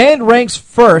 Japan ranks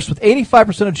first, with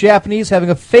 85% of Japanese having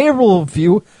a favorable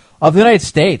view of the United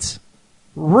States.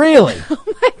 Really? Oh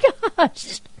my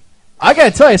gosh. I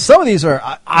got to tell you, some of these are...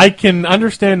 I can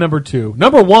understand number two.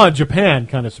 Number one, Japan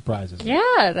kind of surprises me.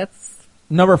 Yeah, that's...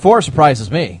 Number 4 surprises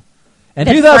me. In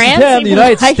That 2010, France the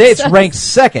United even likes States us. ranked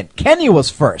second. Kenya was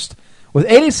first, with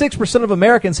 86% of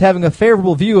Americans having a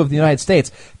favorable view of the United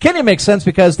States. Kenya makes sense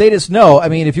because they just know, I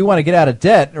mean, if you want to get out of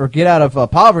debt or get out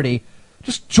of poverty,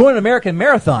 just join an American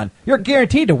Marathon. You're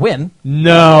guaranteed to win.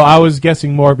 No, I was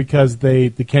guessing more because the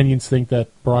Kenyans think that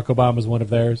Barack Obama is one of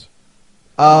theirs.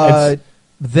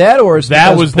 That or is That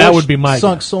because was- that Bush would be my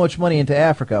sunk guess. so much money into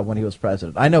Africa when he was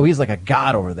president. I know he's like a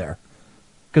god over there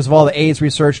because of all the AIDS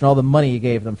research and all the money he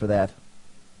gave them for that.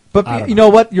 I don't But you know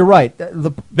what? You're right. That was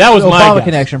the my Obama guess.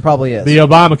 connection probably is. The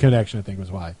Obama connection, I think, was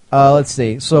why. Let's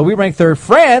see. So we rank third.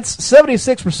 France,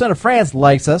 76% of France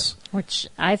likes us. Which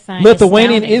I find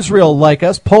Lithuanian, astounding. Israel like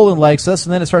us. Poland likes us.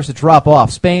 And then it starts to drop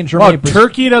off. Spain, Germany, Oh,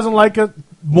 Turkey doesn't like us.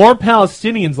 More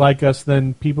Palestinians like us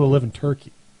than people who live in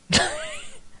Turkey.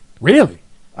 Really?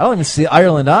 I don't even see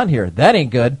Ireland on here. That ain't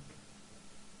good.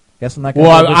 Guess I'm not going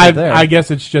Well, to I, there. I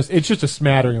guess it's just a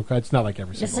smattering of. It's not like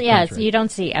every Just, single yeah, country. you don't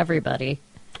see everybody.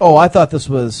 Oh, I thought this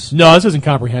was... No, this isn't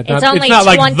comprehensive. It's only not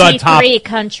like the top 23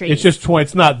 countries. It's just 20.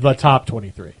 It's not the top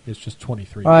 23. It's just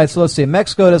 23. All right, so let's see.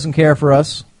 Mexico doesn't care for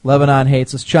us. Lebanon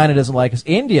hates us. China doesn't like us.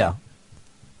 India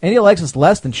likes us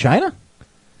less than China?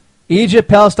 Egypt,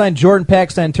 Palestine, Jordan,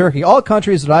 Pakistan, Turkey, all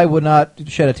countries that I would not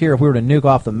shed a tear if we were to nuke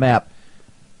off the map.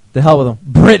 The hell with them.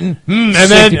 Britain,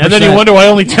 and then you wonder why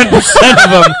only 10%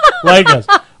 of them like us.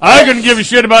 I couldn't give a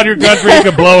shit about your country. You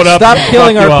can blow it up. Stop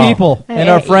killing our all. people and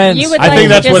our friends. You would I think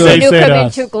that's what they nuke say them to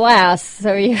us. into glass,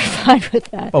 so you're fine with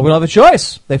that. But we don't have a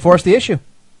choice. They forced the issue.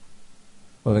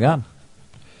 Moving on.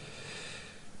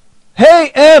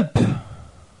 Hey, Imp!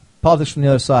 Politics from the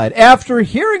other side. After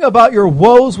hearing about your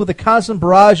woes with the constant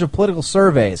barrage of political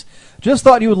surveys, just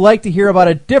thought you would like to hear about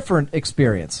a different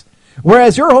experience.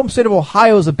 Whereas your home state of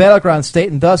Ohio is a battleground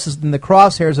state and thus is in the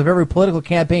crosshairs of every political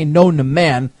campaign known to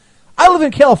man, I live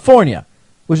in California,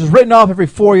 which is written off every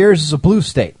 4 years as a blue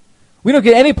state. We don't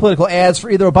get any political ads for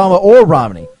either Obama or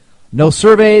Romney. No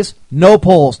surveys, no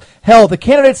polls. Hell, the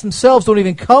candidates themselves don't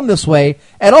even come this way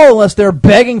at all unless they're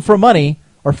begging for money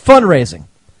or fundraising.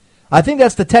 I think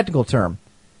that's the technical term.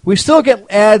 We still get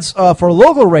ads for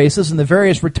local races and the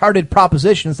various retarded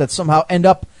propositions that somehow end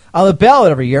up on the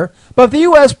ballot every year, but the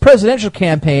U.S. presidential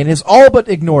campaign has all but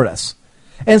ignored us.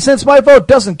 And since my vote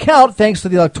doesn't count, thanks to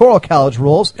the Electoral College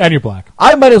rules, And you're black.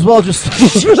 I might as well just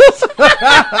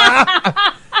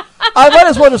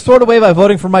throw it away by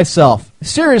voting for myself.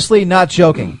 Seriously, not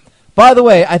joking. By the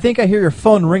way, I think I hear your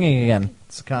phone ringing again,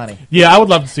 Sakani. Yeah, I would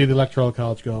love to see the Electoral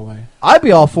College go away. I'd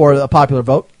be all for a popular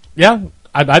vote. Yeah,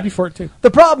 I'd be for it too.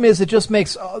 The problem is it just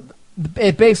makes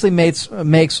it basically makes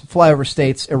flyover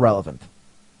states irrelevant.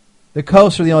 The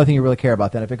coasts are the only thing you really care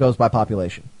about then if it goes by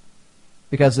population.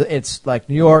 Because it's like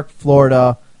New York,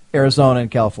 Florida, Arizona,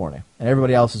 and California. And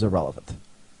everybody else is irrelevant.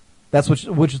 That's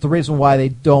which is the reason why they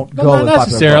don't go with not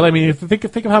necessarily. popular vote. I mean,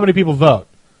 think of how many people vote.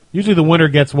 Usually the winner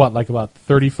gets what, like about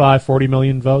 35, 40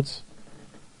 million votes?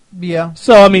 Yeah.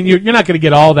 So, I mean, you're not going to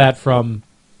get all that from,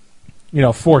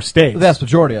 4 states. The vast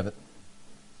majority of it.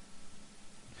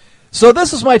 So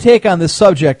this is my take on this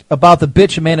subject about the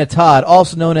bitch Amanda Todd,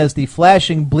 also known as the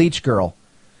flashing bleach girl.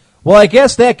 Well, I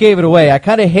guess that gave it away. I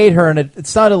kind of hate her, and it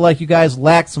sounded like you guys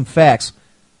lacked some facts.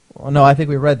 Well, no, I think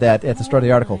we read that at the start of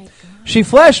the article. She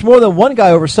flashed more than one guy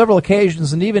over several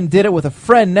occasions and even did it with a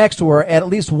friend next to her at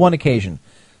least one occasion.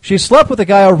 She slept with a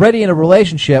guy already in a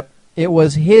relationship. It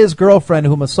was his girlfriend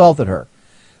whom assaulted her.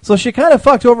 So she kind of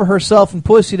fucked over herself and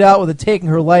pussied out with it taking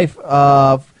her life,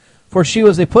 for she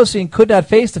was a pussy and could not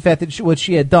face the fact that what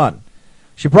she had done.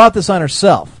 She brought this on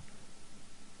herself.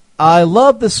 I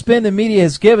love the spin the media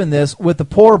has given this with the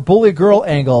poor bully girl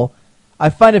angle. I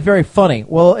find it very funny.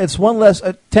 Well, it's one less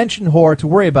attention whore to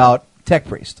worry about, Tech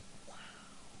Priest.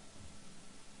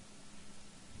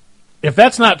 If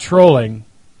that's not trolling,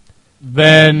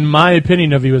 then my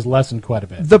opinion of you is lessened quite a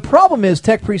bit. The problem is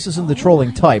Tech Priest isn't the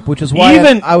trolling type, which is why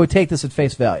I would take this at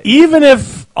face value. Even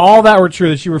if all that were true,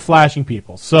 that she were flashing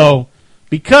people. So,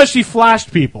 because she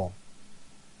flashed people,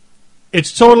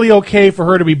 it's totally okay for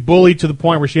her to be bullied to the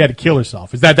point where she had to kill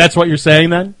herself. That's what you're saying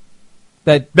then?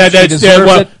 That she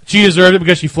deserves it? She deserved it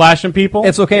because she flashed some people?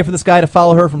 It's okay for this guy to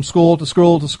follow her from school to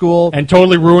school to school. And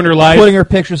totally ruin her life? Putting her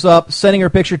pictures up, sending her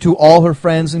picture to all her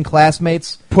friends and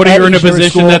classmates. Putting her in a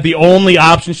position that the only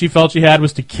option she felt she had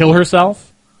was to kill herself?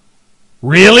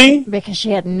 Really? Because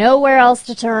she had nowhere else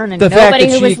to turn, and The fact nobody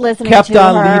that who she was listening kept to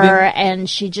on her, leaving. and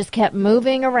she just kept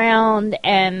moving around,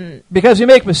 and... Because you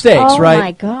make mistakes, oh right? Oh,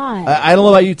 my God. I don't know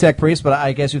about you, Tech Priest, but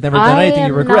I guess you've never done I anything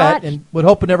you am regret not- and would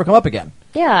hope would never come up again.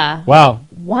 Yeah. Wow.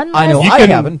 One I know less, I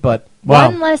haven't, but...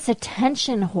 one less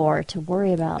attention whore to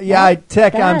worry about. Yeah,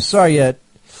 Tech, I'm That's- sorry.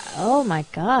 Oh, my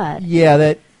God. Yeah,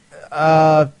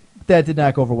 that did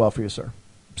not go over well for you, sir.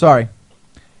 Sorry.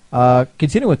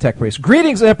 Continuing with Tech Priest.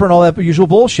 Greetings, Emperor, and all that usual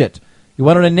bullshit. You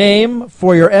wanted a name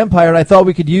for your empire, and I thought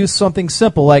we could use something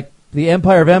simple like the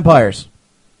Empire of Empires.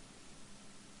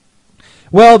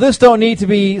 Well, this don't need to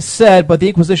be said, but the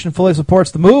Inquisition fully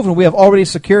supports the move, and we have already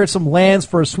secured some lands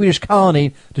for a Swedish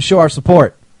colony to show our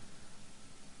support.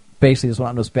 Basically, just went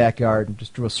out in his backyard and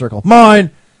just drew a circle.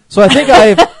 Mine! So I think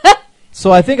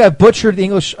I've butchered the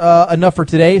English enough for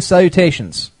today.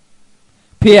 Salutations.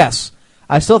 P.S.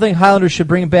 I still think Highlanders should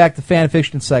bring back the fan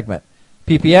fiction segment.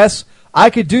 P.P.S. I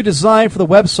could do design for the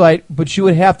website, but you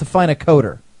would have to find a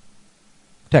coder.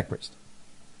 Tech Priest.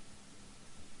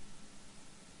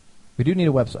 We do need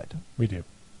a website. We do.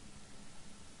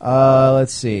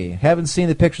 Let's see. Haven't seen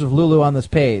the pictures of Lulu on this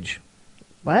page.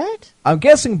 What? I'm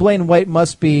guessing Blaine White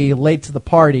must be late to the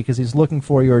party because he's looking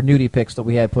for your nudie pics that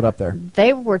we had put up there.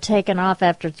 They were taken off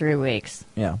after 3 weeks.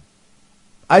 Yeah.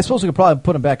 I suppose we could probably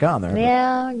put them back on there.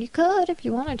 Yeah, you could if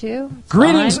you wanted to. It's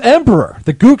Greetings, fine. Emperor,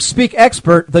 the Gook Speak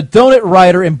expert, the donut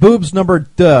writer, and boobs number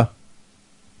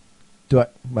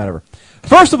whatever.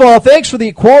 First of all, thanks for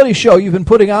the quality show you've been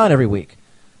putting on every week.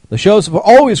 The shows are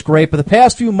always great, but the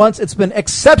past few months it's been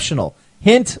exceptional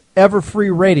Hint,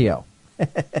 ever-free radio.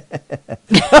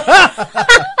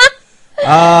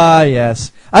 Ah,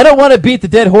 yes. I don't want to beat the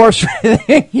dead horse or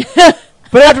anything.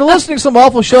 But after listening to some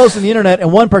awful shows on the internet,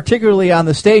 and one particularly on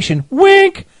the station,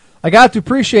 wink, I got to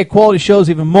appreciate quality shows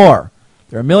even more.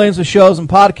 There are millions of shows and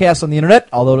podcasts on the internet,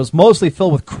 although it is mostly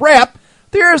filled with crap,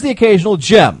 there is the occasional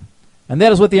gem. And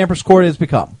that is what the Emperor's Court has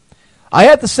become. I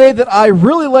have to say that I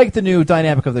really like the new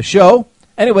dynamic of the show.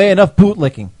 Anyway, enough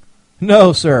bootlicking.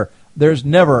 No, sir. There's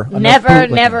never enough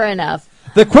bootlicking. Never enough.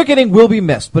 The quickening will be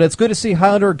missed, but it's good to see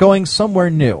Highlander going somewhere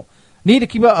new. Need to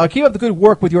keep up the good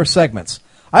work with your segments.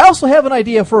 I also have an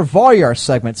idea for a Varyar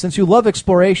segment. Since you love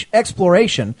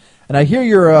exploration, and I hear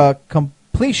you're a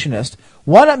completionist,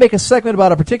 why not make a segment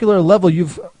about a particular level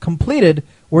you've completed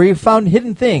where you've found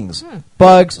hidden things,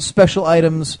 bugs, special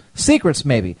items, secrets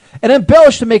maybe, and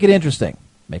embellish to make it interesting.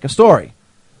 Make a story.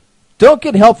 Don't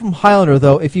get help from Highlander,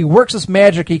 though. If he works his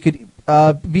magic, he could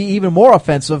be even more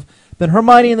offensive than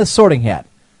Hermione in the Sorting Hat.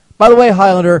 By the way,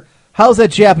 Highlander, how's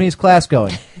that Japanese class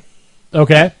going?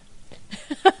 Okay.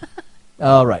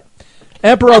 All right.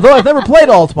 Emperor, although I've never played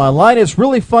Ultima Online, it's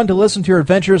really fun to listen to your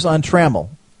adventures on Trammel.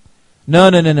 No.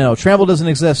 Trammel doesn't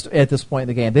exist at this point in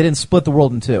the game. They didn't split the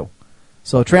world in two.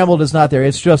 So Trammel is not there.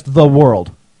 It's just the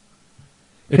world.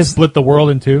 It split the world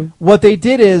in two? What they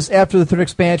did is, after the third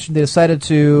expansion, they decided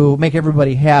to make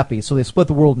everybody happy, so they split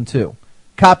the world in two.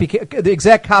 The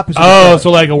exact copies of the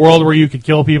so like a world where you could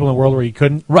kill people and a world where you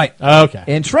couldn't? Right. Okay.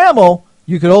 In Trammel,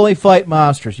 you could only fight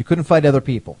monsters. You couldn't fight other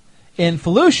people. In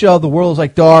Felucia, the world is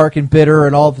like dark and bitter,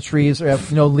 and all the trees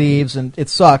have no leaves, and it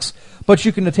sucks. But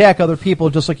you can attack other people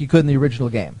just like you could in the original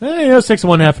game. 6 of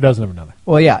one, half a dozen of another.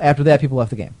 Well, yeah. After that, people left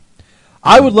the game.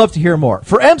 I would love to hear more.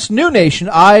 For Emp's New Nation,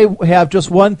 I have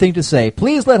just one thing to say.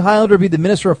 Please let Highlander be the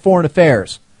Minister of Foreign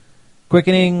Affairs.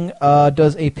 Quickening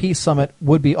does a peace summit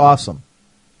would be awesome.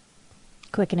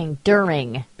 Quickening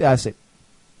during. I say,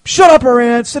 shut up,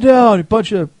 Iran. Sit down. A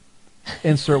bunch of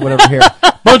insert whatever here.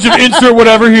 Bunch of insert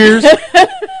whatever here's.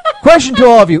 Question to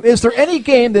all of you. Is there any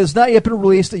game that has not yet been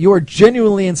released that you are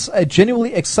genuinely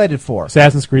excited for?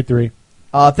 Assassin's Creed 3.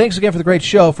 Thanks again for the great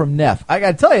show from Neff. I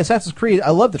got to tell you, Assassin's Creed,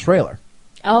 I love the trailer.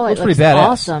 Oh, it looks pretty badass.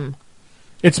 awesome.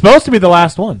 It's supposed to be the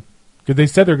last one. Because they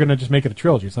said they're going to just make it a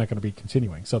trilogy. It's not going to be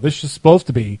continuing. So this is supposed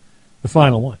to be the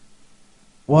final one.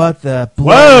 What the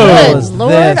blood is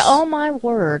Lord, this? oh my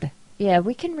word. Yeah,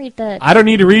 we can read that. I don't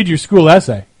need to read your school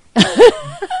essay.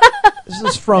 This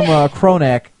is from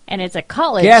Kronak. And it's a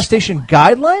college. Gas station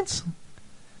guidelines?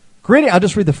 I'll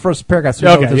just read the first paragraph. So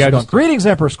you know where this is going. Greetings,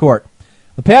 Emperor's Court.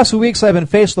 The past few weeks I've been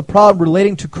faced with a problem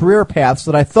relating to career paths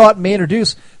that I thought may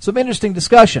introduce some interesting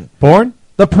discussion. Porn?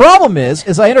 The problem is,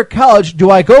 as I enter college,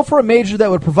 do I go for a major that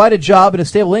would provide a job and a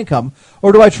stable income,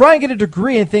 or do I try and get a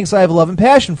degree in things I have love and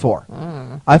passion for?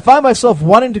 I find myself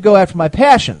wanting to go after my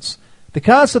passions. The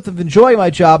concept of enjoying my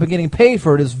job and getting paid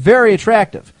for it is very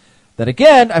attractive. Then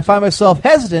again, I find myself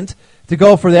hesitant to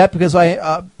go for that because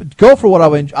I go for what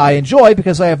I enjoy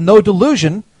because I have no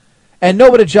delusion and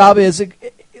know what a job is.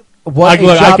 I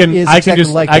can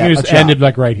just end it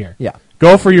like right here. Yeah.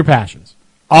 Go for your passions.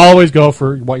 Always go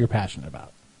for what you're passionate about.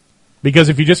 Because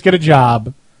if you just get a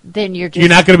job, then you're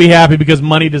not going to be happy because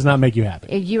money does not make you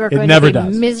happy. You are going to be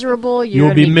miserable. You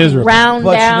will be miserable. Ground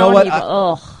but down. You know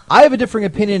what? I have a differing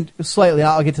opinion slightly.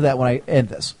 I'll get to that when I end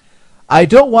this. I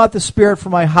don't want the spirit for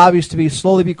my hobbies to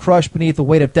slowly be crushed beneath the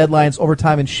weight of deadlines,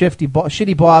 overtime, and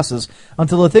shitty bosses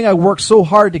until the thing I worked so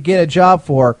hard to get a job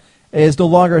for is no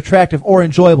longer attractive or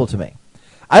enjoyable to me.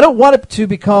 I don't want it to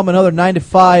become another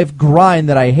 9-to-5 grind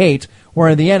that I hate, where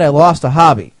in the end I lost a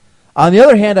hobby. On the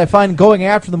other hand, I find going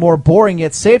after the more boring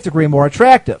yet safe degree more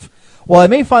attractive. While I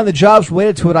may find the jobs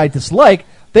related to it I dislike,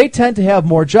 they tend to have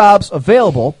more jobs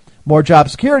available, more job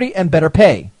security, and better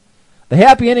pay. The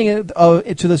happy ending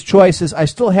to this choice is I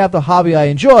still have the hobby I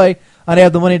enjoy, and I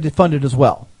have the money to fund it as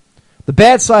well. The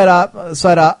bad side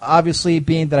obviously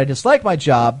being that I dislike my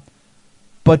job,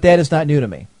 but that is not new to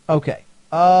me. Okay.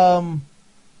 Like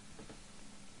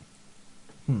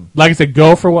I said,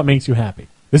 go for what makes you happy.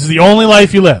 This is the only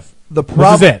life you live. This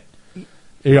is it.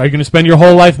 Are you going to spend your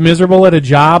whole life miserable at a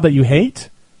job that you hate?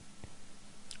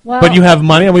 Well, but you have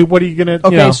money? I mean, what are you going to...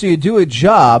 Okay, so you do a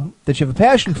job that you have a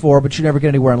passion for, but you never get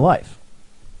anywhere in life.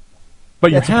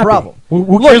 But that's you're a happy. problem.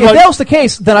 Look, if that was the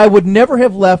case, then I would never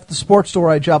have left the sports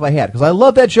store job I had, because I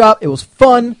loved that job. It was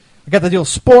fun. I got to deal with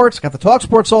sports. I got to talk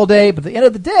sports all day. But at the end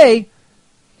of the day,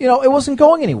 it wasn't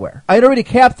going anywhere. I had already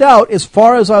capped out as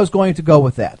far as I was going to go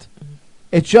with that.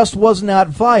 It just was not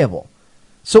viable.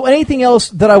 So anything else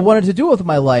that I wanted to do with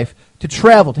my life, to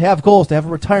travel, to have goals, to have a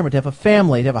retirement, to have a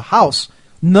family, to have a house,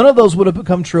 none of those would have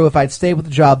become true if I'd stayed with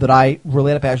the job that I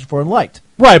really had a passion for and liked.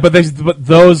 Right, but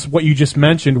those what you just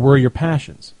mentioned were your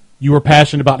passions. You were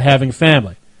passionate about having a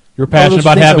family. You were passionate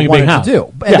about having a big house. To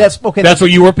do. And that's okay. That's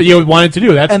what you wanted to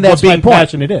do. That's what being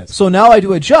passionate is. So now I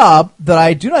do a job that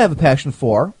I do not have a passion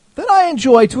for, that I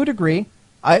enjoy to a degree.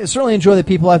 I certainly enjoy the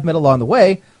people I've met along the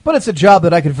way, but it's a job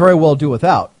that I could very well do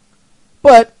without.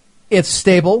 But it's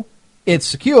stable, it's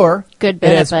secure, good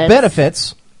benefits. It has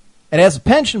benefits, it has a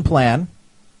pension plan,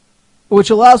 which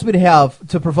allows me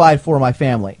to provide for my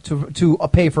family, to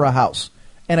pay for a house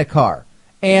and a car,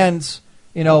 and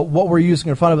what we're using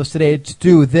in front of us today to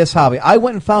do this hobby. I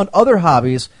went and found other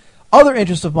hobbies, other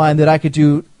interests of mine that I could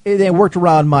do that worked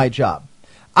around my job.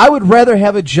 I would rather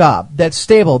have a job that's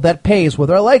stable, that pays,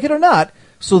 whether I like it or not,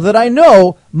 so that I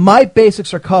know my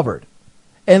basics are covered.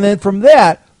 And then from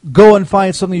that, go and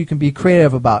find something you can be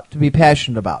creative about, to be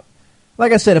passionate about.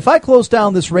 Like I said, if I close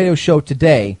down this radio show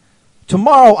today,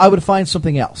 tomorrow I would find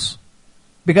something else.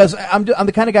 Because I'm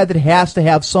the kind of guy that has to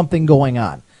have something going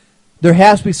on. There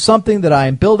has to be something that I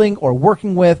am building or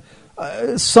working with,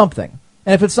 something.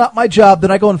 And if it's not my job,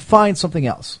 then I go and find something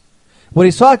else. What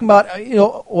he's talking about,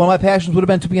 one of my passions would have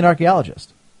been to be an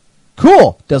archaeologist.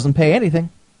 Cool. Doesn't pay anything.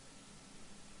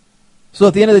 So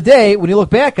at the end of the day, when you look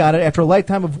back on it after a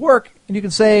lifetime of work, and you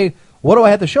can say, what do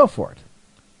I have to show for it?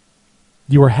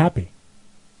 You were happy.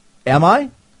 Am I?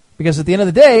 Because at the end of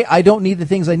the day, I don't need the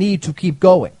things I need to keep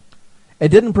going. It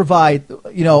didn't provide, See,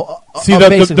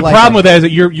 the problem with that is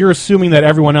that you're assuming that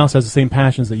everyone else has the same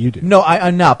passions that you do. No,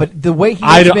 I'm not. But the way he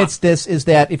admits this is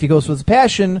that if he goes with his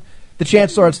passion, the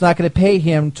chances are it's not going to pay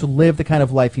him to live the kind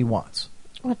of life he wants.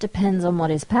 Well, it depends on what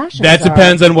his passions are. That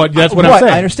depends on what. That's what I'm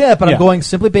saying. I understand that, but I'm going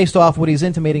simply based off what he's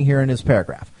intimating here in his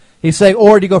paragraph. He's saying,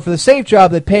 or do you go for the safe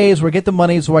job that pays, where I get the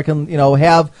money, so I can,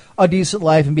 have a decent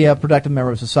life and be a productive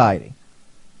member of society.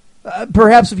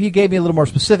 Perhaps if he gave me a little more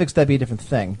specifics, that'd be a different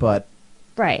thing. But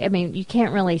right, I mean, you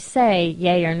can't really say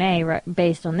yay or nay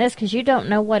based on this because you don't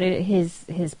know what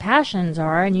his passions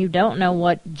are, and you don't know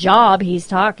what job he's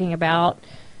talking about.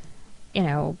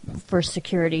 For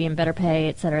security and better pay,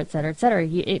 et cetera, et cetera, et cetera.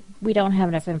 We don't have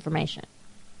enough information.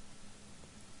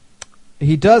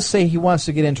 He does say he wants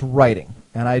to get into writing.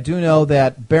 And I do know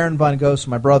that Baron von Ghost,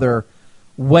 my brother,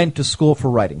 went to school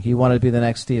for writing. He wanted to be the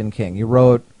next Stephen King. He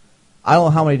wrote, I don't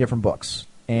know how many different books.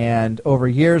 And over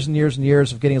years and years and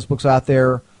years of getting his books out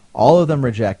there, all of them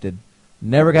rejected.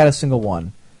 Never got a single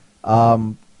one.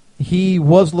 He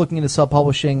was looking into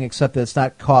self-publishing, except that it's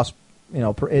not cost. It's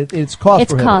cost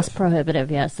prohibitive. It's cost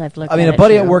prohibitive, yes. I've looked at it. I mean, a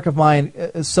buddy at work of mine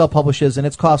self-publishes, and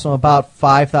it's cost him about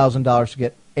 $5,000 to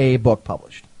get a book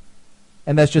published.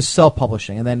 And that's just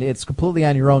self-publishing. And then it's completely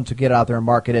on your own to get out there and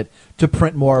market it, to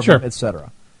print more of them, et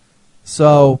cetera.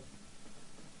 So,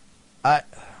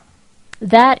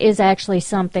 that is actually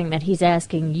something that he's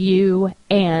asking you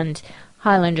and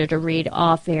Highlander to read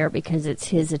off air because it's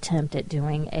his attempt at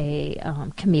doing a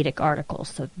comedic article.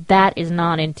 So that is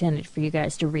not intended for you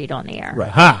guys to read on the air. Right.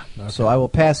 Ha! Okay. So I will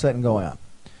pass that and go on.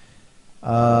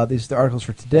 These are the articles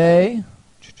for today.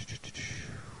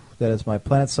 That is my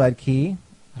PlanetSide key.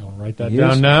 I will write that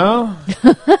down now.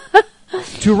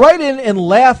 To write in and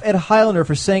laugh at Highlander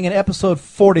for saying in episode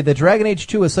 40 that Dragon Age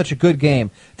 2 is such a good game.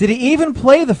 Did he even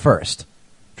play the first?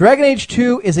 Dragon Age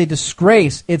 2 is a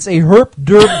disgrace. It's a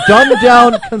herp-derp,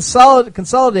 dumbed-down,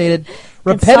 consolidated,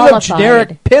 repetitive,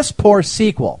 generic, piss-poor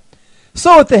sequel.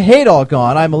 So with the hate all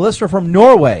gone, I'm a listener from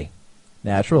Norway.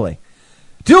 Naturally.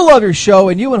 Do love your show,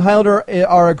 and you and Highlander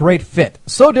are a great fit.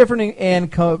 So different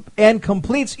and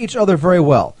completes each other very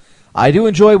well. I do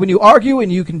enjoy when you argue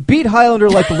and you can beat Highlander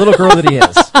like the little girl that he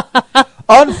is.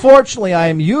 Unfortunately, I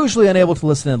am usually unable to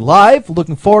listen in live.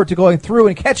 Looking forward to going through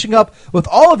and catching up with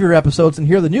all of your episodes and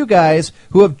hear the new guys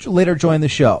who have later joined the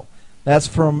show. That's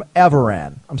from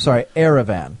Erevan.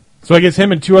 So I guess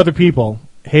him and two other people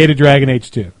hated Dragon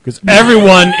Age 2. Because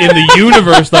everyone in the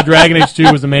universe thought Dragon Age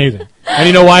 2 was amazing. And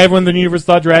you know why everyone in the universe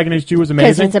thought Dragon Age 2 was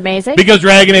amazing? Because it's amazing? Because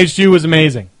Dragon Age 2 was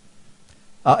amazing.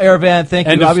 Erevan, thank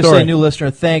you. Obviously a new listener.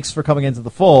 Thanks for coming into the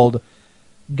fold.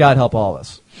 God help all of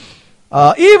us.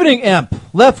 Evening, Imp.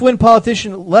 Left-wing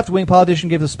politician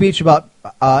gives a speech about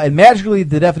and magically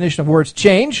the definition of words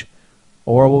change,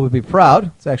 or what would be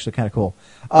proud. It's actually kind of cool.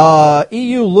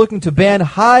 EU looking to ban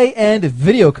high-end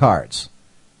video cards.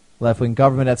 Left-wing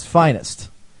government at its finest.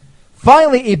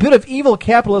 Finally, a bit of evil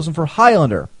capitalism for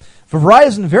Highlander.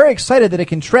 Verizon very excited that it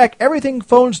can track everything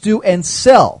phones do and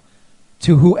sell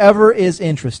to whoever is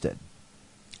interested.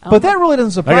 But that really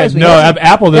doesn't surprise me. No,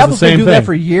 Apple does the same thing. Apple that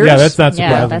for years. Yeah, that's not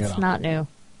surprising. Yeah, that's not new.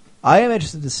 I am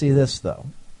interested to see this, though.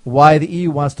 Why the EU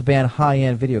wants to ban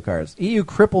high-end video cards. EU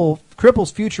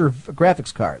cripples future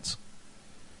graphics cards.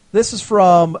 This is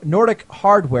from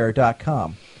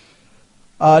NordicHardware.com.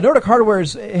 Nordic Hardware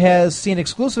has seen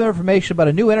exclusive information about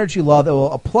a new energy law that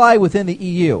will apply within the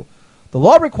EU. The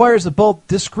law requires that both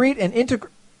discrete and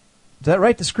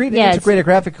integrated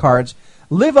graphic cards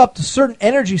live up to certain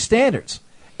energy standards.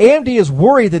 AMD is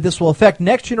worried that this will affect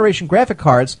next-generation graphic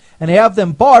cards and have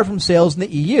them barred from sales in the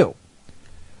EU.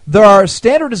 There are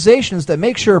standardizations that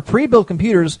make sure pre-built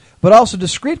computers, but also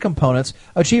discrete components,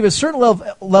 achieve a certain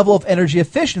level of energy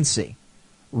efficiency.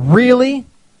 Really?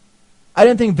 I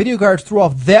didn't think video cards threw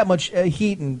off that much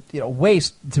heat and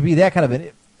waste to be that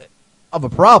kind of a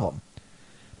problem.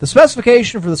 The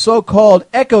specification for the so-called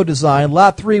Echo design,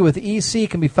 Lot 3 with EC,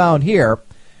 can be found here,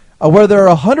 where there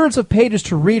are hundreds of pages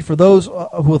to read for those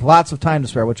with lots of time to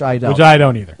spare, which I don't. Which I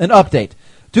don't either. An update.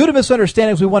 Due to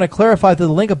misunderstandings, we want to clarify that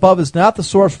the link above is not the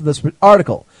source for this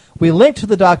article. We linked to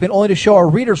the document only to show our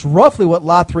readers roughly what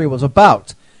Lot 3 was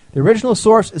about. The original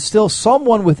source is still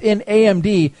someone within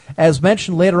AMD, as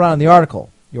mentioned later on in the article.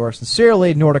 Yours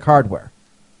sincerely, Nordic Hardware.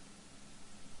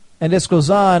 And this goes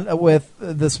on with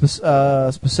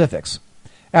the specifics.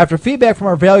 After feedback from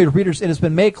our valued readers, it has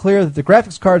been made clear that the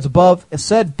graphics cards above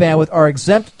said bandwidth are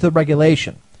exempt to the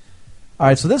regulation. All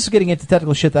right, so this is getting into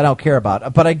technical shit that I don't care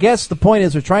about. But I guess the point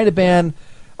is they're trying to ban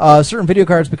certain video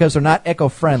cards because they're not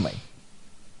eco-friendly.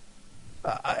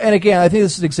 And again, I think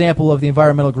this is an example of the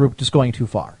environmental group just going too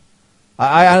far.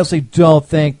 I honestly don't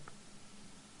think...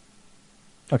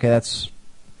 Okay, this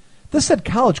said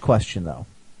college question, though.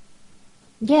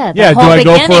 Yeah, do I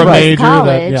go for a major?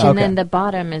 College, and then the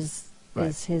bottom is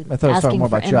his I thought it was talking more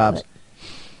about input. jobs.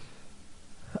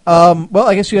 Well,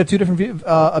 I guess you have two different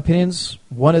opinions.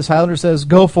 One is Highlander says,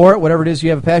 go for it, whatever it is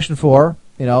you have a passion for,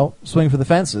 swing for the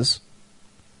fences.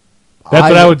 That's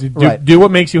what I would do. Right. Do what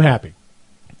makes you happy.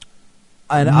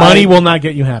 And money will not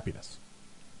get you happiness.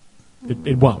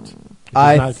 It won't.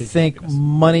 I think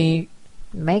money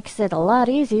makes it a lot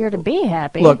easier to be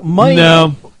happy. Look, money...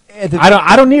 No.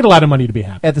 I don't need a lot of money to be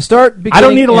happy. At the start, I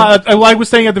don't need a lot. I was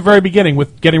saying at the very beginning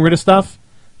with getting rid of stuff.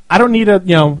 I don't need a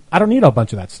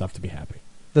bunch of that stuff to be happy.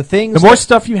 The more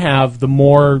stuff you have, the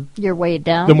more you're weighed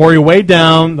down. The more you're weighed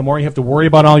down, the more you have to worry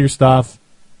about all your stuff.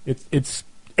 It's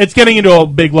getting into a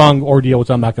big long ordeal,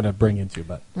 which I'm not going to bring into.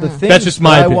 But the things that's just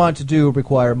my opinion. I want to do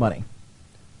require money.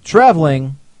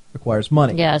 Traveling requires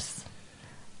money. Yes.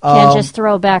 Can't just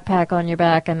throw a backpack on your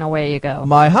back and away you go.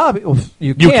 My hobby, well,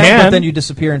 you can, but then you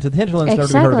disappear into the hinterlands, never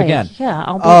to be heard of again. Yeah,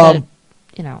 I'll be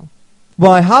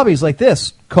my hobbies like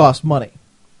this cost money.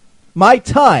 My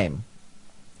time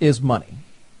is money.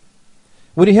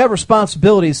 When you have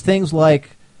responsibilities, things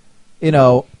like,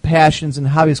 passions and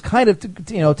hobbies kind of,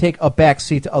 take a back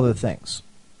seat to other things.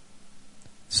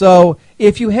 So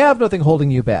if you have nothing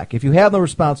holding you back, if you have no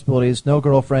responsibilities, no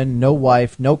girlfriend, no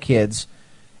wife, no kids,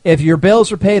 if your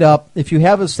bills are paid up, if you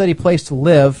have a steady place to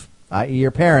live, i.e. your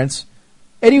parents,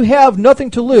 and you have nothing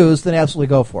to lose, then absolutely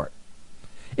go for it.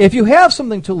 If you have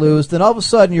something to lose, then all of a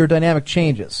sudden your dynamic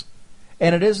changes.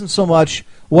 And it isn't so much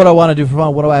what I want to do for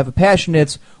fun, what do I have a passion,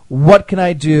 it's what can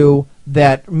I do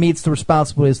that meets the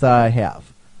responsibilities that I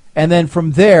have. And then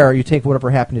from there, you take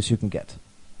whatever happiness you can get.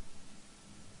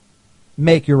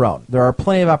 Make your own. There are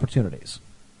plenty of opportunities.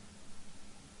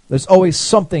 There's always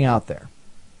something out there.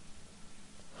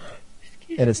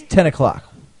 It is 10 o'clock.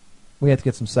 We have to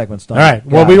get some segments done. All right.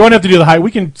 Well, we won't have to do the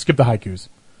we can skip the haikus.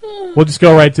 We'll just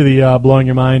go right to the blowing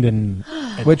your mind and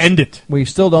end it. We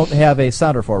still don't have a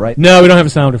sounder for, right? No, we don't have a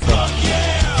sounder for.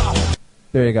 Yeah.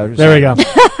 There you go. There we go.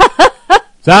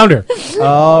 Sounder.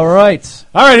 All right.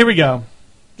 All right, here we go.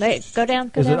 Wait, go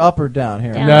down. Is it up or down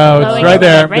here? Down. No, it's right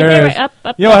there. Right there. It is. Up.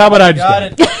 You know what? How about I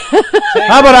just do it?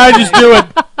 How about I just do it?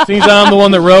 Since I'm the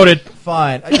one that wrote it.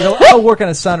 Fine. I'll work on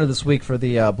a sounder this week for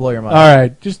the blow your mind. All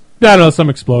right. Just, I don't know,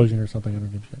 some explosion or something. I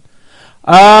don't give a shit.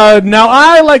 Now,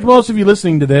 I, like most of you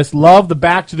listening to this, love the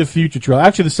Back to the Future trilogy.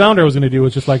 Actually, the sounder I was going to do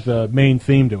was just like the main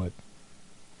theme to it.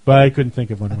 But I couldn't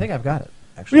think of one. I think I've got it,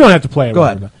 actually. We don't have to play it. Go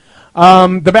ahead.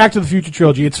 The Back to the Future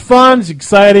trilogy. It's fun. It's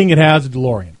exciting. It has a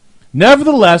DeLorean.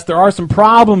 Nevertheless, there are some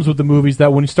problems with the movies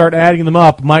that when you start adding them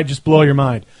up might just blow your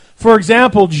mind. For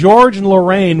example, George and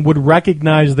Lorraine would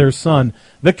recognize their son.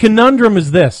 The conundrum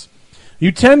is this.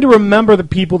 You tend to remember the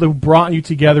people that brought you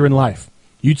together in life.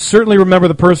 You'd certainly remember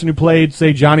the person who played,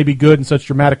 say, Johnny B. Goode in such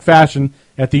dramatic fashion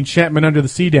at the Enchantment Under the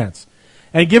Sea dance.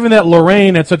 And given that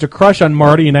Lorraine had such a crush on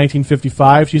Marty in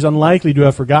 1955, she's unlikely to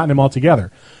have forgotten him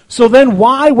altogether. So then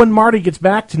why, when Marty gets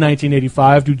back to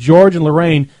 1985, do George and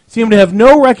Lorraine seem to have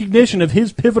no recognition of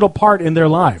his pivotal part in their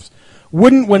lives?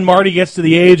 Wouldn't, when Marty gets to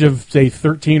the age of, say,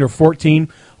 13 or 14,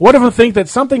 one of them think that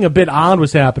something a bit odd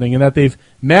was happening and that they've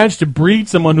managed to breed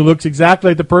someone who looks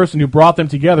exactly like the person who brought them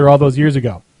together all those years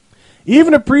ago?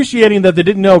 Even appreciating that they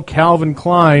didn't know Calvin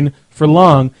Klein for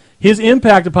long, his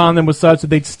impact upon them was such that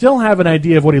they'd still have an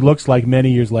idea of what he looks like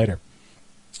many years later.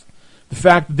 The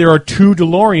fact that there are 2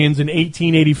 DeLoreans in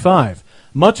 1885.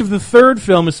 Much of the third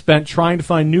film is spent trying to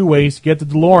find new ways to get the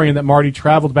DeLorean that Marty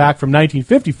traveled back from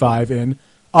 1955 in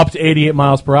up to 88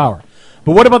 miles per hour.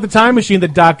 But what about the time machine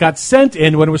that Doc got sent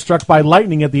in when it was struck by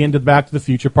lightning at the end of Back to the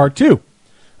Future Part 2?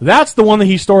 That's the one that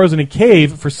he stores in a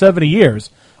cave for 70 years,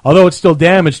 although it's still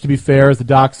damaged, to be fair, as the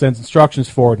Doc sends instructions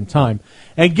forward in time.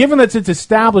 And given that it's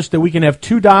established that we can have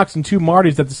 2 Docs and 2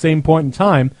 Martys at the same point in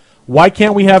time, why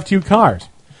can't we have 2 cars?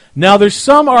 Now, there's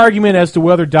some argument as to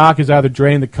whether Doc has either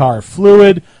drained the car of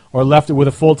fluid or left it with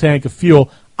a full tank of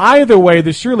fuel. Either way,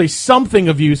 there's surely something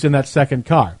of use in that second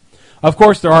car. Of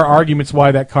course, there are arguments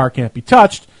why that car can't be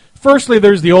touched. Firstly,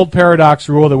 there's the old paradox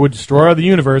rule that would destroy the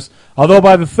universe, although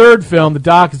by the third film, the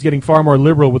Doc is getting far more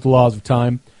liberal with the laws of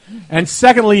time. And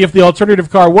secondly, if the alternative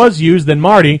car was used, then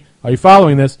Marty, are you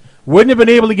following this, wouldn't have been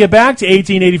able to get back to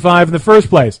 1885 in the first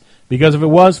place, because if it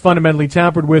was fundamentally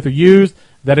tampered with or used,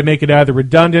 that'd make it either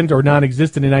redundant or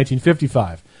non-existent in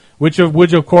 1955, which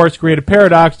would, of course, create a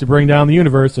paradox to bring down the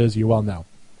universe, as you well know.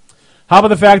 How about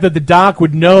the fact that the Doc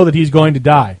would know that he's going to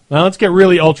die? Now, let's get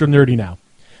really ultra-nerdy now.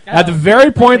 At the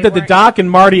very point that the Doc and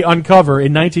Marty uncover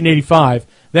in 1985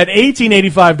 that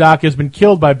 1885 Doc has been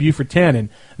killed by Buford Tannen,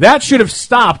 that should have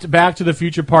stopped Back to the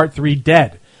Future Part 3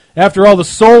 dead. After all, the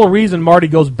sole reason Marty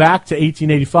goes back to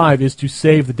 1885 is to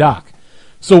save the Doc.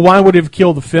 So why would it have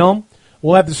killed the film?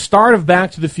 Well, at the start of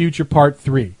Back to the Future Part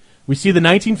 3, we see the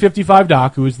 1955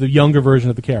 Doc, who is the younger version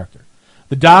of the character.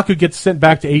 The Doc who gets sent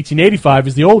back to 1885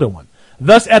 is the older one.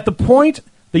 Thus, at the point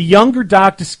the younger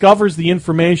Doc discovers the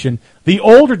information, the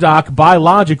older Doc, by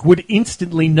logic, would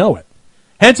instantly know it.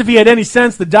 Hence, if he had any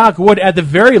sense, the Doc would, at the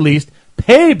very least,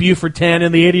 pay Buford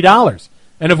Tannen the $80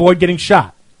 and avoid getting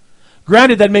shot.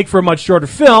 Granted, that'd make for a much shorter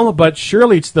film, but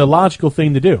surely it's the logical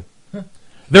thing to do.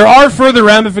 There are further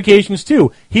ramifications,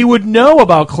 too. He would know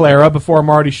about Clara before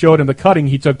Marty showed him the cutting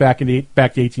he took back to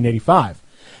 1885.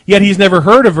 Yet he's never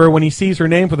heard of her when he sees her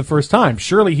name for the first time.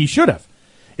 Surely he should have.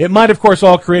 It might, of course,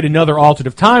 all create another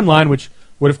alternative timeline, which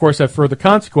would, of course, have further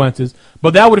consequences,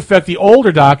 but that would affect the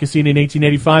older Doc as seen in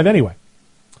 1885 anyway.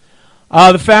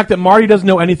 The fact that Marty doesn't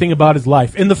know anything about his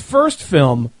life. In the first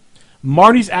film,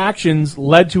 Marty's actions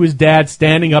led to his dad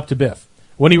standing up to Biff.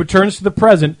 When he returns to the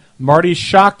present, Marty is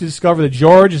shocked to discover that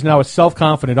George is now a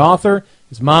self-confident author,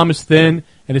 his mom is thin,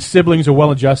 and his siblings are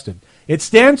well-adjusted. It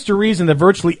stands to reason that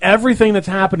virtually everything that's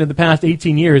happened in the past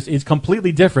 18 years is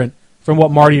completely different from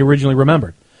what Marty originally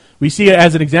remembered. We see it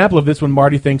as an example of this when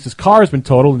Marty thinks his car has been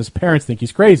totaled and his parents think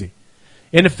he's crazy.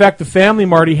 In effect, the family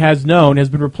Marty has known has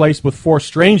been replaced with 4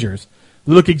 strangers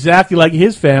who look exactly like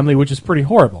his family, which is pretty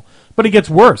horrible. But it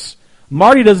gets worse.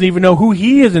 Marty doesn't even know who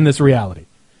he is in this reality.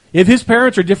 If his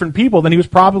parents are different people, then he was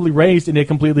probably raised in a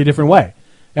completely different way.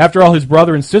 After all, his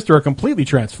brother and sister are completely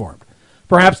transformed.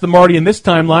 Perhaps the Marty in this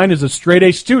timeline is a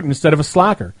straight-A student instead of a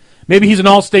slacker. Maybe he's an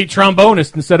all-state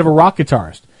trombonist instead of a rock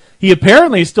guitarist. He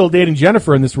apparently is still dating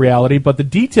Jennifer in this reality, but the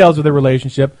details of their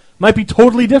relationship might be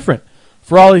totally different.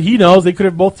 For all that he knows, they could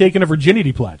have both taken a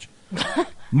virginity pledge.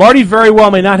 Marty very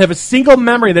well may not have a single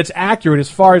memory that's accurate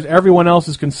as far as everyone else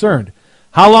is concerned.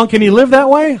 How long can he live that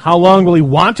way? How long will he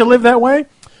want to live that way?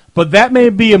 But that may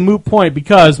be a moot point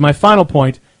because, my final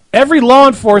point, every law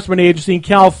enforcement agency in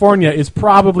California is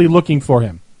probably looking for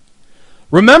him.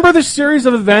 Remember the series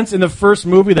of events in the first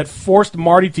movie that forced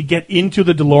Marty to get into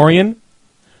the DeLorean?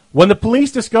 When the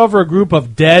police discover a group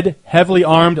of dead, heavily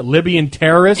armed Libyan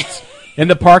terrorists in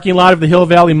the parking lot of the Hill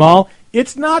Valley Mall,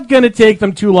 it's not going to take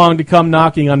them too long to come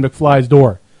knocking on McFly's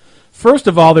door. First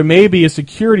of all, there may be a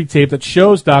security tape that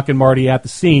shows Doc and Marty at the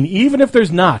scene. Even if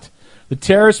there's not, the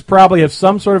terrorists probably have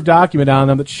some sort of document on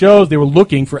them that shows they were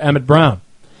looking for Emmett Brown.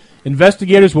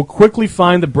 Investigators will quickly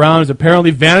find that Brown has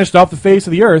apparently vanished off the face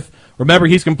of the earth. Remember,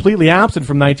 he's completely absent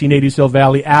from 1980's Hill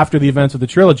Valley after the events of the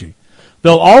trilogy.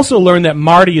 They'll also learn that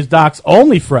Marty is Doc's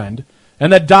only friend,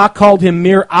 and that Doc called him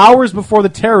mere hours before the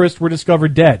terrorists were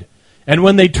discovered dead. And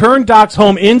when they turn Doc's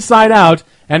home inside out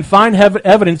and find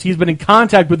evidence he's been in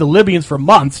contact with the Libyans for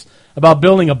months about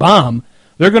building a bomb,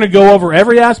 they're going to go over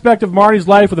every aspect of Marty's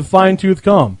life with a fine-tooth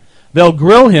comb. They'll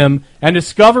grill him and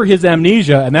discover his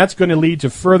amnesia, and that's going to lead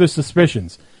to further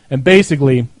suspicions. And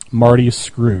basically, Marty is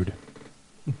screwed.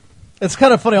 It's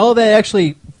kind of funny. All that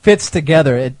actually fits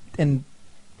together. And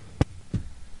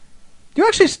you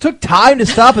actually took time to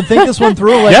stop and think this one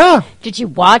through. Like, yeah. Did you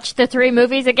watch the 3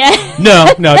 movies again? No,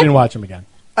 I didn't watch them again.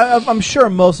 I'm sure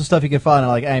most of the stuff you can find on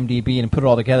like IMDb and put it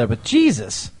all together, but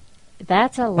Jesus.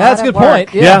 That's a lot That's a of good work.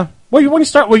 point. Yeah. Well, when you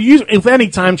start, with any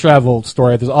time travel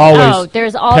story, there's always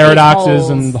there's all paradoxes these holes.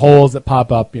 and holes that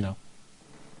pop up, you know.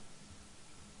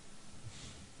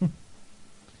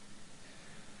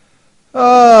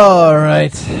 All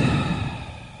right.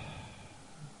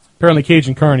 Apparently,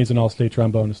 Cajun Carney's an all-state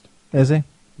trombonist. Is he?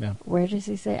 Yeah. Where does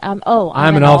he say? I'm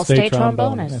an all-state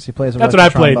trombonist. Yes, he plays a That's what I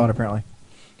played. trombone, apparently.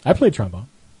 I played trombone.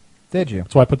 Did you?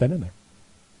 That's why I put that in there.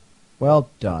 Well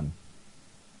done.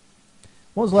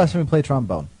 When was the last time you played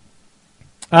trombone?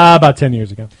 About 10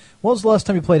 years ago. When was the last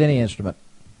time you played any instrument?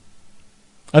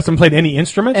 Last time I played any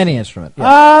instrument? Any instrument.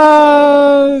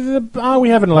 Yeah. We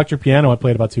have an electric piano I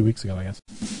played about 2 weeks ago, I guess.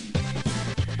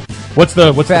 What's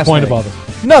the point of all this?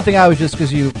 Nothing. I was just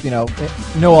because you know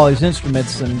all these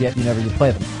instruments and yet you never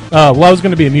play them. Well, I was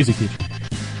going to be a music teacher.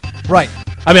 Right.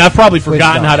 I mean, I've probably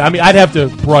forgotten how to. I mean, I'd have to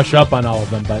brush up on all of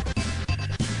them, but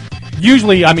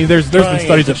usually, I mean, there's been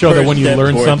studies that show that when you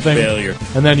learn something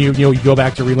and then you go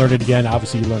back to relearn it again,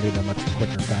 obviously you learn it at a much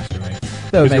quicker and faster rate.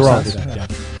 That would make all sense. do that, yeah.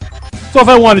 So if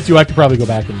I wanted to, I could probably go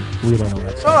back and relearn all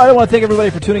that stuff. All right, I want to thank everybody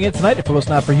for tuning in tonight. If it was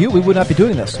not for you, we would not be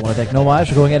doing this. I want to thank Nomage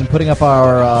for going ahead and putting up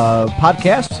our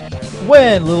podcast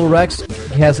when Little Rex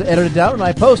has it edited down and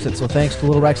I post it. So thanks to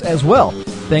Little Rex as well.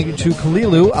 Thank you to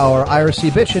Kalilu, our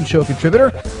IRC bitch and show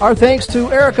contributor. Our thanks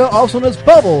to Erica, also known as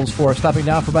Bubbles, for stopping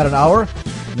down for about an hour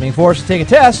and being forced to take a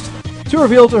test to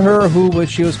reveal to her which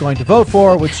she was going to vote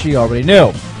for, which she already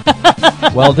knew.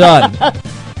 Well done.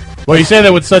 Well, you say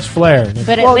that with such flair.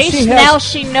 But at least now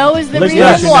she knows the reason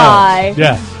now she why.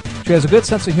 Yeah. She has a good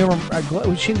sense of humor.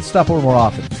 She needs to stop over more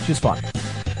often. She's fun.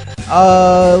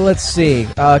 Let's see.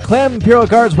 Clam Imperial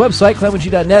Guard's website,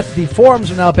 clamwg.net. The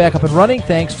forums are now back up and running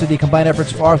thanks to the combined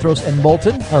efforts of Arthros and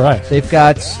Molten. All right. They've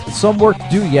got some work to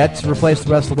do yet to replace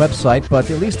the rest of the website, but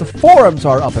at least the forums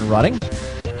are up and running.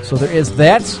 So there is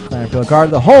that. Clam Imperial Guard,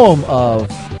 the home of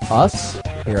us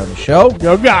here on the show.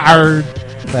 Go Guard.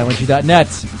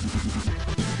 Clamwg.net.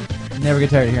 Never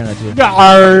get tired of hearing that, dude.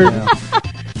 Guard. Yeah.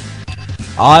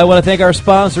 I want to thank our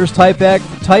sponsors, Typefrag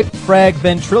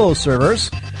Ventrilo servers.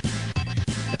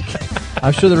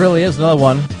 I'm sure there really is another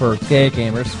one for gay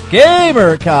gamers.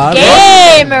 GamerCon.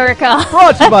 GamerCon.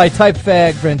 Brought to you by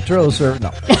Typefrag Ventrilo servers.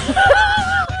 No.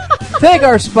 Thank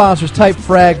our sponsors,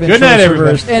 Typefrag Ventrilo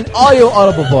servers and Audio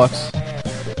Audible Books.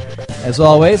 As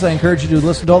always, I encourage you to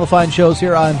listen to all the fine shows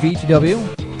here on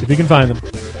VTW. If you can find them.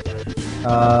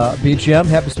 BGM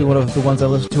happens to be one of the ones I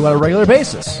listen to on a regular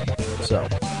basis. So,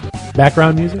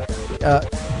 background music?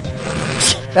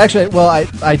 Actually, well,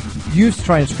 I used to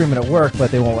try and stream it at work,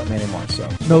 but they won't let me anymore. So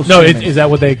no, is that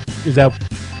what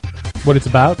it's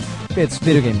about? It's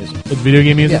video game music. It's video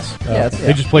game music? Yes.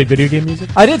 They just played video game music?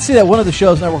 I did see that one of the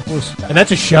shows network was... And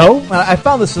that's a show? I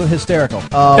found this hysterical.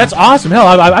 That's awesome. Hell,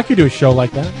 I could do a show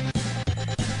like that.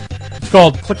 It's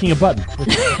called clicking a button.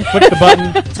 Click the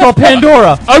button. It's called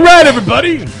Pandora. All right,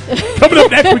 everybody. Coming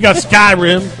up next, we got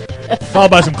Skyrim,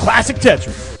 followed by some classic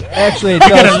Tetris. Actually, we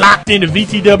got it locked into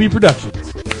VTW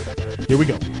Productions. Here we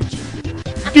go.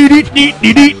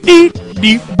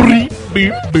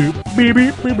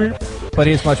 But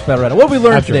he's much better at it. What did we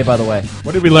learn today, by the way?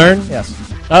 What did we learn? Yes.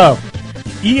 Oh.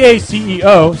 EA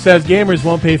CEO says gamers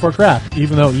won't pay for crap,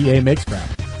 even though EA makes crap.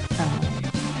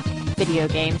 Video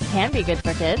games can be good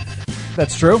for kids.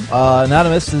 That's true.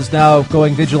 Anonymous is now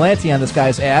going vigilante on this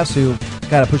guy's ass who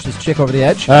kind of pushed this chick over the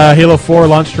edge. Halo 4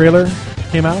 launch trailer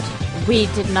came out. We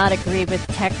did not agree with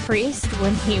Tech Priest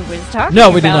when he was talking No,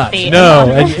 we did about not.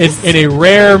 No, in a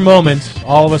rare moment,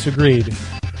 all of us agreed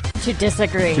to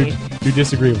disagree. To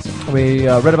disagree with him. We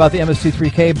read about the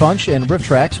MST3K bunch and Rift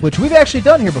Tracks, which we've actually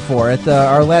done here before at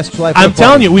our last July 4th I'm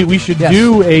telling party. you, we should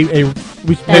do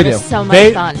That is so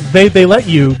much fun. They let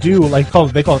you do they call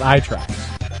it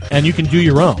iTracks, and you can do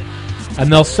your own,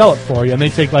 and they'll sell it for you, and they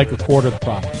take like a quarter of the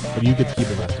profit, but you get to keep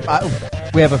the rest of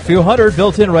it. We have a few hundred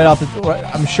built in right off the.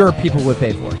 I'm sure people would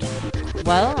pay for it.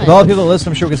 Well, with all the people that listen,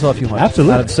 I'm sure we can sell a few hundred.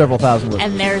 Absolutely, out of several thousand listeners.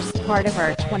 And there's part of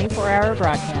our 24-hour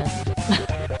broadcast.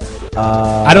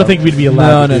 I don't think we'd be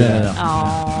allowed. No.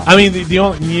 Oh. I mean, the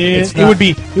only it would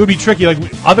be tricky. Like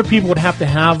other people would have to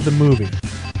have the movie.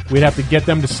 We'd have to get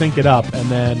them to sync it up and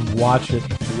then watch it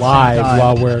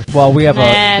live while we have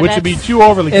which would be too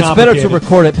overly it's complicated. Better to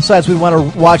record it. Besides, we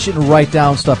want to watch it and write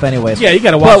down stuff anyways. Yeah, you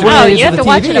got to watch it. You have to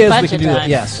watch it a bunch of times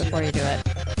yes. before you do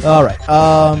it. All right.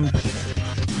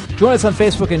 Join us on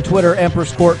Facebook and Twitter,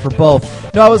 Emperor's Court for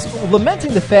both. No, I was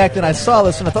lamenting the fact that I saw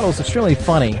this and I thought it was extremely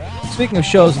funny. Speaking of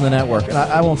shows in the network, and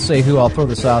I won't say who, I'll throw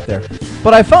this out there.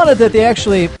 But I found it that they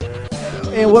actually,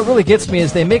 and what really gets me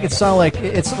is they make it sound like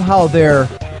it's somehow they're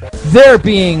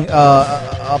being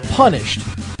punished.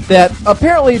 That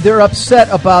apparently they're upset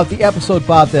about the episode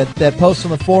bot that posts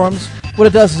on the forums. What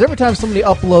it does is every time somebody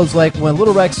uploads, like when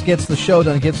Little Rex gets the show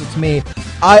done and gives it to me,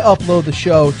 I upload the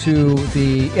show to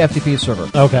the FTP server.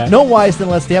 Okay. No wise then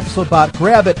lets the episode bot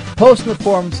grab it, post in the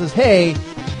forum and says, hey,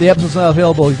 the episode's not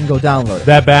available, you can go download it.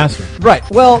 That bastard. Right.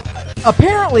 Well,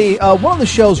 apparently, one of the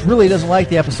shows really doesn't like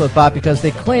the episode bot because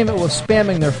they claim it was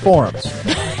spamming their forums.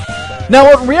 Now,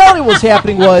 what in reality was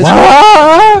happening was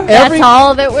That's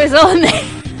all that was on there.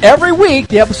 every week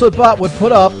the episode bot would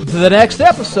put up the next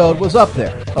episode was up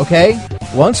there. Okay,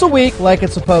 once a week, like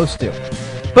it's supposed to.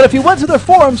 But if you went to their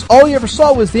forums, all you ever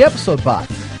saw was the episode bot.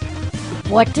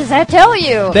 What does that tell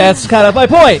you? That's kind of my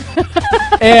point.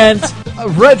 And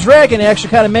Red Dragon actually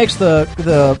kind of makes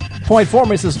the point for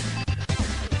me. He says,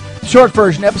 short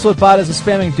version, episode bot is a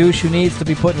spamming douche who needs to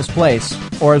be put in his place.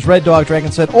 Or as Red Dog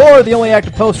Dragon said, or the only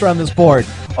active poster on this board.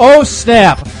 Oh,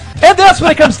 snap. And that's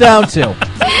what it comes down to.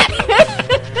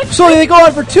 So they go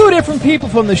on for two different people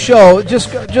from the show,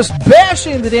 just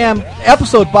bashing the damn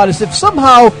episode bot as if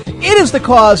somehow it is the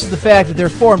cause of the fact that their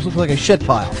forums look like a shit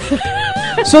pile.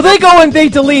 So they go and they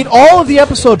delete all of the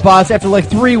episode bots after like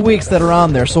 3 weeks that are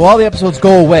on there, so all the episodes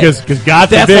go away. Because God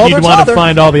That's forbid all you'd that's want on to there.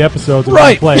 find all the episodes in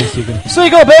Right. one place. You can. So you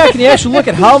go back and you actually look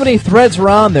at how many threads are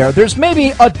on there. There's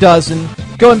maybe a dozen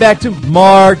going back to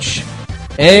March,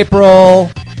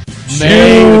 April,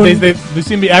 June. They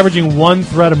seem to be averaging one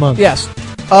thread a month. Yes.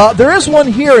 There is one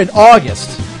here in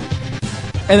August.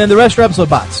 And then the rest are episode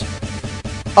bots.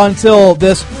 Until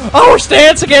this, our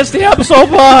stance against the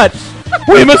episode bot.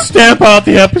 We must stamp out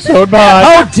the episode bot.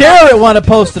 How dare it want to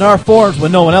post in our forums when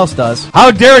no one else does?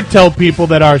 How dare it tell people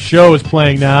that our show is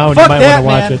playing now and Fuck you might that,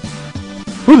 want to watch man.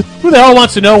 it? Who the hell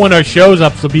wants to know when our show's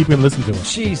up so people can listen to it?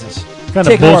 Jesus. What kind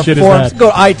Take of more bullshit is forums. that?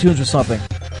 Go to iTunes or something.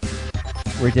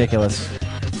 Ridiculous.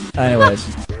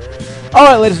 Anyways. All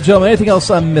right, ladies and gentlemen, anything else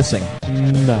I'm missing?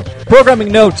 No.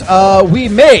 Programming note, we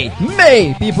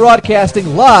may be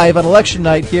broadcasting live on election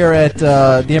night here at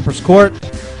the Emperor's Court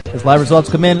as live results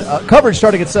come in. Coverage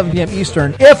starting at 7 p.m.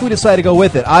 Eastern if we decide to go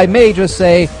with it. I may just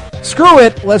say, screw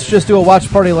it, let's just do a watch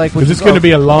party like we Because it's going to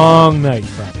be a long night,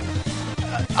 probably.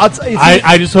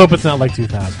 I just hope it's not like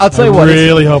 2000. I'll tell you what. I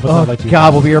really hope it's not like 2000.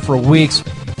 God, we'll be here for weeks.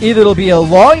 Either it'll be a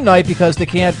long night because they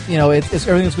can't, it's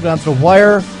everything's going down to the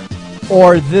wire,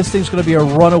 or this thing's going to be a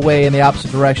runaway in the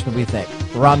opposite direction that we think.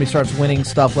 Romney starts winning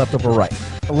stuff left over right.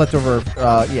 Hand over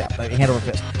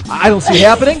fist. I don't see it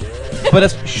happening, but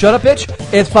shut up, bitch.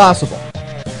 It's possible.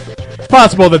 It's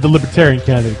possible that the Libertarian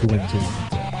candidate could win, too.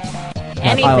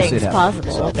 Anything's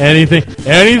possible. So. Anything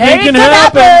can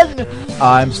happen.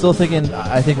 I'm still thinking,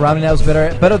 I think Romney now is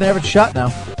better than average shot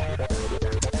now.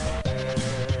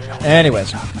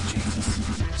 Anyways.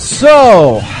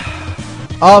 So,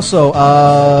 also,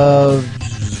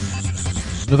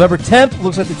 November 10th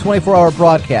looks like the 24-hour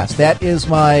broadcast. That's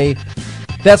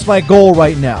my goal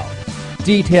right now.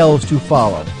 Details to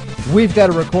follow. We've got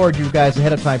to record you guys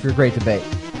ahead of time for your great debate.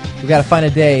 We've got to find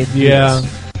a day. Yeah.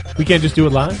 We can't just do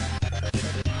it live?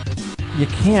 You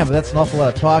can, but that's an awful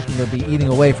lot of talking. You'll be eating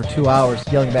away for 2 hours,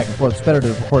 yelling back and forth. It's better to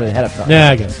record it ahead of time. Yeah,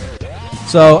 I guess.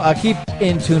 So keep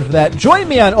in tune for that. Join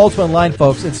me on Ultimate Online,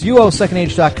 folks. It's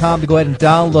uosecondage.com to go ahead and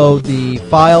download the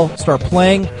file, start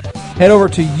playing. Head over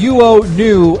to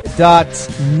uonew.net.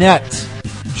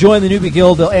 Join the Newbie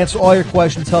Guild. They'll answer all your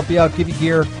questions, help you out, give you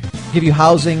gear, give you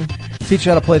housing, teach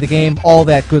you how to play the game, all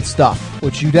that good stuff,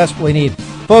 which you desperately need.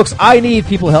 Folks, I need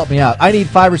people to help me out. I need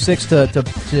 5 or 6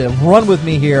 to run with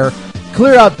me here,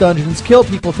 clear out dungeons, kill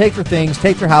people, take their things,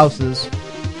 take their houses,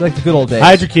 like the good old days.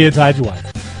 Hide your kids, hide your wife.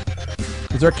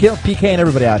 Because they're PKing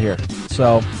everybody out here.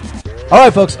 So, all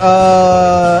right, folks.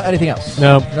 Anything else?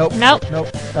 No. Nope.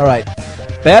 All right.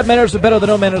 Bad manners are better than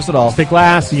no manners at all. Stay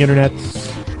classy, internet.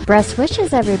 Breast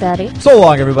wishes, everybody. So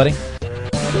long, everybody.